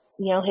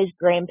 his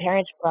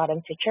grandparents brought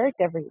him to church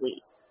every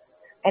week.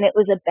 And it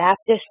was a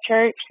Baptist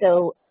church,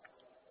 so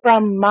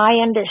from my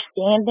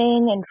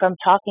understanding and from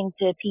talking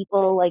to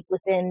people like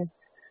within,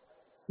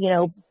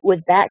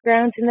 with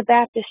backgrounds in the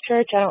Baptist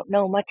church, I don't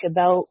know much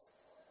about,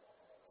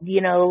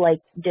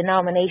 like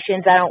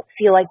denominations. I don't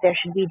feel like there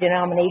should be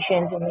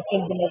denominations in the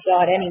kingdom of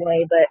God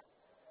anyway, but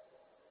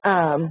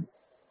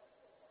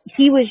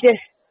he was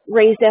just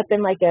raised up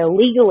in like a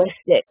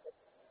legalistic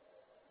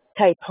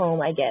type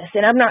home, I guess.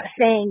 And I'm not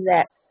saying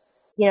that,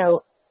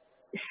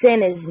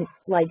 sin is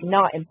like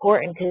not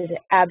important, because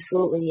it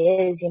absolutely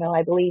is.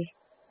 I believe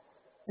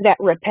that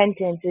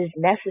repentance is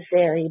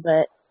necessary,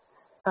 but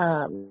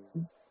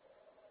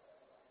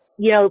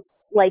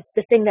like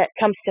the thing that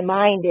comes to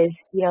mind is,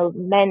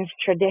 men's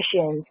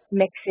traditions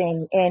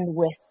mixing in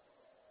with,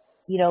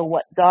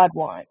 what God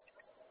wants.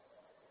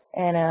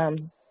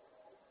 And,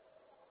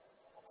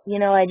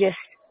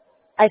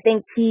 I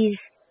think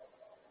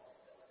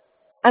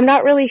I'm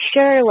not really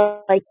sure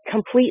like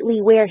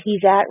completely where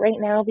he's at right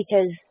now,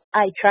 because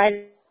I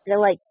try to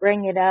like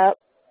bring it up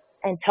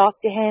and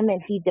talk to him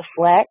and he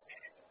deflects.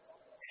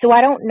 So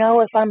I don't know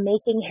if I'm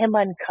making him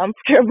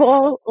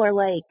uncomfortable or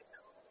like,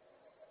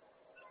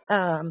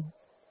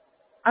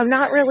 I'm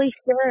not really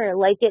sure.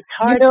 Like, it's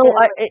hard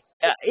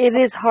it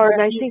is hard,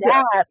 and I think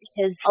that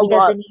because he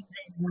doesn't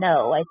even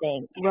know, I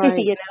think.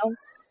 Right.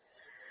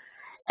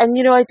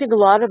 And I think a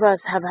lot of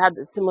us have had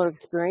similar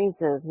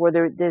experiences where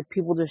the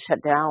people just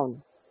shut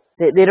down.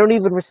 They don't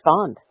even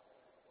respond.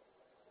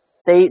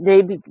 They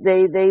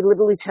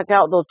literally check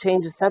out. They'll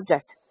change the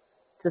subject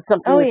to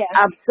something that's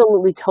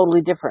absolutely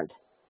totally different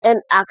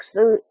and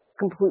actually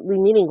completely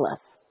meaningless.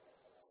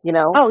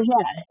 Oh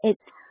yeah,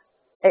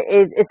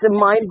 it's a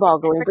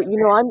mind-boggling. But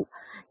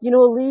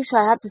Alicia,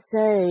 I have to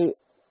say,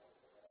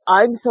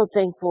 I'm so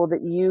thankful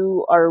that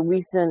you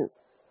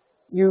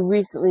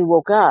recently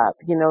woke up,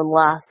 in the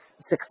last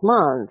 6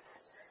 months,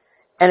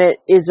 and it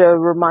is a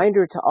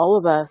reminder to all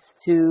of us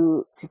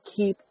to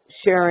keep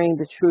sharing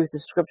the truth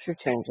as Scripture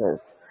changes,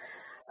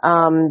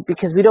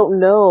 because we don't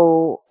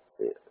know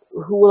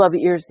who will have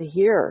ears to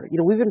hear.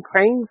 We've been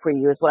praying for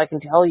you, is what I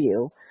can tell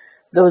you.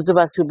 Those of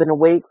us who've been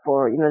awake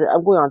for,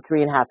 I'm going on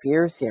 3.5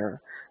 years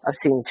here of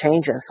seeing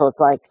changes. So it's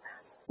like,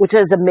 which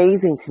is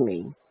amazing to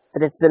me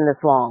that it's been this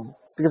long,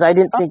 because I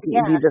didn't think it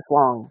would be this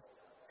long.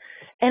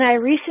 And I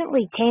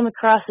recently came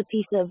across a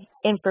piece of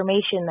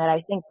information that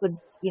I think would,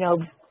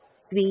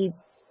 be,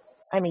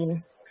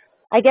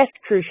 I guess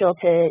crucial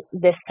to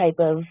this type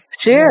of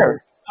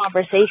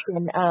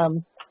conversation.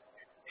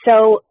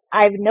 So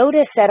I've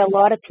noticed that a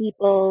lot of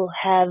people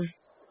have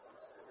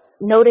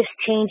noticed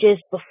changes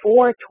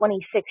before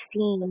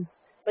 2016,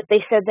 but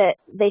they said that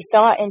they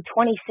thought in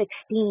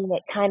 2016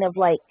 it kind of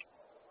like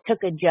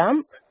took a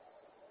jump.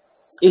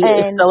 It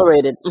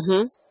accelerated.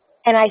 Mm-hmm.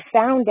 And I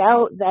found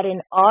out that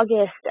in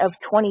August of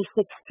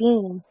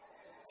 2016,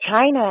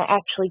 China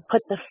actually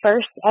put the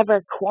first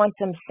ever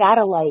quantum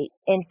satellite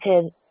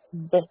into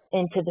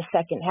the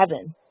second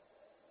heaven.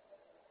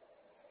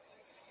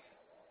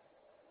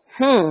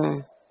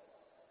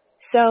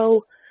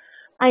 So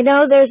I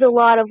know there's a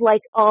lot of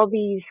like all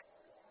these,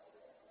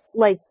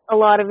 like a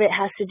lot of it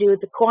has to do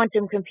with the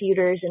quantum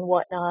computers and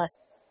whatnot.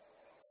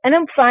 And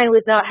I'm fine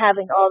with not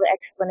having all the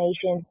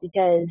explanations,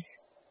 because,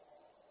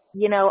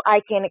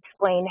 I can't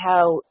explain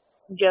how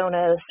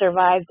Jonah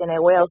survived in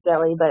a whale's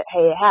belly, but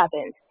hey, it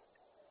happened.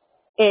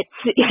 It's,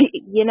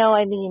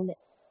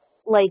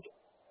 like,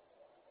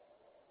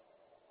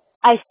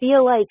 I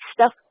feel like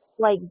stuff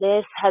like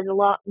this has a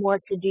lot more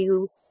to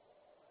do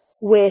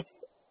with,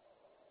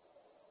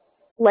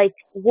 like,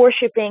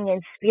 worshiping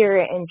in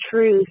spirit and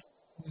truth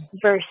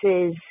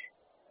versus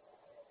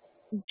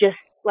just,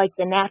 like,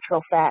 the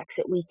natural facts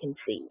that we can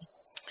see.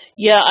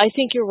 Yeah, I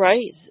think you're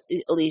right,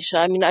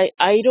 Alicia.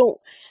 I don't,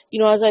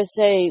 as I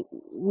say,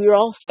 we're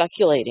all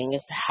speculating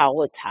as to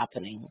how it's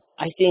happening.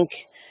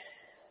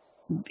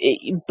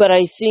 But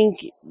I think,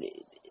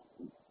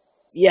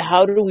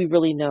 how do we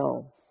really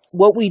know?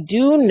 What we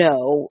do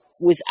know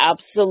with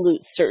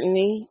absolute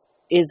certainty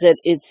is that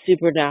it's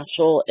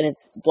supernatural and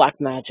it's black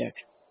magic.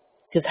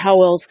 Because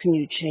how else can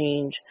you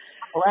change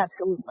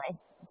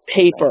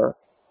paper?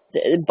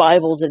 The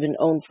Bibles have been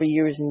owned for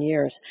years and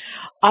years.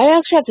 I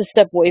actually have to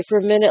step away for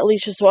a minute,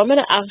 Alicia, so I'm going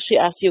to actually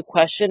ask you a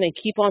question and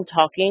keep on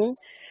talking.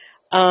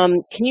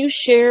 Can you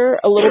share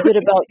a little bit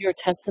about your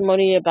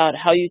testimony about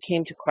how you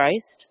came to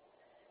Christ?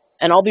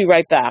 And I'll be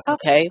right back,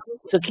 okay?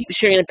 So keep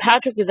sharing. And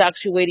Patrick is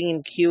actually waiting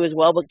in queue as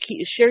well, but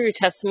share your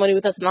testimony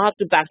with us, and I'll have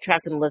to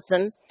backtrack and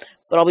listen,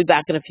 but I'll be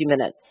back in a few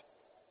minutes.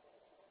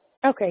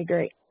 Okay,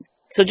 great.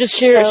 So just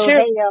share. I'll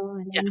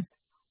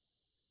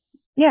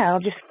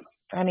just,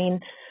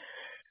 I'm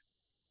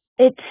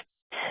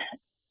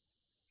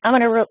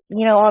going to,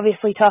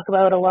 obviously talk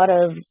about a lot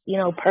of,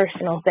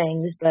 personal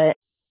things, but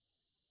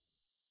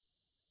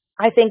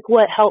I think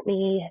what helped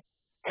me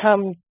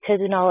come to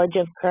the knowledge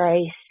of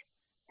Christ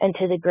and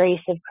to the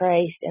grace of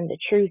Christ and the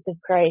truth of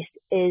Christ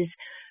is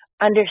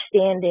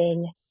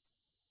understanding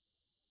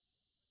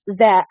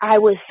that I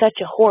was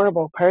such a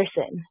horrible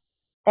person.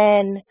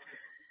 And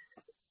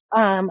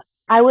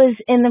I was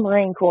in the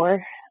Marine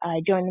Corps.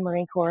 I joined the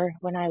Marine Corps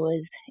when I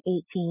was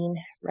 18,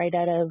 right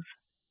out of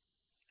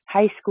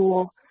high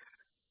school.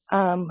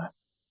 When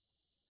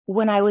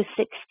I was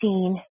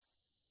 16,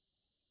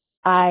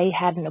 I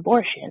had an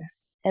abortion,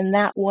 and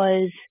that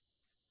was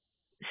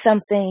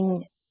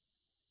something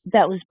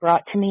that was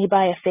brought to me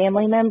by a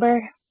family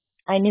member.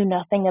 I knew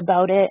nothing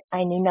about it.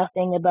 I knew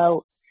nothing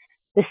about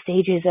the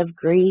stages of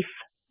grief.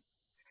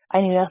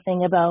 I knew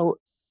nothing about,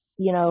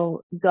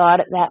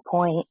 God at that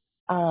point.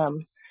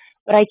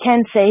 But I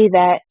can say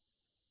that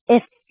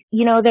if,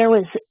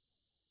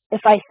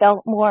 if I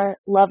felt more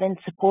love and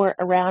support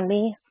around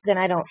me, then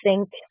I don't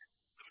think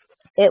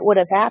it would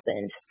have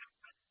happened.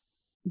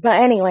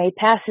 But anyway,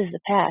 past is the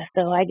past.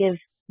 So I give,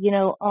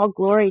 all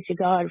glory to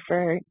God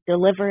for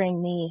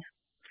delivering me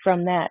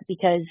from that,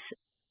 because,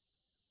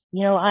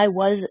 I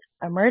was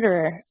a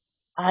murderer.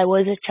 I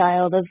was a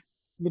child of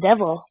the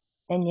devil.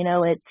 And,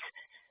 it's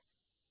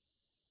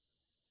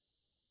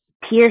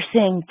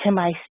piercing to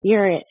my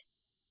spirit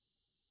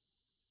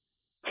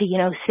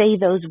to, say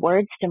those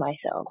words to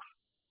myself.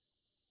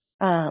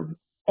 And,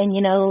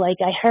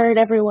 like I heard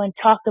everyone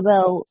talk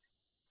about,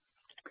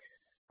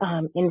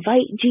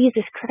 invite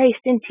Jesus Christ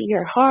into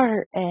your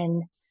heart.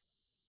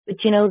 But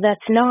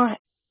that's not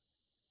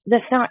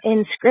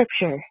in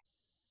scripture.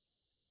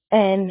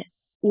 And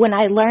when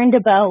I learned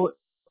about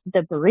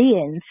the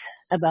Bereans,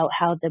 about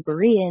how the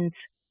Bereans,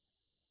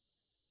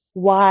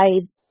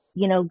 why,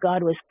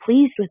 God was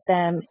pleased with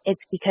them,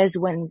 it's because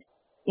when,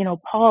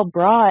 Paul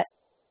brought,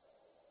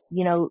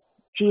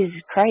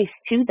 Jesus Christ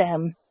to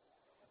them,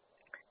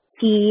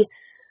 he,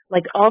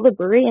 like all the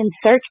Bereans,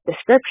 searched the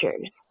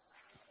scriptures.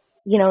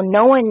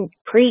 No one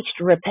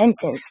preached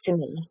repentance to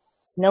me.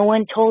 No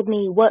one told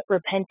me what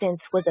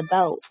repentance was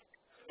about.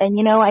 And,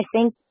 I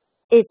think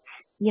it's,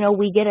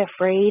 we get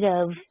afraid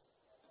of,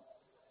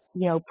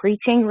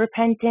 preaching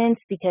repentance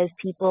because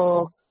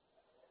people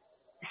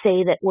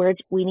say that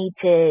we need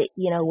to,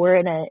 we're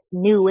in a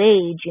new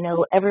age,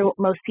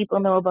 most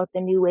people know about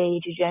the new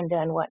age agenda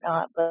and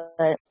whatnot,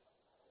 but,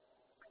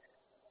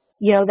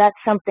 that's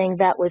something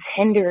that was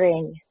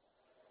hindering,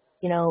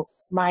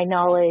 my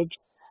knowledge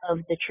of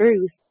the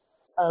truth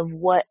of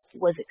what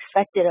was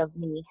expected of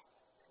me.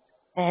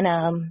 And,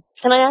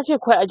 Can I ask you a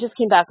question? I just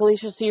came back,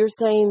 Alicia. So you're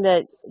saying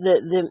that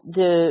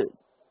the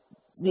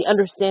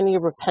understanding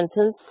of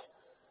repentance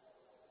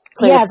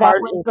played a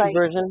part in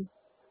conversion?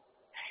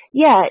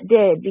 Yeah, it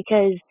did,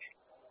 because,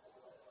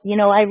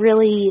 I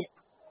really,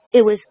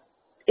 it was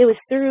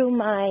through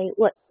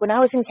when I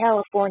was in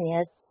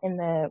California in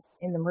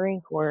the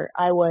Marine Corps,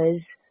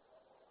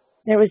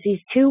 there was these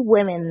two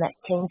women that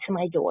came to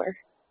my door,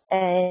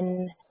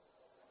 and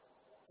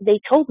they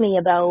told me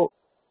about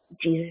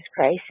Jesus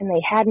Christ, and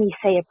they had me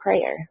say a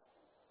prayer,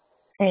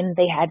 and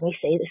they had me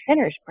say the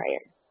sinner's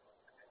prayer.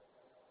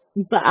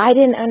 But I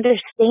didn't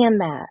understand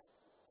that.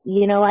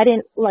 I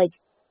didn't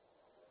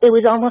it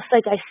was almost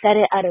like I said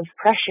it out of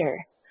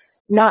pressure,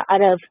 not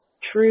out of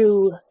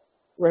true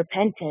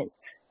repentance,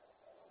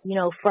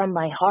 from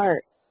my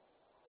heart.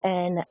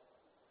 And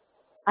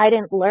I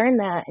didn't learn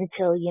that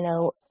until,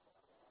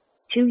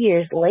 2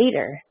 years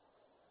later.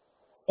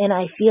 And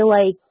I feel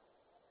like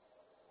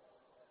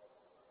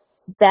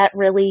that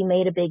really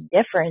made a big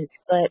difference.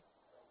 But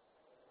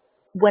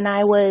when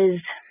I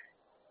was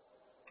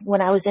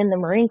in the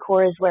Marine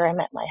Corps is where I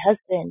met my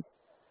husband.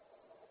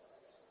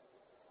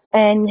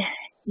 And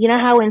you know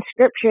how in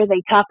scripture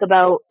they talk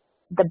about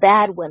the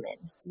bad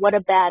women, what a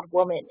bad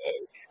woman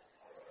is.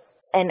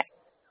 And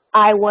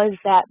I was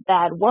that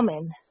bad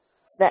woman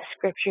that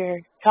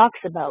scripture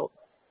talks about.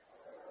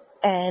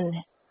 And,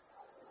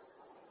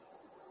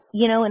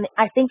 and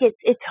I think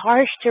it's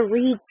harsh to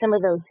read some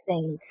of those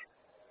things,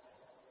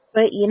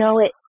 but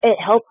it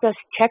helps us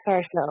check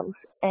ourselves,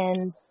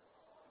 and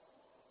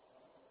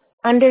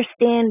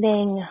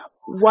understanding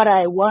what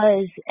I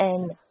was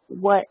and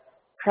what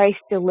Christ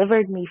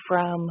delivered me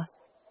from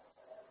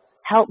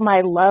helped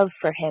my love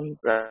for him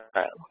grow.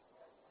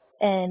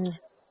 And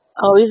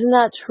oh, isn't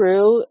that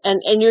true?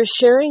 And you're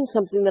sharing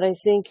something that I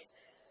think,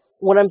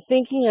 what I'm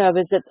thinking of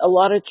is that a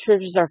lot of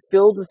churches are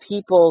filled with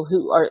people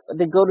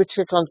they go to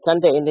church on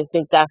Sunday and they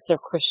think that's their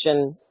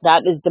Christian,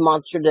 that is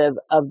demonstrative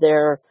of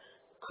their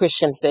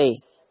Christian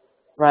faith,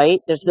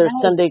 right? They're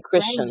Sunday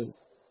Christians.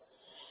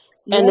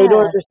 Right. And they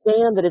don't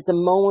understand that it's a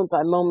moment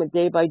by moment,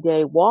 day by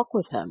day walk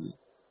with him,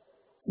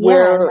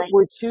 where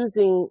we're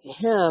choosing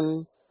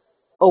him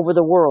over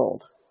the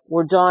world.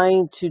 We're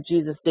dying to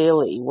Jesus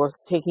daily. We're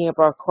taking up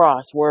our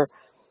cross. We're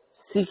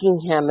seeking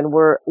him, and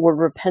we're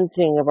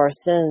repenting of our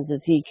sins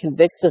as he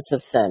convicts us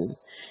of sin.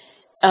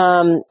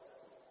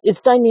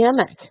 It's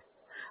dynamic,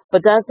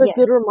 but that's a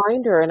good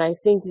reminder. And I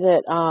think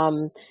that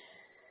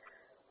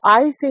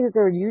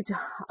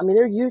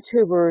there are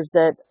YouTubers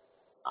that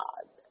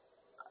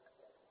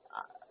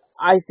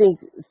I think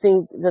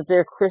that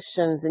they're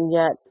Christians, and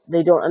yet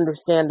they don't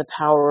understand the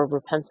power of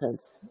repentance.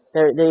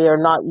 They are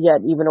not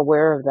yet even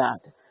aware of that.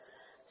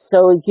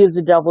 So it gives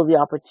the devil the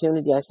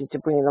opportunity, I think, to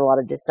bring in a lot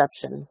of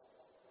deception.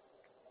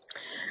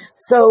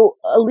 So,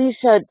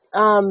 Alicia,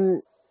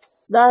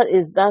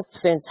 that's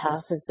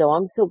fantastic though.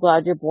 I'm so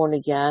glad you're born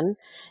again.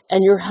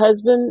 And your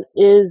husband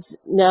is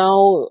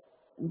now,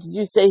 did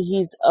you say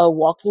he's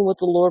walking with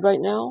the Lord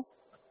right now?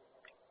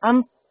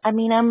 I'm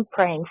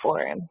praying for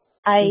him.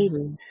 I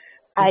Mhm.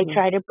 I Mhm.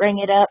 try to bring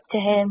it up to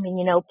him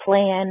and,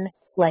 plan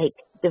like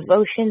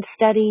devotion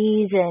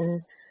studies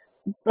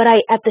but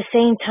at the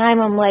same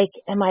time, I'm like,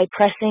 am I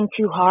pressing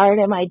too hard?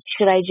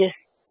 Should I just,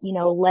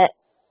 let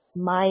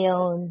my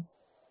own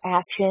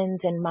actions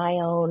and my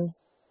own,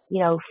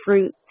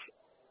 fruits,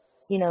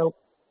 you know,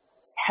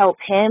 help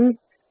him?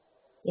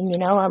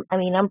 And,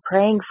 I'm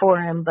praying for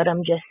him, but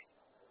I'm just,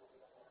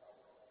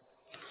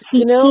 he,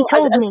 You know, he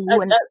told me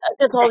that's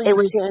that all it you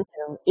was, can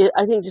do.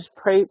 I think just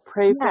pray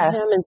for yeah.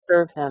 him and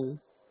serve him.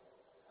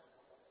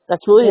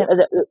 That's really Yeah.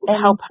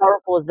 how And,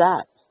 powerful is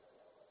that?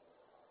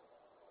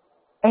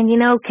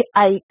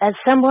 as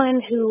someone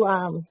who,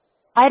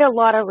 I had a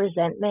lot of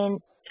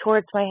resentment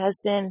towards my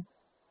husband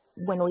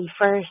when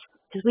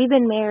because we've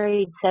been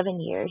married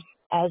 7 years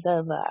as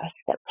of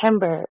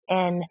September,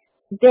 and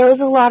there was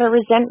a lot of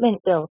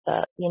resentment built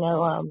up.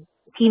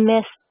 He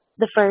missed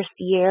the first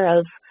year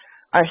of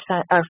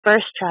our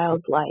first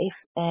child's life,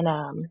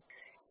 and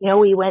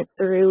we went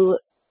through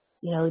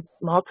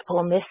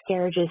multiple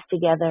miscarriages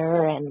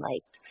together, and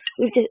like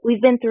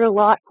we've been through a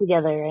lot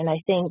together, and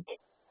I think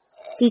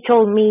he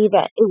told me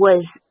that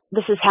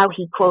this is how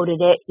he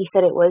quoted it. He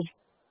said it was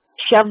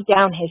shoved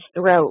down his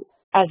throat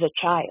as a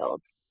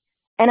child.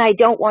 And I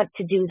don't want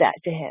to do that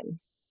to him,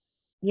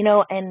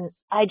 and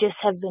I just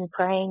have been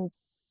praying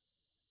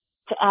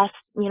to ask,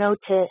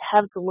 to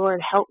have the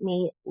Lord help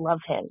me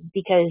love him,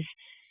 because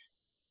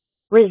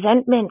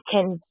resentment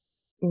can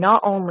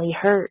not only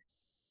hurt,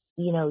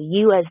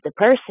 you as the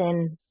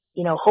person,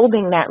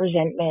 holding that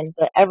resentment,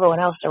 but everyone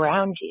else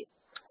around you.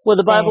 Well,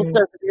 the Bible And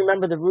says, if you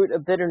remember, the root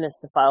of bitterness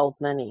defiles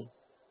many.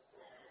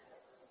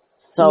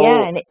 yeah, So,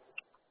 and it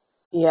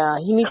yeah,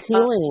 he needs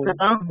healing.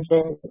 comes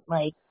and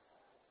like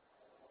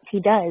he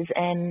does.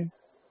 And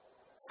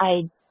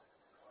I,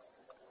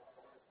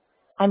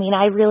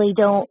 I really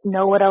don't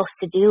know what else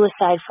to do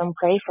aside from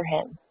pray for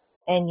him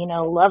and,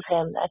 love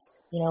him. That's,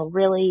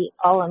 really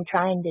all I'm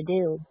trying to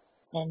do.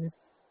 And,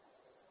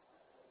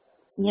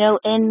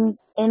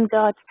 in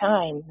God's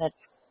time, that's,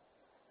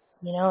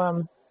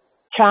 I'm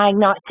trying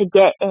not to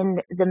get in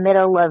the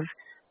middle of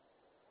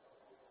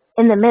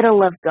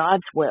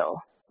God's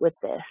will with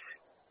this.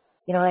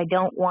 I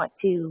don't want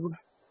to,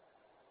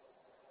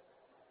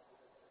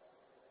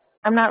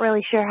 I'm not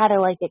really sure how to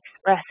like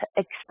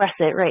express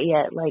it right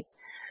yet. Like,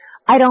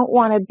 I don't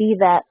want to be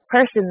that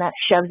person that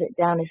shoves it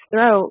down his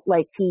throat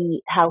like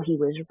how he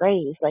was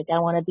raised. Like, I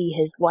want to be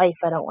his wife.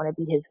 I don't want to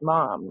be his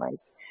mom. Like,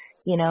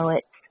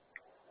 it's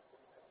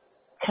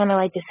kind of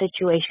like a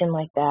situation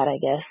like that, I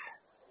guess.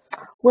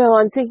 Well,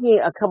 I'm thinking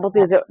a couple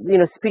things that,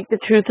 speak the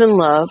truth in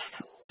love.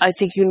 I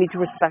think you need to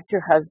respect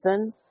your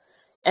husband.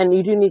 And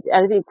you do need,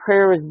 I think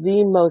prayer is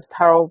the most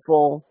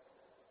powerful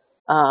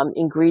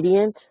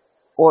ingredient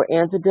or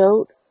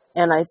antidote.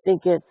 And I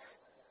think it's,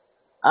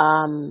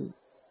 and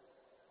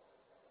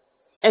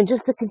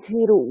just to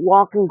continue to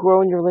walk and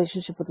grow in your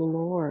relationship with the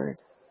Lord.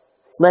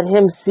 Let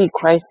him see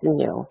Christ in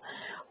you.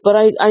 But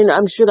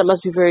I'm sure that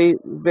must be very,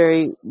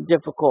 very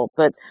difficult.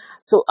 But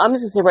so I'm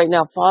just going to say right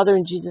now, Father,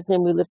 in Jesus'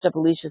 name, we lift up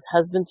Alicia's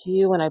husband to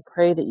you, and I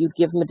pray that you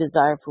give him a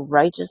desire for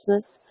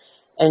righteousness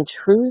and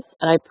truth,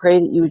 and I pray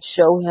that you would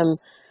show him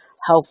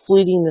how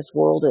fleeting this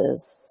world is.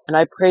 And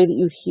I pray that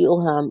you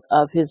heal him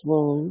of his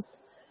wounds,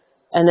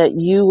 and that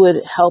you would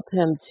help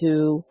him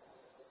to,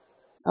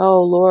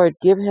 oh Lord,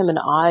 give him an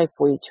eye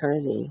for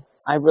eternity.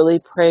 I really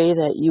pray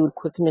that you would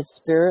quicken his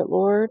spirit,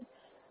 Lord,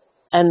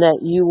 and that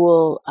you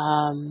will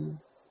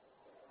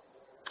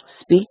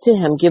speak to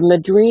him, give him a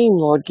dream,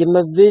 Lord, give him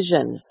a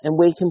vision, and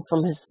wake him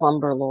from his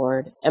slumber,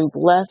 Lord, and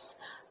bless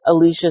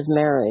Alicia's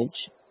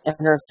marriage and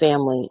her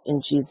family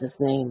in Jesus'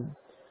 name.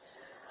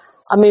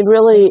 I mean,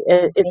 really,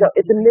 Thank it's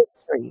a you.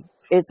 mystery.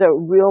 It's a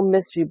real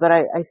mystery, but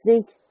I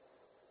think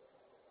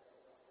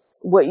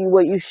what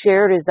you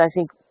shared is, I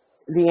think,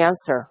 the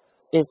answer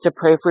is to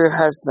pray for your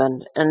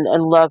husband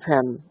and love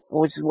him,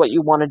 which is what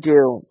you want to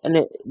do, and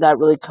that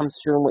really comes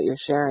through in what you're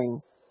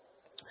sharing.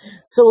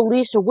 So,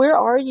 Alicia, where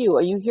are you?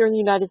 Are you here in the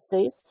United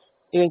States?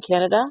 Are you in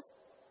Canada?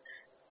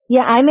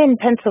 Yeah, I'm in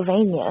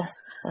Pennsylvania.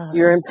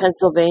 You're in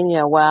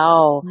Pennsylvania.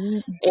 Wow.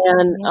 Mm,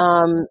 And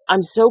yeah.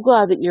 I'm so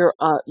glad that your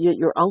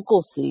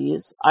uncle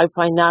sees. I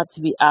find that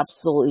to be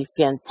absolutely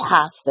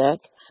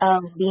fantastic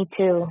Oh, me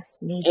too.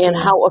 Me and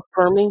too. how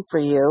affirming for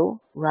you,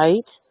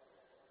 right?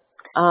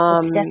 It's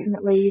Um,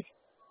 definitely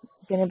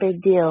been a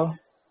big deal.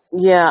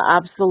 yeah,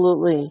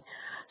 absolutely.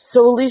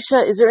 So,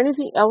 Alicia, is there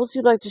anything else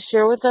you'd like to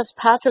share with us?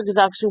 Patrick is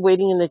actually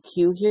waiting in the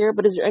queue here,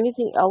 but is there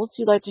anything else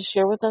you'd like to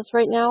share with us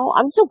right now?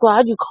 I'm so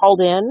glad you called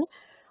in,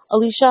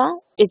 Alicia.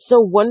 It's so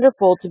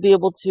wonderful to be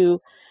able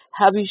to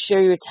have you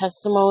share your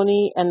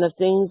testimony and the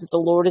things that the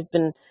Lord has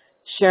been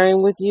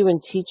sharing with you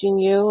and teaching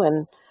you,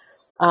 and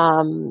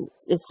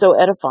it's so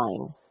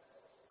edifying.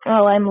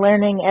 Oh, I'm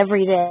learning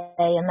every day,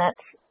 and that's,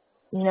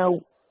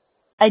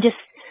 I just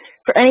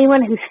for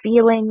anyone who's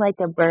feeling like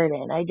a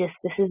burden,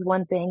 this is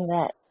one thing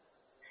that,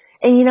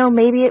 and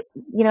maybe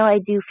I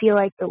do feel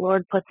like the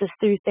Lord puts us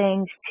through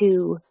things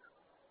to,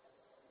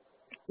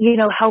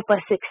 help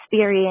us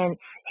experience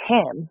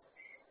Him.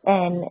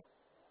 And,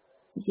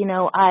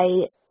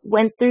 I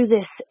went through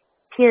this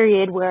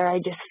period where I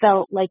just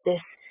felt like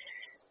this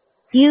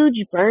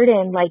huge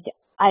burden, like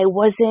I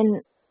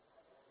wasn't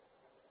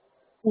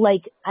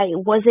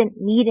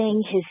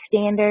meeting His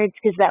standards,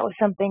 because that was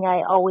something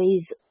I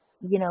always,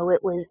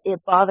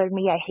 it bothered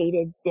me. I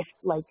hated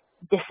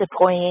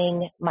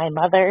disappointing my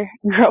mother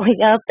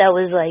growing up. That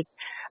was like,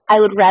 I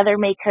would rather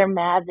make her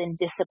mad than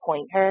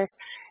disappoint her.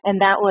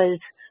 And that was,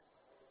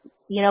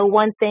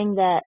 one thing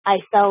that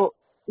I felt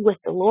with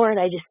the Lord.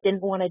 I just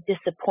didn't want to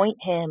disappoint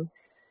Him.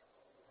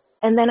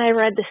 And then I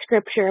read the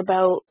scripture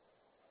about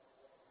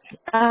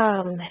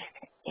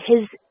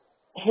his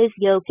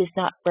yoke is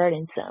not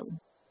burdensome.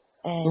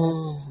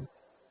 And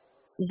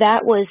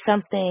that was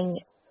something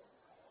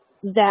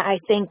that I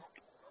think,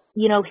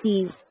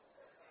 He,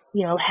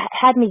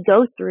 had me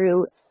go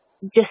through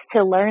just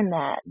to learn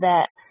that,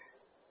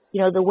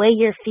 the way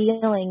you're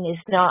feeling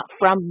is not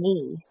from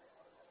me.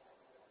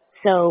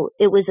 So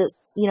it was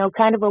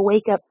kind of a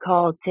wake up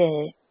call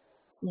to,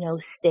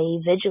 stay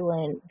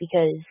vigilant,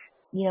 because,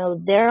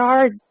 there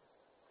are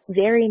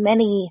very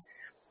many,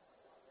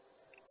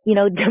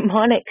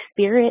 demonic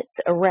spirits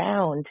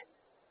around.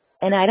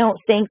 And I don't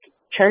think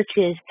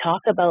churches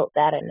talk about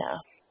that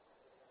enough.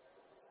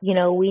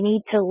 We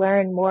need to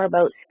learn more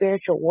about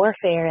spiritual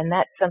warfare, and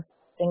that's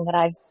something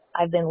that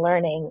I've been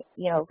learning,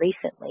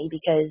 recently,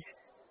 because,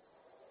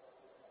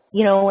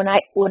 when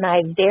I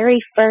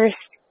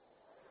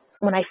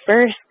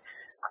first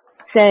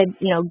said,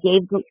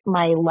 gave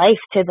my life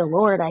to the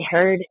Lord, I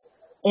heard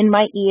in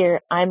my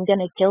ear, "I'm going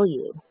to kill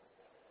you."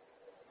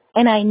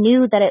 And I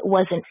knew that it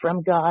wasn't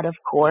from God, of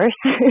course.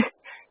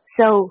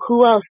 So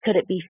who else could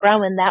it be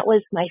from? And that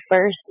was my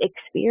first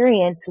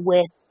experience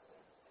with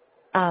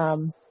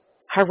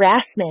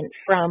harassment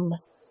from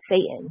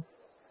Satan.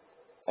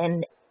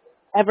 And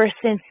ever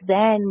since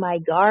then, my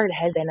guard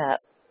has been up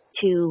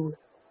to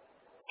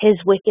his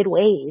wicked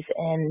ways.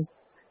 And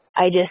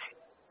I just,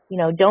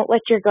 don't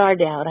let your guard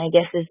down, I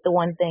guess, is the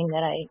one thing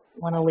that I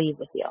want to leave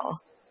with y'all.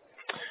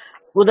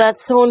 Well, that's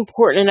so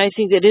important. And I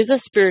think it is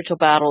a spiritual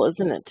battle,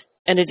 isn't it?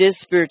 And it is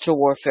spiritual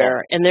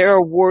warfare. And there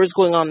are wars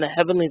going on in the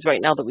heavenlies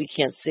right now that we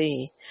can't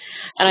see.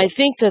 And I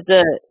think that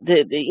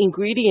the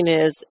ingredient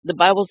is, the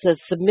Bible says,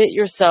 submit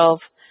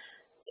yourself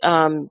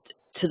to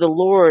the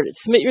Lord.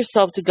 Submit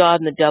yourself to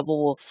God and the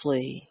devil will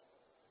flee.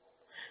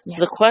 Yeah.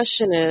 So the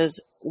question is,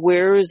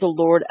 where is the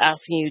Lord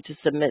asking you to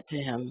submit to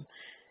Him?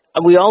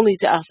 And we all need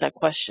to ask that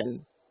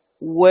question.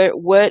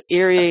 What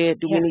area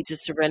do we need to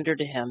surrender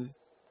to Him?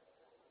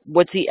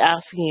 What's He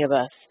asking of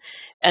us?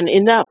 And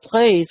in that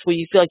place where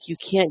you feel like you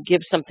can't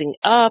give something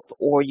up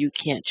or you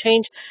can't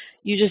change,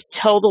 you just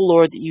tell the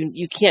Lord that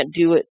you can't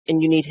do it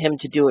and you need Him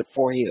to do it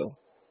for you.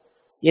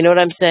 You know what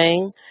I'm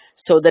saying?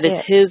 So that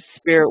it's His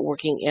Spirit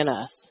working in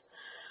us.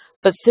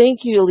 But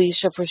thank you,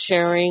 Alicia, for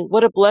sharing.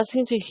 What a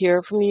blessing to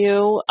hear from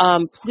you.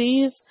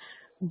 Please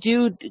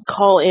do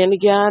call in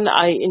again.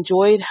 I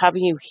enjoyed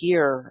having you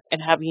here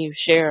and having you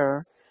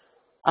share.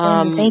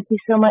 Thank you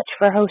so much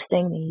for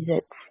hosting these.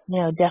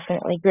 It's,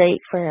 definitely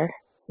great for,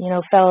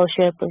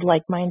 fellowship with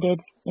like-minded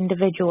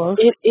individuals.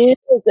 It is,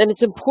 and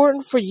it's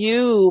important for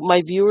you,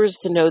 my viewers,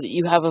 to know that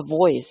you have a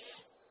voice.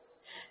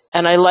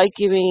 And I like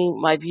giving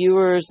my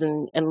viewers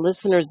and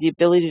listeners the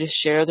ability to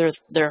share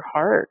their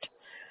heart.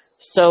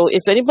 So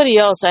if anybody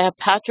else, I have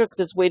Patrick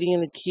that's waiting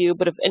in the queue,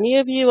 but if any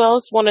of you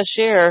else want to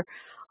share,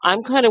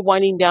 I'm kind of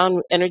winding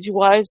down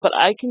energy-wise, but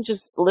I can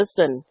just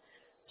listen.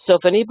 So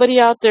if anybody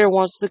out there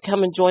wants to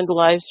come and join the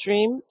live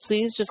stream,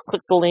 please just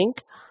click the link.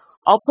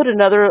 I'll put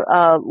another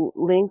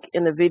link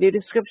in the video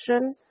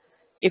description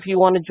if you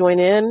want to join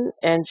in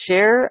and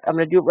share. I'm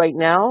going to do it right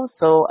now.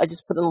 So I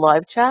just put in the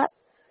live chat.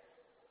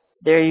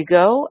 There you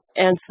go.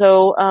 And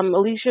so,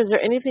 Alicia, is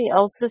there anything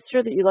else,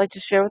 sister, that you'd like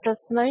to share with us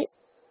tonight?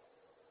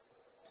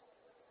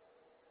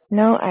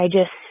 No, I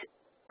just,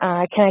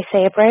 can I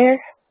say a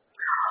prayer?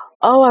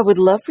 Oh, I would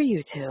love for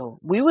you to.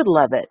 We would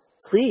love it.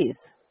 Please.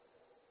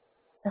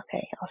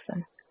 Okay,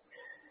 awesome.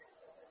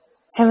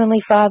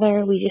 Heavenly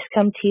Father, we just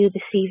come to you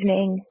this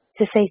evening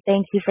to say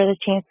thank you for the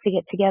chance to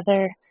get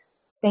together.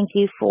 Thank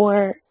you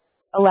for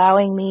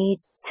allowing me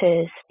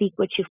to speak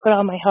what you've put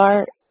on my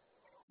heart.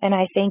 And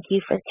I thank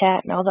you for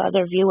Kat and all the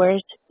other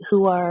viewers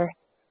who are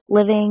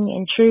living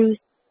in truth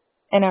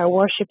and are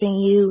worshiping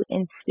you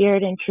in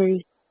spirit and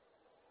truth.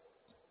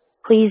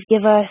 Please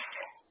give us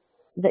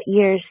the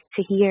ears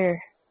to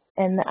hear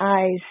and the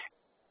eyes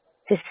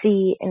to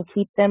see and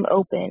keep them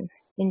open.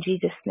 In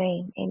Jesus'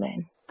 name,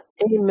 amen.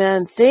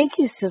 Amen. Thank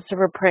you, sister,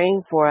 for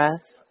praying for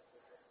us.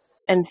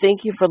 And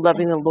thank you for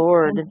loving the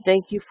Lord. And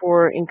thank you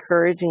for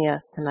encouraging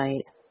us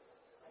tonight.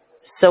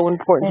 So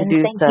important to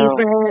do so. And thank you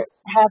for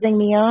having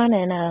me on.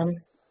 And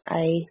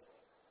I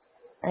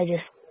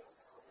just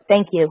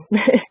thank you.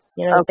 Okay,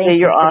 thank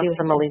you're you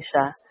awesome,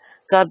 Alicia.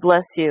 God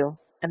bless you.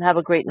 And have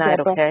a great night,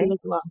 God bless okay? you as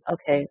well.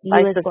 Okay. You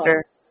Bye, as sister.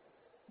 well.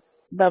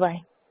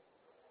 Bye-bye.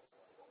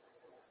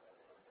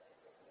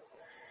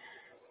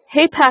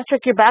 Hey,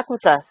 Patrick, you're back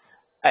with us.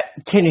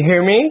 Can you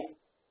hear me?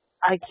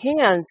 I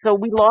can. So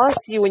we lost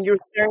you when you were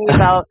sharing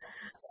about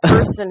the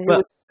person who Well,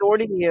 was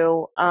exhorting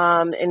you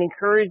and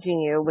encouraging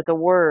you with a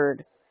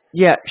word.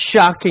 yeah,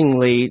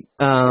 shockingly,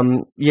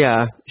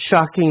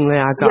 shockingly,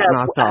 I got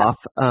knocked off.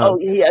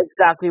 Yeah,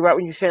 exactly right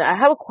when you shared. I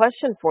have a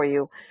question for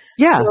you.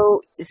 Yeah,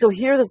 So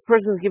here this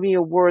person is giving you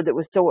a word that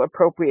was so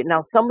appropriate.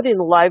 Now, somebody in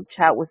the live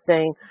chat was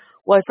saying,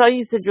 well, I thought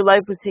you said your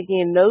life was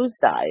taking a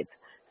nosedive.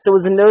 So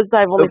was a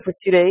nosedive only for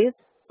 2 days?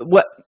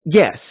 what?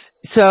 Yes.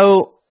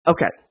 So,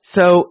 okay.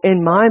 So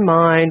in my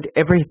mind,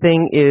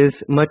 everything is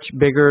much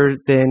bigger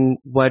than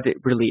what it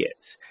really is.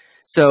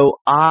 So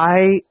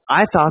I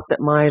thought that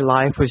my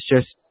life was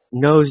just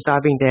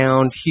nosediving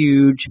down,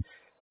 huge,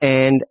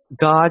 and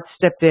God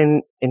stepped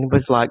in and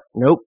was like,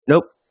 nope,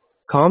 nope,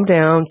 calm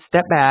down,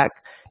 step back,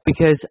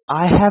 because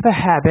I have a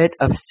habit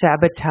of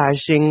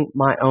sabotaging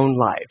my own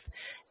life.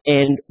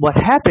 And what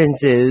happens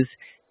is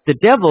the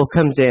devil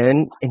comes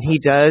in and he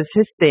does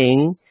his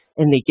thing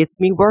and he gets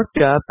me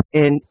worked up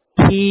and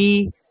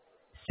he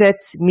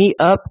sets me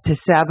up to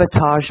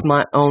sabotage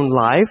my own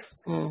life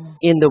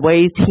in the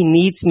ways he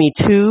needs me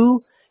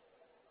to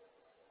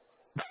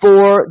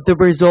for the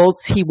results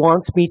he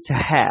wants me to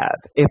have,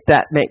 if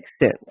that makes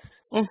sense.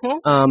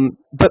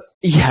 But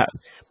yeah,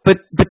 but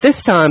this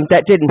time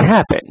that didn't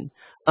happen.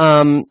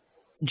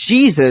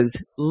 Jesus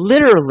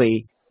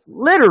literally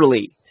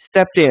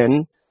stepped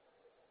in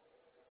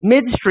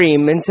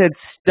midstream and said,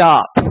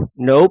 "Stop!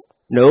 Nope,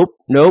 nope,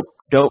 nope!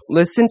 Don't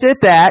listen to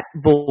that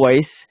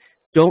voice.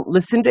 Don't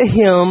listen to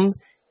him.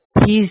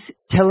 He's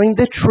telling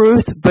the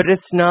truth, but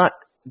it's not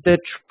the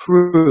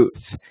truth.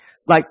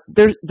 Like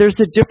there's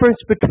a difference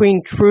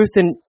between truth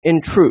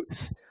and truth.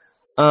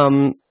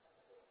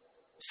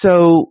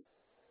 So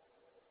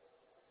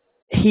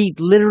he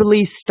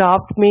literally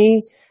stopped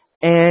me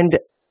and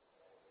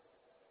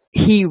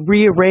he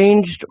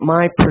rearranged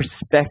my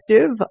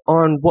perspective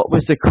on what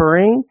was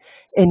occurring,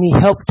 and he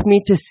helped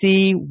me to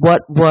see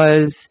what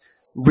was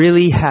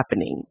really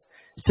happening.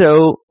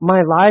 So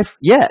my life,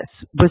 yes,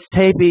 was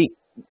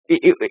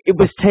it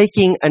was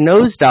taking a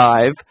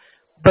nosedive,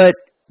 but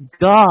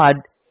God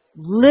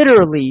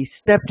literally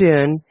stepped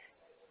in,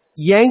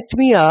 yanked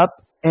me up,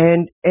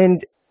 and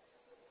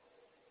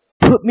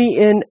put me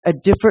in a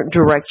different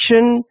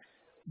direction,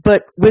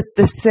 but with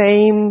the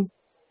same.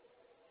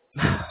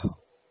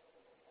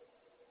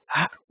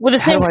 With the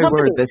How same do I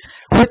company. word this?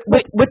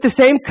 With the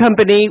same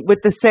company, with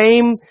the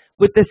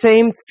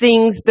same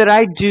things that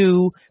I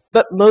do,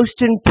 but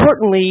most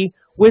importantly,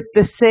 with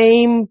the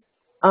same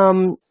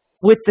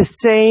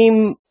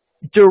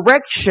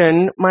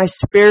direction my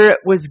spirit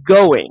was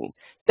going.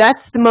 That's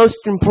the most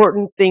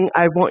important thing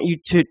I want you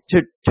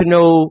to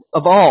know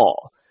of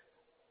all.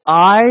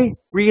 I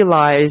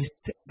realized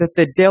that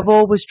the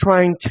devil was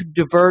trying to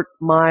divert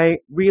my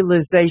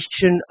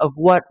realization of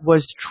what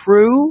was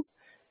true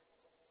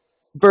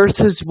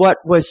versus what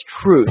was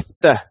truth.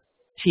 The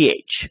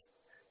TH.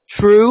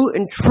 True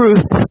and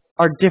truth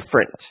are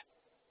different.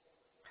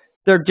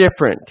 They're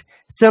different.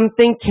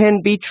 Something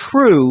can be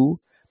true,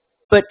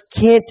 but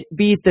can't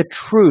be the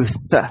truth.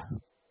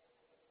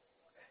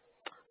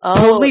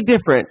 Totally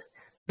different.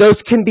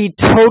 Those can be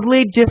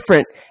totally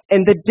different.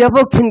 And the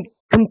devil can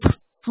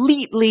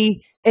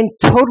completely and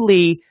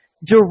totally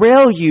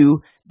derail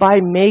you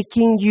by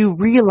making you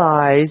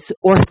realize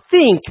or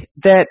think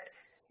that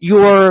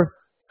your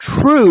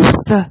truth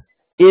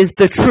is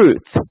the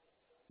truth.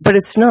 But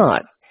it's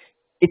not.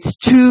 It's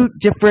two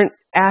different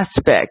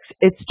aspects.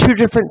 It's two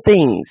different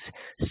things.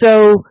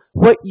 So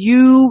what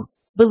you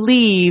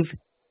believe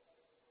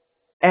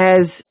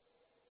as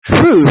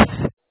truth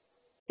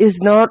is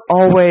not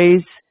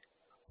always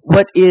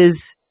what is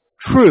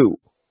true.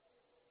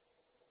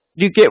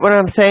 Do you get what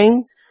I'm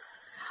saying?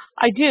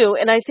 I do,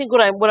 and I think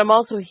what I'm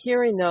also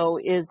hearing though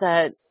is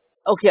that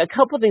a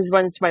couple of things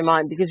run into my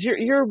mind because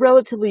you're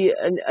relatively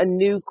a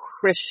new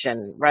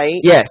Christian,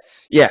 right? Yes,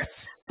 yes.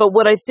 But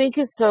what I think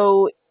is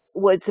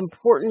what's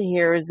important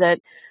here is that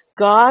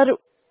God,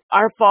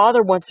 our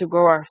Father, wants to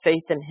grow our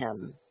faith in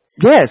Him.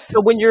 Yes.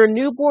 So when you're a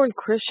newborn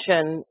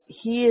Christian,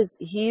 he's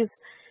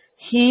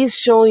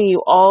showing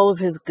you all of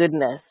His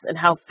goodness and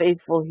how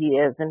faithful He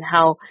is and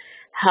how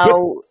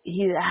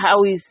he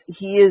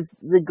is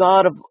the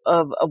God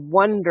of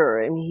wonder,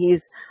 and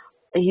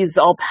he's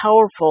all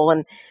powerful.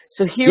 And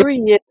so here he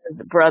is,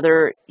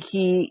 brother.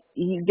 You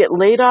get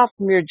laid off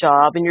from your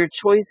job, and your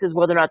choice is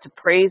whether or not to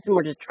praise him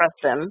or to trust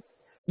him.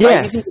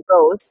 Right? Yes. You can do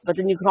both, but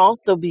then you can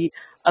also be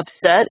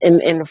upset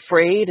and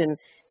afraid, and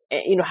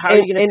how are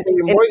you going to pay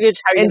your mortgage?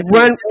 How are you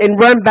going to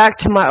run back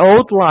to my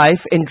old life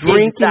and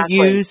drink and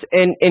use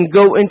and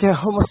go into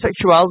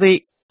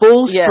homosexuality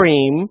full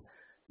stream.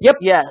 Yep.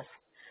 Yes.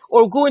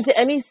 Or go into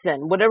any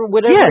sin, whatever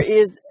it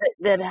is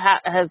that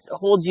has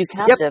holds you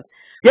captive.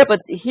 Yep.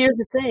 But here's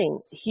the thing: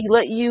 He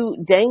let you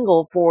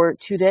dangle for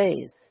 2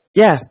 days.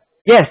 Yeah.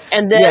 Yes.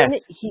 And then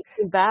He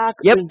came back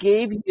and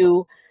gave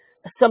you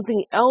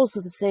something else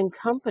with the same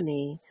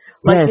company,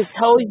 like Yes. to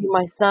tell you,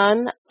 my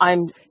son,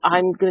 I'm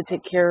going to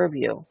take care of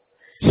you.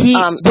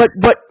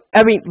 But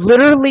I mean,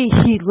 literally,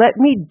 he let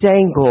me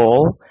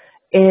dangle,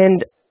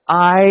 and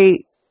I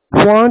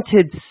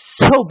wanted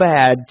so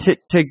bad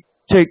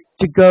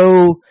to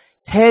go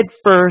head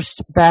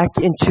first back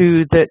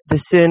into the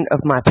sin of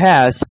my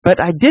past, but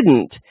I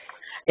didn't.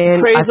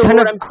 And Praise the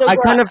Lord. I'm so glad.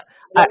 Wonderful.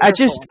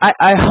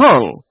 I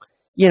hung,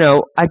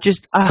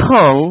 I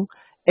hung,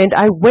 and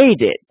I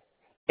waited.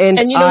 And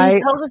And he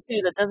tells us to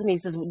do that, doesn't he?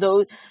 He says,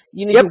 those,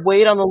 you need Yep, to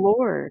wait on the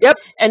Lord. yep,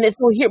 And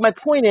so here, my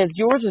point is,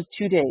 yours was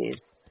 2 days.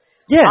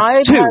 yes,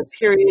 I've had 2.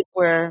 periods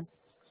where,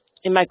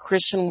 in my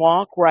Christian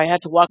walk, where I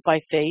had to walk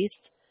by faith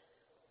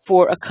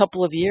for a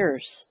couple of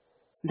years.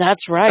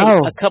 That's right,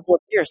 a Oh, couple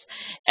of years,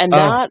 and oh,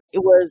 that it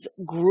was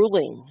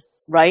grueling,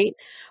 right?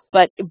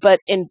 But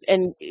in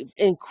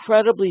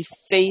incredibly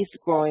faith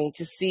growing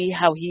to see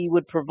how He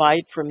would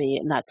provide for me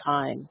in that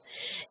time,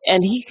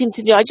 and He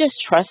continued. I just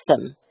trust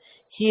Him.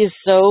 He is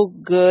so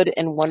good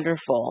and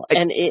wonderful, I,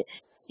 and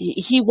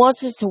He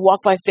wants us to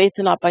walk by faith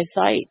and not by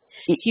sight.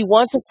 He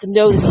wants us to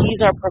know that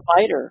He's our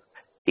provider.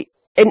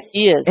 and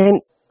He is.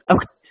 and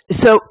okay,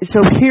 so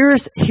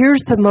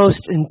here's the most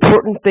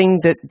important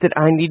thing that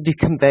I need to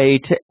convey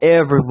to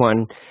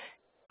everyone,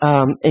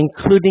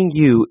 including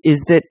you, is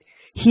that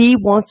he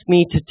wants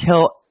me to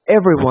tell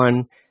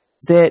everyone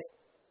that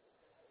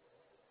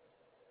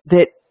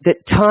that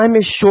time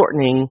is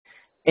shortening,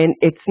 and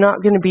it's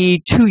not going to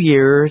be 2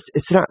 years,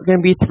 it's not going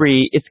to be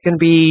 3, it's going to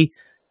be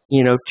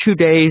 2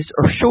 days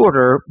or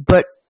shorter.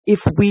 But if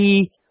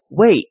we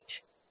wait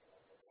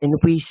and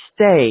we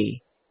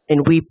stay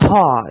and we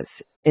pause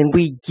and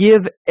we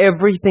give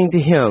everything to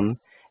him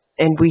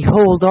and we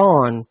hold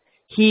on,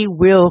 he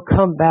will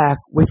come back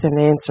with an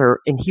answer,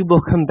 and he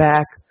will come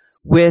back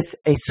with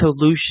a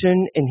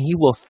solution, and he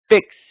will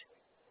fix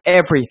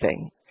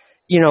everything.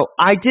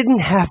 I didn't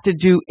have to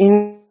do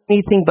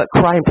anything but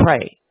cry and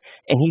pray,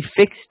 and he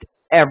fixed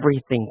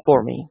everything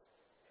for me.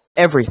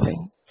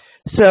 Everything.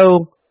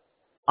 So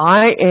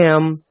I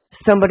am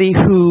somebody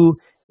who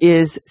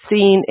is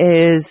seen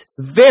as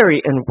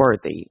very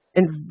unworthy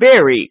and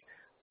very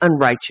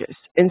unrighteous,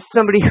 and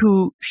somebody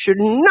who should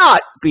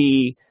not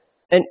be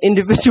an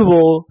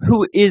individual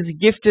who is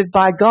gifted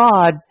by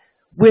God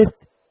with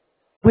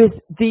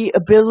the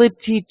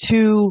ability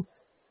to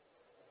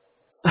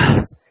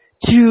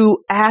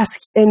ask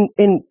and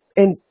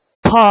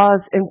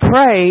pause and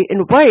pray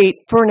and wait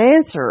for an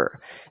answer.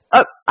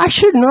 I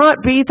should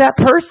not be that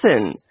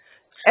person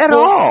at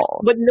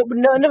all. But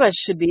none of us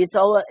should be. It's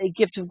all a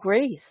gift of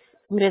grace.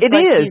 I mean, it's It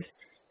like is.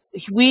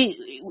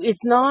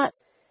 it's not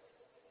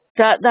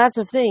that's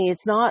the thing.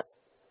 It's not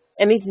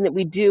anything that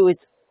we do.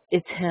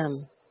 It's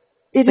Him.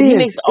 It But He is.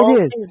 makes It all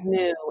is. things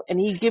new, and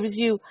He gives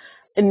you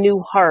a new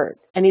heart,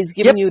 and He's Yep.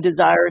 given you a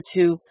desire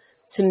to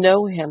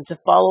know Him, to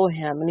follow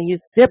Him,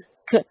 and Yep.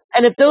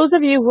 And if those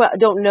of you who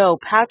don't know,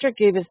 Patrick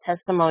gave his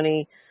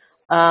testimony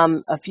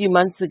a few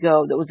months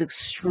ago that was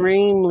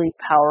extremely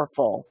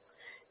powerful.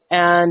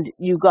 And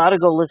you got to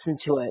go listen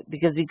to it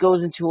because he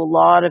goes into a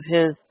lot of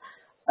his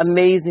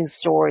amazing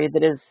story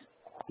that is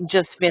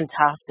just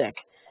fantastic.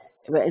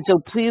 And so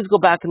please go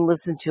back and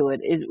listen to it.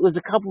 It was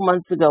a couple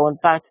months ago. In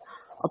fact,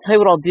 I'll tell you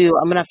what I'll do.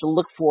 I'm gonna have to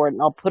look for it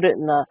and I'll put it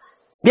in the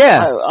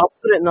Yeah. I'll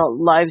put it in the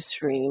live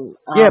stream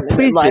Yeah. in the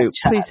Please live do.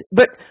 chat. Please.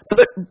 But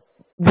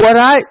what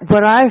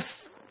I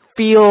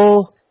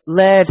feel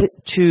led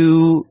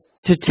to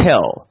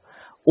tell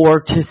or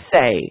to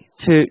say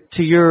to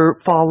your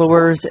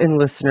followers and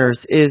listeners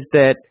is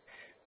that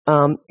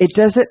it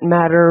doesn't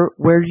matter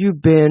where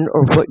you've been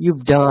or what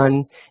you've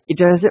done. It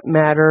doesn't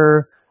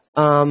matter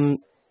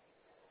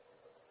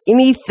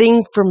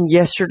anything from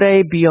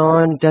yesterday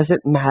beyond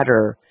doesn't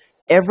matter.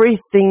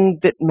 Everything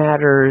that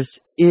matters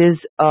is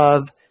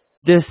of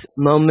this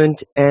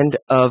moment and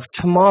of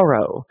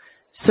tomorrow.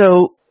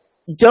 So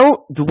don't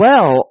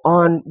dwell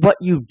on what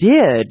you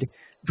did.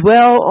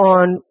 Dwell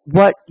on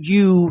what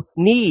you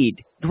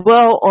need.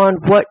 Dwell on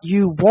what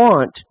you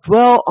want.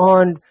 Dwell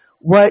on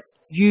what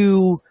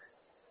you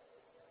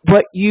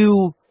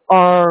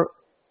are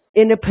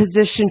in a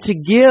position to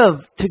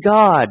give to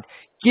God.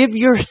 Give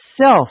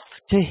yourself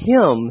to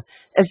Him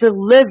as a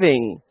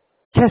living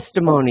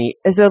testimony,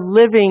 as a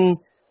living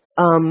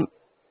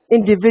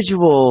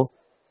individual,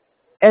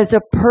 as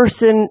a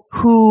person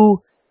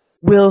who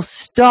will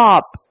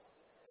stop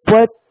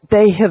what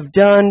they have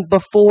done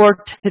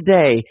before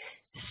today.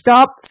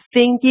 Stop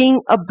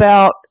thinking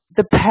about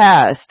the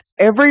past.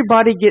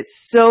 Everybody gets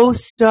so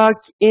stuck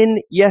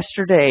in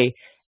yesterday.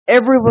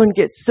 Everyone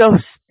gets so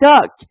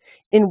stuck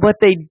in what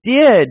they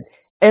did.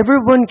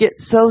 Everyone gets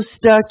so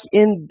stuck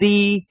in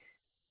the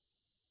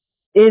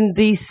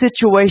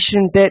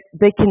situation that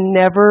they can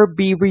never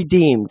be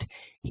redeemed.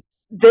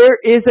 There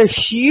is a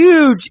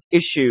huge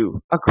issue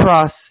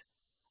across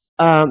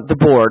the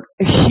board,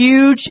 a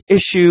huge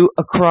issue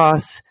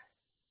across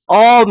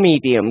all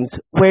mediums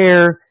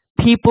where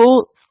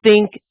people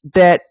think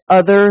that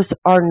others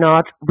are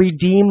not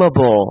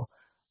redeemable.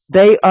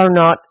 They are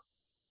not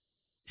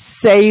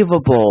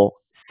savable,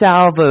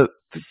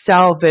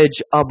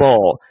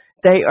 salvageable.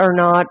 They are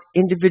not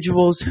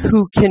individuals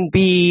who can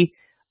be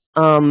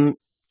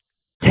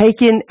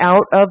taken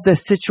out of the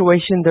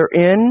situation they're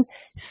in,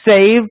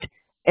 saved,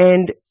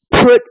 and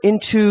put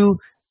into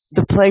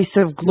the place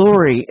of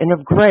glory and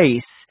of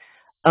grace.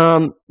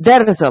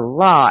 That is a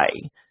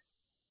lie.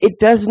 It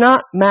does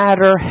not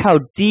matter how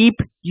deep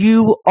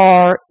you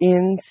are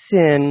in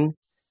sin.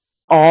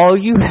 All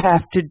you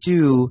have to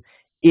do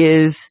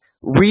is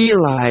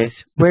realize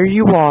where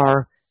you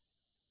are.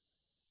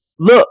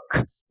 Look,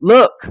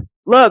 look,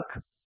 look,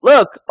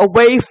 look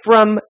away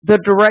from the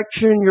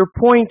direction you're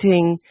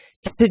pointing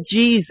to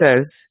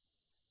Jesus.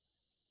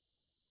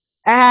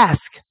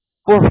 Ask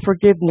for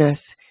forgiveness.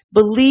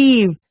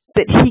 Believe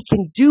that He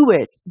can do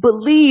it.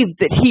 Believe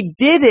that He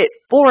did it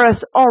for us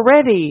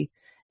already.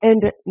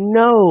 And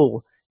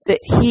know that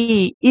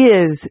He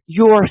is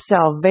your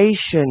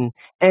salvation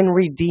and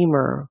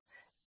Redeemer.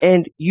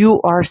 And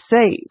you are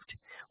saved.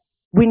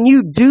 When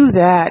you do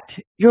that,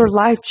 your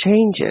life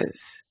changes.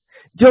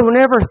 Don't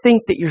ever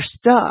think that you're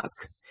stuck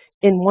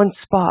in one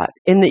spot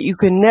and that you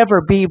can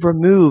never be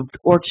removed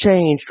or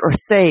changed or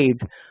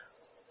saved.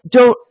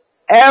 Don't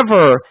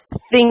ever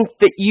think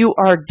that you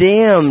are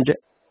damned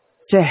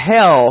to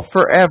hell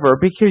forever,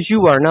 because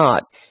you are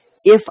not.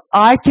 If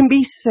I can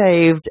be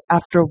saved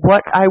after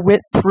what I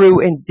went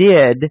through and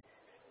did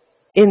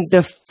in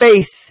the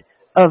face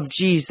of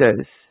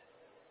Jesus,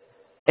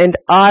 and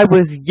I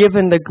was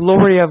given the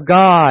glory of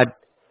God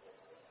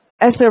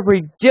as a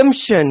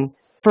redemption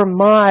for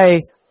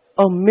my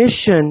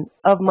omission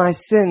of my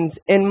sins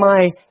and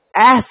my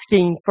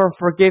asking for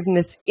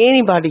forgiveness,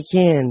 anybody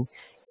can.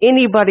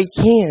 Anybody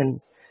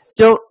can.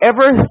 Don't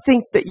ever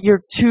think that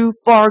you're too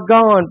far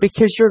gone,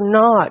 because you're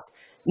not.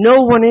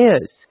 No one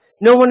is.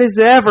 No one is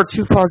ever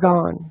too far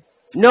gone.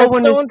 No That's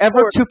one so is ever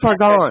important, too far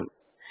Patrick. gone.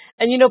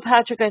 And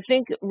Patrick, I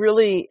think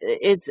really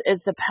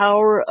it's the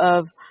power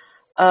of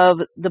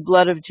the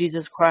blood of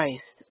Jesus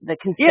Christ that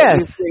can set Yes.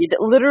 you free,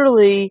 that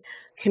literally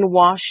can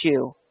wash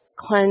you,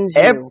 cleanse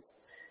Ev- you.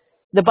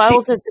 The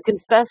Bible says to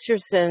confess your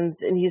sins,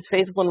 and He is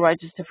faithful and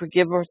righteous to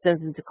forgive our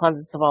sins and to cleanse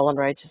us of all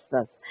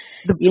unrighteousness.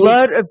 The You need to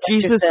blood of confess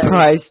your Jesus sins.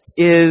 Christ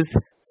is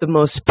the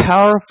most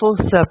powerful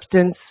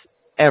substance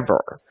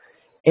ever.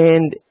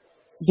 And,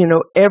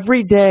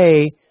 every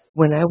day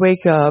when I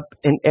wake up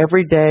and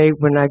every day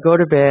when I go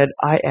to bed,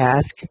 I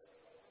ask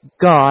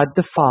God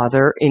the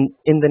Father in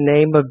the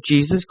name of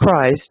Jesus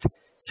Christ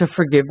to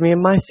forgive me of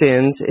my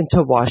sins and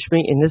to wash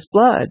me in His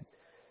blood.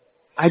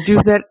 I do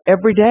that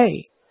every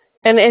day.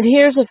 And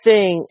here's the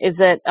thing is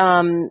that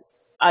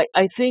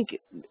I think,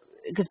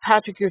 because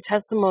Patrick, your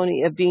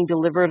testimony of being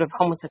delivered of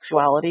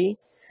homosexuality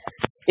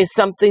is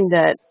something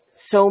that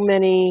so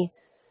many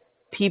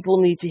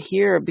people need to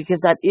hear, because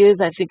that is,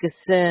 I think, a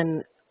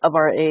sin of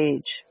our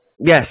age.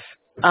 Yes.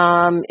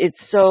 It's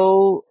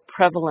so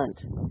prevalent.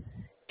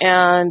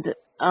 And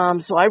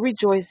so I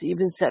rejoice that you've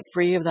been set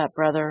free of that,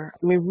 brother.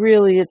 I mean,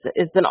 really,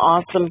 it's an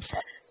awesome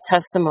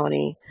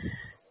testimony.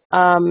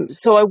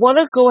 So I want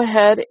to go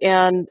ahead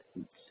and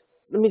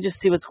let me just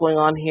see what's going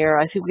on here.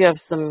 I think we have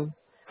some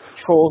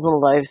trolls on the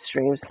live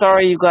stream.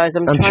 Sorry, you guys.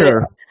 I'm trying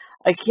sure. to.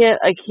 I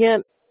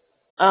can't.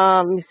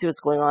 Let me see what's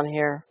going on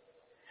here.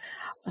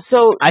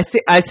 So I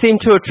seem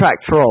to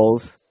attract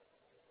trolls.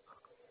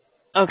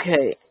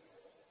 okay.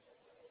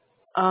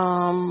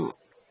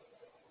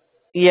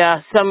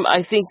 Yeah.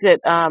 I think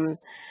that.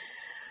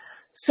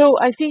 So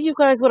I think, you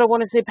guys, what I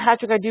want to say,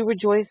 Patrick, I do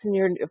rejoice in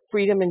your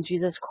freedom in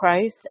Jesus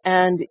Christ,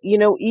 and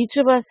each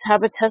of us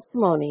have a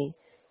testimony.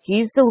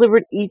 He's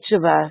delivered each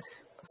of us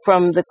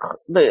from the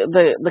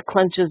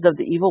clutches of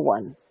the evil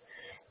one.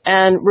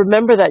 And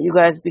remember that, you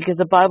guys, because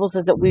the Bible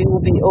says that we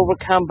will be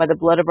overcome by the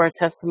blood of our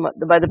testimony,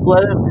 by the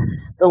blood of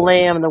the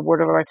Lamb and the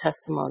word of our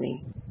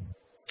testimony.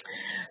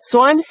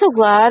 So I'm so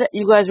glad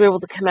you guys were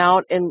able to come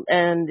out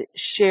and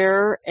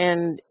share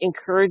and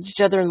encourage each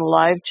other in the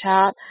live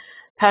chat.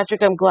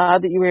 Patrick, I'm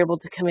glad that you were able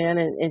to come in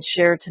and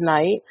share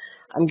tonight.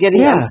 I'm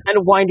kind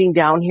of winding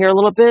down here a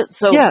little bit,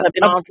 so I've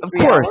been on for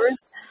 3 hours.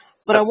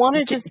 But I want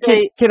to just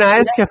say, can I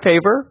ask a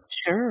favor?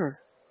 Sure.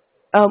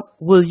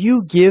 Will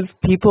you give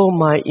people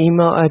my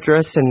email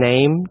address and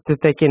name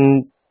that they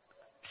can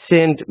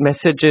send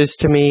messages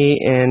to me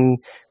and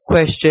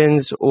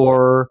questions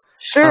or?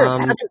 Sure,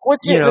 Patrick. Let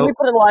me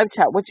put in the live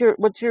chat.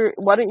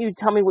 Why don't you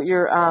tell me what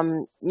your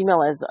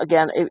email is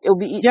again? It'll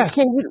be. Yeah.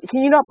 Can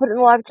you not put it in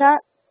the live chat?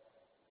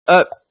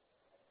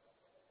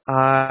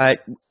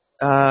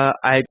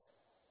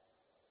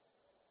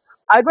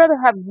 I'd rather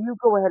have you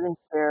go ahead and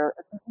share.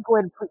 If you can go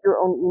ahead and put your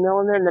own email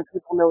in there, and then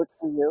people know it's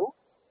from you.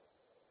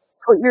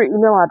 Put your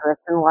email address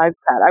in the live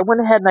chat. I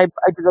went ahead and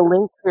I did a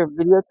link to your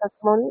video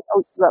testimony. Oh,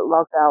 you got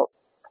logged out.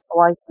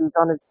 Oh, I see.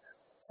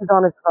 He's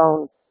on his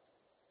phone.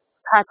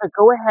 Patrick,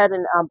 go ahead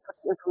and put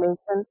the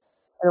information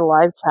in the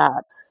live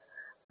chat.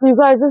 So you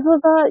guys, this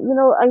was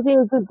I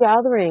think a good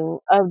gathering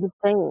of the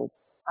saints.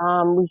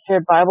 We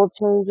shared Bible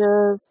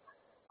changes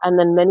and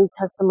then many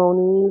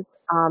testimonies,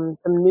 some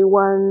new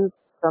ones,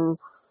 some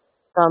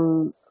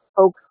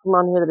folks from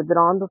on here that have been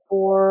on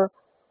before.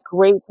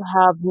 Great to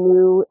have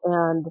new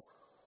and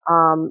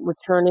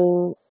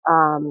returning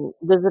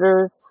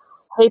visitors.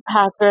 Hey,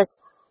 Patrick,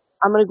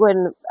 I'm going to go ahead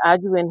and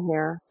add you in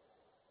here.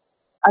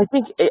 I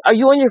think, are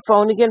you on your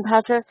phone again,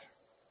 Patrick?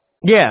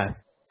 Yeah,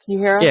 Can you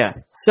hear us? yeah.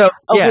 So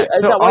Okay, yeah,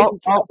 is so that why you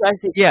can't? I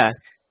see.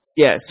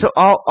 yeah. So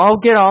I'll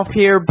get off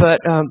here, but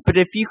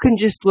if you can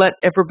just let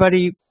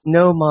everybody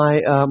know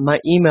my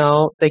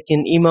email, they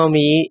can email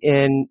me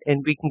and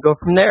we can go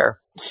from there.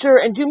 Sure,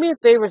 and do me a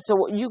favor.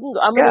 So you can,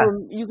 Yeah.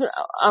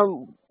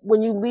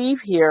 when you leave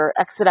here,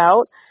 exit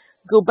out,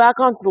 go back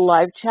onto the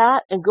live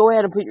chat, and go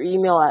ahead and put your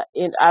email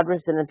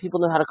address in, and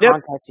people know how to Yep.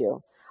 contact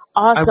you.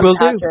 I Awesome, will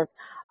do. Patrick.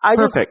 I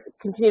just Perfect.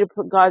 continue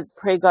to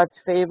pray God's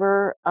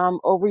favor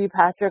over you,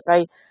 Patrick.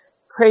 I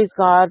praise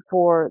God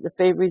for the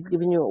favor He's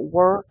given you at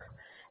work,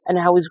 and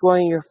how He's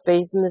growing your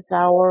faith in this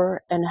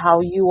hour, and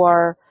how you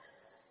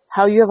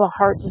have a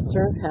heart to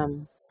serve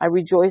Him. I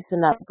rejoice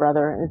in that,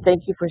 brother, and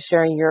thank you for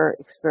sharing your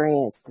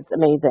experience. It's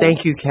amazing.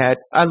 Thank you, Kat.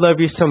 I love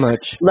you so much.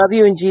 Love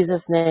you in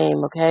Jesus'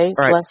 name, okay? All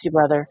right. Bless you,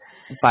 brother.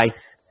 Bye.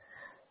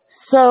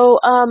 So,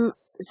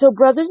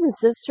 brothers and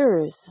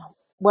sisters,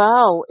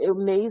 wow,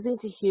 amazing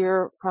to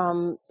hear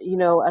from,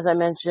 as I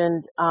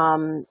mentioned,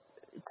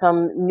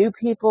 some new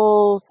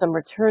people, some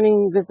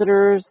returning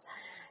visitors,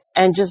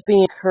 and just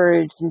being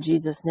encouraged in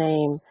Jesus'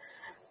 name.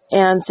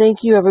 And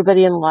thank you,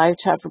 everybody in live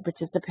chat, for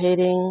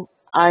participating.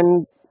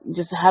 I'm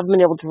just haven't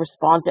been able to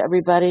respond to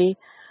everybody,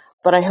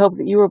 but I hope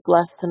that you were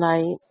blessed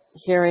tonight,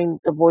 hearing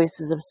the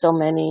voices of so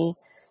many,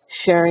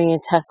 sharing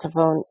and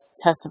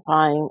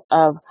testifying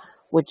of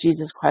what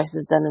Jesus Christ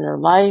has done in their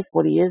life,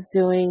 what He is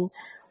doing,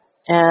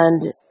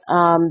 and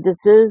this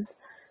is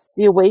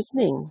the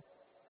awakening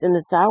in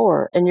this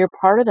hour, and you're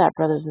part of that,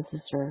 brothers and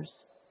sisters.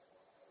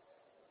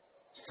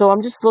 So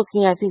I'm just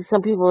looking. I think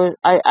some people.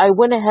 I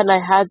went ahead and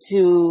I had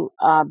to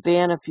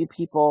ban a few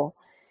people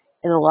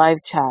in the live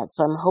chat,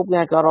 so I'm hoping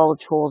I got all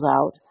the trolls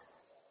out,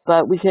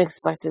 but we can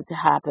expect it to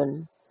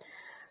happen.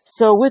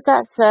 So with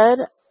that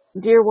said,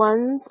 dear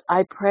ones,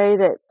 I pray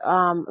that,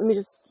 let me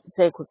just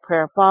say a quick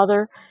prayer.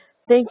 Father,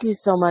 thank you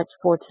so much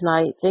for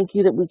tonight. Thank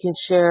you that we can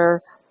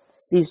share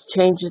these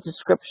changes to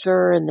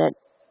Scripture, and that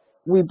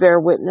we bear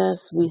witness,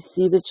 we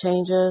see the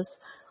changes,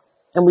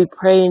 and we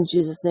pray in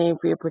Jesus' name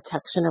for your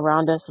protection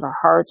around us and our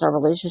hearts, our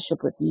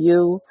relationship with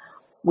you.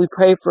 We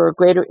pray for a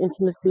greater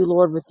intimacy,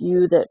 Lord, with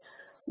you, that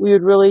we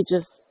would really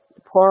just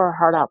pour our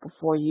heart out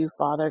before you,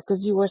 Father,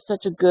 because you are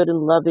such a good and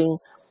loving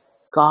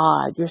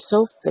God. You're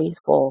so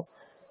faithful.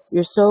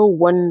 You're so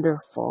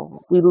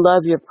wonderful. We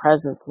love your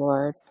presence,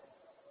 Lord.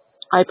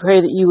 I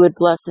pray that you would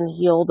bless and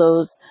heal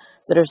those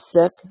that are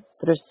sick,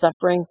 that are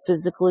suffering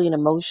physically and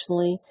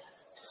emotionally,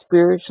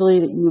 spiritually,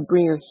 that you would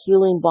bring your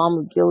healing balm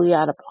of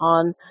Gilead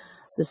upon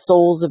the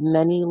souls of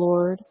many,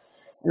 Lord.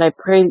 And I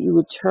pray that you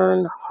would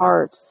turn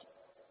hearts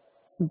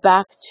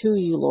back to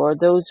you, Lord.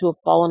 Those who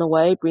have fallen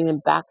away, bring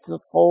them back to the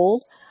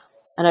fold.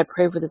 And I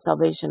pray for the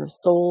salvation of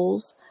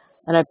souls.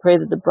 And I pray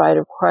that the bride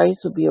of Christ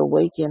would be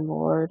awakened,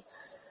 Lord.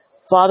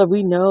 Father,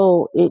 we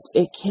know it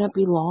can't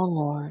be long,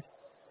 Lord.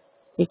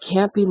 It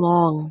can't be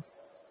long.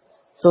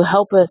 So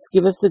help us,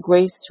 give us the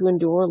grace to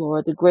endure,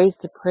 Lord, the grace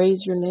to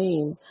praise your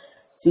name,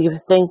 to give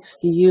thanks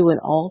to you in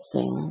all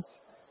things.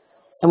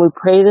 And we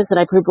pray this, and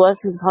I pray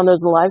blessings upon those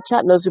in the live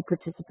chat and those who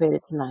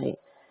participated tonight,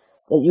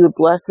 that you would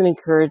bless and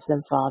encourage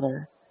them,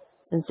 Father.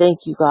 And thank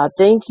you, God.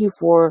 Thank you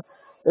for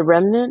the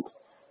remnant.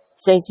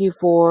 Thank you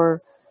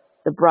for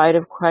the bride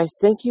of Christ.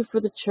 Thank you for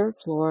the church,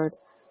 Lord.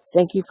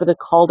 Thank you for the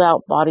called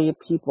out body of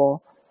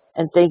people.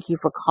 And thank you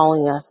for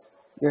calling us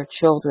your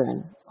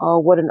children. Oh,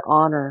 what an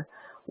honor.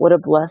 What a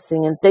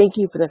blessing. And thank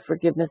you for the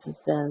forgiveness of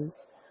sins.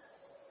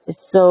 It's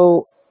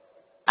so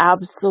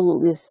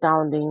absolutely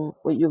astounding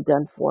what you've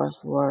done for us,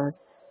 Lord.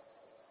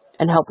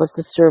 And help us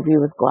to serve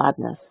you with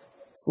gladness.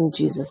 In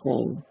Jesus'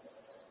 name.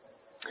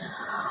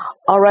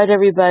 All right,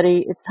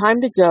 everybody. It's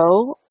time to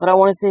go. But I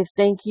want to say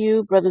thank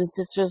you, brothers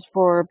and sisters,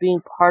 for being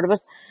part of us.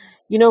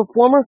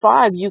 Former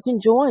 5, you can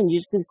join.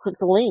 You just need to click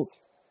the link.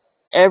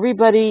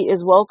 Everybody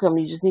is welcome.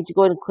 You just need to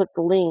go ahead and click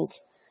the link.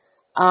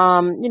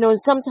 And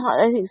sometimes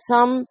I think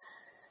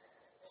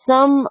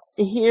some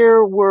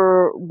here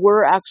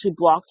were actually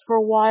blocked for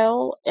a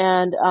while,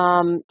 and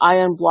I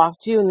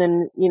unblocked you, and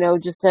then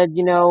just said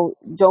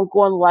don't go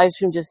on the live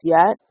stream just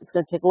yet. It's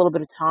going to take a little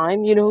bit of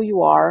time. You know who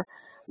you are.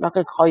 I'm not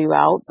going to call you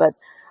out, but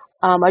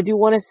I do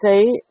want to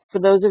say, for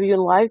those of you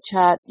in live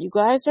chat, you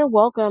guys are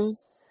welcome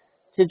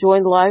to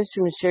join the live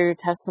stream and share your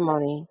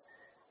testimony.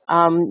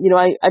 I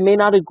may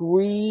not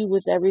agree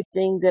with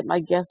everything that my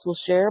guests will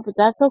share, but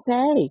that's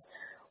okay.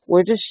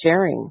 We're just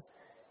sharing.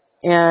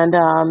 And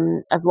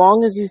as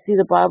long as you see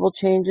the Bible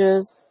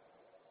changes,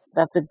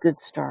 that's a good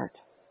start,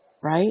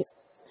 right?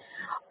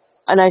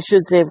 And I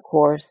should say, of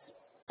course,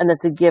 and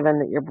it's a given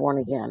that you're born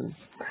again.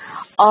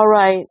 All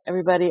right,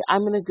 everybody,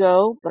 I'm going to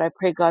go, but I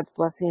pray God's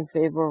blessing and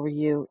favor over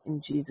you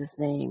in Jesus'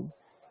 name.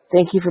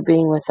 Thank you for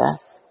being with us.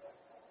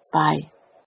 Bye.